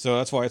 So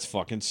that's why it's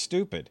fucking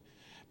stupid.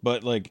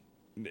 But like,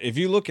 if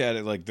you look at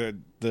it, like the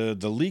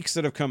leaks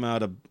that have come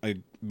out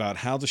about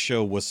how the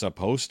show was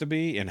supposed to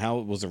be and how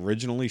it was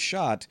originally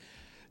shot.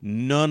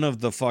 None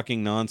of the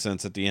fucking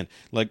nonsense at the end.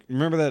 Like,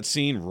 remember that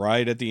scene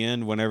right at the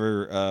end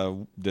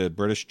whenever the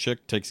British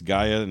chick takes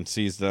Gaia and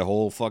sees the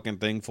whole fucking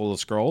thing full of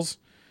Skrulls?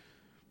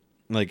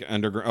 Like,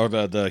 underground,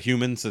 or the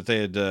humans that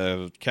they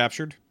had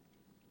captured?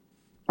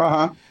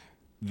 Uh-huh.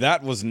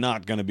 That was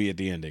not going to be at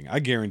the ending. I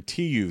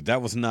guarantee you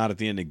that was not at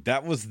the ending.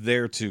 That was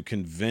there to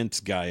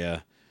convince Gaia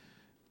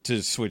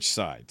to switch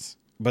sides.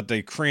 But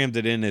they crammed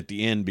it in at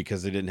the end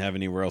because they didn't have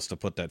anywhere else to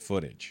put that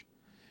footage.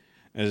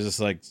 And it's just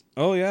like,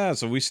 oh yeah,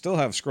 so we still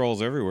have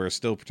Skrulls everywhere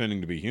still pretending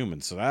to be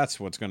humans. So that's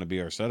what's going to be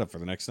our setup for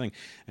the next thing.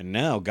 And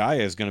now Gaia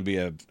is going to be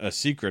a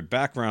secret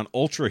background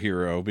ultra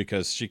hero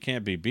because she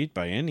can't be beat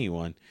by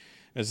anyone.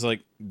 It's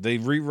like they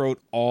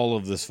rewrote all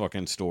of this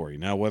fucking story.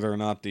 Now, whether or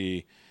not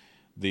the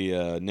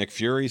Nick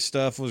Fury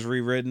stuff was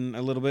rewritten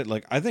a little bit,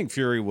 like, I think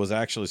Fury was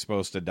actually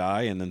supposed to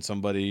die and then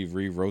somebody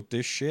rewrote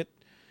this shit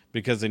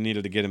because they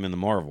needed to get him in the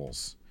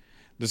Marvels.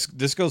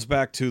 This goes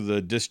back to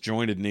the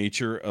disjointed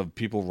nature of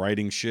people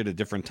writing shit at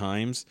different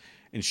times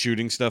and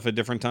shooting stuff at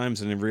different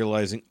times and then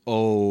realizing,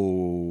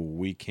 oh,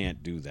 we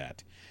can't do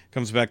that.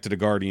 Comes back to the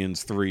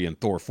Guardians 3 and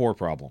Thor 4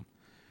 problem.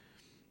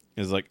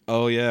 It's like,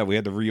 oh yeah, we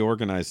had to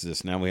reorganize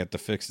this. Now we have to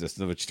fix this,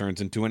 which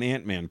turns into an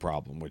Ant-Man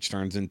problem, which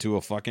turns into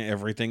a fucking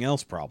everything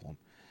else problem.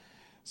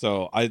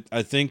 So I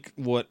think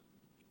what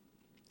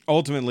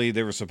ultimately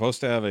they were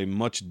supposed to have a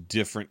much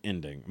different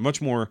ending,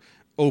 much more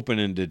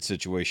open-ended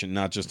situation,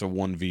 not just a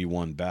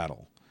 1v1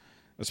 battle,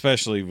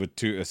 especially with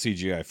a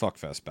CGI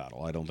fuckfest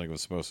battle. I don't think it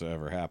was supposed to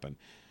ever happen.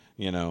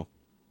 You know,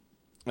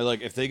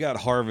 like if they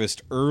got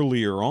Harvest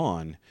earlier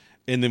on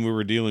and then we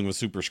were dealing with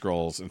Super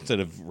Skrulls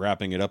instead of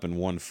wrapping it up in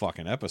one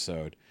fucking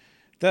episode,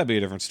 that'd be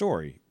a different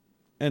story.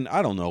 And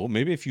I don't know,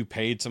 maybe if you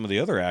paid some of the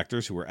other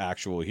actors who were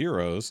actual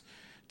heroes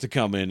to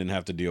come in and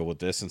have to deal with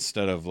this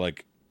instead of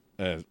like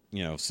a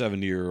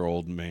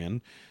 70-year-old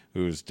man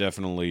who's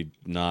definitely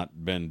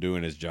not been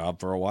doing his job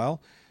for a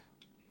while,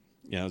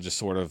 just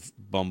sort of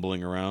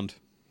bumbling around.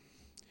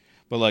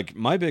 But like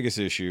my biggest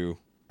issue,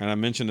 and I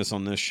mentioned this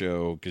on this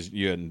show because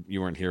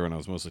you weren't here when I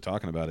was mostly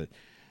talking about it,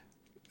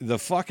 the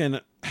fucking,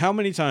 how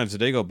many times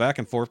did they go back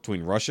and forth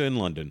between Russia and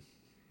London?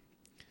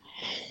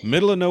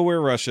 Middle of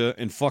nowhere Russia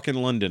and fucking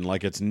London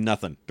like it's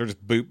nothing. They're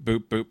just boop,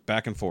 boop, boop,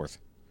 back and forth.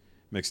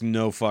 Makes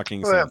no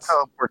fucking sense. They have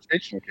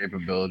teleportation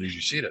capabilities. You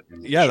see it.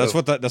 Yeah, that's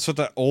what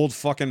that old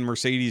fucking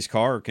Mercedes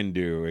car can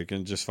do. It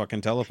can just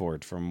fucking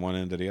teleport from one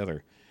end to the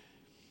other.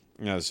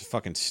 It's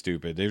fucking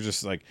stupid. They're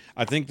just like,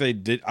 I think they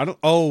did.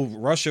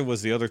 Russia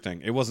was the other thing.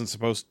 They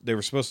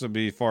were supposed to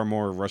be far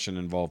more Russian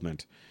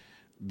involvement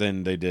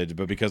than they did,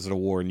 but because of the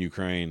war in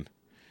Ukraine,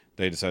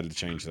 they decided to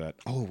change that.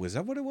 Oh, was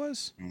that what it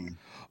was? Mm.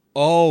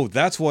 Oh,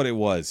 that's what it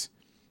was.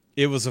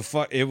 It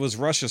was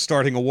Russia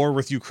starting a war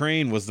with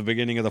Ukraine was the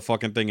beginning of the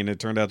fucking thing, and it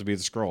turned out to be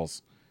the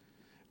Skrulls.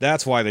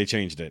 That's why they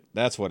changed it.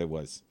 That's what it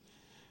was.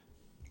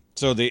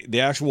 So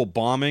the actual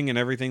bombing and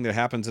everything that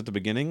happens at the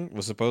beginning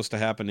was supposed to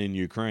happen in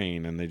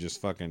Ukraine, and they just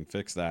fucking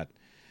fixed that.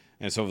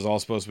 And so it was all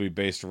supposed to be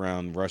based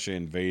around Russia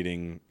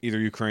invading either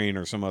Ukraine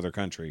or some other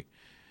country.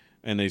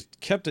 And they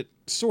kept it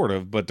sort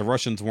of, but the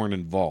Russians weren't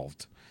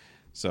involved.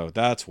 So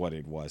that's what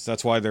it was.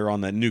 That's why they're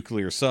on that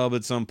nuclear sub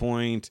at some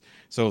point.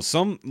 So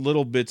some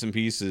little bits and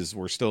pieces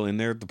were still in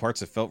there. The parts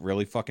that felt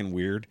really fucking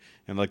weird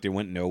and like they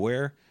went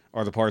nowhere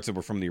are the parts that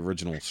were from the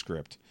original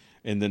script,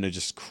 and then they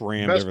just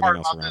crammed The best everything part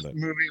else about around this it.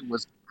 movie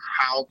was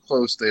how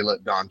close they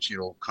let Don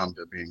Cheadle come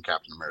to being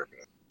Captain America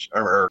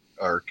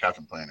or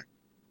Captain Planet.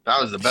 That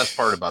was the best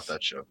part about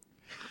that show.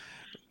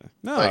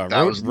 No, Like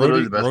that was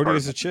literally the best part.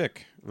 Rhodey's a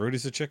chick.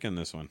 Rhodey's a chick in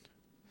this one.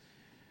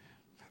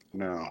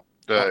 No,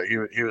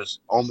 he was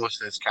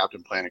almost his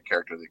Captain Planet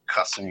character, the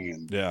cussing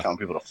and Yeah. telling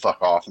people to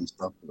fuck off and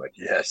stuff. Like,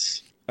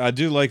 yes, I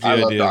do like the I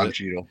love idea of Don it.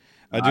 Cheadle.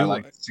 I I do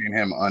like seeing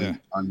him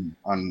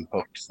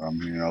unhooked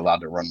from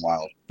allowed to run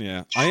wild.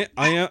 Yeah, I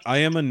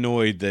am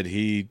annoyed that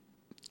he,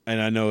 and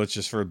I know it's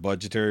just for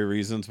budgetary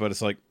reasons, but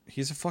it's like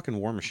he's a fucking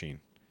war machine.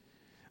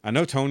 I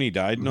know Tony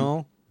died and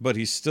all, but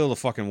he's still a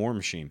fucking war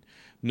machine.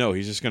 No,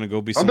 he's just gonna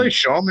go be. Don't they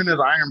show him in his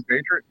Iron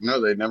Patriot?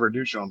 No, they never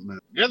do show him.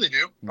 Yeah, they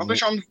do. Don't they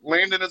show him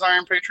land in his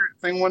Iron Patriot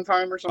thing one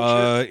time or some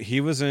shit? He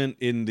was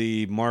in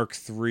the Mark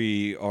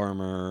III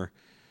armor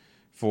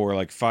for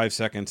like 5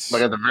 seconds.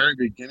 Like at the very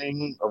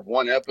beginning of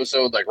one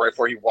episode, like right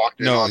before he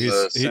walked in on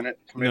the Senate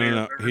committee.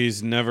 No.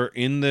 He's never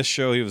in this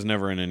show. He was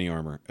never in any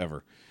armor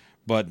ever.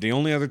 But the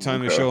only other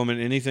time they show him in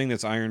anything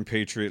that's Iron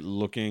Patriot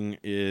looking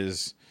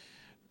is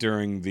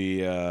during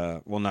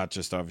the well, not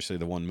just obviously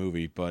the one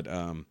movie, but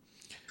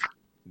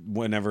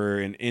whenever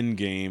in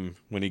Endgame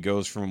when he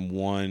goes from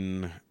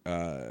one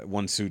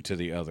suit to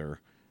the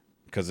other,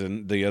 because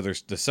in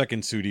the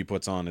second suit he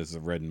puts on is the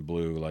red and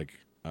blue like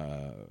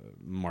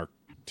Mark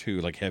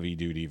II like heavy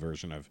duty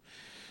version of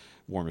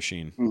War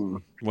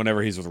Machine.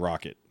 Whenever he's with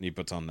Rocket, he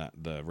puts on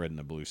the red and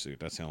the blue suit.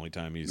 That's the only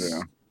time he's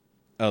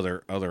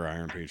other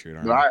Iron Patriot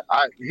armor.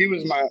 He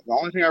was the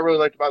only thing I really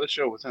liked about the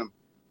show was him.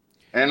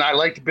 And I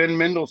liked Ben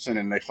Mendelsohn,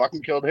 and they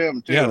fucking killed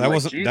him too. Yeah, that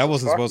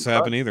wasn't supposed to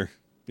happen either.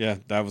 Yeah,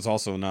 that was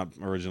also not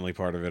originally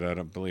part of it, I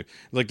don't believe.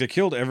 Like, they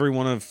killed every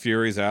one of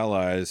Fury's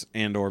allies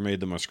and or made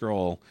them a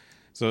Skrull.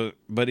 So,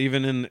 but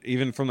even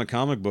from the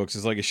comic books,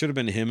 it's like it should have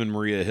been him and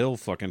Maria Hill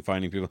fucking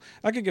finding people.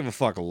 I could give a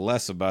fuck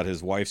less about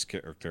his wife's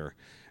character.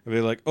 I'd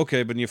be like,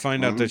 okay, but you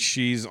find out that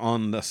she's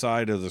on the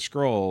side of the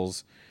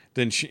Skrulls,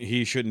 then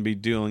he shouldn't be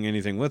doing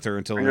anything with her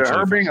until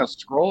her being a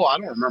Skrull. I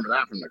don't remember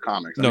that from the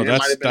comics. No,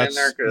 that's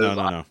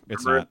no.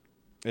 It's not.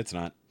 It's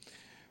not.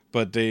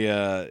 But they,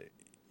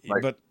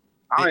 but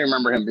I don't even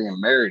remember him being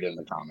married in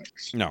the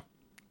comics. No.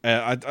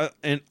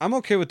 And I'm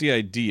okay with the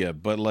idea,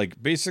 but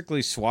like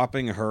basically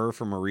swapping her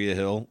for Maria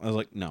Hill, I was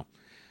like, no.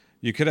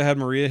 You could have had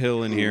Maria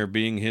Hill in here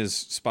being his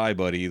spy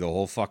buddy the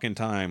whole fucking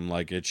time,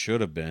 like it should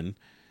have been,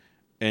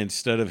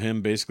 instead of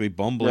him basically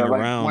bumbling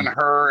around. When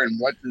her and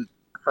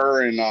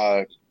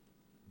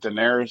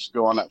Daenerys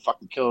go on that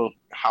fucking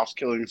house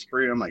killing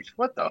spree, I'm like,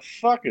 what the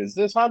fuck is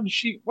this? How did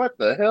she? What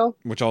the hell?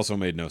 Which also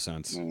made no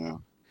sense. Yeah.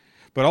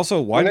 But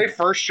also, why when they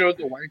first showed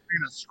the wife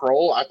being a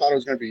Skrull, I thought it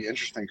was going to be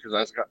interesting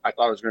because I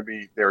thought it was going to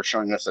be they were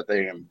showing us that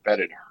they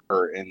embedded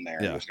her in there.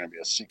 Yeah. It was going to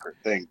be a secret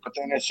thing. But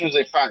then as soon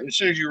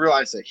as you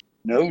realize that he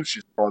knows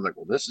she's Skrull, I was like,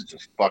 well, this is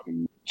just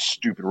fucking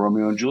stupid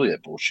Romeo and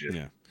Juliet bullshit.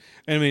 Yeah,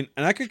 and I mean,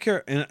 and I could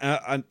care, and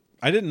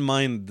I didn't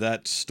mind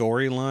that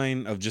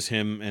storyline of just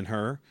him and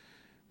her,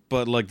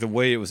 but like the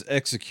way it was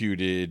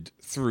executed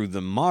through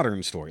the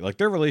modern story, like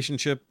their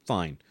relationship,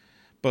 fine.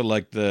 But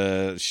like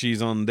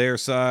she's on their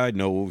side,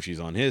 no, she's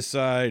on his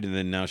side, and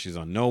then now she's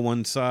on no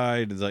one's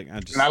side. It's like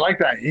and I like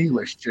that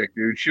English chick,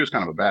 dude. She was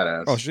kind of a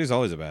badass. Oh, she's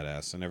always a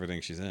badass in everything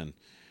she's in.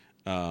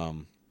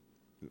 Not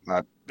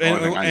the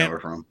only thing I know her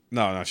from.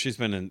 No, she's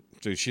been in.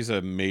 Dude, she's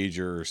a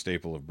major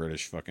staple of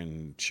British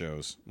fucking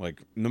shows.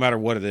 Like no matter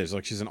what it is,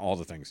 like she's in all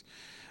the things.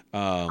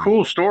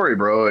 Cool story,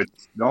 bro.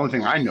 It's the only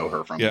thing I know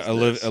her from. Yeah,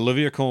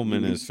 Olivia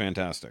Colman is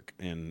fantastic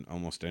in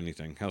almost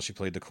anything. Hell, she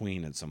played the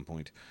Queen at some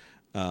point.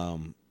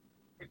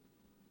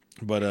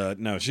 But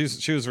no,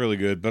 she was really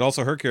good. But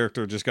also her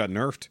character just got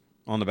nerfed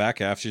on the back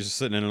half. She's just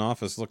sitting in an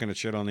office looking at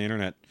shit on the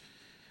internet,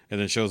 and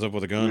then shows up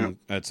with a gun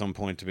at some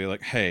point to be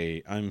like,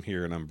 "Hey, I'm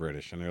here and I'm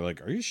British." And they're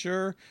like, "Are you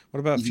sure? What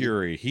about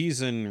Fury?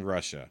 He's in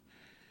Russia."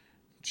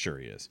 Sure,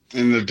 he is.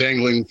 And the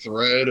dangling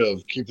thread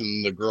of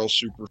keeping the girl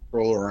Super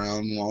Skrull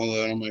around and all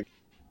that. I'm like,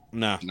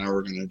 nah. Now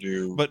we're gonna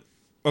do. But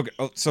okay,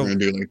 so we're gonna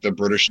do like the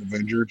British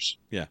Avengers.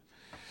 Yeah.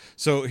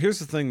 So here's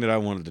the thing that I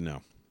wanted to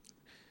know.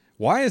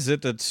 Why is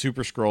it that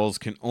Super Skrulls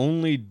can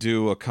only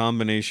do a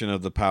combination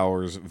of the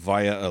powers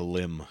via a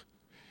limb?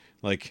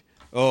 Like,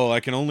 oh, I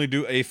can only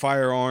do a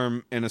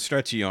firearm and a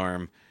stretchy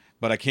arm,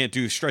 but I can't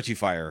do stretchy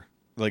fire.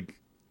 Like,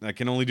 I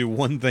can only do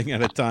one thing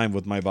at a time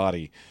with my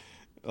body.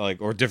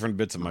 Like, or different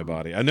bits of my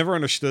body. I never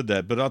understood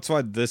that, but that's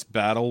why this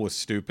battle was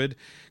stupid.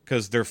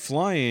 Because they're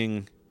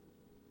flying,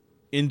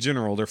 in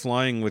general, they're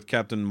flying with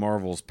Captain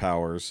Marvel's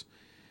powers,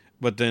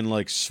 but then,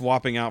 like,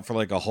 swapping out for,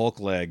 like, a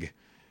Hulk leg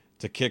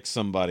to kick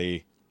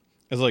somebody.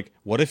 It's like,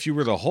 what if you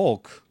were the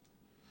Hulk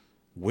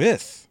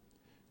with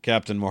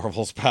Captain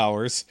Marvel's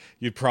powers?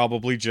 You'd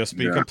probably just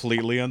be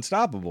completely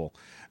unstoppable.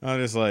 I'm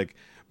just like,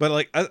 but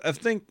like, I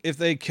think if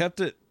they kept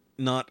it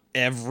not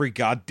every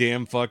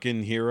goddamn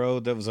fucking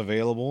hero that was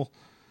available,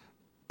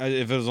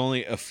 if it was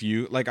only a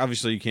few, like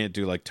obviously you can't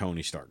do like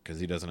Tony Stark because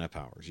he doesn't have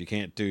powers. You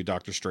can't do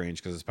Doctor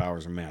Strange because his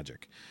powers are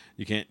magic.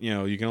 You can't,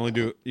 you can only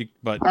do.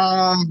 But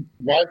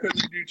why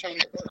couldn't you do Tony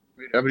Stark?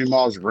 Ebony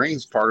Maw's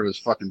ring's part of his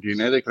fucking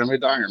DNA. They could have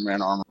made the Iron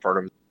Man armor part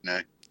of his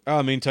DNA.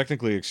 I mean,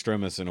 technically,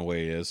 Extremis in a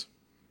way is.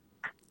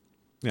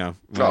 Yeah.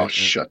 Oh,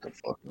 shut the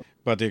fuck up.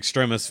 But the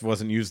Extremis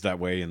wasn't used that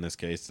way in this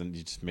case, and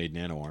you just made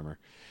nano armor,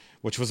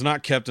 which was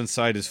not kept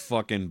inside his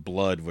fucking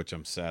blood, which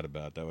I'm sad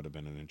about. That would have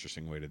been an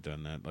interesting way to have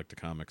done that, like the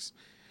comics.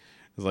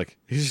 It's like,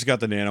 he's just got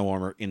the nano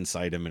armor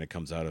inside him, and it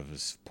comes out of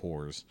his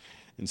pores,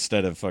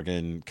 instead of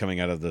fucking coming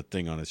out of the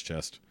thing on his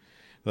chest.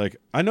 Like,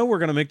 I know we're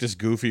going to make this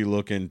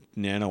goofy-looking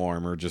nano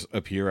armor just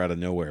appear out of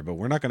nowhere, but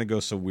we're not going to go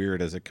so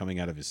weird as it coming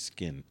out of his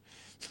skin.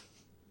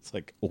 It's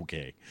like,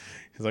 okay.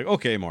 He's like,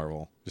 okay,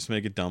 Marvel, just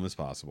make it dumb as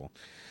possible.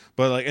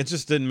 But like, it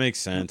just didn't make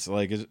sense.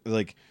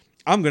 Like,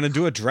 I'm gonna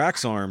do a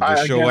Drax arm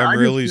to show I'm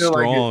really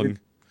strong. Like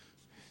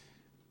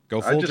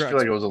go full. I just Drax. Feel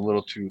like it was a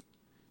little too.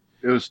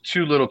 It was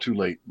too little, too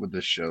late with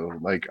this show.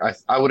 Like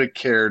I would have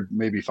cared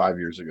maybe 5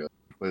 years ago,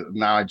 but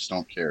now I just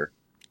don't care.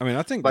 I mean,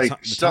 I think like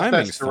the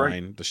timing's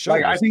fine. The show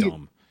is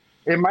dumb.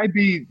 It might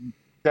be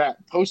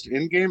that post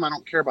Endgame. I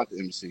don't care about the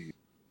MCU.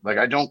 Like,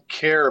 I don't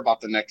care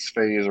about the next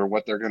phase or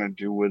what they're going to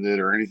do with it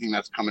or anything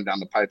that's coming down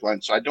the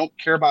pipeline. So I don't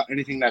care about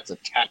anything that's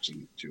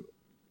attaching to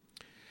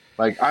it.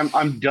 Like,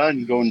 I'm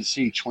done going to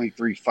see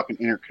 23 fucking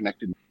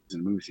interconnected movies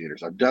in movie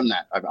theaters. I've done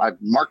that.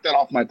 I've marked that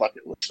off my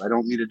bucket list. I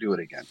don't need to do it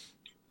again.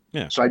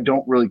 Yeah. So I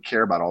don't really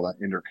care about all that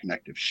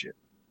interconnective shit.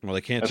 Well,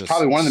 they can't. That's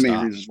probably one of the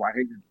main reasons why I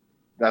hated.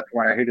 That's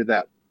why I hated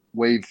that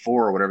Wave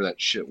 4 or whatever that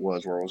shit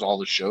was, where it was all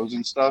the shows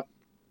and stuff.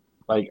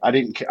 Like, I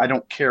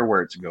don't care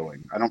where it's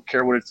going. I don't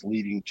care what it's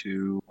leading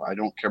to. I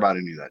don't care about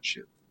any of that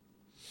shit.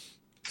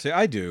 See,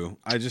 I do.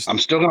 I'm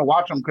still going to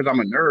watch them because I'm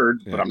a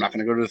nerd, but I'm not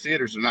going to go to the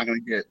theaters. They're not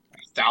going to get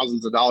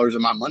thousands of dollars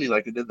of my money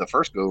like they did the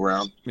first go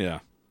round. Yeah.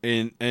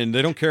 And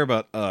they don't care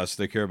about us.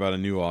 They care about a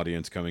new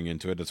audience coming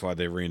into it. That's why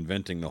they're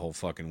reinventing the whole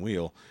fucking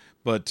wheel.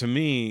 But to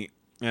me,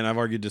 and I've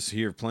argued this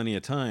here plenty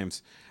of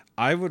times,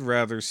 I would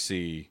rather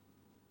see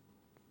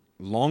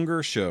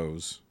longer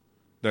shows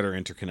that are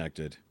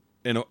interconnected.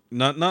 And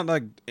not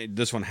like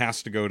this one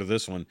has to go to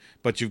this one,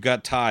 but you've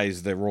got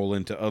ties that roll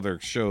into other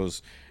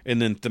shows,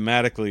 and then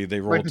thematically they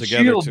roll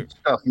together. Shield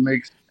stuff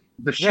makes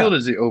the Shield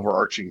is the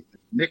overarching.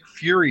 Nick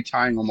Fury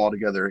tying them all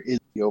together is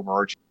the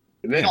overarching.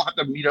 They don't have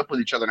to meet up with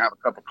each other and have a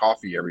cup of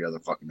coffee every other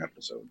fucking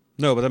episode.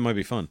 No, but that might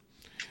be fun.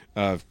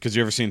 Because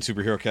you ever seen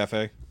Superhero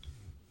Cafe?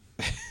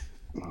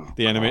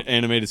 The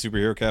animated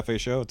Superhero Cafe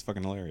show? It's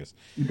fucking hilarious.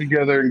 Get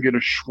together and get a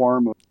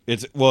shawarma.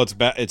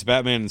 It's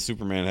Batman and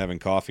Superman having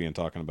coffee and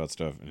talking about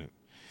stuff.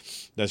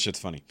 That shit's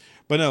funny.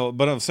 But no,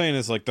 but I'm saying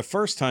is like the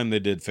first time they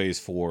did Phase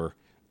 4,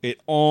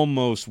 it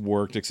almost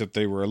worked, except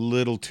they were a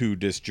little too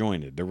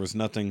disjointed. There was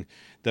nothing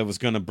that was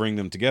going to bring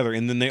them together.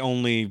 And then they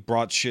only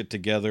brought shit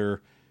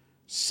together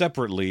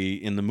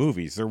separately in the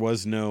movies. There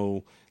was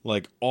no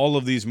like all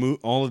of these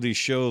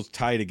shows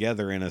tie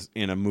together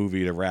in a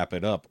movie to wrap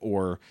it up,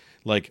 or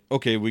like,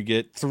 okay, we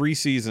get 3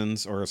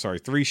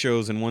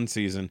 shows in one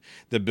season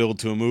that build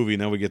to a movie.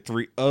 Now we get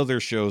 3 other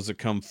shows that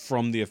come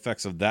from the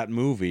effects of that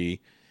movie,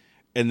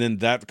 and then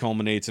that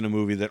culminates in a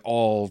movie that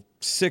all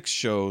 6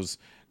 shows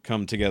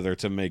come together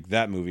to make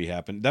that movie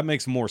happen. That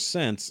makes more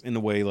sense in the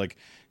way like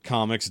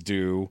comics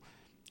do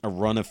a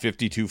run of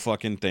 52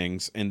 fucking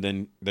things, and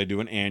then they do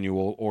an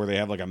annual, or they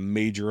have like a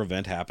major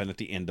event happen at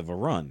the end of a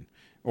run,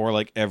 or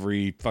like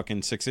every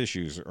fucking 6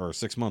 issues, or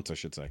 6 months, I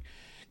should say.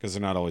 Because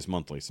they're not always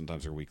monthly,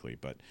 sometimes they're weekly.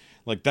 But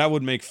like that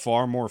would make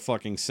far more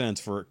fucking sense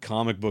for a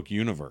comic book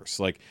universe.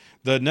 Like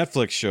the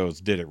Netflix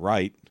shows did it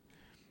right.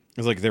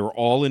 It's like they were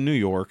all in New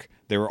York.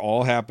 They were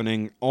all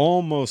happening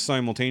almost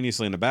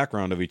simultaneously in the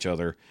background of each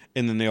other,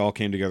 and then they all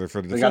came together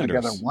for the Defenders. They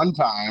got together one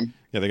time.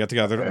 Yeah, they got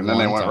together, and then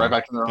they went right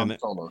back to their own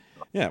solo.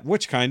 Yeah,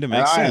 which kind of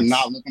makes sense. I am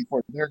not looking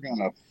for. They're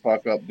gonna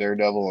fuck up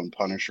Daredevil and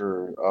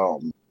Punisher.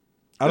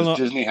 I don't know.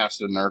 Disney has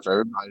to nerf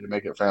everybody to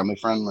make it family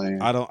friendly.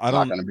 It's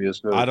not going to be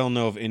as good. I don't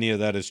know if any of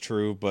that is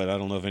true, but I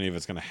don't know if any of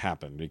it's going to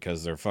happen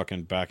because they're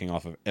fucking backing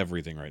off of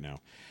everything right now.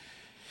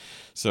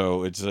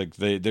 So it's like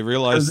they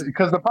realize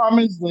because the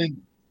problem is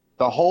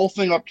the whole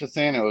thing up to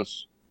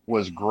Thanos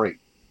was great,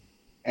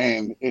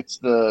 and it's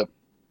the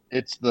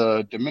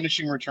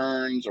diminishing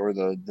returns or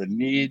the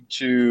need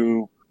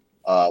to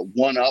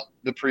one up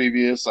the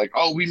previous. Like,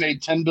 oh, we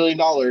made $10 billion.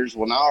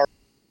 Well, now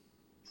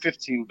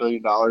 $15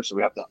 billion, so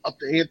we have to up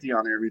the ante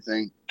on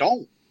everything.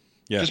 Don't.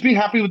 Just be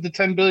happy with the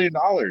 $10 billion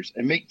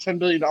and make $10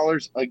 billion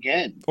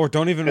again. Or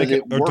don't even make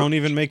it, or don't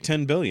even make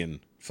 $10 billion.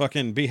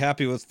 Fucking be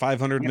happy with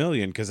 $500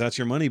 million, because that's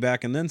your money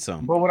back and then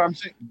some. But what I'm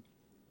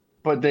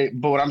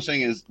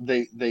saying, is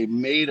they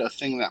made a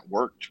thing that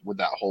worked with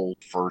that whole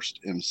first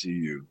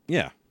MCU.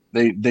 Yeah.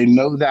 They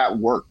know that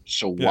worked,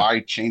 so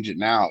why change it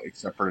now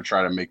except for to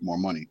try to make more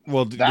money?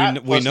 Well,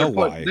 we know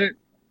why.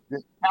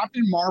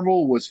 Captain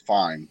Marvel was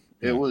fine.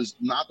 It was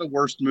not the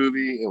worst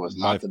movie. It was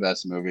not the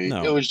best movie.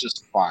 No. It was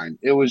just fine.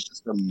 It was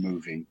just a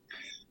movie.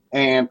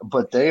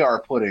 But they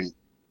are putting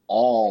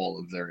all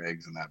of their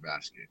eggs in that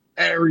basket.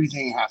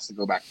 Everything has to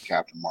go back to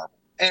Captain Marvel.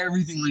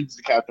 everything leads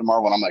to Captain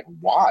Marvel. And I'm like,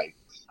 why?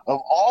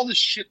 Of all the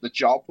shit that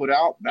y'all put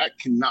out, that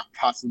cannot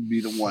possibly be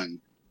the one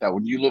that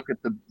when you look at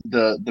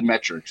the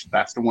metrics,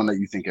 that's the one that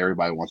you think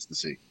everybody wants to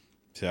see.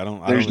 See,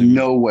 There's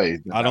no way.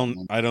 I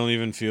don't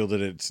even feel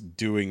that it's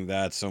doing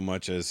that so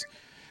much as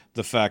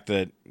the fact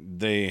that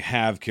they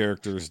have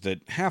characters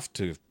that have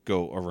to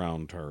go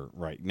around her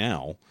right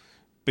now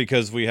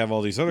because we have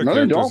all these other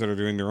characters that are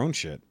doing their own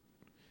shit.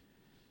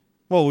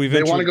 Well,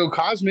 they want to go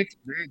cosmic.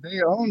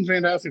 They own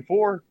Fantastic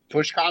Four.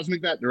 Push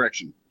cosmic that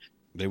direction.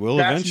 They will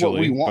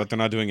eventually, but they're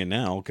not doing it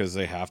now because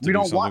they have to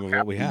do something with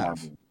what we have.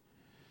 Marvel.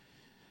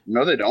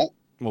 No, they don't.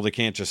 Well, they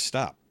can't just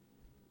stop.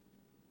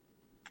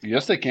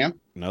 Yes, they can.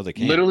 No, they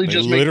can't.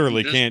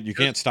 Literally can't. You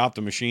can't stop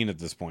the machine at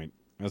this point.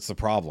 That's the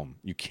problem.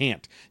 You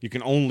can't. You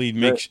can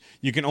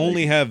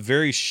only have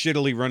very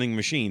shittily running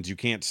machines. You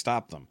can't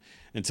stop them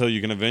until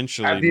you can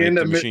eventually make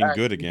the machine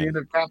good again. At the end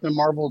of Captain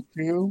Marvel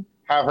 2,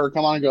 have her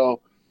come on and go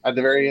at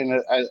the very end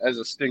as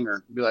a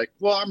stinger. Be like,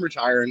 well, I'm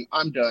retiring.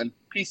 I'm done.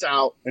 Peace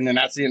out. And then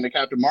that's the end of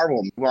Captain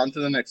Marvel. Move on to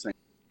the next thing.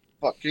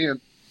 Fuck you.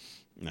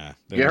 Nah.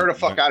 Get her the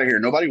fuck out of here.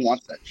 Nobody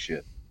wants that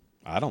shit.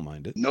 I don't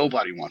mind it.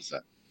 Nobody wants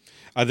that.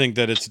 I think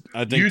that it's.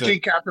 You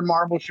think Captain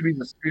Marvel should be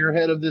the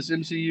spearhead of this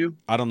MCU?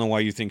 I don't know why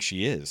you think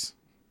she is.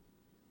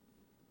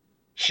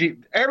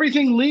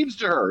 Everything leads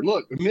to her.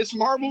 Look, Miss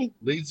Marvel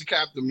leads to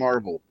Captain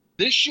Marvel.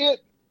 This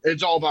shit,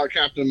 it's all about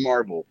Captain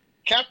Marvel.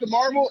 Captain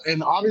Marvel,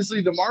 and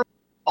obviously the Marvel,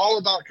 all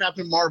about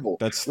Captain Marvel.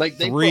 That's like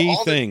three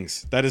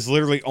things. That is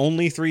literally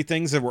only three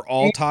things that were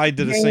all tied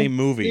to the same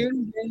movie.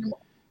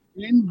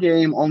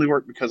 In-game only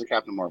worked because of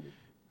Captain Marvel.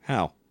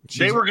 How?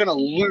 They were going to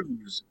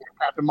lose if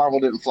Captain Marvel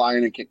didn't fly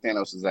in and kick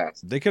Thanos' ass.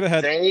 They could have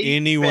had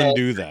anyone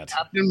do that.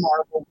 Captain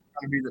Marvel was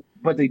going to be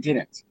but they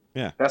didn't.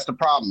 Yeah. That's the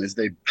problem, is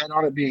they bet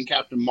on it being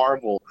Captain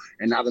Marvel,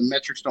 and now the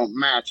metrics don't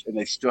match, and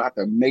they still have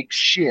to make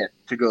shit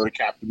to go to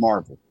Captain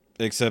Marvel.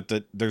 Except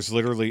that there's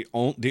literally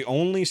the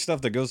only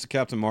stuff that goes to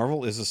Captain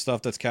Marvel is the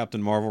stuff that's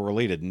Captain Marvel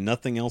related.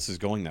 Nothing else is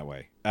going that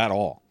way at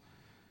all.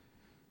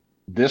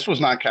 This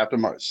was not Captain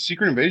Marvel.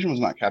 Secret Invasion was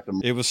not Captain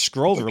Marvel. It was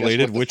Skrulls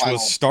related, which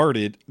was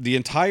started. The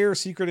entire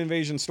Secret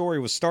Invasion story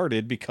was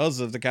started because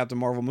of the Captain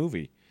Marvel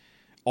movie.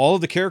 All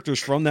of the characters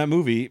from that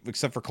movie,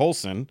 except for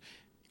Coulson,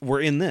 were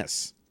in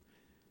this.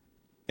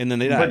 And then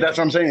they died. But that's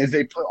what I'm saying, is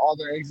they put all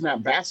their eggs in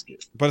that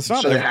basket. But it's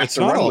not. It's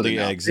not all the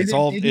eggs. It's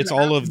all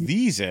of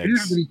these eggs. It didn't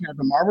have to be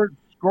Captain Marvel.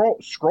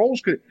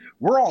 Skrulls could.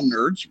 We're all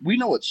nerds. We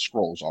know what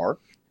Skrulls are.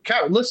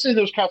 Let's say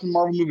those Captain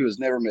Marvel movie was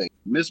never made.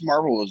 Miss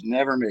Marvel was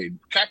never made.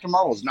 Captain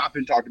Marvel has not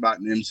been talked about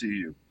in the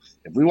MCU.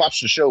 If we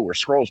watch the show where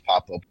Skrulls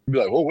pop up, we'd be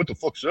like, "Oh, what the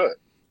fuck's that?"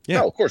 Yeah,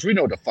 no, of course we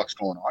know what the fuck's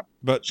going on.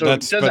 But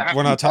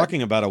we're not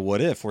talking about a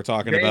what if. We're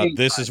talking about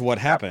this is what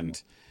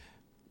happened.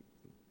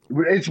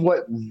 It's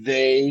what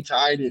they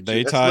tied it to.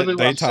 They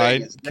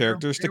tied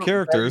characters to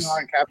characters.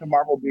 On Captain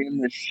Marvel being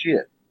the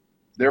shit.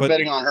 They're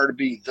betting on her to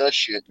be the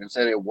shit and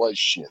said it was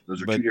shit.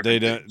 Those are two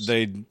different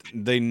things.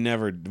 They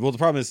never. Well, the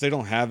problem is they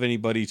don't have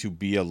anybody to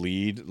be a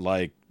lead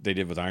like they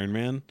did with Iron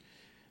Man.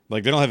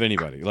 Like they don't have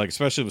anybody. Like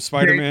especially with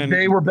Spider-Man.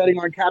 They were betting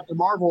on Captain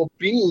Marvel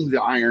being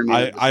the Iron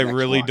Man. I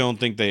really don't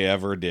think they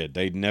ever did.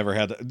 They never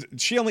had.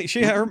 She didn't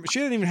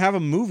even have a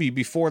movie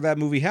before that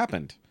movie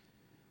happened.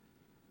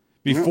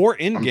 Before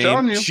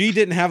Endgame, she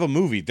didn't have a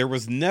movie. There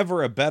was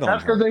never a bet on her.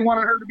 That's because they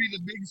wanted her to be the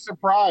big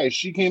surprise.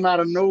 She came out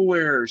of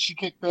nowhere. She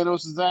kicked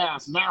Thanos'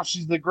 ass. Now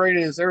she's the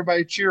greatest.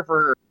 Everybody cheer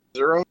for her.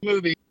 Here's her own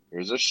movie.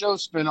 Here's a show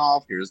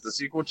spinoff. Here's the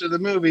sequel to the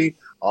movie.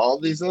 All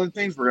these other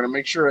things. We're going to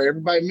make sure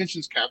everybody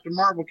mentions Captain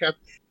Marvel.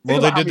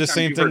 Well, they did the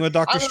same thing with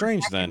Doctor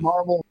Strange then.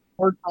 Marvel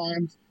more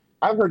times.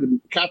 I've heard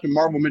Captain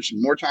Marvel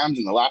mentioned more times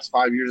in the last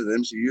 5 years of the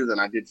MCU than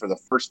I did for the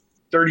first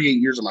 38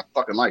 years of my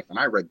fucking life. And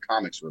I read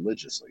comics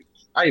religiously.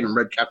 I even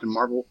read Captain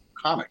Marvel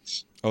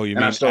comics. Oh, you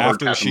mean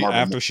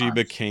after she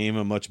became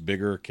a much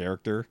bigger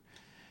character?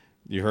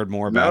 You heard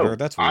more about her?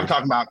 That's weird. I'm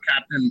talking about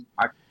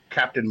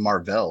Captain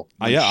Marvel.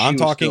 Yeah, I'm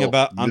talking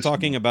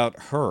about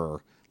her.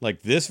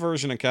 Like this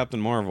version of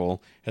Captain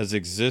Marvel has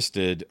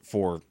existed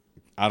for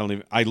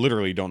I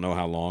literally don't know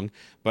how long,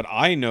 but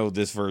I know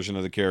this version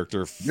of the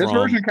character from... This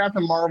version of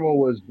Captain Marvel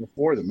was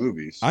before the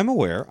movies. I'm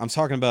aware. I'm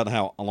talking about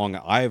how long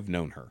I've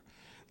known her.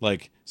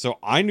 Like, so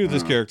I knew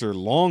this character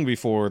long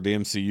before the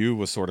MCU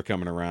was sort of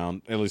coming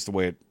around, at least the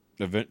way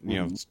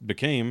it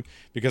became,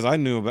 because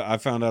I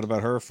found out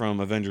about her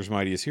from Avengers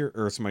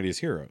Earth's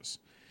Mightiest Heroes,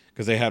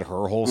 because they had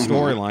her whole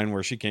storyline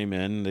where she came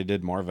in, they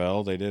did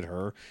Marvel, they did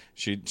her.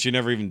 She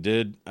never even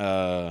did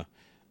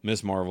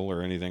Miss Marvel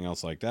or anything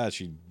else like that.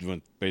 She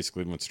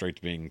basically went straight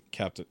to being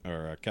Captain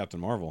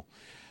Marvel.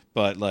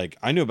 But, like,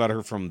 I knew about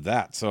her from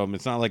that, so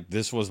it's not like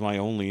this was my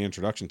only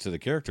introduction to the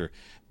character.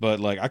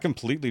 But, like, I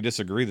completely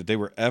disagree that they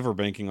were ever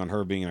banking on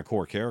her being a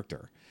core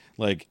character.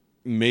 Like,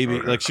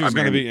 maybe, like, she was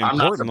going to be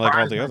important like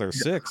all the other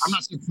six. I'm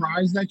not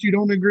surprised that you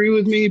don't agree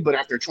with me, but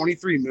after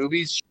 23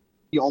 movies, she's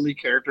the only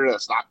character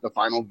that stopped the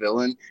final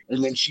villain,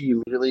 and then she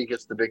immediately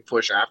gets the big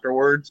push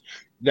afterwards.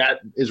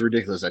 That is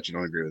ridiculous that you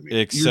don't agree with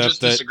me.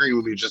 Disagree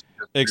with me.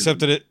 Except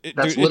that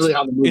that's literally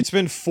how the movie... It's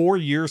been 4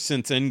 years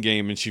since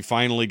Endgame, and she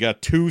finally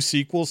got 2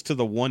 sequels to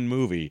the one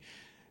movie.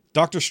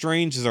 Doctor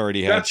Strange has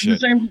already had That's shit. the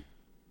same.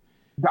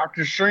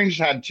 Doctor Strange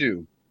had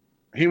 2.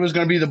 He was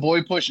going to be the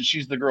boy push, and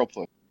she's the girl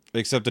push.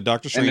 Except that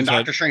Doctor Strange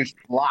Strange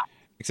flopped.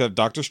 Except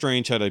Doctor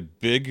Strange had a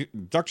big.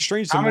 Doctor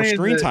Strange had How more many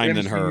screen of the time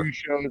than her. MCU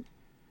shows?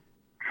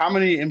 How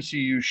many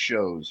MCU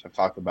shows have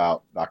talked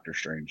about Doctor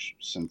Strange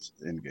since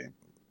Endgame?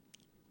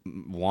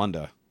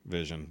 Wanda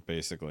Vision,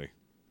 basically.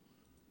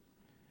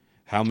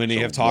 How many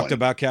have talked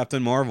about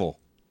Captain Marvel?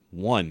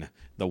 1.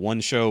 The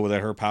one show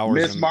that her powers.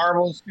 Miss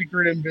Marvel's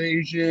Secret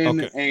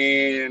Invasion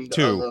and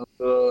 2.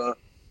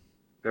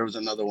 There was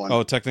another one.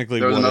 Oh, technically,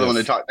 there was another one.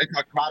 If. They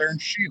talked about her in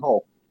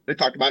She-Hulk. They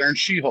talked about her in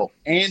She-Hulk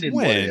and in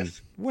What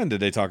If. When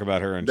did they talk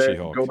about her in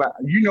She-Hulk? Go back.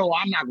 You know,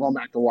 I'm not going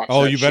back to watch.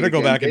 Oh, you better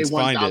go back and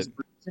find it.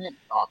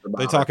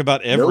 They talk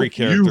about every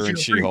character in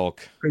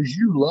She-Hulk because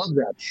you love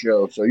that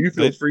show, so you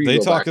feel free. They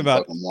talked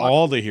about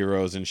all the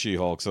heroes in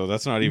She-Hulk, so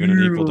that's not even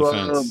an equal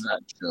defense. You love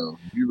that show.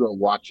 You go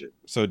watch it.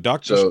 So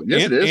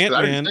yes, it is.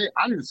 Ant-Man,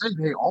 I didn't say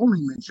they only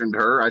mentioned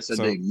her. I said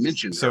they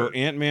mentioned her. So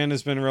Ant-Man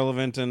has been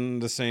relevant in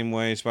the same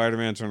way.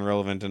 Spider-Man's been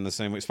relevant in the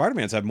same way.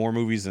 Spider-Man's had more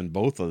movies than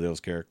both of those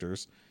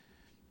characters.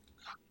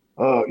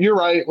 Oh, you're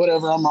right.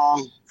 Whatever, I'm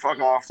wrong. Fuck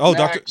off. Oh,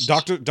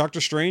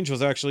 Doctor Strange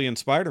was actually in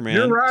Spider-Man.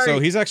 You're right. So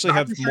he's actually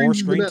had more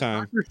screen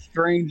time. Doctor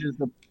Strange is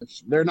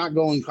they're not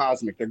going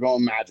cosmic. They're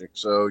going magic.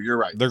 So you're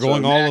right. They're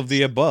going all of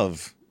the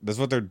above. That's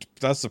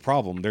the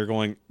problem. They're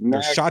going.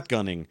 They're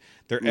shotgunning.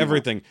 They're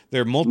everything.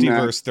 They're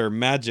multiverse. They're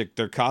magic.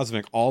 They're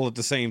cosmic. All at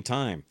the same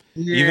time.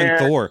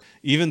 Yeah.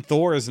 Even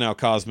Thor is now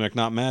cosmic,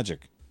 not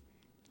magic.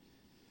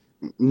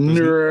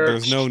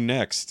 There's no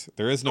next.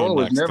 There is no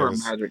next. Thor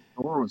was never magic.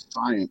 Thor was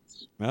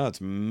science. No, it's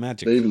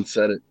magic. They even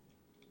said it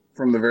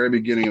from the very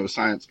beginning. It was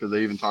science because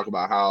they even talk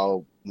about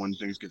how when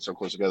things get so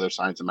close together,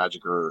 science and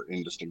magic are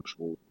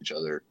indistinguishable with each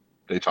other.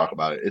 They talk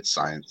about it. It's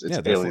science. It's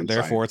alien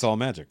therefore science. It's all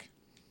magic.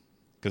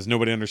 Because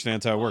nobody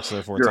understands how it works.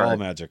 Therefore, it's all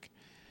magic.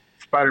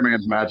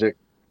 Spider-Man's magic.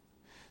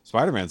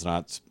 Spider-Man's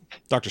not.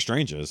 Doctor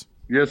Strange is.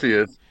 Yes, he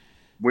is.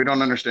 We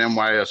don't understand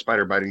why a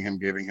spider biting him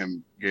gave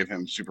him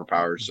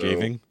superpowers. So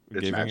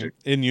it's magic.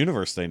 In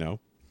universe, they know.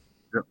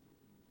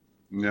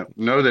 Yep.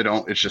 No, they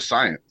don't. It's just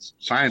science.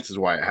 Science is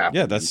why it happens.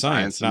 Yeah, that's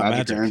science, not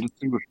magic. They're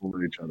indistinguishable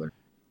with each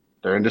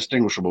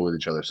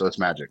other. So it's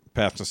magic.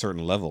 Past a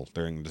certain level,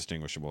 they're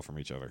indistinguishable from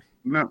each other.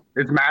 No,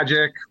 it's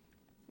magic.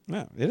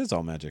 No, it is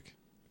all magic.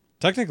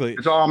 Technically,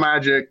 it's all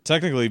magic.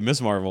 Technically,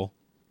 Miss Marvel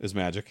is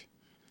magic.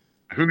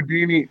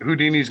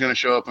 Houdini's going to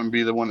show up and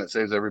be the one that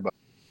saves everybody.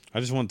 I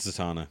just want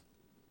Zatanna.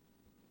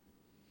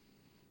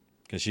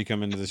 Can she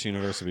come into this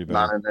universe to be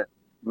better?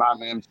 Not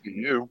in the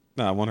MCU.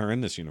 No, I want her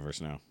in this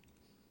universe now.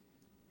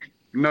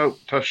 No,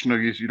 tough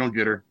snuggies. You don't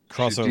get her.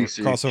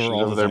 Crossover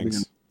all the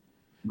things.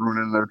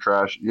 Ruining their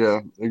trash.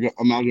 Yeah, they got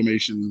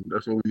amalgamation.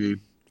 That's what we need.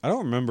 I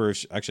don't remember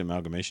if actually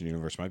amalgamation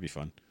universe might be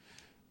fun,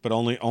 but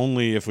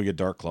only if we get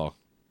Darkclaw.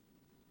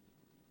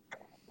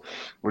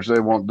 Which they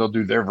won't. They'll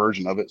do their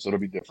version of it, so it'll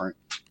be different.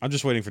 I'm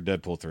just waiting for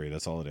Deadpool 3.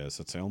 That's all it is.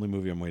 That's the only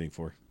movie I'm waiting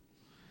for.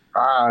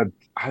 I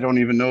don't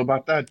even know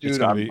about that, dude.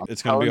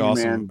 It's gonna be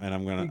awesome, man, and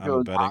I'm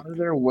betting out of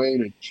their way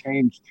to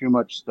change too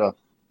much stuff.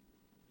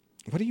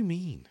 What do you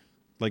mean?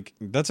 Like,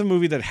 that's a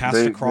movie that has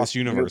to cross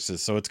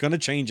universes, so it's going to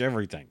change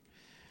everything.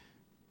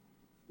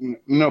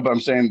 No, but I'm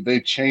saying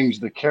they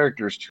changed the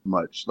characters too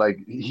much. Like,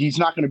 he's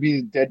not going to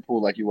be Deadpool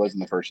like he was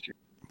in the first two.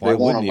 Why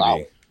wouldn't he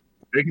be?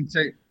 They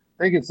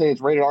can say it's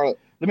rated R.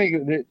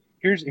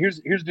 Here's the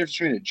difference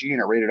between a G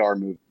and a rated R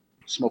movie.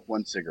 Smoke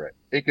one cigarette.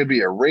 It could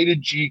be a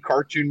rated G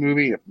cartoon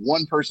movie. If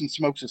one person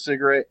smokes a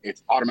cigarette,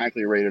 it's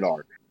automatically rated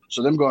R.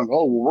 So them going,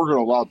 oh, well, we're going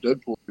to allow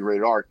Deadpool to be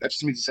rated R. That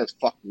just means he says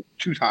fuck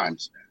 2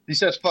 times. He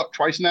says fuck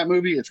twice in that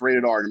movie, it's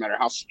rated R, no matter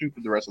how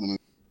stupid the rest of the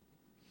movie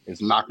is.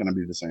 It's not going to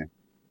be the same.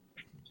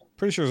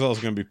 Pretty sure there's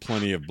also going to be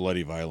plenty of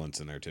bloody violence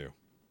in there, too.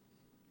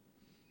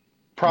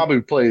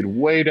 Probably played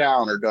way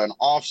down or done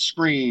off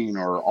screen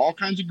or all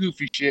kinds of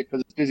goofy shit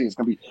because it's busy. It's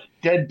going to be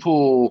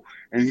Deadpool,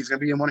 and he's going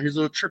to be in one of his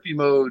little trippy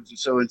modes. And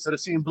so instead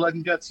of seeing blood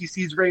and guts, he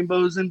sees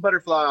rainbows and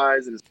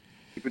butterflies and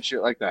stupid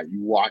shit like that.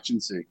 You watch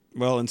and see.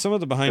 Well, in some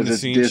of the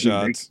behind-the-scenes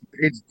shots...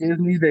 It's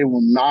Disney. They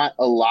will not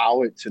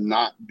allow it to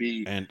not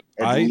be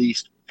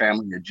least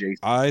family adjacent.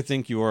 I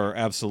think you are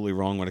absolutely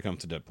wrong when it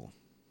comes to Deadpool.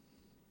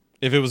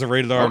 If it was a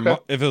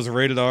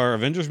rated R,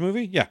 Avengers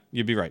movie, yeah,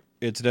 you'd be right.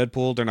 It's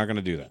Deadpool. They're not going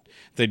to do that.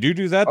 If they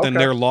do that, then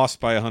they're lost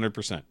by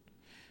 100%.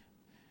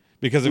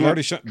 Because they've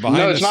already shown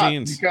behind the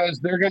scenes. Because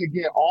they're going to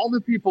get all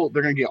the people.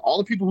 They're going to get all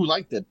the people who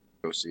like Deadpool to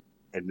go see it.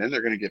 And then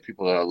they're going to get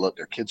people that let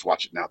their kids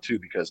watch it now too,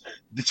 because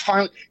it's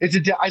finally.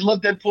 I love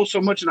Deadpool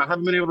so much, and I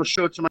haven't been able to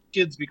show it to my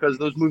kids because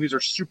those movies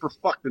are super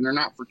fucked and they're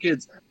not for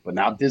kids. But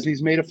now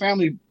Disney's made a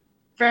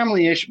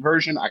family-ish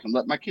version. I can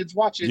let my kids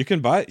watch it. You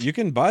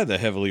can buy the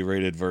heavily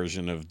rated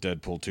version of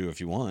Deadpool 2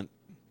 if you want.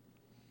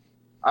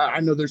 I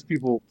know there's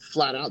people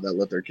flat out that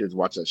let their kids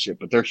watch that shit,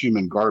 but they're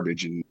human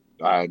garbage, and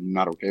I'm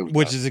not okay with that.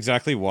 Which is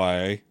exactly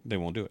why they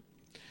won't do it.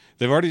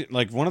 They've already,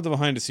 like, one of the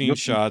behind the scenes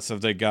shots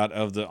they got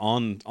of the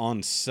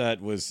on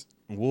set was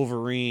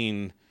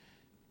Wolverine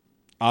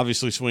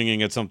obviously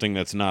swinging at something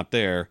that's not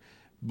there,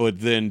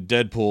 but then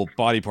Deadpool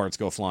body parts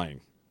go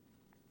flying.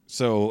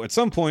 So at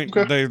some point,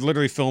 they're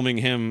literally filming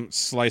him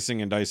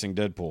slicing and dicing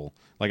Deadpool,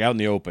 like out in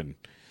the open.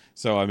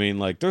 So, I mean,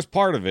 like, there's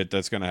part of it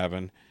that's going to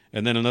happen.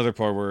 And then another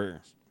part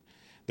where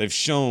they've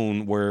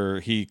shown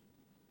where he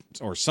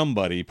or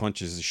somebody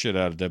punches the shit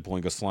out of Deadpool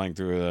and goes flying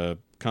through a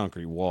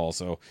concrete wall.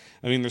 So,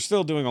 I mean, they're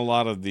still doing a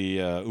lot of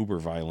the uber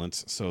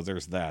violence. So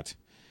there's that.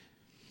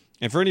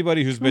 And for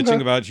anybody who's bitching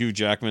about Hugh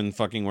Jackman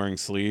fucking wearing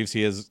sleeves,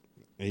 he has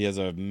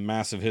a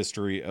massive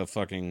history of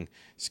fucking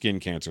skin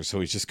cancer. So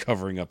he's just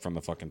covering up from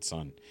the fucking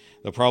sun.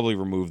 They'll probably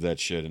remove that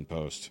shit in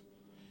post.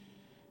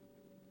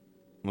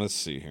 Let's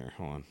see here.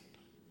 Hold on.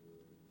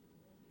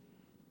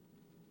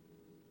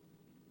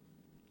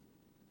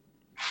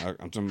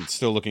 I'm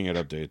still looking at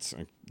updates.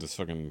 This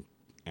fucking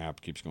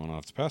app keeps going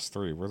off. It's past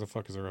 3. Where the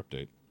fuck is our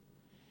update?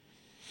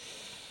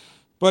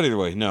 But either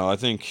way, no, I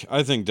think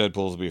Deadpool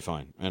will be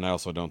fine, and I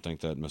also don't think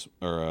that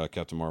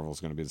Captain Marvel is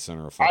going to be the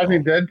center of. I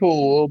think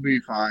Deadpool will be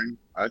fine.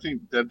 I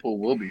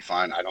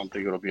don't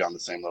think it'll be on the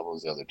same level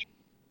as the other two.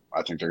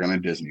 I think they're going to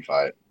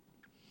Disney-fy it.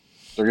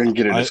 They're going to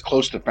get it as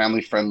close to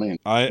family friendly and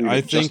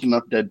I think just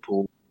enough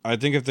Deadpool. I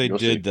think if they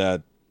did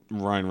that,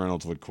 Ryan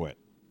Reynolds would quit.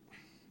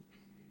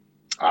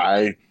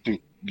 I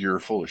think you're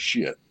full of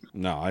shit.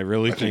 No, I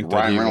really think that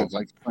Ryan Reynolds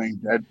likes playing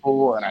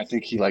Deadpool, and I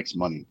think he likes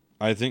money.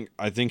 I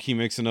think he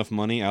makes enough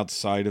money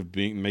outside of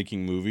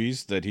making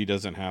movies that he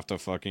doesn't have to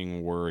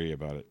fucking worry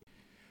about it.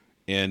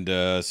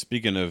 And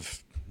speaking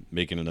of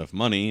making enough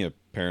money,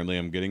 apparently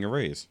I'm getting a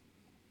raise.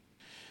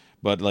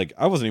 But like,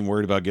 I wasn't even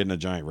worried about getting a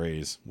giant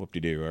raise.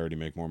 Whoop-de-doo, I already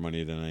make more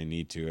money than I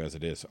need to as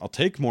it is. I'll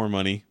take more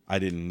money. I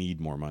didn't need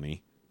more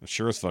money. I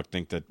sure as fuck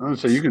think that. Oh,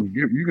 so you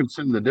can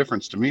send the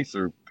difference to me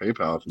through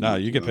PayPal. No,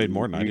 you get paid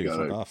more than I do.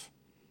 Fuck off.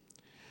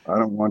 I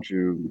don't want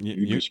you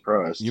be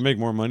surprised. You make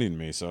more money than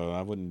me, so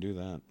I wouldn't do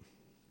that.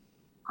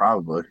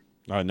 Probably.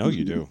 I know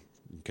you do,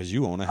 because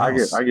you own a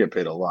house. I get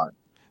paid a lot.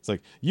 It's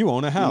like, you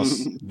own a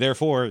house,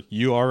 therefore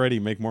you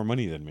already make more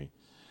money than me.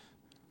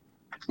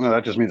 No,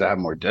 that just means I have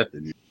more debt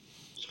than you.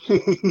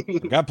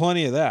 I got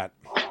plenty of that.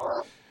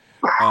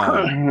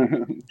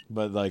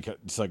 But like,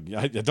 it's like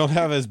I don't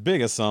have as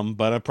big a sum,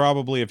 but I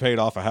probably have paid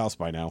off a house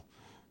by now.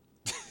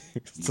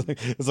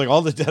 It's like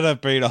all the debt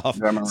I've paid off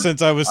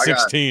since I was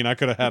 16. I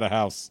could have had a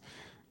house.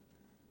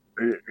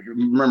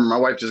 Remember, my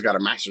wife just got a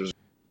master's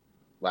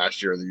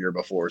last year or the year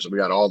before, so we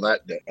got all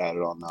that debt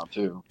added on now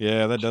too.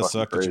 Yeah, that does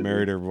suck that you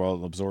married her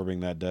while absorbing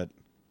that debt.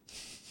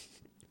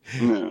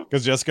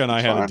 Because Jessica and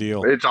I had a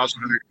deal. It's also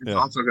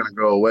gonna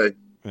go away.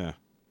 Yeah.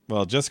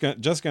 Well, Jessica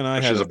and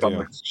I had a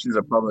deal. She's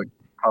a public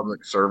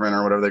servant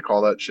or whatever they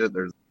call that shit.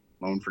 There's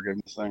a loan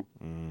forgiveness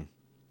thing.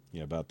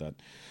 Yeah, about that.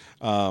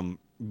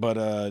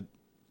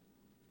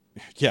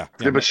 Yeah.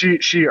 But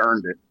she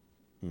earned it.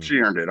 She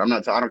earned it. I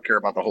don't care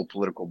about the whole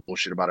political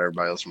bullshit about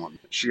everybody else wanting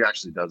it. She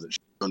actually does it. She's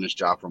doing this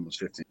job for almost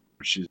 15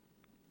 years. She's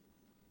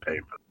paid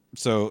for it.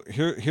 So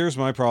here's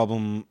my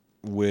problem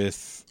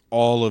with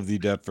all of the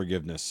debt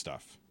forgiveness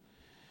stuff.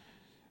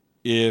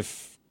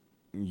 If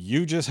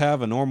you just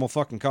have a normal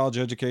fucking college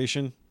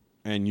education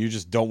and you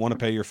just don't want to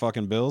pay your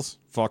fucking bills,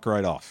 fuck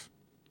right off.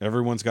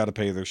 Everyone's got to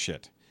pay their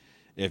shit.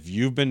 If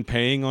you've been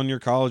paying on your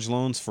college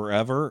loans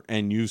forever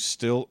and you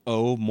still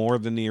owe more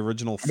than the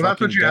original fucking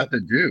that's what you debt, have to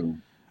do.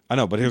 I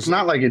know, but it's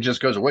not like it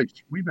just goes away.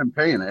 We've been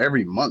paying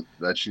every month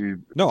that she's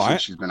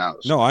been out.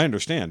 No, I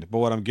understand. But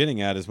what I'm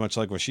getting at is much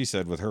like what she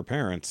said with her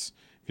parents,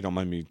 if you don't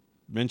mind me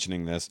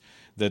mentioning this,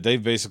 that they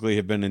basically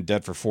have been in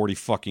debt for 40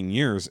 fucking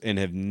years and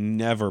have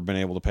never been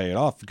able to pay it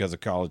off because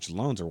of college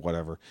loans or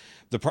whatever.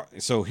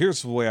 So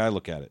here's the way I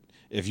look at it.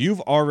 If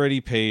you've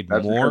already paid more,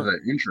 because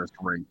the interest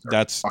rates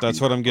that's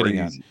what I'm getting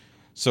at.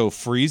 So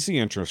freeze the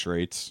interest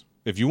rates.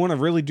 If you want to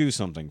really do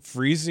something,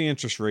 freeze the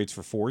interest rates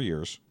for 4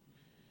 years.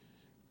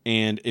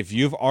 And if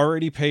you've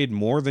already paid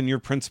more than your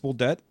principal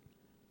debt,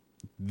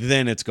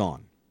 then it's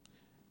gone.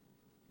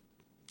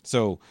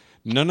 So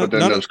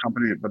those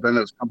companies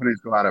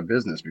go out of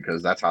business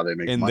because that's how they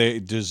make money. And they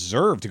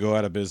deserve to go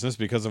out of business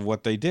because of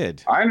what they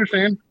did. I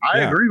understand. I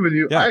agree with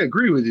you. Yeah. I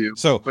agree with you.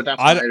 So, but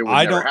that's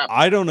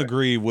I don't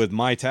agree with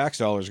my tax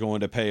dollars going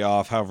to pay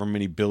off however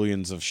many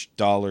billions of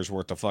dollars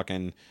worth of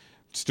fucking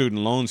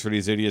student loans for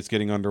these idiots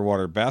getting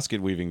underwater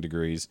basket weaving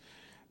degrees.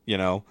 You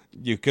know,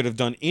 you could have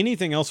done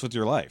anything else with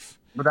your life.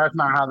 But that's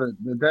not how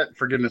the debt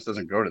forgiveness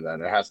doesn't go to that.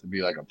 It has to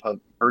be like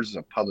hers is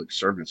a public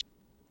service.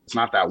 It's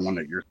not that one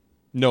that you're.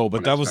 No,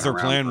 but that was their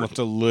plan, was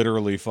to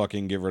literally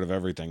fucking get rid of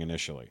everything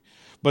initially.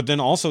 But then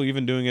also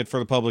even doing it for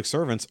the public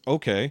servants.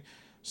 Okay,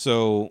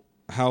 so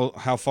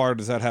how far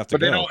does that have to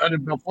go? But they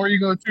don't. Before you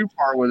go too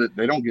far with it,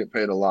 they don't get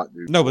paid a lot,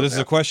 dude. No, but this is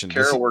a question.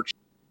 Carol works.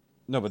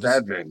 No, but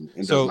admin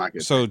and does not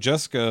get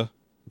paid.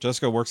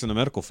 Jessica works in the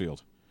medical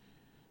field.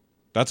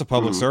 That's a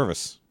public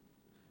service.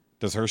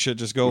 Does her shit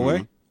just go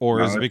away?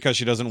 Or is it because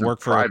she doesn't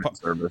work for a private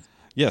service?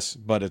 Yes,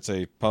 but it's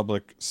a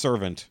public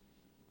servant,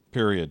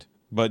 period.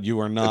 But you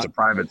are not. It's a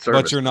private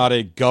service. But you're not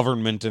a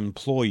government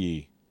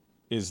employee,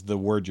 is the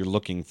word you're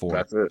looking for.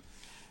 That's it.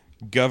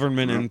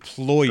 Government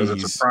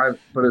employees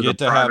get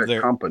to have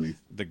their company.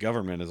 The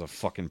government is a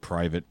fucking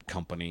private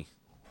company.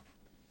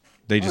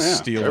 They just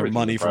steal their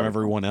money from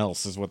everyone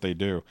else is what they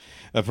do.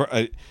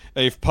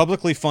 A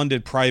publicly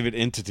funded private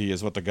entity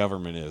is what the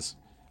government is.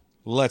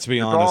 Let's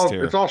be honest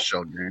here. It's all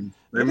show game.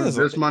 They move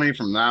this money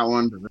from that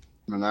one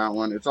to that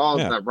one. It's all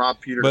that rob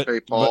Peter to pay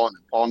Paul, and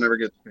then Paul never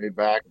gets paid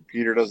back, and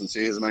Peter doesn't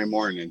see his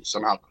anymore, and then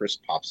somehow Chris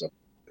pops up.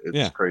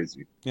 It's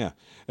crazy. Yeah,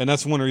 and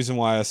that's one reason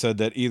why I said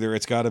that either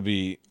it's got to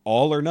be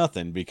all or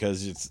nothing,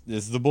 because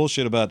it's the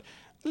bullshit about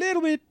a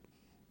little bit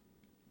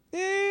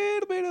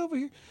over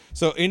here.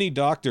 So any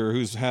doctor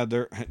who's had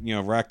their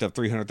racked up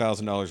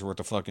 $300,000 worth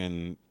of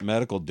fucking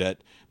medical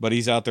debt, but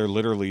he's out there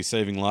literally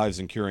saving lives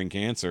and curing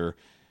cancer,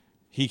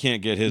 he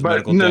can't get his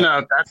medical debt.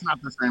 No, that's not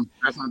the same.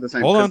 That's not the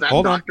same. Hold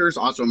on. Doctor's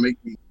also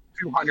making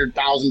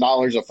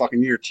 $200,000 a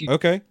fucking year.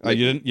 Okay,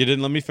 you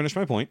didn't let me finish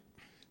my point.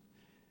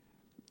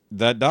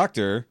 That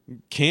doctor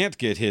can't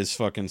get his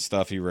fucking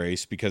stuff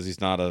erased because he's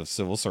not a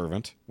civil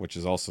servant, which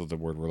is also the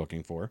word we're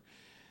looking for.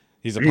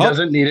 He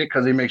doesn't need it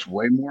because he makes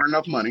way more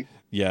enough money.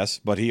 Yes,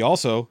 but he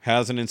also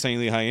has an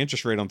insanely high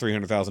interest rate on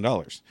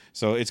 $300,000.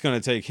 So it's going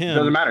to take him.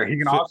 Doesn't matter. He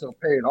can also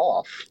pay it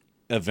off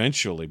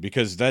eventually,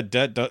 because that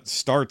debt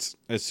starts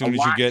as soon as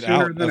you get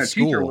out of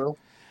school.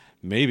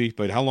 Maybe,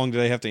 but how long do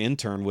they have to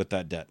intern with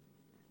that debt?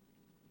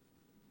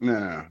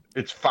 No.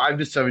 It's 5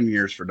 to 7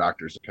 years for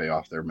doctors to pay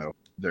off their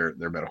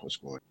medical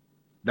schooling.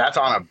 That's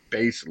on a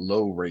base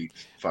low rate.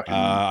 Fucking.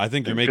 I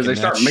think you're making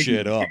that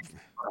shit up.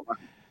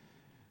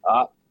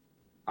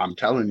 I'm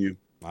telling you,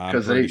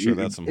 I'm pretty sure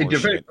that's some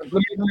horseshit. Let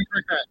me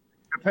correct that.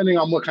 Depending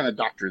on what kind of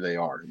doctor they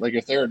are, like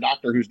if they're a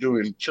doctor who's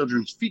doing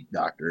children's feet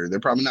doctor, they're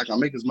probably not going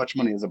to make as much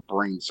money as a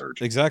brain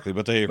surgeon. Exactly,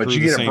 but you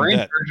get a brain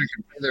surgeon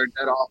can pay their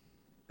debt off.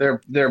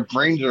 Their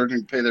brain surgeon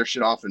can pay their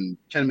shit off in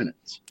 10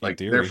 minutes. Like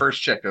their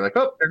first check, they're like,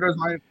 oh,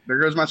 there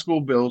goes my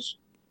school bills.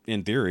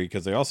 In theory,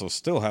 because they also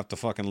still have to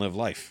fucking live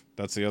life.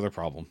 That's the other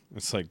problem.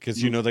 It's like, because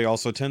they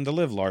also tend to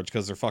live large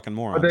because they're fucking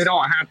morons.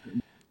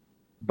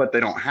 But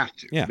they don't have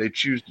to. Yeah. They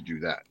choose to do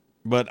that.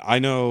 But I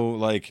know,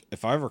 like,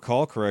 if I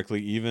recall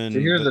correctly, even... So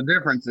here's the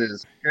difference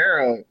is,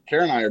 Kara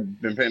and I have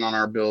been paying on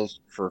our bills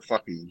for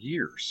fucking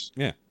years.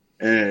 Yeah.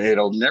 And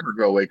it'll never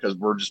go away because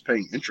we're just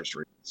paying interest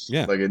rates.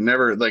 Yeah. Like, it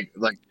never, like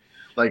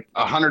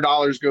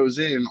 $100 goes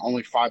in,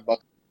 only $5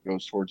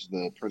 goes towards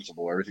the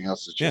principal. Everything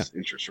else is just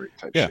interest rate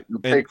type shit.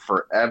 It'll take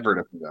forever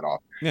to pay that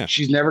off. Yeah.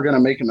 She's never going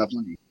to make enough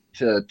money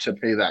to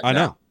pay that I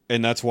know.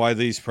 And that's why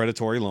these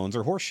predatory loans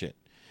are horseshit.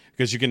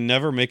 Because you can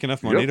never make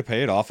enough money to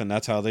pay it off, and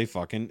that's how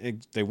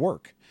they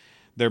work.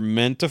 They're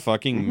meant to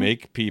fucking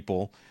make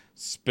people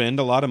spend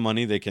a lot of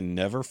money they can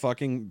never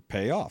fucking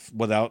pay off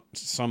without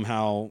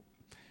somehow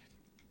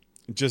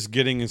just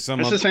getting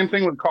some... It's the same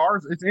thing with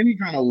cars. It's any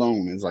kind of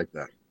loan is like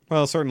that.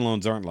 Well, certain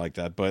loans aren't like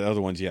that, but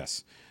other ones,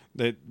 yes.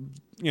 That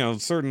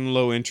certain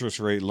low interest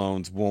rate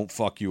loans won't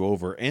fuck you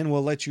over and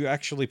will let you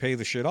actually pay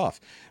the shit off.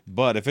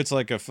 But if it's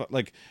like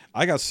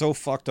I got so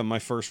fucked on my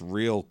first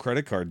real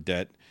credit card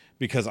debt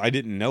because I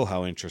didn't know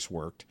how interest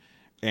worked,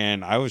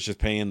 and I was just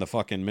paying the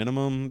fucking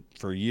minimum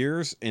for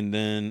years, and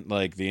then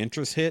like the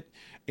interest hit,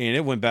 and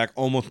it went back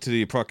almost to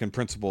the fucking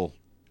principal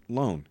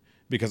loan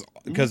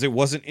because it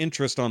wasn't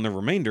interest on the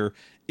remainder,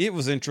 it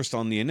was interest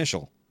on the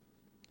initial.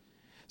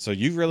 So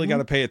you really got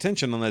to pay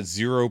attention on that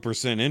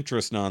 0%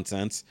 interest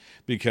nonsense,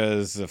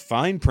 because the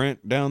fine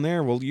print down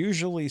there will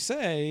usually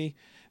say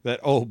that,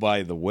 oh,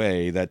 by the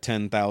way, that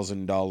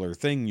 $10,000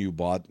 thing you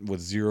bought with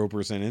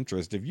 0%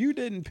 interest, if you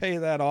didn't pay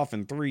that off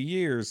in 3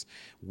 years,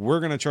 we're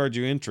going to charge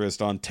you interest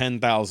on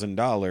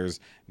 $10,000,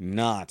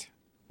 not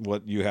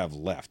what you have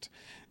left,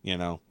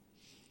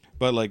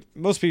 But like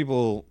most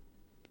people...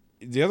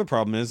 The other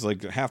problem is,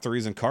 like, half the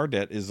reason car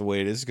debt is the way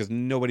it is because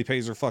nobody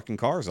pays their fucking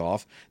cars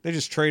off. They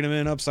just trade them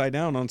in upside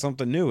down on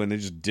something new, and they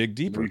just dig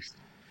deeper.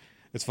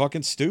 It's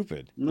fucking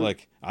stupid.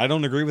 Like, I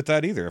don't agree with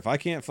that either. If I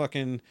can't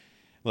fucking,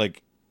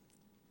 like,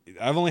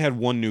 I've only had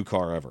one new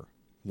car ever.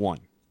 One.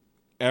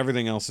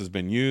 Everything else has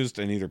been used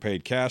and either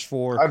paid cash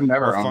for. I've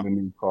never owned a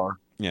new car.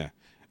 Yeah.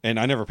 And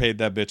I never paid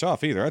that bitch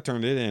off either. I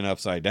turned it in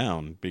upside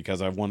down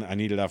because I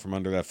needed out from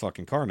under that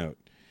fucking car note.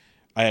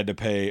 I had to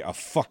pay a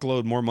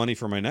fuckload more money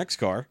for my next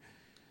car.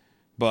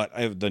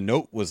 But the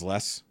note was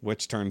less,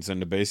 which turns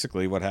into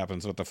basically what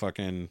happens with the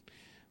fucking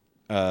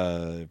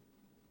medical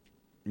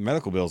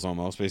bills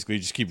almost. Basically,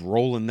 you just keep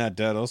rolling that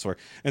debt elsewhere.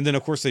 And then,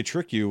 of course, they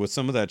trick you with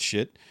some of that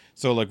shit.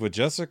 So, like with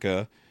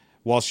Jessica,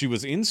 while she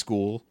was in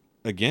school,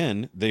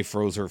 again, they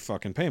froze her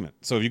fucking payment.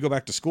 So if you go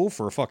back to school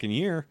for a fucking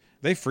year,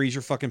 they freeze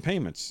your fucking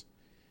payments.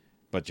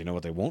 But you know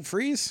what they won't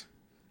freeze?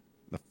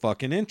 The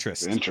fucking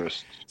interest.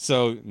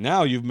 So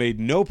now you've made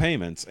no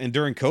payments. And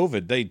during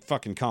COVID, they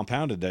fucking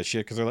compounded that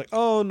shit because they're like,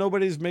 oh,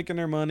 nobody's making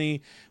their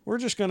money. We're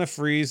just going to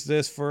freeze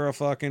this for a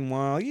fucking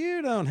while.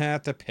 You don't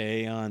have to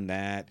pay on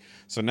that.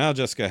 So now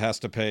Jessica has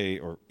to pay,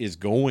 or is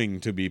going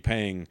to be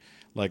paying,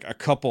 like a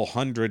couple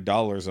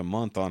 $100 a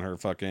month on her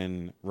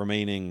fucking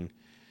remaining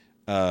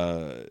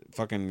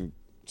fucking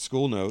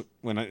school note.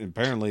 When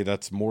apparently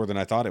that's more than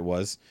I thought it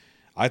was.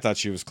 I thought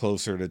she was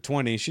closer to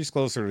 20. She's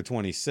closer to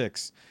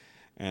 26.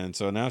 And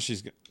so now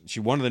she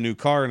wanted a new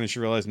car, and then she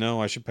realized,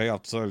 no, I should pay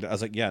off. So I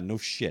was like, yeah, no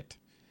shit.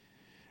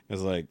 I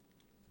was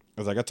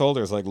Because like I told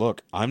her, it's like,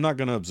 look, I'm not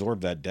going to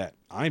absorb that debt.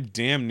 I'm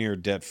damn near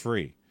debt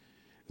free.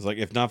 It's like,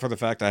 if not for the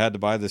fact I had to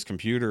buy this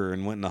computer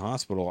and went in the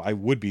hospital, I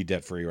would be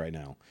debt free right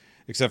now.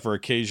 Except for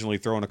occasionally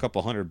throwing a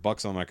couple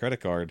 $100 on my credit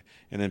card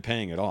and then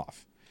paying it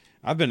off.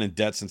 I've been in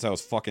debt since I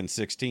was fucking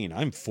 16.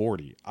 I'm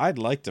 40. I'd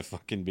like to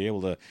fucking be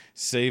able to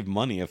save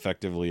money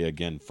effectively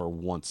again for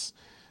once,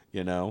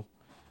 you know?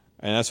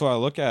 And that's why I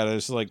look at it.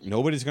 It's like,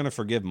 nobody's going to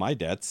forgive my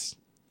debts.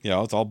 You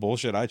know, it's all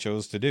bullshit I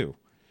chose to do.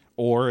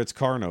 Or it's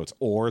car notes.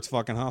 Or it's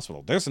fucking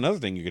hospital. There's another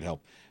thing you could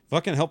help.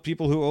 Fucking help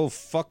people who owe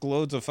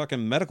fuckloads of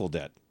fucking medical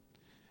debt.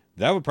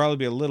 That would probably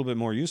be a little bit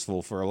more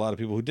useful for a lot of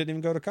people who didn't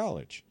even go to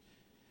college.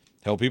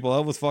 Help people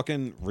out with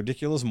fucking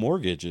ridiculous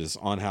mortgages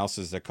on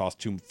houses that cost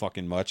too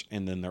fucking much,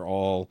 and then they're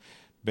all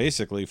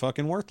basically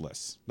fucking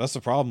worthless. That's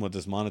the problem with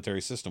this monetary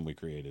system we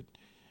created.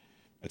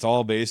 It's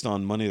all based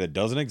on money that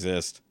doesn't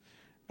exist,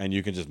 and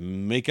you can just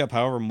make up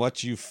however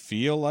much you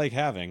feel like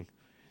having,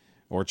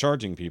 or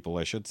charging people,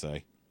 I should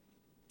say.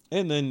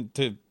 And then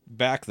to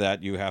back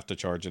that, you have to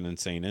charge an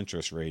insane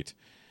interest rate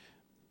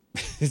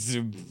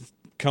to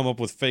come up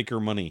with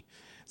faker money.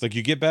 It's like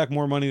you get back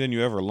more money than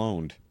you ever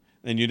loaned.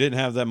 And you didn't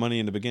have that money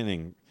in the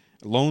beginning.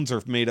 Loans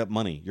are made up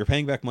money. You're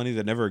paying back money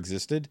that never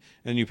existed,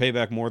 and you pay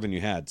back more than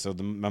you had. So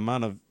the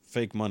amount of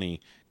fake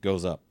money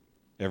goes up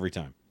every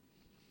time.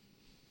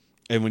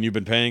 And when you've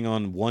been paying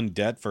on one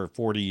debt for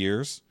 40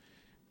 years,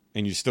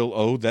 and you still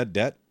owe that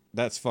debt,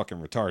 that's fucking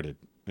retarded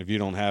if you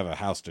don't have a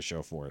house to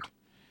show for it.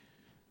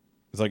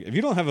 It's like, if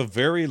you don't have a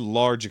very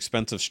large,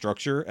 expensive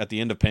structure at the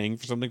end of paying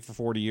for something for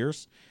 40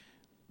 years,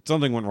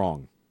 something went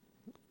wrong,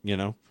 you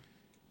know?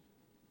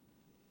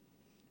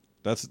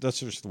 That's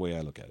just the way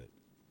I look at it.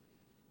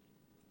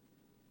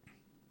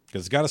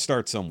 Because it's got to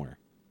start somewhere.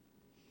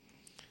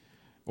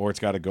 Or it's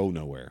got to go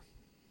nowhere.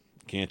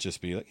 Can't just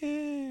be like,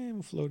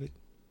 we'll float it.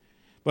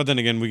 But then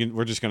again,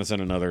 we're just going to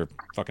send another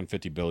fucking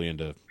 $50 billion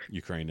to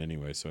Ukraine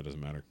anyway, so it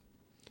doesn't matter.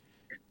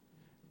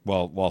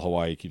 While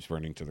Hawaii keeps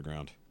burning to the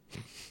ground.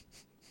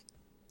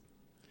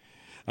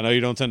 I know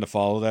you don't tend to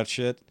follow that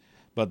shit,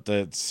 but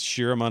the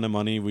sheer amount of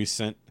money we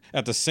sent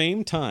at the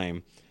same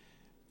time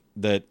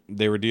that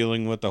they were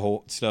dealing with the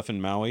whole stuff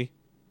in Maui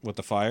with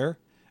the fire,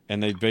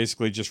 and they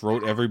basically just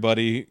wrote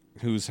everybody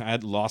who's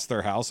had lost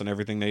their house and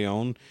everything they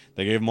own,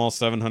 they gave them all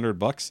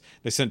 $700.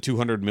 They sent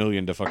 $200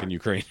 million to fucking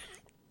Ukraine.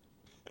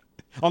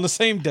 On the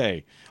same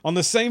day. On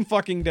the same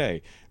fucking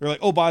day. They're like,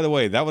 oh, by the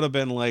way, that would have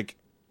been like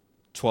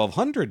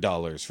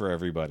 $1,200 for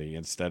everybody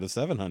instead of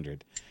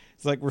 $700.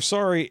 It's like, we're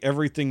sorry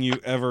everything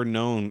you ever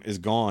known is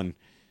gone.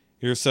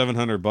 Here's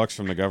 $700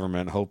 from the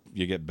government. Hope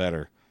you get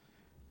better.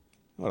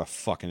 What a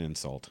fucking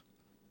insult.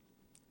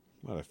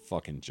 What a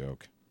fucking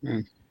joke.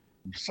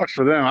 Sucks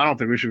for them. I don't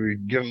think we should be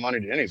giving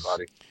money to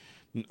anybody.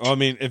 I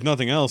mean, if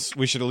nothing else,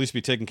 we should at least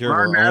be taking care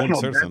of our own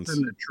citizens.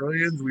 In the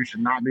trillions, we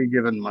should not be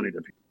giving money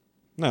to people.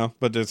 No,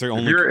 but it's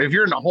only. If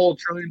you're in the hole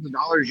trillions of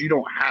dollars, you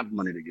don't have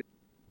money to give.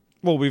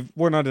 Well,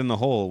 we're not in the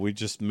hole. We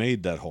just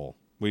made that hole.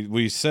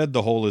 We said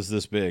the hole is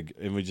this big,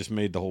 and we just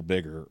made the hole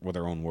bigger with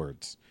our own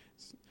words.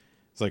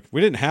 It's like, we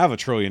didn't have $1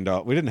 trillion.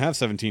 We didn't have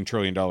 $17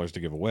 trillion to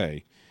give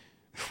away.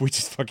 We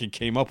just fucking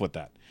came up with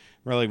that.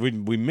 We're like, we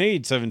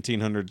made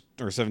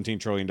 $17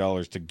 trillion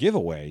to give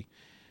away,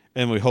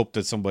 and we hope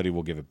that somebody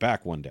will give it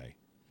back one day,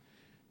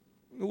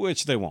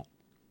 which they won't,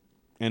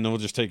 and then we'll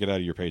just take it out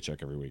of your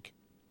paycheck every week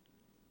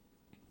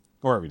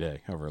or every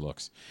day, however it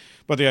looks.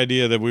 But the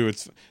idea that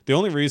the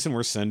only reason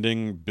we're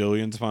sending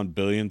billions upon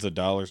billions of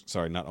dollars,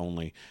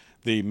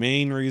 the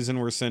main reason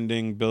we're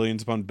sending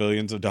billions upon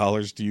billions of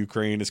dollars to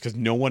Ukraine is because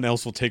no one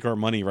else will take our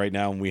money right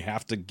now, and we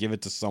have to give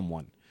it to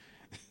someone.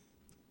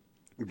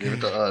 Give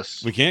it to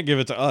us. We can't give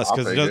it to us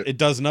because it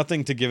does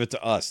nothing to give it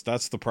to us.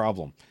 That's the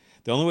problem.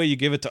 The only way you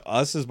give it to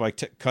us is by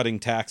cutting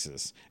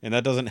taxes, and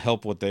that doesn't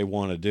help what they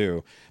want to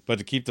do. But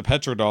to keep the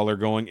petrodollar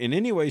going in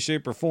any way,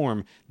 shape, or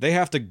form, they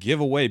have to give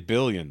away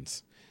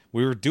billions.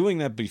 We were doing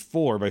that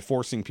before by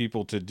forcing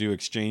people to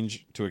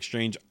exchange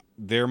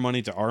their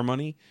money to our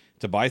money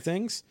to buy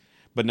things.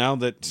 But now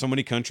that so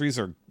many countries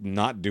are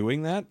not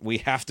doing that, we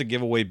have to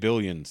give away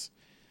billions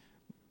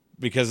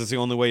because it's the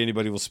only way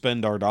anybody will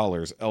spend our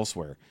dollars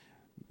elsewhere.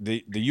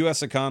 The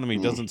U.S. economy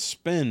doesn't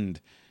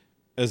spend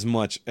as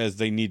much as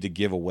they need to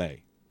give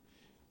away.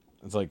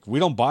 It's like, we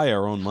don't buy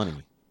our own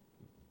money.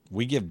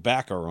 We give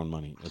back our own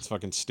money. It's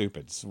fucking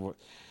stupid.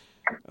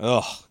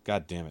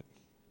 God damn it.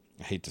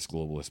 I hate this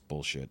globalist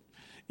bullshit.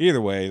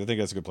 Either way, I think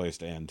that's a good place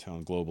to end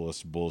on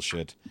globalist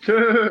bullshit.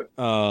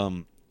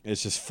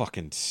 It's just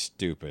fucking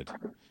stupid.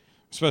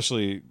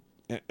 Especially,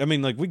 I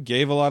mean, like, we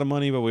gave a lot of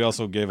money, but we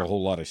also gave a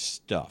whole lot of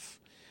stuff.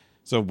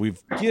 So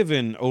we've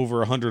given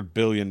over $100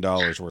 billion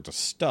worth of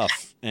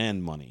stuff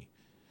and money.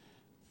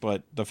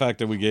 But the fact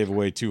that we gave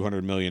away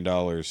 $200 million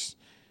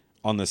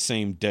on the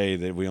same day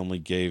that we only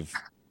gave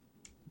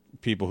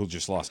people who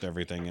just lost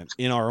everything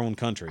in our own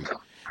country.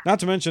 Not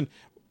to mention,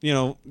 you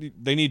know,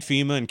 they need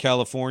FEMA in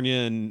California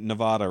and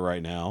Nevada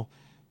right now.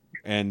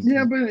 And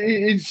yeah, but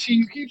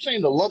you keep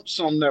saying the lump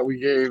sum that we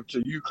gave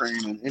to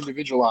Ukraine and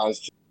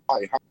individualized how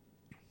much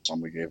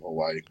sum we gave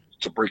Hawaii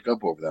to break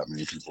up over that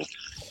many people.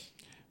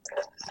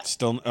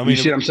 Still, I mean, you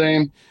see what I'm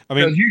saying? I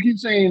mean, because you keep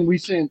saying we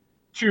sent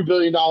 $2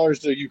 billion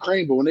to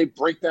Ukraine, but when they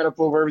break that up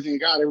over everything they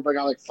got, everybody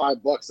got like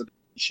 $5 of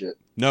shit.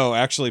 No,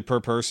 actually, per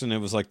person, it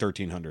was like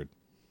 1,300.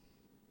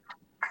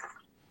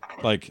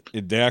 Like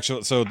they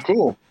actually, so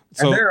cool.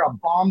 So, and they're a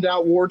bombed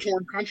out, war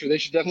torn country. They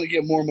should definitely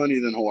get more money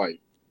than Hawaii.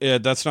 Yeah,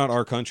 that's not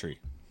our country.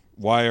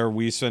 Why are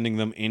we sending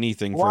them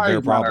anything Hawaii for their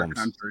is not our problems?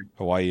 country.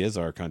 Hawaii is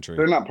our country.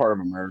 They're not part of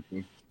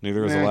America.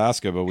 Neither is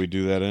Alaska, but we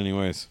do that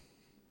anyways.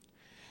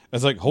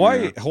 It's like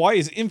Hawaii. Yeah. Hawaii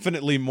is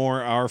infinitely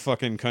more our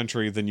fucking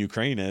country than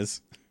Ukraine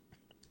is.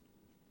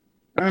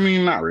 I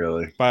mean, not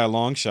really. By a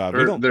long shot.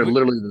 They're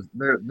literally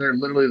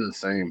the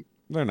same.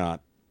 They're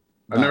not.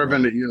 I've never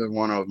been to either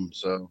one of them,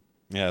 so.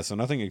 Yeah, so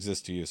nothing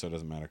exists to you, so it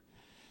doesn't matter.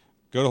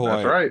 Go to Hawaii.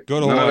 That's right. Go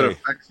to Hawaii. None of it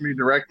affects me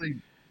directly.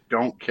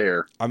 Don't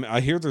care.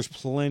 I hear there's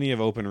plenty of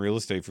open real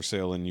estate for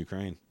sale in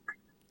Ukraine.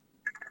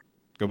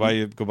 Go buy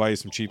you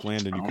some cheap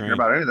land in Ukraine. I don't care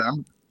about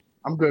anything.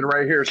 I'm good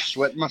right here,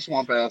 sweating my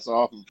swamp ass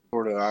off in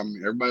Florida.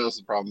 Everybody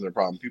else's problem, their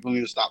problem. People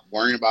need to stop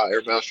worrying about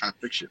everybody else trying to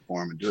fix shit for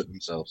them and do it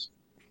themselves.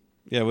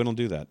 Yeah, we don't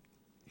do that.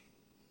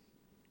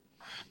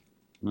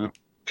 No.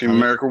 Team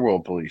America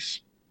World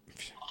Police.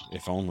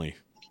 If only.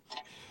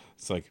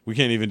 It's like we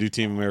can't even do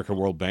Team America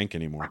World Bank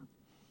anymore.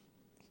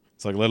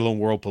 It's like, let alone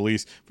World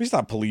Police. We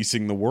stop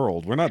policing the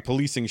world. We're not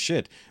policing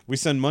shit. We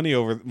send money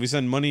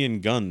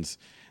and guns.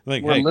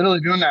 Like, we're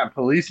literally doing that,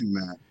 policing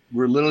that.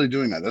 We're literally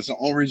doing that. That's the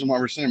only reason why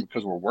we're saying it,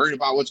 because we're worried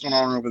about what's going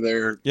on over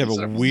there. Yeah,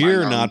 but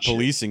we're not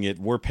policing it.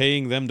 We're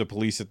paying them to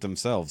police it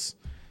themselves.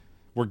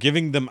 We're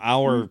giving them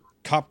our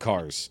cop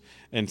cars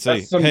and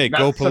say, hey,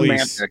 go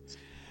police. Semantics.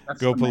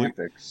 That's go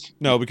police.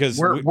 No, because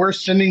we're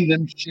sending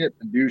them shit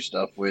to do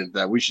stuff with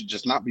that we should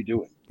just not be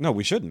doing. No,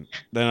 we shouldn't.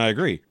 Then I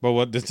agree. But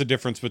what's the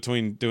difference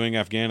between doing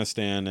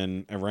Afghanistan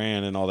and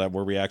Iran and all that,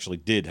 where we actually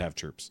did have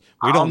troops?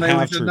 We don't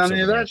have troops. Done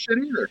any of that shit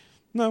either.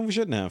 No, we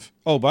shouldn't have.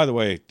 Oh, by the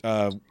way,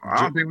 I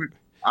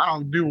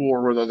don't do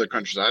war with other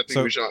countries. I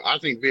think we should. I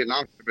think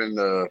Vietnam should have been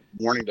the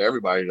warning to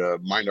everybody to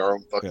mind our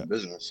own fucking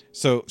business.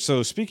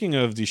 So speaking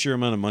of the sheer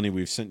amount of money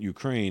we've sent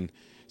Ukraine,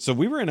 so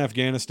we were in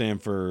Afghanistan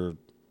for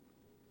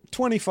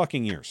 20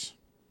 fucking years,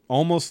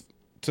 almost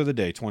to the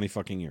day, 20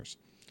 fucking years.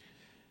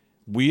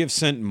 We have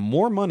sent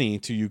more money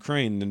to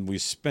Ukraine than we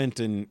spent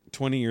in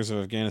 20 years of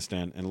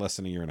Afghanistan in less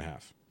than a year and a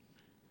half.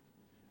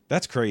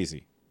 That's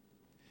crazy.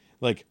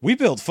 Like, we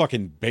built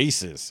fucking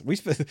bases.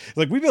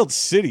 We built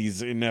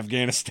cities in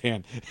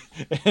Afghanistan.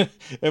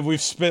 And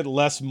we've spent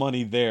less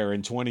money there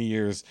in 20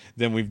 years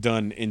than we've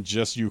done in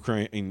just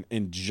Ukraine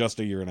in just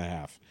a year and a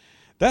half.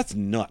 That's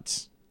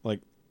nuts.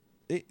 Like,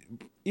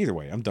 either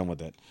way, I'm done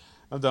with it.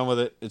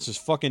 It's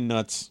just fucking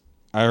nuts.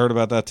 I heard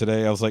about that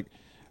today. I was like,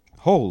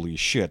 holy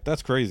shit,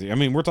 that's crazy. I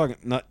mean, we're talking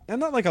not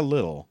like a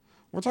little.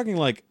 We're talking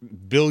like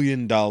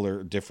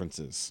billion-dollar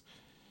differences.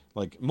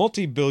 Like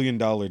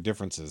multi-billion-dollar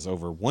differences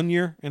over 1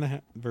 year and a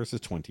half versus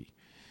 20.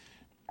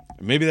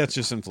 Maybe that's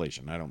just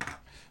inflation. I don't know.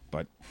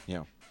 But,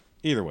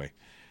 either way.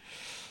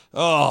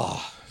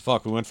 Oh,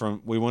 fuck. We went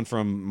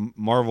from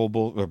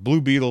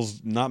Blue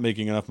Beetles not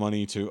making enough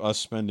money to us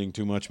spending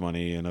too much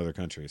money in other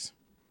countries.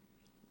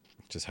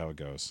 Just how it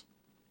goes.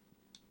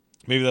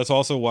 Maybe that's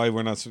also why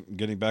we're not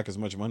getting back as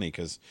much money,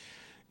 because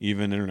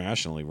even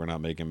internationally, we're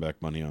not making back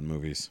money on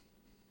movies.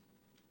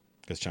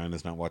 Because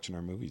China's not watching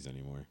our movies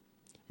anymore.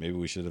 Maybe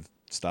we should have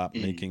stopped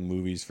making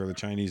movies for the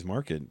Chinese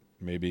market.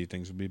 Maybe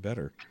things would be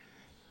better.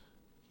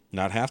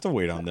 Not have to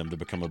wait on them to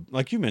become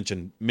like you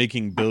mentioned,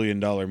 making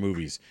billion-dollar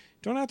movies.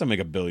 You don't have to make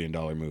a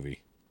billion-dollar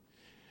movie.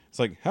 It's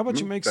like, how about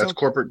you make that's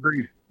corporate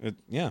greed.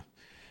 Yeah.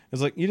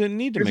 It's like, you didn't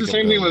need to make the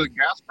same thing with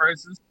gas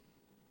prices.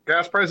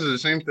 Gas prices are the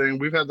same thing.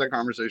 We've had that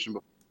conversation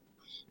before.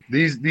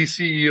 These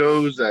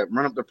CEOs that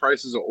run up the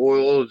prices of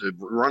oil, that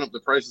run up the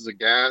prices of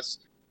gas,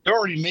 they're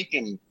already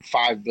making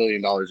 $5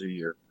 billion a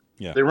year.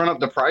 Yeah. They run up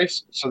the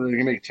price so that they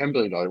can make $10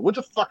 billion. What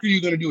the fuck are you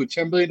going to do with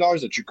 $10 billion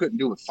that you couldn't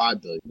do with $5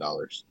 billion?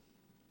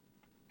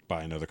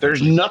 Buy another country.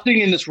 There's nothing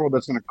in this world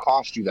that's going to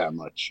cost you that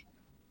much.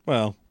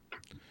 Well,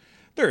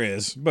 there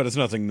is, but it's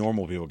nothing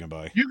normal people can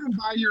buy. You can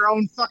buy your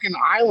own fucking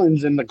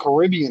islands in the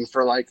Caribbean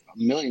for like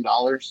 $1 million.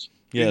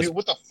 Yes.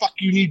 What the fuck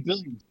you need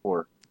billions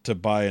for? To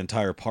buy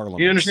entire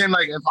parliament. You understand?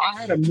 Like, if I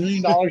had $1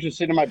 million to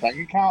sit in my bank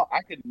account,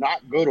 I could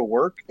not go to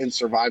work and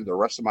survive the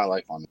rest of my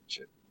life on that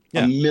shit.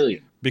 Yeah. $1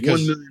 million.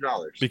 Because, $1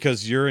 million.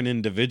 Because you're an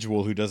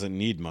individual who doesn't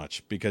need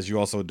much. Because you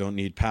also don't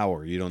need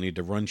power. You don't need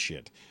to run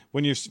shit.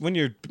 When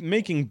you're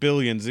making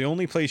billions, the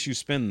only place you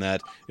spend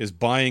that is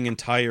buying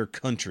entire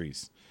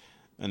countries.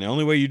 And the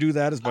only way you do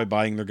that is by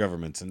buying their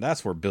governments. And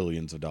that's where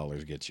billions of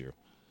dollars get you.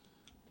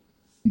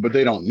 But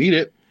they don't need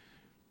it.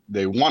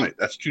 They want it.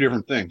 That's two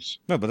different things.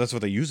 No, but that's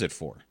what they use it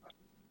for.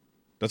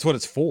 That's what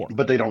it's for.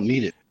 But they don't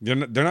need it. They're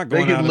not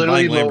going out and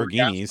buying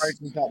Lamborghinis.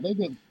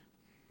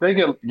 They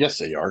get. Yes,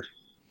 they are.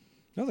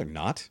 No, they're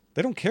not.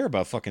 They don't care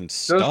about fucking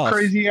stuff. Those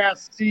crazy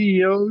ass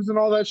CEOs and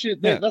all that shit.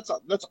 Yeah. That's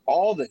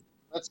all they.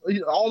 That's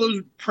all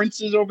those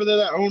princes over there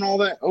that own all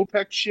that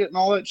OPEC shit and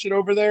all that shit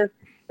over there.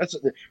 That's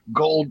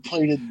gold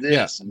plated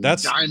this and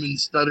that's diamond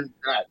studded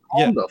that.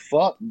 Calm the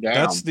fuck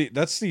down.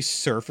 That's the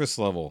surface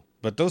level.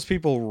 But those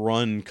people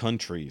run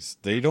countries.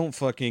 They don't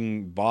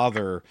fucking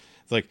bother.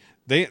 Like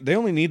they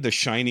only need the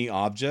shiny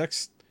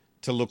objects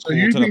to look cool to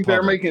the public. So you think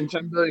they're making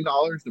 $10 billion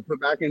to put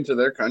back into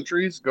their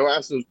countries? Go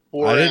ask those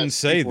poor. I didn't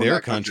say their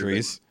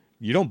countries.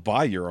 You don't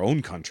buy your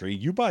own country.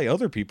 You buy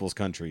other people's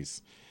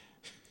countries.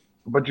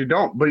 But you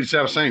don't. But you see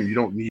what I'm saying? You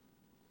don't need.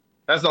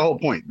 That's the whole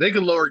point. They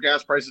could lower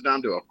gas prices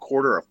down to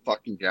 $0.25 a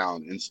fucking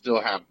gallon and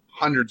still have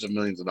hundreds of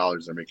millions of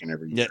dollars they're making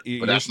every year. Yeah,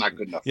 but that's not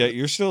good enough. Yeah,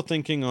 you're still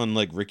thinking on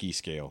like Rikki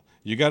scale.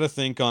 You got to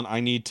think on I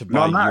need to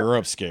buy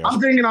Europe scale. I'm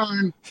thinking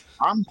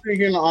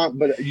on,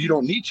 but you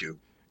don't need to.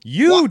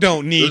 You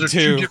don't need Those to.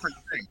 are two different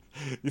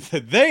things.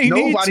 They need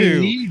to. Nobody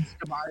needs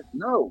to buy.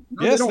 No,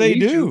 yes, they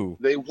do.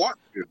 They want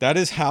to. That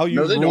is how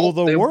you rule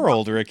the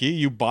world, Rikki.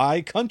 You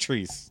buy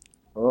countries.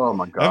 Oh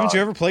my god! Haven't you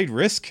ever played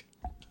Risk?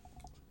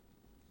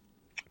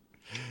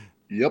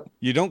 Yep.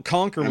 You don't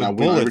conquer with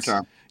bullets.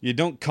 You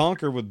don't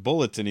conquer with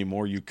bullets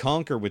anymore. You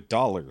conquer with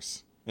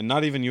dollars, and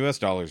not even U.S.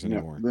 dollars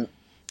anymore. Yeah.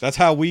 That's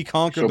how we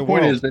conquer the world. The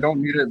point is, they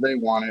don't need it. They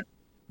want it.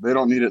 They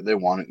don't need it. They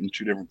want it. In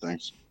two different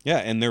things. Yeah,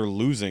 and they're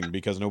losing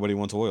because nobody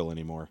wants oil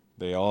anymore.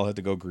 They all had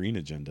to go green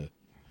agenda.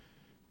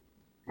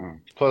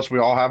 Plus, we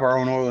all have our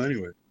own oil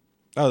anyway.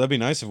 Oh, that'd be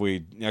nice if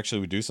we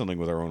actually would do something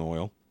with our own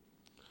oil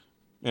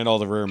and all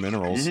the rare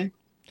minerals. Mm-hmm.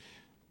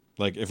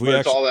 Like if we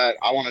actually, all that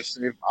I want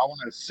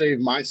to save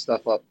my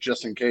stuff up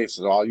just in case.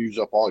 So I'll use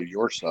up all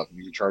your stuff.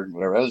 You can charge me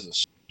whatever. That is the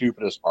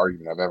stupidest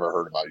argument I've ever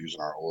heard about using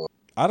our oil.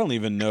 I don't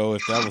even know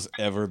if that was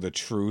ever the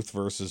truth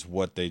versus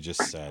what they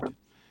just said.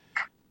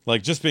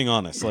 Like, just being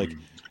honest, like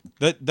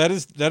that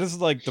is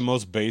like the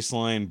most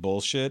baseline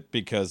bullshit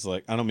because,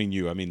 like, I don't mean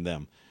you, I mean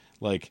them.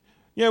 Like,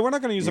 yeah, we're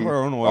not going to use up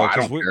our own oil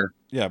because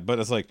yeah, but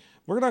it's like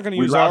we're not going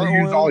to use our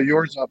oil. Use all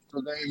yours up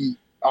for them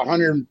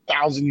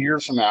 100,000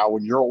 years from now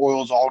when your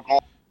oil's all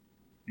gone.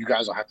 You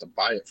guys will have to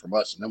buy it from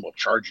us, and then we'll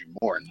charge you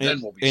more, and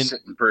then we'll be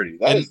sitting pretty.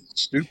 That is the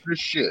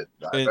stupidest shit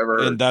I've ever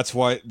heard. And that's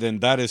why, then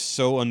that is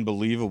so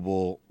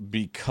unbelievable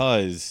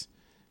because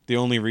the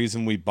only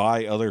reason we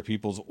buy other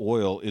people's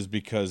oil is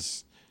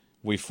because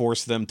we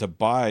force them to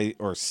buy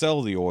or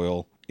sell the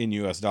oil in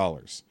U.S.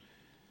 dollars.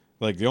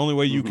 Like, the only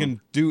way you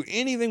can do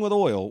anything with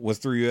oil was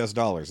through U.S.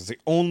 dollars. It's the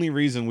only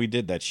reason we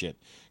did that shit.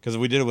 Because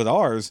if we did it with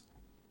ours,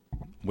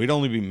 we'd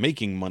only be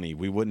making money.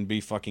 We wouldn't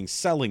be fucking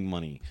selling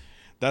money.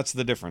 That's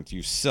the difference.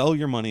 You sell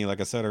your money, like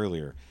I said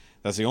earlier.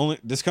 That's the only.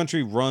 This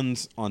country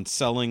runs on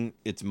selling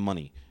its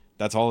money.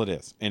 That's all it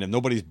is. And if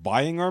nobody's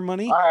buying our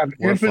money, I have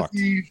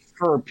empathy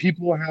for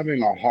people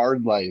having a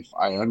hard life.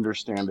 I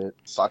understand it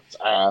sucks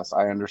ass.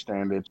 I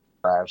understand it's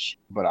trash,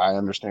 but I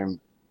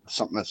understand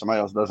something that somebody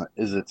else doesn't.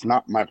 It's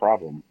not my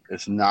problem.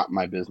 It's not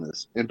my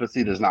business.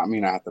 Empathy does not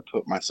mean I have to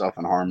put myself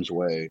in harm's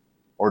way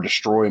or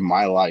destroy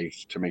my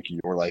life to make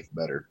your life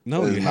better.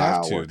 No, you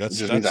have to. It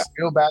just means I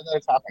feel bad that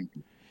it's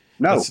happening.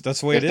 No, that's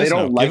the way it is. They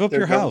don't like give up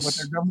your house. What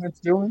their government's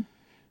doing.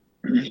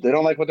 They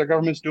don't like what their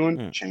government's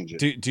doing. Change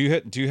it. Do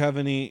you have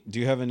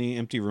any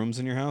empty rooms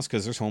in your house?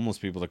 Because there's homeless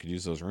people that could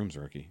use those rooms,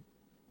 Rikki.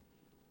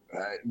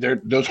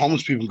 Those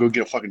homeless people can go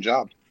get a fucking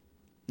job.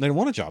 They don't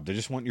want a job. They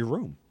just want your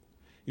room.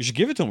 You should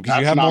give it to them because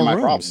you have more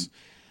rooms. Problem.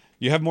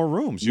 You have more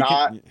rooms.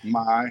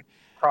 My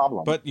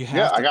problem. But you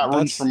have. I got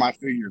rooms for my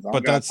figures.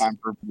 But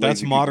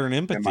that's modern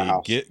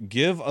empathy.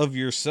 Give of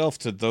yourself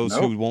to those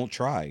who won't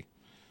try.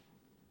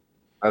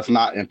 That's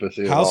not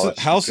empathy.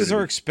 Houses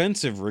are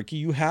expensive, Rikki.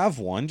 You have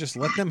one. Just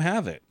let them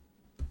have it.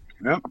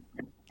 Yep.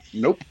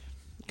 Nope.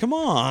 Come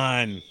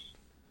on.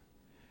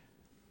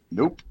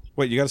 Nope.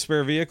 Wait, you got a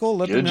spare vehicle?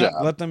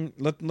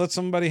 Let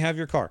somebody have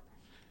your car.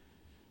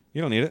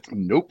 You don't need it.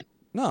 Nope.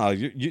 No,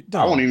 you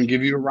don't. I won't even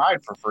give you a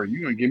ride for free.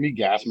 You're gonna give me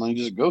gas money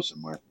just to go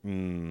somewhere. I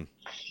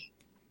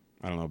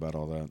don't know about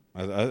all that.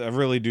 I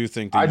really do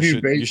think that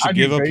you should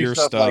give up your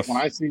stuff. Like when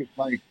I see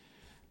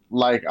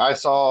like I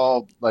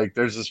saw like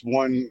there's this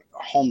one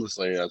homeless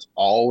lady that's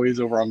always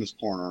over on this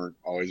corner,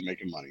 always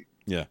making money.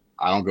 Yeah.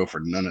 I don't go for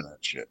none of that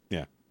shit.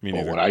 Yeah. Me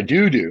neither. But what I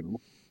do,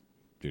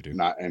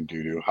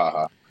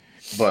 haha.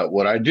 But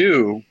what I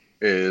do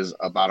is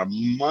about a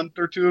month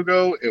or two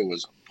ago, it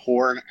was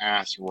pouring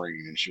ass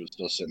rain and she was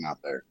still sitting out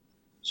there.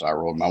 So I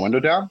rolled my window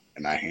down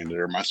and I handed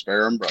her my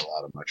spare umbrella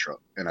out of my truck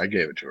and I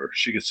gave it to her.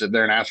 She could sit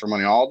there and ask for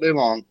money all day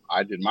long.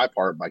 I did my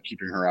part by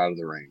keeping her out of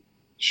the rain.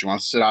 She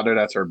wants to sit out there,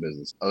 that's her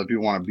business. Other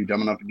people want to be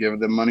dumb enough to give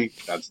them money,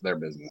 that's their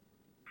business.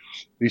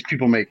 These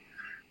people make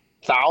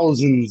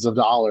thousands of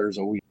dollars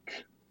a week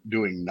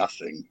doing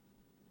nothing.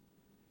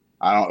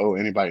 I don't owe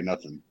anybody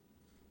nothing.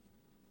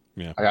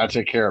 Yeah. I got to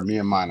take care of me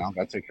and mine. I don't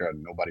got to take care of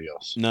nobody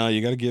else. No,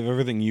 you got to give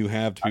everything you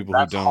have to people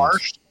who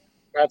don't.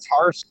 That's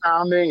harsh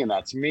sounding and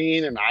that's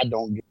mean, and I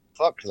don't give a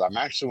fuck because I'm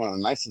actually one of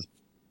the nicest,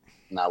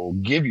 and I will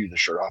give you the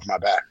shirt off my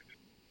back.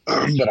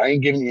 But I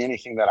ain't giving you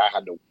anything that I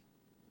had to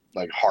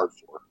like hard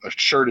for. A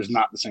shirt is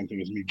not the same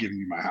thing as me giving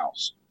you my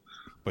house.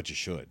 But you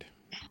should.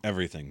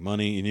 Everything.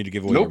 Money. You need to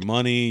give away your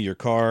money, your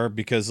car,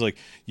 because like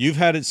you've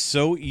had it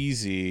so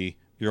easy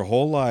your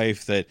whole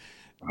life that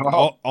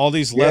all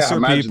these lesser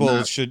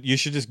people you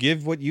should just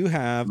give what you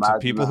have to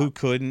people who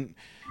couldn't.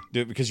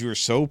 Dude, because you were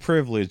so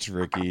privileged,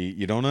 Rikki.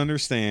 You don't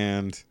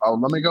understand. Oh,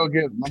 let me go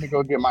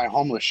get my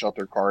homeless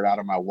shelter card out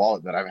of my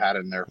wallet that I've had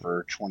in there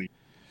for 20 years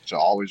to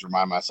always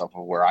remind myself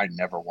of where I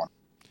never want.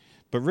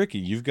 But Rikki,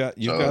 you've got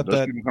those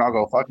that. People can all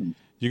go fucking.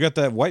 You got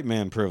that white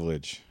man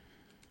privilege.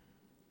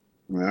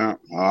 Yeah,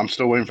 well, I'm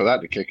still waiting for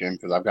that to kick in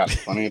because I've got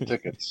plenty of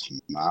tickets.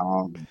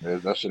 No,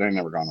 that shit ain't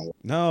never gone away.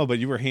 No, but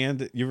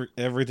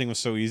everything was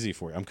so easy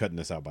for you. I'm cutting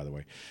this out, by the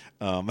way.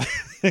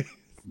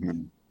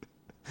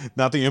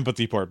 Not the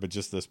empathy part, but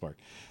just this part.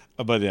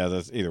 But yeah,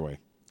 that's either way.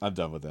 I'm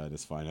done with that.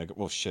 It's fine.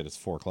 Well, shit, it's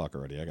 4:00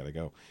 already. I gotta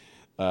go.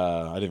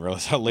 I didn't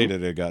realize how late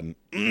it had gotten.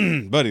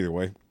 But either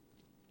way,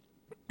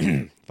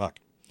 fuck.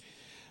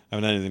 I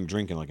haven't had anything to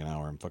drink in like an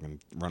hour. I'm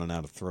fucking running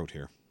out of throat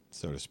here,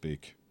 so to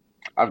speak.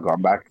 I've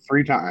gone back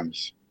 3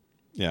 times.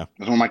 Yeah.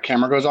 Because when my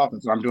camera goes off,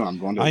 that's what I'm doing. I'm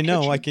going to the I know.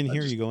 kitchen. I can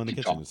hear you go in the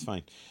kitchen. Talking. It's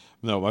fine.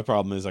 No, my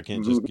problem is I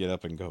can't just get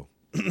up and go.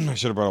 I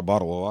should have brought a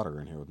bottle of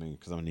water in here with me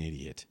because I'm an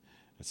idiot.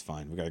 It's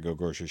fine. We got to go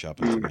grocery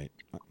shopping tonight.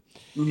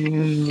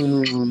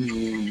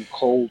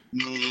 Cold.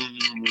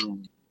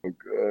 So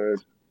good.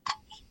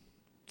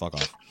 Fuck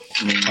off.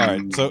 All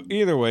right. So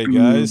either way,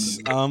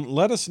 guys,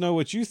 let us know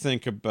what you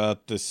think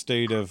about the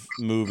state of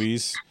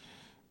movies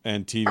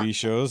and TV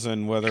shows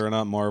and whether or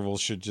not Marvel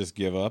should just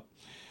give up.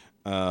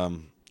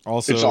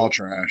 Also, it's all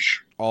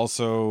trash.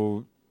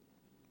 Also,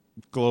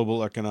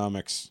 global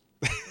economics.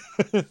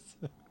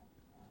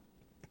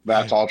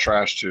 That's all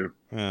trash too.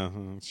 Yeah,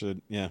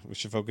 we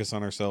should focus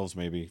on ourselves.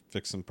 Maybe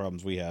fix some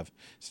problems we have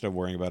instead of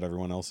worrying about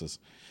everyone else's.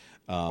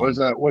 What's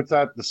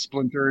that? The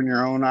splinter in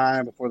your own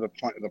eye before the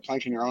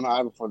plank in your own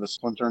eye before the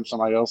splinter in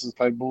somebody else's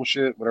type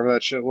bullshit. Whatever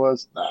that shit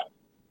was. That.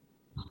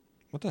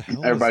 What the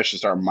hell? Everybody should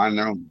start minding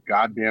their own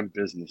goddamn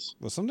business.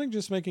 Was something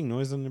just making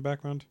noise in the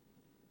background?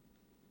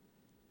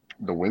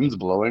 The wind's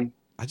blowing.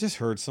 I just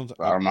heard something.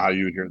 I don't know how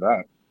you would hear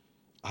that.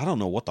 I don't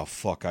know what the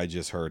fuck I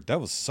just heard.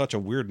 That was such a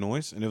weird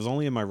noise, and it was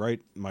only in my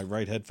right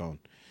headphone,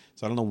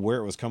 so I don't know where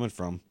it was coming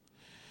from.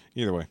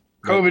 Either way,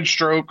 COVID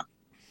stroke.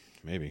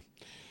 Maybe.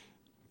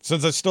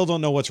 Since I still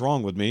don't know what's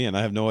wrong with me, and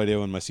I have no idea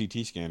when my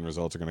CT scan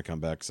results are going to come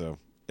back, so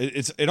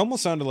it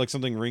almost sounded like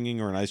something ringing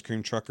or an ice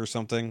cream truck or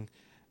something.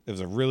 It was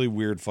a really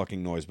weird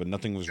fucking noise, but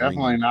nothing was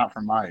definitely ringing. Not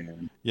from my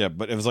end. Yeah,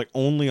 but it was like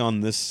only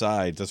on this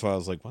side. That's why I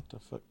was like, what the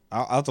fuck?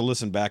 I'll have to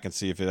listen back and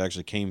see if it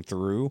actually came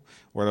through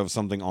or it was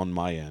something on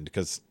my end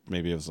because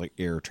maybe it was like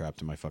air trapped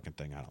in my fucking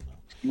thing. I don't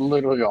know.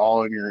 Literally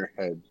all in your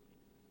head.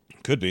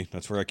 Could be.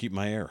 That's where I keep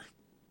my air.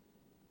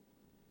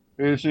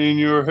 It's in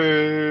your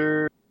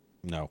hair.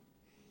 No.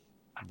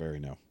 Very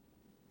no.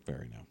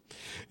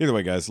 Either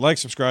way, guys, like,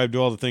 subscribe,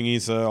 do all the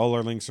thingies. All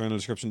our links are in the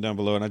description down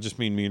below, and I just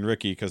mean me and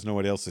Rikki because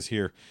nobody else is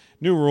here.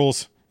 New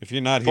rules. If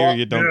you're not here,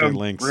 you don't get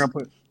links. We're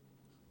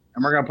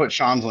gonna put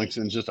Sean's links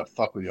in just to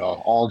fuck with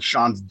y'all. All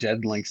Sean's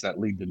dead links that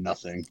lead to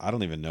nothing. I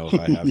don't even know if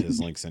I have his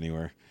links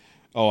anywhere.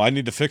 Oh, I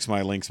need to fix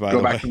my links, by the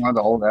way. Go back to one of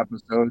the old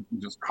episodes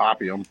and just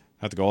copy them.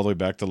 I have to go all the way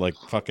back to like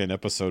fucking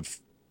episode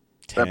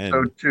 10.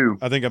 Episode 2.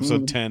 I think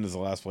episode 10 is the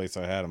last place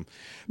I had him.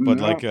 But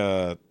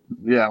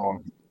yeah,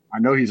 well, I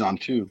know he's on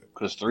 2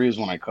 because 3 is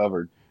when I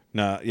covered.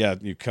 Nah, yeah,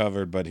 you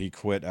covered, but he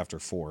quit after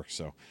 4.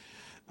 So,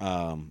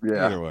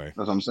 either way, that's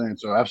what I'm saying.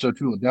 So episode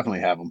 2 will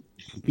definitely have him.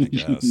 I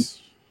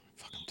guess.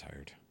 Fuck, I'm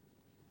tired.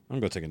 I'm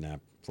gonna go take a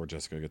nap before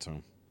Jessica gets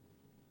home.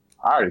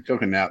 I already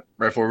took a nap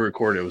right before we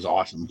recorded. It was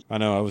awesome. I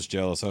know. I was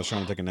jealous. I was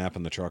trying to take a nap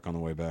in the truck on the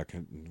way back.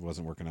 It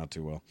wasn't working out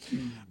too well.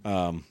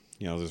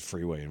 There's a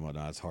freeway and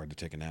whatnot. It's hard to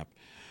take a nap.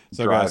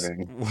 So,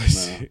 driving.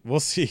 Guys, we'll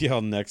see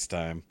y'all next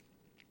time.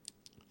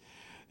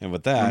 And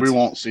with that, we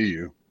won't see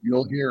you.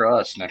 You'll hear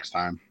us next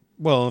time.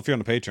 Well, if you're on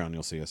the Patreon,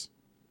 you'll see us.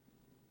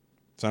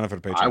 Sign up for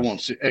the Patreon. I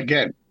won't see.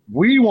 Again,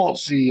 we won't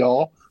see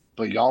y'all,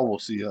 but y'all will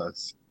see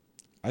us.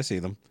 I see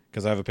them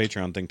because I have a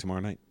Patreon thing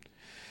tomorrow night.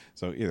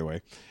 So either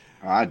way.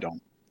 I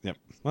don't. Yep.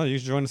 Well, you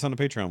should join us on the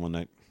Patreon one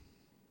night.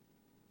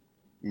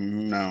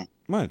 No.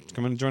 Come on.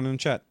 Come in and join in the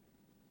chat.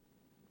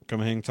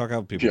 Come hang and talk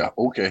out with people. Yeah,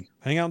 okay.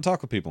 Hang out and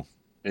talk with people.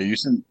 Yeah, you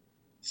send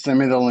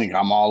me the link.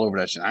 I'm all over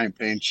that shit. I ain't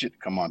paying shit to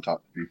come on and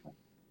talk to people.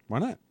 Why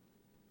not?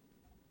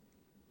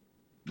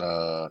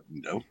 No.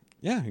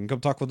 Yeah, you can come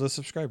talk with the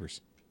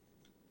subscribers.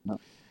 No.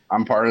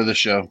 I'm part of the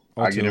show.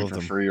 All I get in for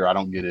free or I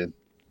don't get in.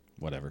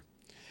 Whatever.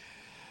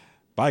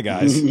 Bye,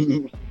 guys.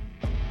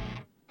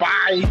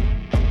 Bye.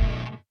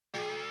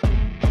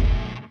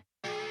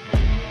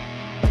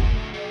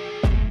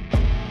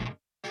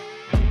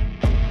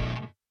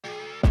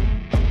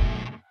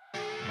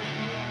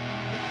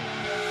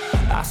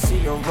 I see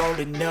her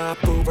rolling up,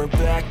 Uber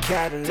black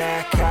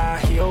Cadillac, high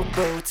heel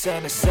boots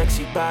and a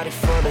sexy body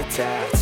full of tats.